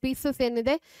ಮರದ pieces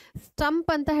ಏನಿದೆ, stump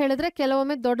ಅಂತ ಹೇಳಿದ್ರೆ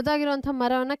ಕೆಲವೊಮ್ಮೆ ದೊಡ್ಡದಾಗಿರೋಂಥ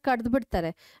ಮರವನ್ನು ಕಡ್ದು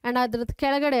ಬಿಡ್ತಾರೆ ಆ್ಯಂಡ್ ಅದ್ರದ್ದು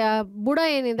ಕೆಳಗಡೆ ಬುಡ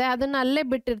ಏನಿದೆ ಅದನ್ನು ಅಲ್ಲೇ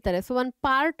ಬಿಟ್ಟಿರ್ತಾರೆ. ಸೊ ಒಂದು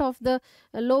part of the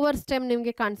lower stem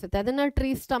ನಿಮಗೆ ಕಾಣಿಸುತ್ತೆ, ಅದನ್ನು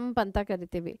ಟ್ರೀ ಸ್ಟಂಪ್ ಅಂತ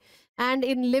ಕರಿತೀವಿ. And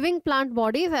in living plant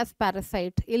bodies as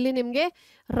parasite. ಇಲ್ಲಿ ನಿಮಗೆ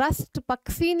ರಸ್ಟ್,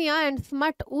 ಪಕ್ಸೀನಿಯಾ ಆ್ಯಂಡ್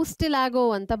ಸ್ಮಟ್, ಊಸ್ಟಿಲಾಗೋ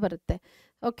ಅಂತ ಬರುತ್ತೆ.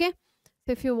 Okay,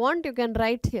 so if you want you can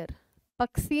write here.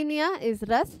 ಪಕ್ಸೀನಿಯಾ is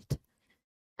Rust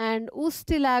and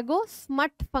ಊಸ್ಟಿಲಾಗೋ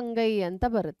ಸ್ಮಟ್ fungi ಅಂತ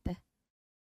ಬರುತ್ತೆ,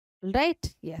 right?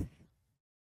 S.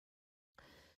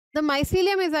 The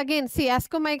mycelium is again, C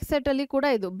ಆಸ್ಕೋಮೈಸೆಟ್ ಅಲ್ಲಿ ಕೂಡ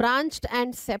ಇದು branched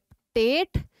and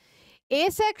septate.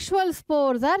 ಏಸೆಕ್ಷುವಲ್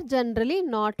spores are generally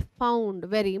not found,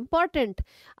 very important.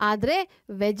 ಆದರೆ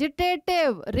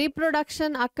vegetative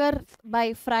reproduction occur by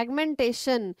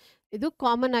fragmentation, ಇದು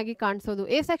common ಆಗಿ ಕಾಣಿಸೋದು.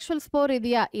 ಏಸೆಕ್ಷುವಲ್ spore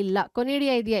ಇದೆಯಾ? ಇಲ್ಲ.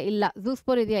 ಕೊನಿಡಿಯಾ ಇದೆಯಾ? ಇಲ್ಲ.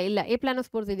 ಝೂಸ್ಪೋರ್ ಇದೆಯಾ? ಇಲ್ಲ.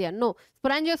 ಎಪ್ಲಾನೋಸ್ಪೋರ್ಸ್ ಇದೆಯಾ? ನೋ.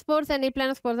 ಸ್ಪೊರಾಂಜಿಯೋಸ್ಪೋರ್ಸ್ ಅಂಡ್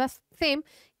ಎಪ್ಲಾನೋಸ್ಪೋರ್ಸ್ ಆರ್ ಸೇಮ್,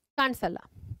 ಕಾಣಿಸಲ್ಲ.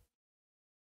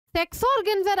 ಸೆಕ್ಸ್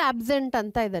ಆರ್ಗನ್ಸ್ ಆರ್ ಅಬ್ಸೆಂಟ್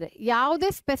ಅಂತ ಇದ್ದಾರೆ. ಯಾವುದೇ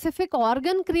ಸ್ಪೆಸಿಫಿಕ್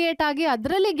ಆರ್ಗನ್ ಕ್ರಿಯೇಟ್ ಆಗಿ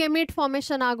ಅದರಲ್ಲಿ ಗೆಮಿಟ್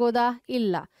ಫಾರ್ಮೇಷನ್ ಆಗೋದಾ?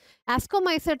 ಇಲ್ಲ.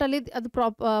 ಆಸ್ಕೋಮೈಸೆಟ್ ಅಲ್ಲಿ ಅದು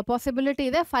ಪಾಸಿಬಿಲಿಟಿ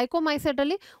ಇದೆ. ಫೈಕೋಮೈಸೆಟ್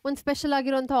ಅಲ್ಲಿ ಒಂದು ಸ್ಪೆಷಲ್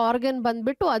ಆಗಿರುವಂಥ ಆರ್ಗನ್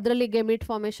ಬಂದ್ಬಿಟ್ಟು ಅದರಲ್ಲಿ ಗೆಮಿಟ್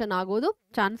ಫಾರ್ಮೇಷನ್ ಆಗೋದು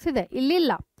ಚಾನ್ಸ್ ಇದೆ.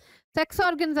 ಇಲ್ಲಿಲ್ಲ. Sex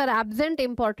organs are absent,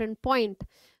 important point.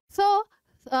 So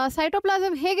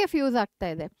cytoplasm ಹೇಗೆ ಫ್ಯೂಸ್ ಆಗ್ತಾ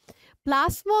ಇದೆ?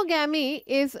 ಪ್ಲಾಸ್ಮೋಗ್ಯಾಮಿ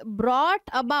is brought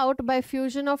about by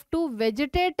fusion of 2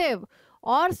 vegetative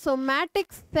R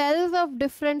somatic cells of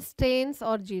different stains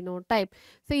R genotype.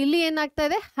 So ಇಲ್ಲಿ ಏನಾಗ್ತಾ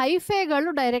ಇದೆ,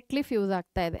 ಹೈಫೆಗಳು ಡೈರೆಕ್ಟ್ಲಿ ಫ್ಯೂಸ್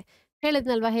ಆಗ್ತಾ ಇದೆ.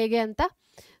 ಹೇಳಿದ್ನಲ್ವಾ ಹೇಗೆ ಅಂತ.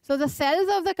 So the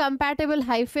cells of the compatible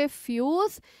hyphae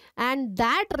fuse and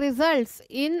that results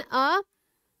in a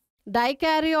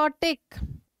dikaryotic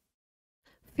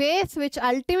phase which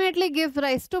ultimately gives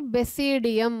rise to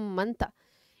basidium anta.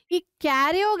 ಈ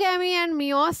ಕ್ಯಾರಿಯೋಗ್ಯಾಮಿ and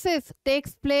meiosis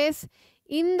takes place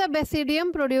in the basidium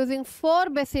producing 4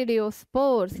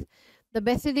 basidiospores. The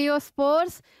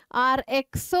basidiospores are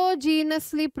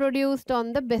exogenously produced on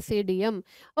the basidium.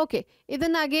 Okay,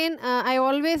 ಇದನ್ನ again I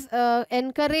always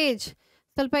encourage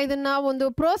ಸ್ವಲ್ಪ ಇದನ್ನ ಒಂದು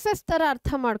process ಥರ ಅರ್ಥ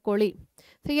ಮಾಡ್ಕೊಳ್ಳಿ.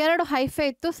 So 2 hyphae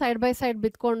ಇತ್ತು side by side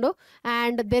ಬಿತ್ಕೊಂಡು,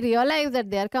 and they realise that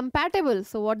they are compatible.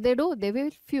 So what they do, they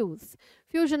will fuse.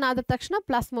 Fusion ಆದ ತಕ್ಷಣ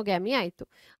ಪ್ಲಾಸ್ಮೋಗ್ಯಾಮಿ ಆಯಿತು.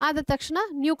 ಆದ ತಕ್ಷಣ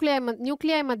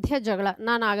ನ್ಯೂಕ್ಲಿಯೈ ಮಧ್ಯೆ ಜಗಳ,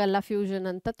 ನಾನು ಆಗಲ್ಲ ಫ್ಯೂಷನ್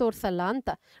ಅಂತ, ತೋರಿಸಲ್ಲ ಅಂತ.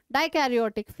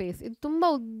 ಡೈಕ್ಯಾರಿಯೋಟಿಕ್ ಫೇಸ್, ಇದು ತುಂಬ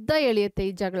ಉದ್ದ ಎಳೆಯುತ್ತೆ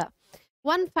ಈ ಜಗಳ.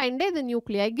 One fine day the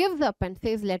nuclei gives up and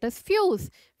says let us fuse.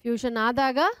 Fusion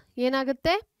ಆದಾಗ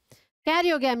ಏನಾಗುತ್ತೆ,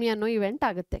 ಕ್ಯಾರಿಯೋಗ್ಯಾಮಿ ಅನ್ನೋ ಇವೆಂಟ್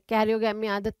ಆಗುತ್ತೆ. ಕ್ಯಾರಿಯೋಗ್ಯಾಮಿ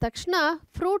ಆದ ತಕ್ಷಣ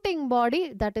fruiting body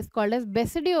that is called as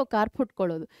ಬೆಸಿಡಿಯೋಕಾರ್ಪ್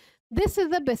ಹುಟ್ಕೊಳ್ಳೋದು. This is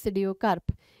the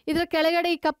ಬೆಸಿಡಿಯೋಕಾರ್ಪ್. ಇದರ ಕೆಳಗಡೆ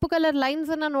ಈ ಕಪ್ಪು ಕಲರ್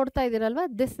ಲೈನ್ಸ್ ಅನ್ನ ನೋಡ್ತಾ ಇದ್ದೀರಲ್ವಾ,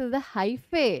 this is the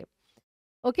hyphae.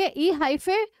 Okay, ಈ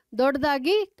ಹೈಫೆ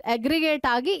ದೊಡ್ಡದಾಗಿ ಅಗ್ರಿಗೇಟ್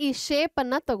ಆಗಿ ಈ ಶೇಪ್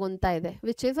ಅನ್ನ ತಗೊಂತಾ ಇದೆ,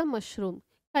 ವಿಚ್ ಇಸ್ ಅ ಮಶ್ರೂಮ್,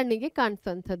 ಕಣ್ಣಿಗೆ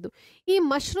ಕಾಣಿಸುವಂಥದ್ದು. ಈ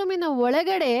ಮಶ್ರೂಮಿನ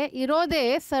ಒಳಗಡೆ ಇರೋದೇ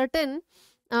certain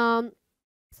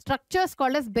structures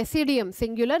called as basidium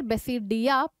singular,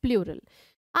 ಬೆಸಿಡಿಯಾ plural.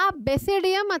 ಆ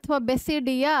ಬೆಸಿಡಿಯಂ ಅಥವಾ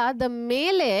ಬೆಸಿಡಿಯಾದ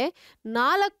ಮೇಲೆ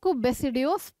 4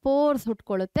 ಬೆಸಿಡಿಯೋ ಸ್ಪೋರ್ಸ್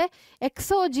ಹುಟ್ಕೊಳ್ಳುತ್ತೆ.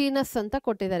 ಎಕ್ಸೋಜಿನಸ್ ಅಂತ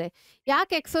ಕೊಟ್ಟಿದ್ದಾರೆ.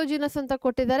 ಯಾಕೆ ಎಕ್ಸೋಜಿನಸ್ ಅಂತ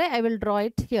ಕೊಟ್ಟಿದ್ದಾರೆ? I will draw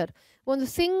it here. ಒಂದು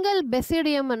ಸಿಂಗಲ್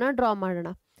ಬೆಸಿಡಿಯಂ ಅನ್ನ ಡ್ರಾ ಮಾಡೋಣ.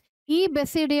 ಈ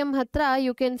ಬೆಸಿಡಿಯಂ ಹತ್ರ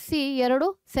ಯು ಕ್ಯಾನ್ ಸಿ 2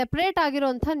 ಸೆಪರೇಟ್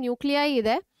ಆಗಿರುವಂಥ ನ್ಯೂಕ್ಲಿಯೈ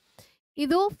ಇದೆ.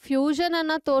 ಇದು ಫ್ಯೂಷನ್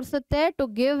ಅನ್ನ ತೋರಿಸುತ್ತೆ to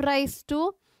give raise to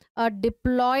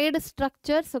diploid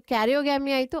structure. So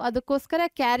ಕ್ಯಾರಿಯೋಗ್ಯಾಮಿ ಆಯಿತು, ಅದಕ್ಕೋಸ್ಕರ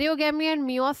ಕ್ಯಾರಿಯೋಗ್ಯಾಮಿ and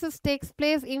meiosis takes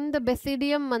place in the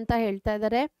basidium ಅಂತ ಹೇಳ್ತಾ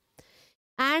ಇದ್ದಾರೆ.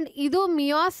 ಆ್ಯಂಡ್ ಇದು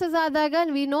ಮಿಯೋಸಿಸ್ ಆದಾಗ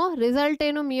ವಿ ನೋ ರಿಸಲ್ಟ್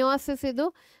ಏನು? ಮಿಯೋಸಿಸ್ ಇದು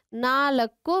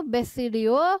 4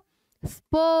 ಬೆಸಿಡಿಯೋ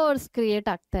ಸ್ಪೋರ್ಸ್ ಕ್ರಿಯೇಟ್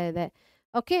ಆಗ್ತಾ ಇದೆ.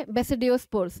 Okay, basidio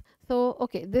spores. So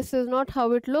okay, this is not how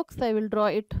it looks. I will draw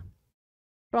it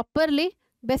properly.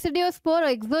 ಬೆಸಿಡಿಯೋಸ್ಪೋರ್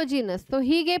exogenous, so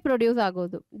ಹೀಗೆ ಪ್ರೊಡ್ಯೂಸ್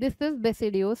ಆಗೋದು. This is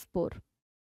ಬೆಸಿಡಿಯೋಸ್ಪೋರ್.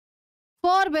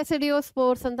 4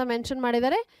 ಬೆಸಿಡಿಯೋಸ್ಪೋರ್ಸ್ ಅಂತ ಮೆನ್ಷನ್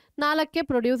ಮಾಡಿದರೆ 4ಕ್ಕೆ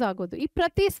ಪ್ರೊಡ್ಯೂಸ್ ಆಗೋದು. ಈ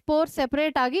ಪ್ರತಿ ಸ್ಪೋರ್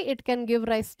ಸೆಪರೇಟ್ ಆಗಿ it can give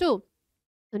raise to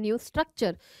new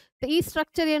structure. ಈ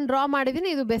structure ಏನು ಡ್ರಾ ಮಾಡಿದ್ದೀನಿ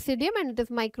ಇದು basidium and it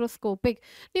is microscopic.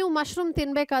 ನೀವು ಮಶ್ರೂಮ್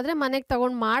ತಿನ್ಬೇಕಾದ್ರೆ ಮನೆಗೆ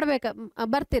ತಗೊಂಡು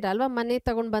ಬರ್ತೀರಲ್ವಾ, ಮನೆಗೆ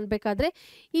ತಗೊಂಡು ಬಂದಬೇಕಾದ್ರೆ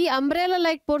ಈ ಅಂಬ್ರೆಲಾ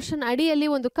ಲೈಕ್ ಪೋರ್ಷನ್ ಅಡಿಯಲ್ಲಿ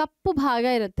ಒಂದು ಕಪ್ಪು ಭಾಗ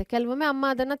ಇರುತ್ತೆ. ಕೆಲವೊಮ್ಮೆ ಅಮ್ಮ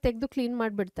ಅದನ್ನು ತೆಗೆದು ಕ್ಲೀನ್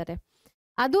ಮಾಡಿಬಿಡ್ತಾರೆ.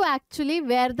 ಅದು actually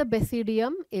wear the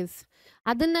basidium is.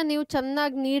 ಅದನ್ನ ನೀವು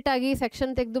ಚೆನ್ನಾಗಿ ನೀಟಾಗಿ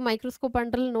ಸೆಕ್ಷನ್ ತೆಗೆದು ಮೈಕ್ರೋಸ್ಕೋಪ್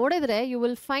ಅಂಡ್ರಲ್ಲಿ ನೋಡಿದ್ರೆ you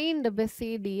will find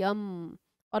basidium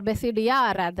R ಬೆಸಿಡಿಯಾ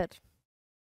rather.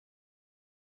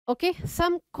 Okay,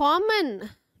 some common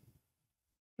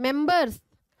members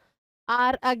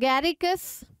are agaricus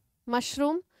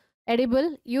mushroom edible,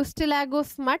 Eustylago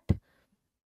smut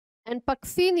and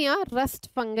Puccinia rust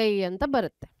fungi anta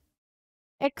barutte.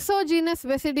 Exogenous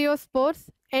basidiyospores,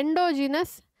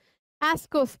 endogenous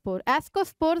ascospore.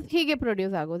 Ascospores hige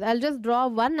produce agodu. I'll just draw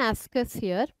one ascus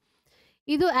here.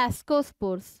 Idu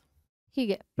ascospores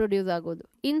hige produce agodu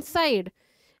inside,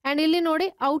 and illi nodi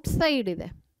outside ide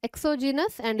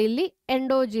exogenous and illi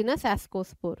endogenous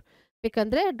ascospore.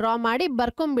 ಬೇಕಂದ್ರೆ draw ಮಾಡಿ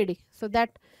ಬರ್ಕೊಂಬಿಡಿ, so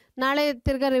that ನಾಳೆ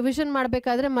ತಿರ್ಗಾ revision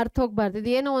ಮಾಡಬೇಕಾದ್ರೆ ಮರ್ತು ಹೋಗ್ಬಾರ್ದು, ಇದು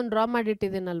ಏನೋ ಒಂದು ಡ್ರಾ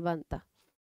ಮಾಡಿಟ್ಟಿದ್ದೀನಲ್ವಾ ಅಂತ.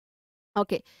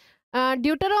 ಓಕೆ,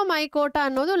 ಡ್ಯೂಟೆರೋಮೈಕೋಟಾ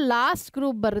ಅನ್ನೋದು ಲಾಸ್ಟ್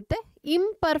ಗ್ರೂಪ್ ಬರುತ್ತೆ.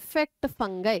 Imperfect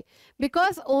fungi,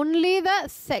 because only the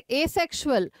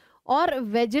asexual R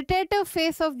vegetative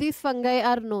face of these fungi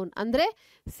R non. ಅಂದರೆ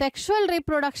ಸೆಕ್ಷುವಲ್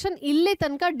ರಿಪ್ರೊಡಕ್ಷನ್ ಇಲ್ಲಿ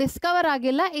ತನಕ ಡಿಸ್ಕವರ್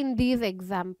ಆಗಿಲ್ಲ in these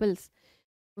examples.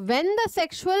 When the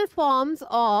sexual forms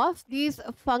of these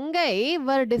fungi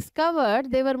were discovered,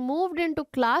 they were moved into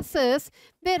classes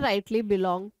they rightly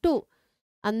belong to.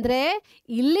 ಅಂದ್ರೆ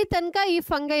ಇಲ್ಲಿ ತನಕ ಈ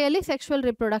ಫಂಗೈಯಲ್ಲಿ sexual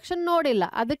reproduction ನೋಡಿಲ್ಲ,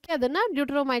 ಅದಕ್ಕೆ ಅದನ್ನ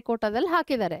ಡ್ಯೂಟೆರೋಮೈಕೋಟಾದಲ್ಲಿ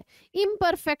ಹಾಕಿದ್ದಾರೆ.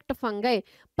 Imperfect fungi.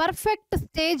 ಪರ್ಫೆಕ್ಟ್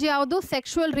ಸ್ಟೇಜ್ ಯಾವುದು?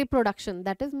 Sexual reproduction,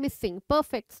 that is missing.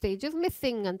 Perfect stage is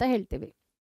missing ಅಂತ ಹೇಳ್ತೀವಿ.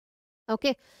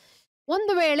 ಓಕೆ,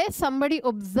 ಒಂದು ವೇಳೆ ಸಂಬಡಿ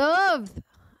ಒಬ್ಸರ್ವ್ಸ್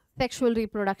ಸೆಕ್ಷುವಲ್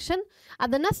ರಿಪ್ರೊಡಕ್ಷನ್,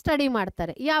 ಅದನ್ನ ಸ್ಟಡಿ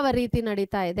ಮಾಡ್ತಾರೆ. ಯಾವ ರೀತಿ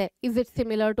ನಡೀತಾ ಇದೆ? Is it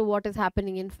similar to what is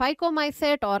happening in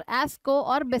ಫೈಕೋಮೈಸೆಟ್ R ASCO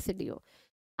R basidio?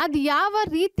 ಅದು ಯಾವ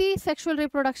ರೀತಿ ಸೆಕ್ಷುವಲ್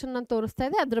ರಿಪ್ರೊಡಕ್ಷನ್ ಅನ್ನು ತೋರಿಸ್ತಾ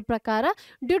ಇದೆ ಅದ್ರ ಪ್ರಕಾರ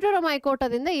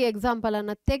ಡ್ಯೂಟೆರೋಮೈಕೋಟಾದಿಂದ ಈ ಎಕ್ಸಾಂಪಲ್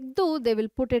ಅನ್ನ ತೆಗೆದು they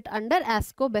will put it under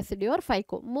ASCO, basidio R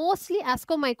ಫೈಕೋ. Mostly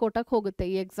ಆಸ್ಕೋಮೈಕೋಟಾಕ್ ಹೋಗುತ್ತೆ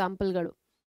ಈ ಎಕ್ಸಾಂಪಲ್ಗಳು.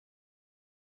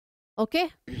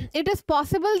 Okay, it is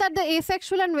possible that the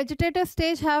asexual and vegetative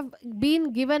stage have been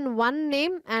given one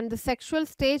name and the sexual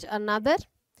stage another.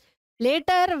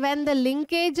 Later, when the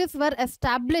linkages were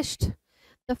established,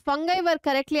 the fungi were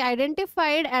correctly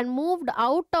identified and moved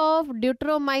out of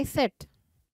deuteromycete.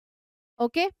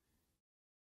 Okay,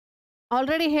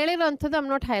 already ಹೇಳಿರೋಂಥದ್ದು,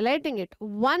 I'm not highlighting it.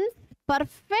 Once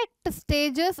perfect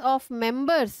stages of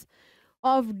members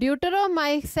of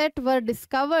deuteromycete were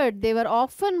discovered, they were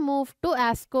often moved to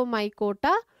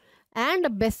ascomycota and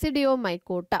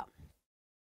basidiomycota.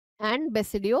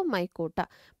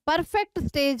 Perfect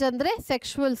stage andre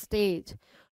sexual stage.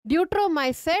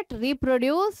 Deuteromycete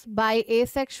reproduce by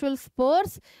asexual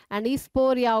spores and ee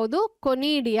spore yaudu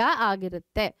conidia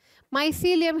ಆಗಿರುತ್ತೆ.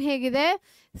 Mycelium ಹೇಗಿದೆ?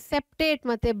 Septate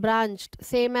ಮತ್ತೆ branched,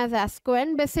 same as asco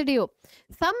and basidio.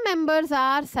 Some members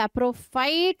are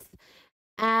saprophytes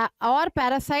or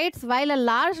parasites, while a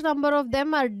large number of them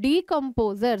are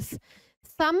decomposers.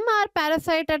 Some are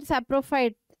parasite and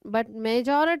saprophyte, but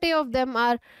majority of them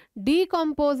are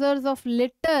decomposers of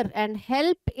litter and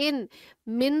help in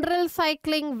mineral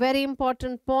cycling. Very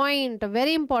important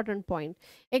point.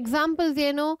 Examples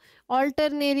ಏನು?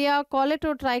 Alternaria,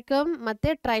 Coletotrichum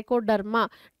ಮತ್ತೆ Trichoderma.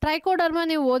 Trichoderma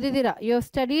ನೀವು ಓದಿದ್ದೀರಾ, you have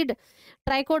studied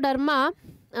Trichoderma.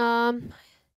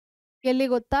 ಎಲ್ಲಿ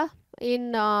ಗೊತ್ತಾ? ಇನ್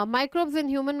microbes in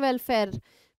human welfare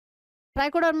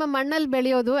Trichoderma ಮಣ್ಣಲ್ಲಿ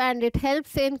ಬೆಳೆಯೋದು and it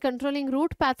helps in controlling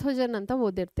root pathogen ಅಂತ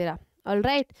ಓದಿರ್ತೀರಾ. All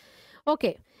right,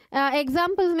 okay.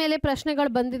 Examples ಮೇಲೆ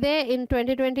ಪ್ರಶ್ನೆಗಳು ಬಂದಿದೆ. ಇನ್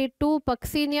 2022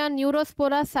 ಪಕ್ಸೀನಿಯಾ,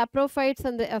 ನ್ಯೂರೋಸ್ಪೋರಾ, ಸ್ಯಾಪ್ರೋಫೈಟ್ಸ್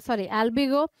ಅಂದರೆ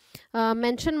ಆಲ್ಬಿಗೋ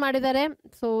ಮೆನ್ಷನ್ ಮಾಡಿದ್ದಾರೆ.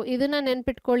 ಸೊ ಇದನ್ನು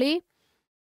ನೆನ್ಪಿಟ್ಕೊಳ್ಳಿ.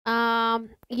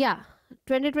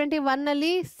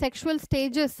 2021ನಲ್ಲಿ ಸೆಕ್ಷುವಲ್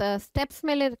ಸ್ಟೆಪ್ಸ್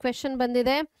ಮೇಲೆ ಕ್ವೆಶನ್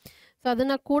ಬಂದಿದೆ. ಸೊ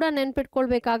ಅದನ್ನು ಕೂಡ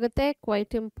ನೆನ್ಪಿಟ್ಕೊಳ್ಬೇಕಾಗುತ್ತೆ,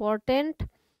 ಕ್ವೈಟ್ ಇಂಪಾರ್ಟೆಂಟ್.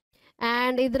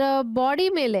 ಆ್ಯಂಡ್ ಇದರ ಬಾಡಿ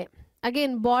ಮೇಲೆ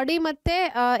ಅಗೇನ್ ಬಾಡಿ ಮತ್ತು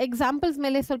ಎಕ್ಸಾಂಪಲ್ಸ್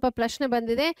ಮೇಲೆ ಸ್ವಲ್ಪ ಪ್ರಶ್ನೆ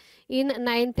ಬಂದಿದೆ ಇನ್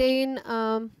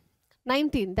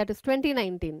 19, that is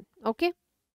 2019. Okay,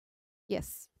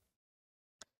 S.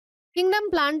 Kingdom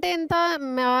ಪ್ಲಾಂಟೆ ಅಂತ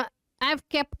ಐ ಹ್ಯಾವ್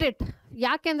ಕೆಪ್ಟ್ ಇಟ್,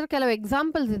 ಯಾಕೆಂದ್ರೆ ಕೆಲವು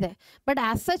ಎಕ್ಸಾಂಪಲ್ಸ್ ಇದೆ. ಬಟ್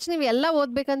ಆಸ್ ಸಚ್ ನೀವು ಎಲ್ಲ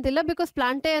ಓದ್ಬೇಕಂತಿಲ್ಲ, ಬಿಕಾಸ್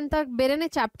ಪ್ಲಾಂಟೆ ಅಂತ ಬೇರೆನೇ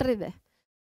ಚಾಪ್ಟರ್ ಇದೆ.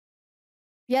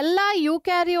 ಎಲ್ಲ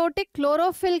ಯೂಕ್ಯಾರಿಯೋಟಿಕ್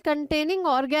chlorophyll containing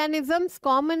organisms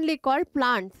commonly called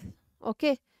plants.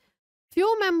 Okay,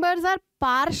 few members are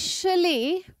partially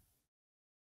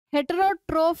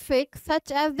heterotrophic such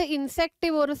as the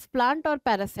insectivorous plant or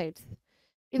parasites.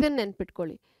 ಇದನ್ನ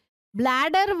ನೆನ್ಪಿಟ್ಕೊಳ್ಳಿ.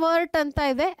 ಬ್ಲಾಡರ್ ವರ್ಟ್ ಅಂತ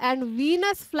ಇದೆ and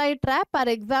venus flytrap are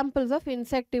examples of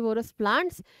insectivorous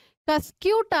plants.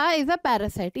 Cuscuta is a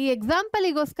parasite. ಈ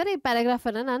ಎಕ್ಸಾಂಪಲ್ಗೋಸ್ಕರ ಈ paragraph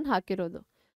ಅನ್ನು ನಾನು ಹಾಕಿರೋದು.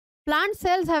 Plant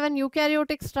cells have an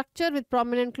eukaryotic structure with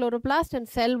prominent chloroplast and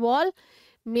cell wall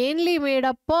mainly made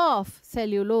up of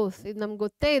cellulose. ಇದು ನಮ್ಗೆ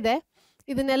ಗೊತ್ತೇ ಇದೆ,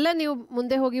 ಇದನ್ನೆಲ್ಲ ನೀವು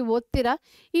ಮುಂದೆ ಹೋಗಿ ಓದ್ತೀರಾ.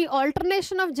 ಈ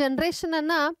ಆಲ್ಟರ್ನೇಷನ್ ಆಫ್ ಜನರೇಷನ್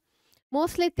ಅನ್ನ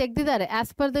mostly ತೆಗ್ದಿದ್ದಾರೆ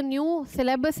as per the new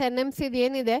syllabus NMC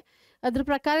ಏನಿದೆ ಅದ್ರ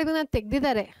ಪ್ರಕಾರ ಇದನ್ನ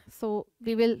ತೆಗ್ದಿದ್ದಾರೆ. So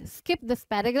we will skip this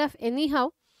paragraph any how.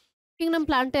 Kingdom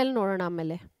ಪ್ಲಾಂಟೆಯಲ್ಲಿ ನೋಡೋಣ.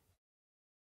 ಆಮೇಲೆ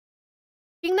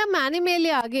ಕಿಂಗ್ಡಮ್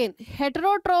ಆನಿಮೇಲಿಯಾ ಅಗೇನ್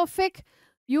ಹೆಟರೋಟ್ರೋಫಿಕ್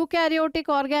ಯೂಕ್ಯಾರಿಯೋಟಿಕ್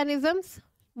ಆರ್ಗ್ಯಾನಿಸಮ್ಸ್,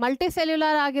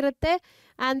 ಮಲ್ಟಿಸೆಲ್ಯುಲರ್ ಆಗಿರುತ್ತೆ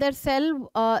and there cell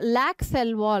lac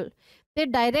cell wall. They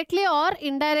directly R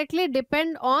indirectly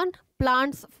depend on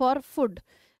plants for food.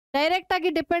 Direct ಆಗಿ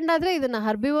depend ಆದರೆ ಇದನ್ನ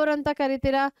ಹರ್ಬಿವೋರ್ ಅಂತ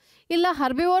ಕರಿತೀರಾ, ಇಲ್ಲ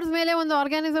ಹರ್ಬಿವೋರ್ಸ್ ಮೇಲೆ ಒಂದು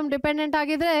ಆರ್ಗ್ಯಾನಿಸಮ್ ಡಿಪೆಂಡೆಂಟ್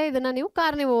ಆಗಿದ್ರೆ ಇದನ್ನ ನೀವು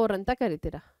ಕಾರ್ನಿವೋರ್ ಅಂತ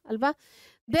ಕರಿತೀರಾ ಅಲ್ವಾ.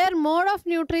 There mode of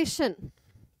nutrition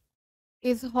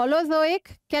is ಹೊಲೋಝೋಯಿಕ್.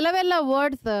 ಕೆಲವೆಲ್ಲ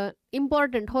words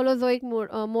important. ಹೊಲೋಝೋಯಿಕ್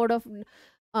mode of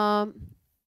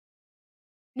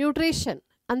nutrition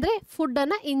ಅಂದರೆ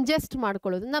ಫುಡ್ಡನ್ನು ಇಂಜೆಸ್ಟ್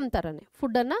ಮಾಡ್ಕೊಳ್ಳೋದು, ನಮ್ಮ ಥರನೇ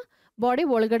ಫುಡ್ಡನ್ನು ಬಾಡಿ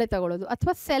ಒಳಗಡೆ ತಗೊಳ್ಳೋದು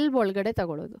ಅಥವಾ ಸೆಲ್ ಒಳಗಡೆ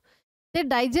ತಗೊಳ್ಳೋದು. They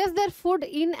digest their food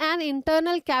in an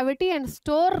internal cavity and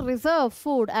store reserve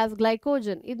food as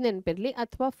glycogen. ಇದು ನೆನಪಿರಲಿ,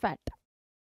 ಅಥವಾ ಫ್ಯಾಟ್.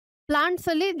 ಪ್ಲಾಂಟ್ಸ್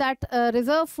ಅಲ್ಲಿ that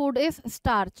reserve food is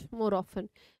starch more often.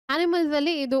 Animals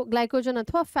ಅಲ್ಲಿ ಇದು ಗ್ಲೈಕೋಜನ್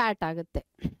ಅಥವಾ ಫ್ಯಾಟ್ ಆಗುತ್ತೆ.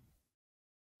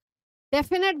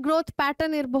 ಡೆಫಿನೆಟ್ ಗ್ರೋತ್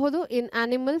ಪ್ಯಾಟರ್ನ್ ಇರಬಹುದು ಇನ್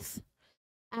animals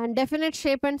and definite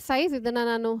shape and size. ಇದನ್ನು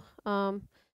ನಾನು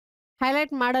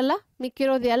ಹೈಲೈಟ್ ಮಾಡಲ್ಲ,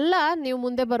 ಮಿಕ್ಕಿರೋದು ಎಲ್ಲ ನೀವು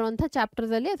ಮುಂದೆ ಬರುವಂಥ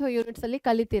ಚಾಪ್ಟರ್ಸಲ್ಲಿ ಅಥವಾ ಯೂನಿಟ್ಸಲ್ಲಿ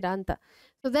ಕಲಿತೀರಾ ಅಂತ.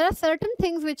 So there are certain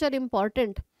things which are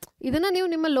important. ಇದನ್ನು ನೀವು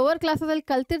ನಿಮ್ಮ ಲೋವರ್ ಕ್ಲಾಸಲ್ಲಿ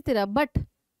ಕಲ್ತಿರ್ತೀರ, ಬಟ್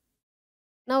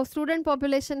ನಾವು ಸ್ಟೂಡೆಂಟ್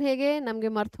ಪಾಪ್ಯುಲೇಷನ್ ಹೇಗೆ ನಮಗೆ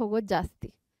ಮರ್ತು ಹೋಗೋದು ಜಾಸ್ತಿ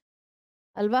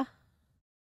ಅಲ್ವಾ.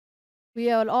 We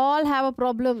all have a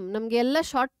problem. ನಮಗೆ ಎಲ್ಲ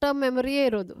ಶಾರ್ಟ್ ಟರ್ಮ್ ಮೆಮೊರಿಯೇ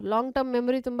ಇರೋದು, ಲಾಂಗ್ ಟರ್ಮ್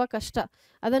ಮೆಮೊರಿ ತುಂಬ ಕಷ್ಟ.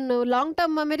 ಅದನ್ನು ಲಾಂಗ್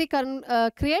ಟರ್ಮ್ ಮೆಮೊರಿ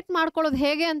ಕ್ರಿಯೇಟ್ ಮಾಡ್ಕೊಳ್ಳೋದು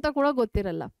ಹೇಗೆ ಅಂತ ಕೂಡ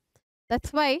ಗೊತ್ತಿರಲ್ಲ.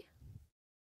 That's why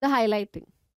the highlighting.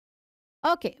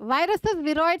 Okay, viruses,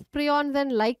 viroids, ಪ್ರಿಯಾನ್ಸ್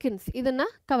and lichens ಇದನ್ನು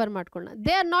ಕವರ್ ಮಾಡ್ಕೊಳ್ಳೋಣ.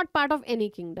 They are not part of any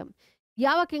Kingdom.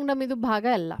 ಯಾವ ಕಿಂಗ್ಡಮ್ ಇದು ಭಾಗ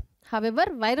ಅಲ್ಲ.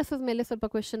 ಹವೆವರ್ ವೈರಸಸ್ ಮೇಲೆ ಸ್ವಲ್ಪ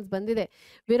ಕ್ವೆಶನ್ಸ್ ಬಂದಿದೆ,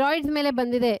 ವಿರಾಯ್ಡ್ಸ್ ಮೇಲೆ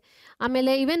ಬಂದಿದೆ,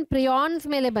 ಆಮೇಲೆ ಈವನ್ ಪ್ರಿಯಾನ್ಸ್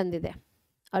ಮೇಲೆ ಬಂದಿದೆ.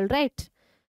 All right,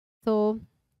 so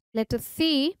let us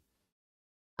see.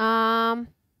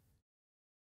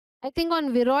 I think on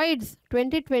viroids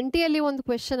 2020 ಒಂದು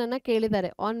ಕ್ವೆಶನ್ ಅನ್ನು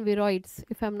ಕೇಳಿದ್ದಾರೆ on viroids,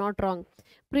 if I am not wrong.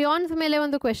 ಪ್ರಿಯಾನ್ಸ್ ಮೇಲೆ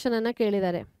ಒಂದು ಕ್ವೆಶನ್ ಅನ್ನು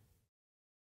ಕೇಳಿದ್ದಾರೆ.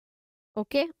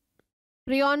 ಓಕೆ,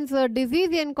 ಪ್ರಿಯಾನ್ಸ್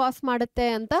ಡಿಸೀಸ್ ಏನು ಕಾಸ್ ಮಾಡುತ್ತೆ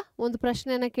ಅಂತ ಒಂದು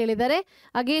ಪ್ರಶ್ನೆಯನ್ನು ಕೇಳಿದ್ದಾರೆ.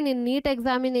 ಅಗೇನ್ ಇನ್ ನೀಟ್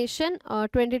ಎಕ್ಸಾಮಿನೇಷನ್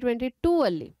 2022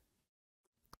 ಅಲ್ಲಿ.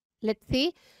 Let's see.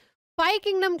 5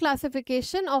 kingdom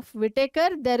classification of Whittaker.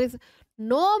 There is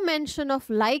no mention of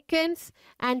lichens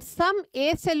and some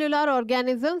acellular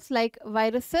organisms like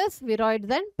viruses,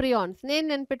 viroids and prions. Nenu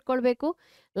ನೆನ್ಪಿಟ್ಕೊಳ್ಬೇಕು,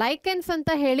 lichens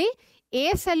ಅಂತ ಹೇಳಿ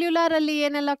acellular ಅಲ್ಲಿ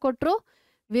ಏನೆಲ್ಲ ಕೊಟ್ಟರು,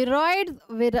 viroids,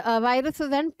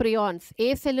 viruses and ಪ್ರಿಯಾನ್ಸ್,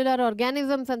 cellular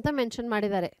organisms ಅಂತ mention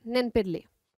ಮಾಡಿದ್ದಾರೆ, ನೆನಪಿರಲಿ.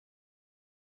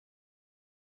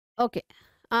 Okay,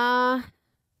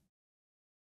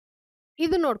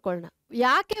 ಇದು ನೋಡ್ಕೊಳ್ಳೋಣ.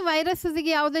 ಯಾಕೆ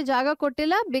ವೈರಸಸ್ಗೆ ಯಾವುದೇ ಜಾಗ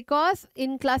ಕೊಟ್ಟಿಲ್ಲ? ಬಿಕಾಸ್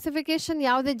ಇನ್ ಕ್ಲಾಸಿಫಿಕೇಶನ್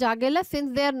ಯಾವುದೇ ಜಾಗ ಇಲ್ಲ,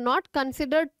 since they are not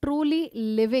considered truly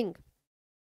living.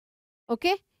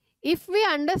 Okay, if we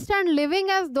understand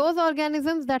living as those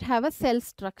organisms that have a cell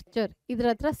structure, ಇದ್ರ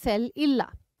ಹತ್ರ ಸೆಲ್ ಇಲ್ಲ.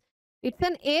 It's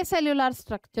an acellular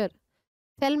structure.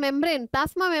 Cell membrane,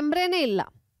 plasma membrane illa.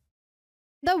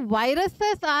 The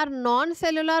viruses are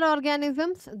non-cellular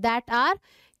organisms that are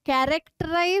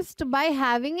characterised by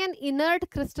having N inert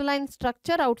crystalline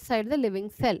structure outside the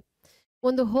living cell.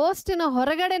 ಒಂದು ಹೋಸ್ಟಿನ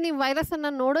ಹೊರಗಡೆ ನೀವು virus ಅನ್ನ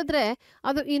ನೋಡಿದ್ರೆ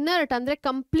ಅದು inert ಅಂದ್ರೆ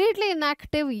ಕಂಪ್ಲೀಟ್ಲಿ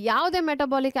ಇನ್ಆಕ್ಟಿವ್, ಯಾವುದೇ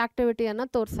metabolic ಆಕ್ಟಿವಿಟಿಯನ್ನ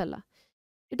ತೋರಿಸಲ್ಲ.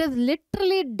 It is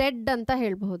literally dead ಅಂತ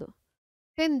ಹೇಳ್ಬಹುದು.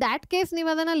 ಇನ್ ದ್ಯಾಟ್ ಕೇಸ್ ನೀವು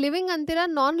ಅದನ್ನ ಲಿವಿಂಗ್ ಅಂತೀರಾ,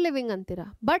 ನಾನ್ ಲಿವಿಂಗ್ ಅಂತೀರಾ.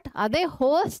 ಬಟ್ ಅದೇ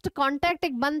ಹೋಸ್ಟ್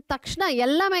ಕಾಂಟ್ಯಾಕ್ಟಿಗೆ ಬಂದ ತಕ್ಷಣ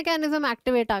ಎಲ್ಲ ಮೆಕ್ಯಾನಿಸಮ್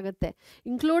ಆಕ್ಟಿವೇಟ್ ಆಗುತ್ತೆ,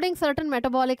 including certain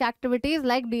metabolic activities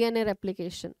like DNA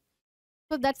replication.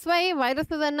 So that's why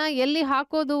viruses ಅನ್ನ ಎಲ್ಲಿ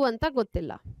ಹಾಕೋದು ಅಂತ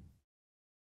ಗೊತ್ತಿಲ್ಲ.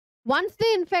 Once they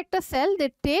infect a cell they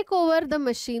take over the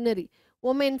machinery.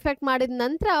 ಒಮ್ಮೆ ಇನ್ಫೆಕ್ಟ್ ಮಾಡಿದ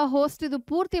ನಂತರ ಹೋಸ್ಟ್ ಇದು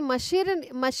ಪೂರ್ತಿ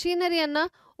ಮಷೀನರಿಯನ್ನ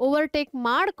ಓವರ್ಟೇಕ್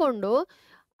ಮಾಡಿಕೊಂಡು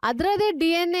ಅದರದೇ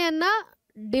DNA ಅನ್ನ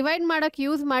ಡಿವೈಡ್ ಮಾಡಕ್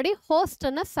ಯೂಸ್ ಮಾಡಿ ಹೋಸ್ಟ್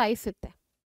ಅನ್ನ ಸಾಯಿಸುತ್ತೆ.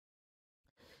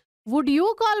 Would you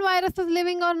call viruses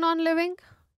living R non living?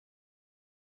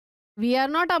 We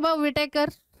are not above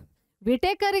Whittaker.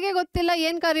 ವಿಟೇಕರಿಗೆ ಗೊತ್ತಿಲ್ಲ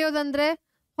ಏನ್ ಕರೆಯೋದಂದ್ರೆ.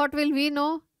 What will we know?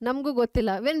 ನಮಗೂ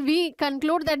ಗೊತ್ತಿಲ್ಲ. When we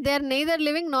conclude that they are neither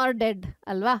living ನಾರ್ ಡೆಡ್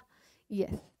ಅಲ್ವಾ?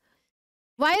 ಎಸ್.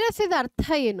 ವೈರಸ್ ಇದ ಅರ್ಥ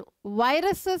ಏನು?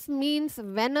 Viruses means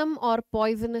venom R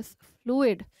poisonous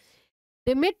fluid.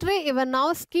 Dmitry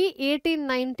ಇವನೌಸ್ಕಿ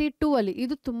 1892 ಅಲ್ಲಿ,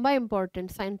 ಇದು ತುಂಬಾ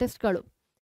important, ಸೈಂಟಿಸ್ಟ್ಗಳು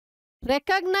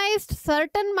recognised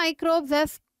certain microbes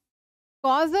as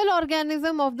castle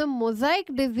organism of the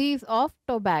mosaic disease of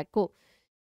tobacco.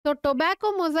 So tobacco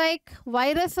mosaic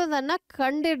viruses ಅನ್ನ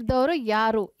ಕಂಡಿಡ್ದವರು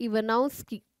ಯಾರು?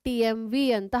 ಇವನೌಸ್ಕಿ, TMV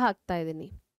ಅಂತ ಹಾಕ್ತಾ ಇದ್ದೀನಿ.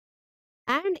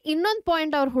 ಅಂಡ್ ಇನ್ನೊಂದು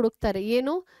ಪಾಯಿಂಟ್ ಅವ್ರು ಹುಡುಕ್ತಾರೆ,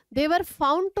 ಏನು? They were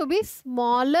found to B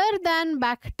smaller than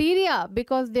bacteria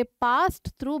because they passed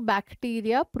through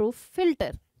bacteria proof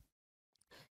filter.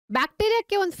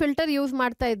 ಬ್ಯಾಕ್ಟೀರಿಯಾಕ್ಕೆ ಒಂದು filter use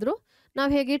ಮಾಡ್ತಾ ಇದ್ರು, ನಾವು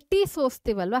ಹೇಗೆ ಟೀ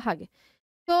ಸೋಸ್ತೀವಲ್ವ ಹಾಗೆ.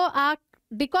 ಸೊ ಆ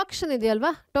ಡಿಕಾಕ್ಷನ್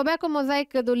ಇದೆಯಲ್ವಾ, ಟೊಬ್ಯಾಕೊ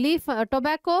ಮೊಸೈಕ್ ಅದು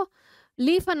ಟೊಬ್ಯಾಕೊ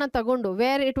ಲೀಫ್ ಅನ್ನ ತಗೊಂಡು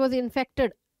ವೇರ್ ಇಟ್ ವಾಸ್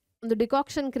ಇನ್ಫೆಕ್ಟೆಡ್ ಒಂದು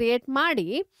ಡಿಕಾಕ್ಷನ್ ಕ್ರಿಯೇಟ್ ಮಾಡಿ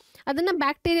ಅದನ್ನ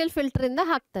ಬ್ಯಾಕ್ಟೀರಿಯಲ್ ಫಿಲ್ಟರ್ ಇಂದ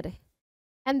ಹಾಕ್ತಾರೆ.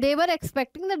 and they were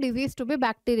expecting the disease to be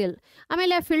bacterial.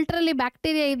 ಆಮೇಲೆ ಆ ಫಿಲ್ಟರ್ ಅಲ್ಲಿ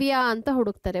ಬ್ಯಾಕ್ಟೀರಿಯಾ ಇದೆಯಾ ಅಂತ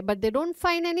ಹುಡುಕ್ತಾರೆ, but they don't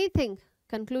find anything.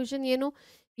 Conclusion ಏನು?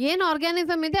 ಏನು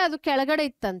ಆರ್ಗ್ಯಾನಿಸಮ್ ಇದೆ ಅದು ಕೆಳಗಡೆ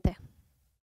ಇತ್ತಂತೆ.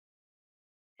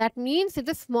 That means it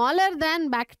is smaller than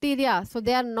bacteria, so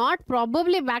they are not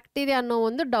probably bacteria ಅನ್ನೋ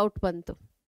ಒಂದು ಡೌಟ್ ಬಂತು.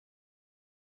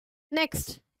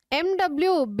 ನೆಕ್ಸ್ಟ್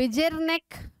MW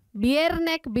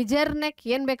ಬಿಜೆರ್ನೆಕ್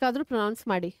ಏನ್ ಬೇಕಾದ್ರೂ ಪ್ರೊನೌನ್ಸ್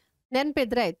ಮಾಡಿ,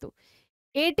 ನೆನ್ಪಿದ್ರೆ ಆಯ್ತು.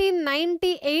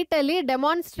 1898 ಅಲ್ಲಿ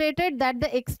demonstrated that the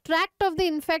extract of the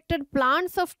infected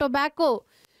plants of tobacco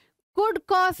could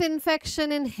cause infection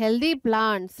in healthy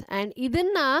plants, and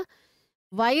ಇದನ್ನ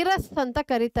virus ಅಂತ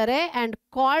ಕರೀತಾರೆ and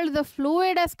called the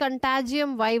fluid as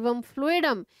contagium vivum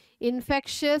fluidum,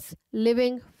 infectious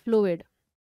living fluid.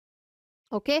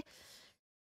 Okay,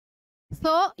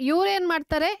 so ಇವ್ರು ಏನ್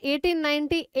ಮಾಡ್ತಾರೆ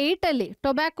 1898 ಅಲ್ಲಿ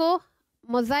tobacco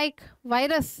mosaic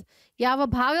virus ಯಾವ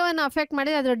ಭಾಗವನ್ನು affect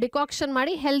ಮಾಡಿದ್ರೆ ಅದರ ಡಿಕಾಕ್ಷನ್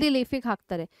ಮಾಡಿ ಹೆಲ್ದಿ ಲೀಫಿಗೆ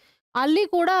ಹಾಕ್ತಾರೆ. ಅಲ್ಲಿ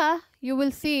ಕೂಡ you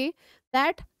will see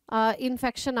that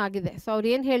infection ಆಗಿದೆ. ಸೊ ಅವ್ರು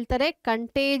ಏನು ಹೇಳ್ತಾರೆ,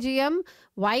 ಕಂಟೇಜಿಯಮ್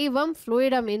ವೈವಮ್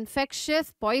ಫ್ಲೂಯಿಡಮ್, ಇನ್ಫೆಕ್ಷಿಯಸ್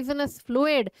ಪಾಯ್ಸನಸ್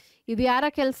ಫ್ಲೂಯಿಡ್. ಇದು ಯಾರ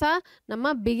ಕೆಲಸ? ನಮ್ಮ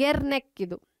ಬಿಯರ್ನೆಕ್.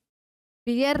 ಇದು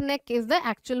ಬಿಯರ್ನೆಕ್ is the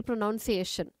actual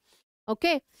pronunciation.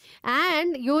 Okay,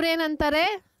 and ಇವ್ರೇನಂತಾರೆ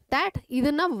that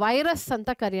ಇದನ್ನ ವೈರಸ್ ಅಂತ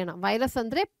ಕರೆಯೋಣ. ವೈರಸ್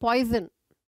ಅಂದ್ರೆ ಪಾಯ್ಸನ್.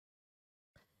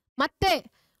 ಮತ್ತೆ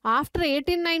ಆಫ್ಟರ್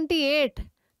 1898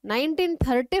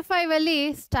 1935 ಅಲ್ಲಿ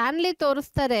ಸ್ಟ್ಯಾನ್ಲಿ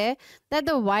ತೋರಿಸ್ತಾರೆ that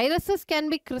the viruses can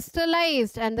be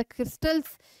crystallized and the crystals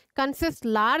consist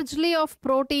largely of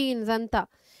proteins ಅಂತ.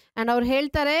 and ಅವ್ರು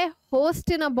ಹೇಳ್ತಾರೆ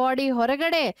ಹೋಸ್ಟಿನ ಬಾಡಿ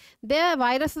ಹೊರಗಡೆ they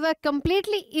viruses are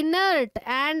completely inert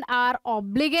and are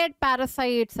obligate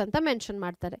parasites ಅಂತ ಮೆನ್ಷನ್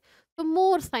ಮಾಡ್ತಾರೆ. ಸೊ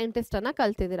 3 ಸೈಂಟಿಸ್ಟ್ ಅನ್ನ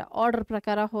ಕಲ್ತಿದ್ದೀರಾ. ಆರ್ಡರ್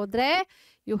ಪ್ರಕಾರ ಹೋದ್ರೆ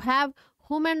you have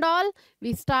whom and all.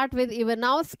 We start with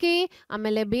Ivanowski,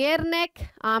 ಆಮೇಲೆ ಬಿಯರ್ನೆಕ್,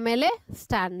 ಆಮೇಲೆ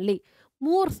ಸ್ಟ್ಯಾನ್ಲಿ.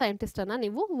 3 ಸೈಂಟಿಸ್ಟ್ ಅನ್ನ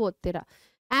ನೀವು ಓದ್ತೀರಾ.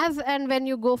 As and when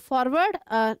you go forward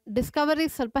Discovery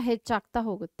ಸ್ವಲ್ಪ ಹೆಚ್ಚಾಗ್ತಾ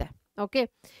ಹೋಗುತ್ತೆ. Okay,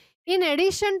 in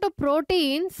addition to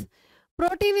proteins,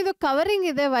 protein ಇದು ಕವರಿಂಗ್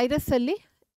ಇದೆ ವೈರಸ್ ಅಲ್ಲಿ.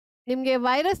 ನಿಮಗೆ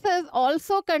virus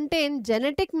also contain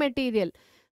genetic material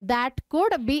that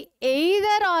could be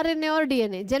either RNA or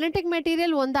DNA. Genetic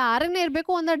material ಒಂದು RNA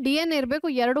ಇರಬೇಕು, ಒಂದು DNA ಇರಬೇಕು,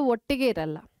 ಎರಡು ಒಟ್ಟಿಗೆ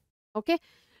ಇರಲ್ಲ. ಓಕೆ,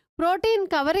 ಪ್ರೋಟೀನ್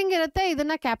ಕವರಿಂಗ್ ಇರುತ್ತೆ,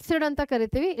 ಇದನ್ನ ಕ್ಯಾಪ್ಸಿಡ್ ಅಂತ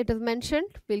ಕರಿತೀವಿ. It is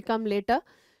mentioned, will come litre.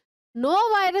 No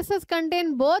viruses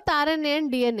contain both RNA and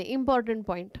DNA. Important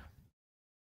point.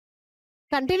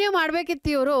 Continue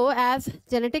ಮಾಡಬೇಕಿತ್ತು ಇವರು as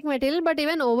genetic material, but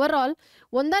even over all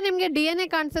ಒಂದ ನಿಮಗೆ DNA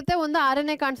ಕಾಣಿಸುತ್ತೆ, ಒಂದು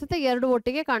RNA ಕಾಣಿಸುತ್ತೆ, ಎರಡು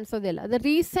ಒಟ್ಟಿಗೆ ಕಾಣಿಸೋದಿಲ್ಲ. The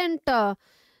recent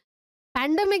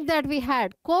pandemic that we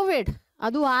had Covid,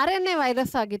 ಅದು RNA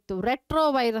ವೈರಸ್ ಆಗಿತ್ತು, ರೆಟ್ರೋ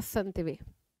ವೈರಸ್ ಅಂತೀವಿ.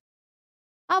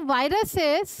 ಆ virus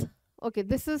is okay,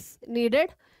 this is needed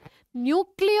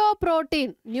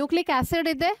ನ್ಯೂಕ್ಲಿಯೋಪ್ರೋಟೀನ್. Nucleic acid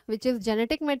ಇದೆ ವಿಚ್ ಇಸ್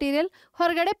ಜೆನೆಟಿಕ್ ಮೆಟೀರಿಯಲ್,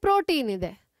 ಹೊರಗಡೆ ಪ್ರೋಟೀನ್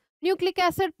ಇದೆ. ನ್ಯೂಕ್ಲಿಕ್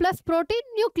ಆಸಿಡ್ ಪ್ಲಸ್ ಪ್ರೋಟೀನ್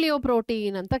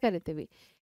ನ್ಯೂಕ್ಲಿಯೋಪ್ರೋಟೀನ್ ಅಂತ ಕರಿತೀವಿ.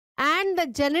 and the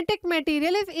genetic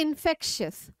material is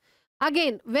infectious.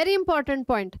 Again, very important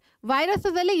point.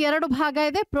 Viruses ಅಲ್ಲಿ ಎರಡು ಭಾಗ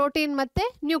ಇದೆ, protein ಮತ್ತೆ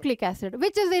nucleic acid.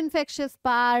 Which is the infectious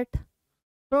part?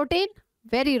 Protein?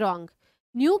 Very wrong.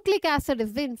 Nucleic acid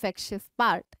is the infectious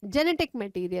part. Genetic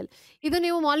material. ಇದು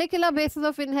ನೀವು molecular basis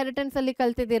of inheritance ಅಲ್ಲಿ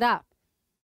ಕಲ್ತಿದ್ದೀರಾ.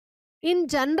 In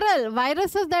general,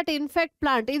 viruses that infect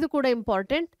plant, ಇದು ಕೂಡ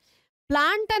important.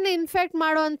 Plant ಅನ್ನು infect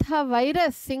ಮಾಡುವಂತಹ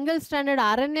virus single standard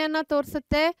RNA ಅನ್ನ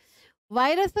ತೋರಿಸುತ್ತೆ.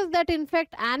 Viruses that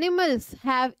infect animals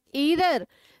have either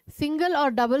single or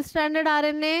double stranded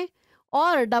RNA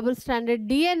or double stranded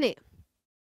DNA.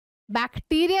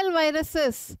 Bacterial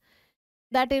viruses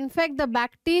that infect the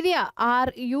bacteria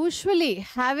are usually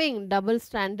having double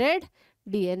stranded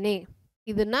DNA.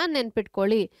 ಇದನ್ನ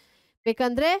ನೆನ್ಪಿಟ್ಕೊಳ್ಳಿ.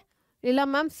 ಬೇಕಂದ್ರೆ ಇಲ್ಲ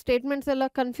ma'am statements ಎಲ್ಲ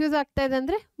confuse ಆಗ್ತಾ ಇದೆ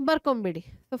ಅಂದರೆ ಬರ್ಕೊಂಬಿಡಿ.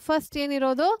 So first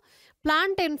ಏನಿರೋದು,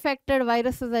 plant infected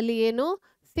viruses ಅಲ್ಲಿ ಏನು,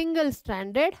 single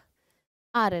standard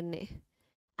RNA.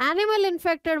 Animal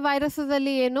infected viruses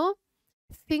ಅಲ್ಲಿ ಏನು,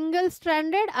 ಸಿಂಗಲ್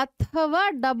ಸ್ಟ್ಯಾಂಡರ್ಡ್ ಅಥವಾ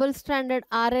double standard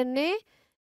RNA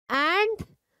and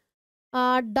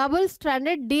double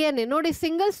standard DNA. ನೋಡಿ,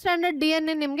 ಸಿಂಗಲ್ ಸ್ಟ್ಯಾಂಡರ್ಡ್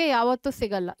DNA ನಿಮಗೆ ಯಾವತ್ತೂ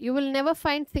ಸಿಗಲ್ಲ. You will never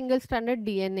find single standard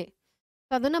DNA.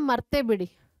 ಅದನ್ನು ಮರ್ತೇ ಬಿಡಿ.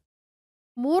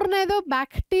 ಮೂರನೇದು,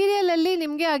 ಬ್ಯಾಕ್ಟೀರಿಯಲ್ ಅಲ್ಲಿ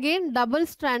ನಿಮಗೆ ಅಗೇನ್ ಡಬಲ್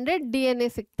ಸ್ಟ್ಯಾಂಡರ್ಡ್ DNA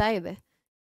ಸಿಗ್ತಾ ಇದೆ.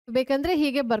 ಬೇಕಂದ್ರೆ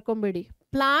ಹೀಗೆ ಬರ್ಕೊಂಬಿಡಿ,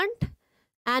 plant,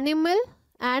 animal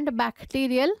and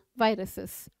bacterial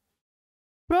viruses.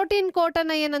 Protein coat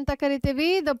ಅನ್ನ ಏನಂತ ಕರಿತೀವಿ,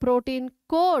 the protein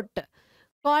coat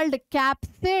called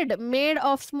capsid made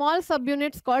of small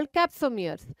ಸಬ್ಯೂನಿಟ್ಸ್ called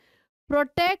capsomeres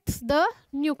protects the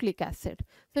nucleic acid.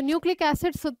 So nucleic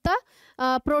acid ಸುತ್ತ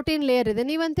ಪ್ರೋಟೀನ್ ಲೇಯರ್ ಇದೆ.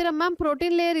 ನೀವಂತೀರ ಮ್ಯಾಮ್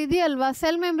ಪ್ರೋಟೀನ್ ಲೇಯರ್ ಇದೆಯಲ್ವಾ,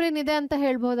 ಸೆಲ್ ಮೆಂಬ್ರೇನ್ ಇದೆ ಅಂತ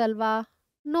ಹೇಳ್ಬೋದಲ್ವಾ?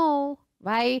 No.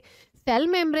 Y? Cell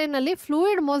membrane ಅಲ್ಲಿ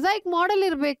fluid mosaic model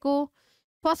ಇರಬೇಕು,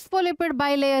 phospholipid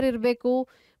bilayer ಇರಬೇಕು,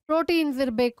 proteins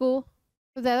ಇರಬೇಕು.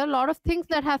 There are lot of things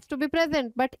that has to be present,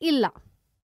 but ಇಲ್ಲ.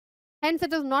 Hence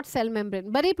it is not sell membrane,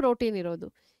 ಬರೀ protein ಇರೋದು.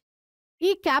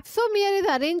 ಈ ಕ್ಯಾಪ್ಸೋಮಿಯರ್ ಇದು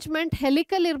ಅರೇಂಜ್ಮೆಂಟ್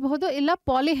ಹೆಲಿಕಲ್ ಇರಬಹುದು, ಇಲ್ಲ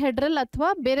ಪಾಲಿಹೆಡ್ರಲ್ ಅಥವಾ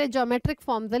ಬೇರೆ ಜಾಮೆಟ್ರಿಕ್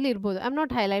ಫಾರ್ಮ್ಸ್ ಅಲ್ಲಿ ಇರಬಹುದು. I am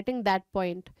not highlighting that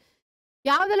point.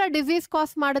 ಯಾವುದೆಲ್ಲ ಡಿಸೀಸ್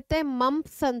ಕಾಸ್ ಮಾಡುತ್ತೆ,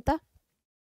 ಮಂಪ್ಸ್ ಅಂತ,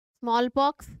 ಸ್ಮಾಲ್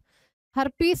ಪಾಕ್ಸ್,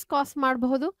 ಹರ್ಪೀಸ್ ಕಾಸ್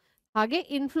ಮಾಡಬಹುದು, ಹಾಗೆ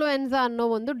ಇನ್ಫ್ಲೂಯೆನ್ಸಾ ಅನ್ನೋ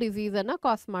ಒಂದು ಡಿಸೀಸ್ ಅನ್ನ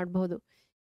ಕಾಸ್ ಮಾಡಬಹುದು.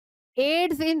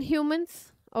 AIDS in humans.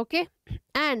 Okay.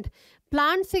 And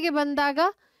ಪ್ಲಾಂಟ್ಸಿಗೆ ಬಂದಾಗ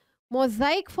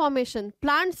ಮೊಸೈಕ್ ಫಾರ್ಮೇಷನ್.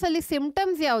 ಪ್ಲಾಂಟ್ಸ್ ಅಲ್ಲಿ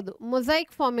ಸಿಂಪ್ಟಮ್ಸ್ ಯಾವುದು,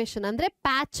 ಮೊಸೈಕ್ ಫಾರ್ಮೇಷನ್ ಅಂದರೆ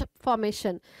ಪ್ಯಾಚ್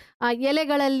ಫಾರ್ಮೇಷನ್.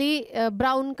 ಎಲೆಗಳಲ್ಲಿ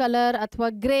ಬ್ರೌನ್ ಕಲರ್ ಅಥವಾ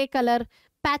grey colour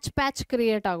patch patch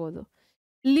create ಆಗೋದು,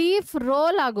 ಲೀಫ್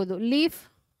ರೋಲ್ ಆಗೋದು, ಲೀಫ್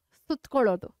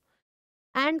ಸುತ್ಕೊಳ್ಳೋದು,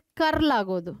 ಆ್ಯಂಡ್ ಕರ್ಲ್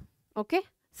ಆಗೋದು. ಓಕೆ.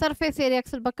 ಸರ್ಫೇಸ್ ಏರಿಯಾಗೆ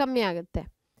ಸ್ವಲ್ಪ ಕಮ್ಮಿ ಆಗುತ್ತೆ.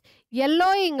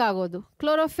 ಯೆಲ್ಲೋಯಿಂಗ್ ಆಗೋದು,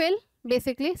 chlorophyll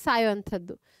basically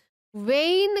ಸಾಯೋವಂಥದ್ದು.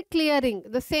 Vane clearing,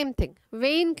 the same thing,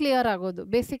 vane clear ಆಗೋದು,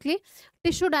 ಬೇಸಿಕ್ಲಿ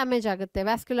ಟಿಶ್ಯೂ ಡ್ಯಾಮೇಜ್ ಆಗುತ್ತೆ,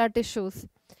 ವ್ಯಾಸ್ಕ್ಯುಲರ್ ಟಿಶ್ಯೂಸ್.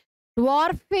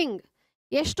 ಡ್ವಾರ್ಫಿಂಗ್,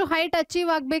 ಎಷ್ಟು ಹೈಟ್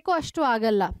ಅಚೀವ್ ಆಗಬೇಕು ಅಷ್ಟು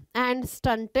ಆಗಲ್ಲ. And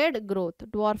stunted growth,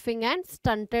 ಡ್ವಾರ್ಫಿಂಗ್ and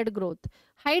stunted growth,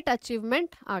 height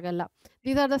achievement ಆಗಲ್ಲ.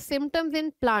 These are the symptoms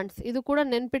in plants. ಇದು ಕೂಡ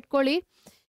ನೆನ್ಪಿಟ್ಕೊಳ್ಳಿ.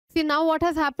 ಸಿ ನಾವು ವಾಟ್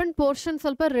ಹ್ಯಾಸ್ ಹ್ಯಾಪನ್, ಪೋರ್ಷನ್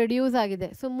ಸ್ವಲ್ಪ ರೆಡ್ಯೂಸ್ ಆಗಿದೆ.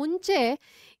 ಸೊ ಮುಂಚೆ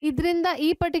ಇದರಿಂದ ಈ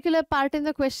ಪರ್ಟಿಕ್ಯುಲರ್ ಪಾರ್ಟಿಂದ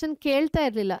ಕ್ವೆಶನ್ ಕೇಳ್ತಾ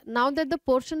ಇರಲಿಲ್ಲ. ನಾವು that the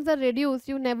portions R reduce,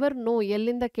 you never know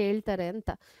ಎಲ್ಲಿಂದ ಕೇಳ್ತಾರೆ ಅಂತ.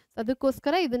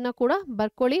 ಅದಕ್ಕೋಸ್ಕರ ಇದನ್ನ ಕೂಡ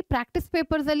ಬರ್ಕೊಳ್ಳಿ. ಪ್ರಾಕ್ಟೀಸ್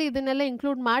ಪೇಪರ್ಸಲ್ಲಿ ಇದನ್ನೆಲ್ಲ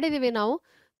ಇನ್ಕ್ಲೂಡ್ ಮಾಡಿದ್ದೀವಿ ನಾವು.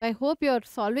 I hope you are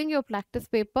solving your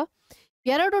practice paper.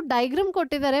 2 diagram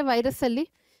ಕೊಟ್ಟಿದ್ದಾರೆ ವೈರಸ್ಸಲ್ಲಿ.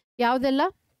 ಯಾವುದೆಲ್ಲ,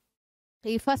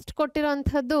 ಈ first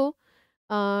ಕೊಟ್ಟಿರೋಂಥದ್ದು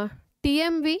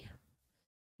TMV.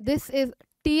 This is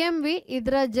TMV.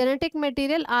 ಇದರ ಜೆನೆಟಿಕ್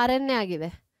ಮೆಟೀರಿಯಲ್ RNA ಆಗಿದೆ,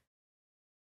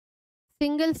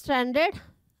 ಸಿಂಗಲ್ ಸ್ಟ್ಯಾಂಡರ್ಡ್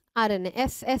RNA,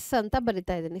 SS ಅಂತ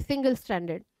ಬರಿತಾ ಇದ್ದೀನಿ, ಸಿಂಗಲ್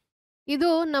ಸ್ಟ್ಯಾಂಡರ್ಡ್. ಇದು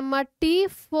ನಮ್ಮ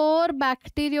T4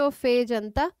 ಬ್ಯಾಕ್ಟೀರಿಯೋಫೇಜ್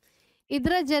ಅಂತ.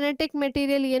 ಇದರ ಜೆನೆಟಿಕ್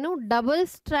ಮೆಟೀರಿಯಲ್ ಏನು, ಡಬಲ್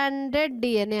ಸ್ಟ್ಯಾಂಡರ್ಡ್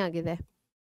DNA ಆಗಿದೆ,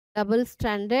 ಡಬಲ್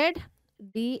ಸ್ಟ್ಯಾಂಡರ್ಡ್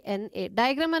DNA.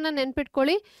 ಡಯಾಗ್ರಾಮ್ ಅನ್ನ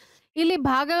ನೆನ್ಪಿಟ್ಕೊಳ್ಳಿ. ಇಲ್ಲಿ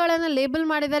ಭಾಗಗಳನ್ನು ಲೇಬಲ್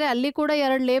ಮಾಡಿದ್ದಾರೆ, ಅಲ್ಲಿ ಕೂಡ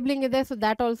 2 ಲೇಬಲಿಂಗ್ ಇದೆ. So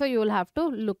that also you will have to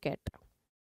look at.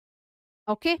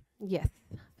 Okay. S.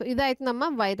 So ಇದಾಯ್ತು ನಮ್ಮ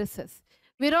ವೈರಸಸ್.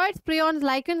 ವಿರಾಯ್ಡ್ಸ್, ಪ್ರಿಯಾನ್ಸ್,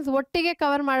 ಲೈಕನ್ಸ್ ಒಟ್ಟಿಗೆ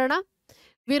ಕವರ್ ಮಾಡೋಣ.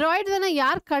 ವಿರಾಯ್ಡ್ಸ್ ಅನ್ನ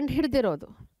ಯಾರು ಕಂಡು ಹಿಡ್ದಿರೋದು,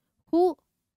 ಹೂ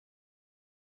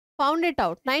ಫೌಂಡ್ ಇಟ್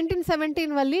ಔಟ್?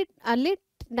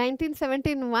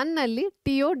 1971 ಅಲ್ಲಿ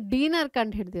T.O. ಡೀನರ್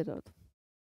ಕಂಡು ಹಿಡ್ದಿರೋದು.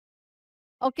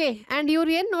 ಓಕೆ. ಆ್ಯಂಡ್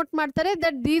ಇವ್ರು ಏನು ನೋಟ್ ಮಾಡ್ತಾರೆ,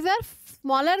 that these are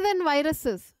smaller than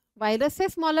viruses.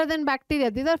 Viruses smaller than bacteria.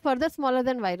 These are further smaller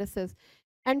than viruses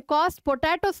and caused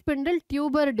potato spindle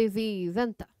tuber disease.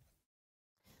 Anta.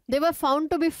 They were found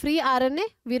to be free RNA.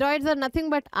 Viroids are nothing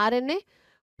but RNA.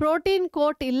 Protein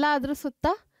coat illa adru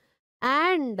sutta.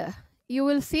 And you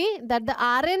will see that the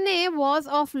RNA was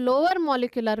of lower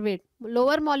molecular weight.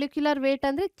 Lower molecular weight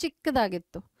andre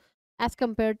chikkadagittu as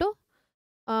compared to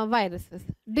viruses.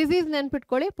 Disease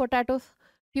ನೆನ್ಪಿಟ್ಕೊಳ್ಳಿ, potato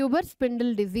tuber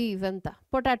spindle disease anta,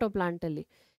 potato plant ಅಲ್ಲಿ.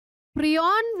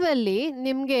 ಪ್ರಿಯಾನ್ಸ್ ಅಲ್ಲಿ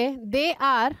ನಿಮಗೆ they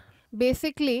are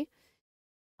basically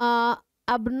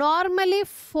abnormally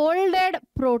folded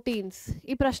proteins.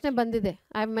 ಈ ಪ್ರಶ್ನೆ ಬಂದಿದೆ.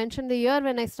 I have mentioned the year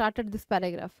when I started this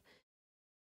paragraph.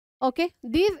 Okay,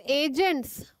 these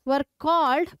agents were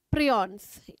called prions.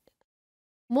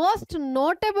 Most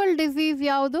notable disease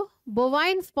ಯಾವುದು?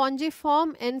 Bovine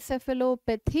spongiform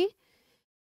encephalopathy,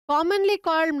 commonly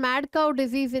called mad cow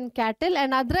disease in cattle,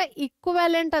 and ಅದರ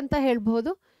equivalent ಅಂತ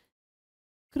ಹೇಳ್ಬಹುದು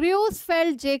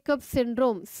Creutzfeldt-Jakob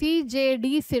syndrome, CJD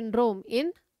syndrome in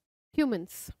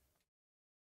humans.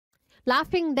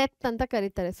 Laughing death anta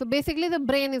karitare. So basically the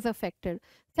brain is affected.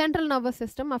 Central nervous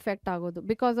system affect agodu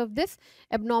because of this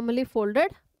abnormally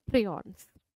folded prions.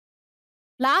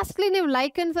 Lastly, ನೀವು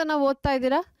lichens ಅನ್ನ ಓದ್ತಾ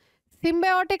ಇದ್ದೀರಾ.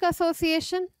 Symbiotic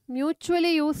association,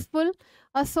 mutually useful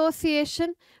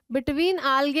association between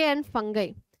algae and fungi.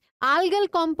 Algal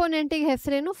component ಗೆ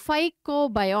ಹೆಸರೇನು?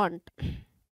 phycobiont.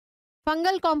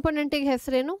 Fungal component ಗೆ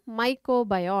ಹೆಸರೇನು?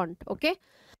 mycobiont. Okay.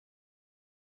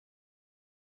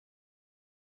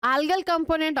 Algal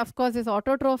component of course is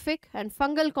autotrophic and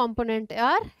fungal component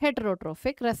are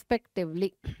heterotrophic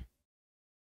respectively.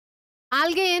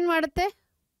 Algae ಏನು ಮಾಡುತ್ತೆ?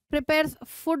 Prepares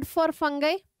food for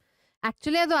fungi.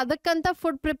 Actually ಅದು ಅದಕ್ಕಂತ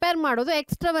food prepare ಮಾಡೋದು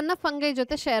ಎಕ್ಸ್ಟ್ರಾವನ್ನ fungi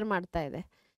ಜೊತೆ ಶೇರ್ ಮಾಡ್ತಾ ಇದೆ.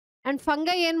 And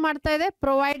fungi ಏನು ಮಾಡ್ತಾ ಇದೆ?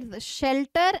 Provides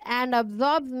shelter and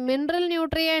absorbs mineral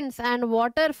nutrients and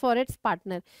water for its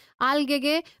partner.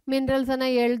 ಆಲ್ಗೆಗೆ minerals ಅನ್ನ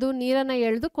ಎಳೆದು ನೀರನ್ನ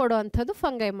ಎಳೆದು ಕೊಡುವಂಥದ್ದು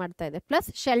fungi ಮಾಡ್ತಾ ಇದೆ. ಪ್ಲಸ್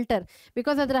ಶೆಲ್ಟರ್,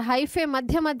 ಬಿಕಾಸ್ ಅದರ ಹೈಫೆ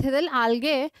ಮಧ್ಯದಲ್ಲಿ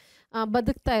ಆಲ್ಗೆ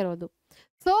ಬದುಕ್ತಾ ಇರೋದು.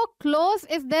 So close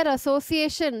is their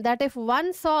association that if one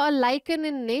saw a lichen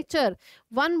in nature,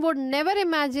 one would never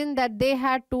imagine that they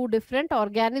had two different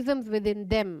organisms within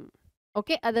them.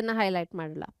 Okay, ಅದನ್ನ highlight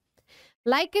ಮಾಡಲ್ಲ.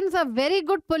 Lichens are very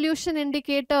good pollution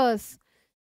indicators.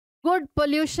 Good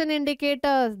pollution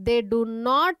indicators. They do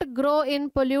not grow in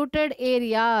polluted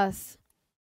areas.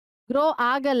 Grow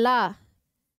agalla.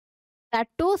 That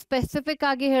too specific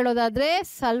agi helodadre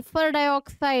sulfur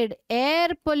dioxide, air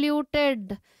polluted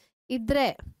idre.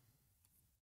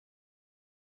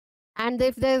 And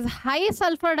if there is high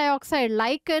sulfur dioxide,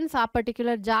 lichens a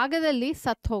particular jagadalli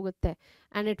sat hogutte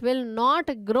and it will not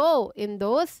grow in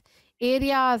those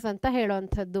areas anta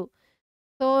ಹೇಳುವಂಥದ್ದು.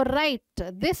 So right,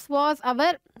 this was our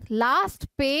last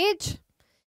page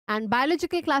and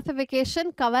biological classification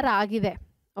cover ಆಗಿದೆ.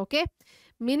 Okay,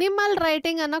 minimal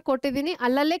writing ಅನ್ನ ಕೊಟ್ಟಿದ್ದೀನಿ,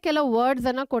 ಅಲ್ಲಲ್ಲೇ ಕೆಲವು words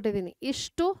ಅನ್ನ ಕೊಟ್ಟಿದ್ದೀನಿ.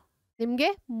 ಇಷ್ಟು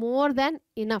ನಿಮಗೆ more than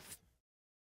enough.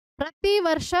 ಪ್ರತಿ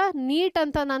ವರ್ಷ ನೀಟ್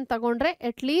ಅಂತ ನಾನು ತಗೊಂಡ್ರೆ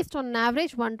at least on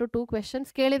average 1 to 2 questions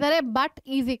ಕೇಳಿದ್ದಾರೆ, but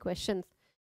easy questions.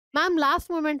 Ma'am last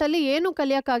moment ಅಲ್ಲಿ ಏನು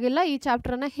ಕಲಿಯಕ್ಕಾಗಿಲ್ಲ, ಈ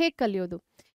ಚಾಪ್ಟರ್ ಅನ್ನ ಹೇಗೆ ಕಲಿಯೋದು?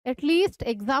 ಅಟ್ ಲೀಸ್ಟ್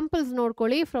ಎಕ್ಸಾಂಪಲ್ಸ್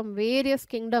ನೋಡ್ಕೊಳ್ಳಿ from various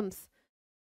kingdoms.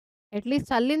 At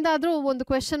least ಅಲ್ಲಿಂದ ಆದ್ರೂ ಒಂದು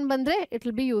ಕ್ವೆಶನ್ ಬಂದ್ರೆ it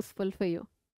will be useful for you.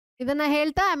 ಇದನ್ನ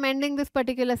ಹೇಳ್ತಾ I am ending this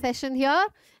particular session here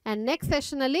and next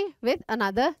session ಅಲ್ಲಿ with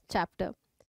another chapter.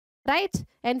 Right,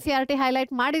 NCERT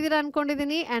highlight ಮಾಡಿದೀರಾ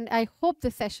ಅನ್ಕೊಂಡಿದ್ದೀನಿ, and I hope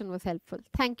this session was helpful.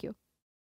 Thank you.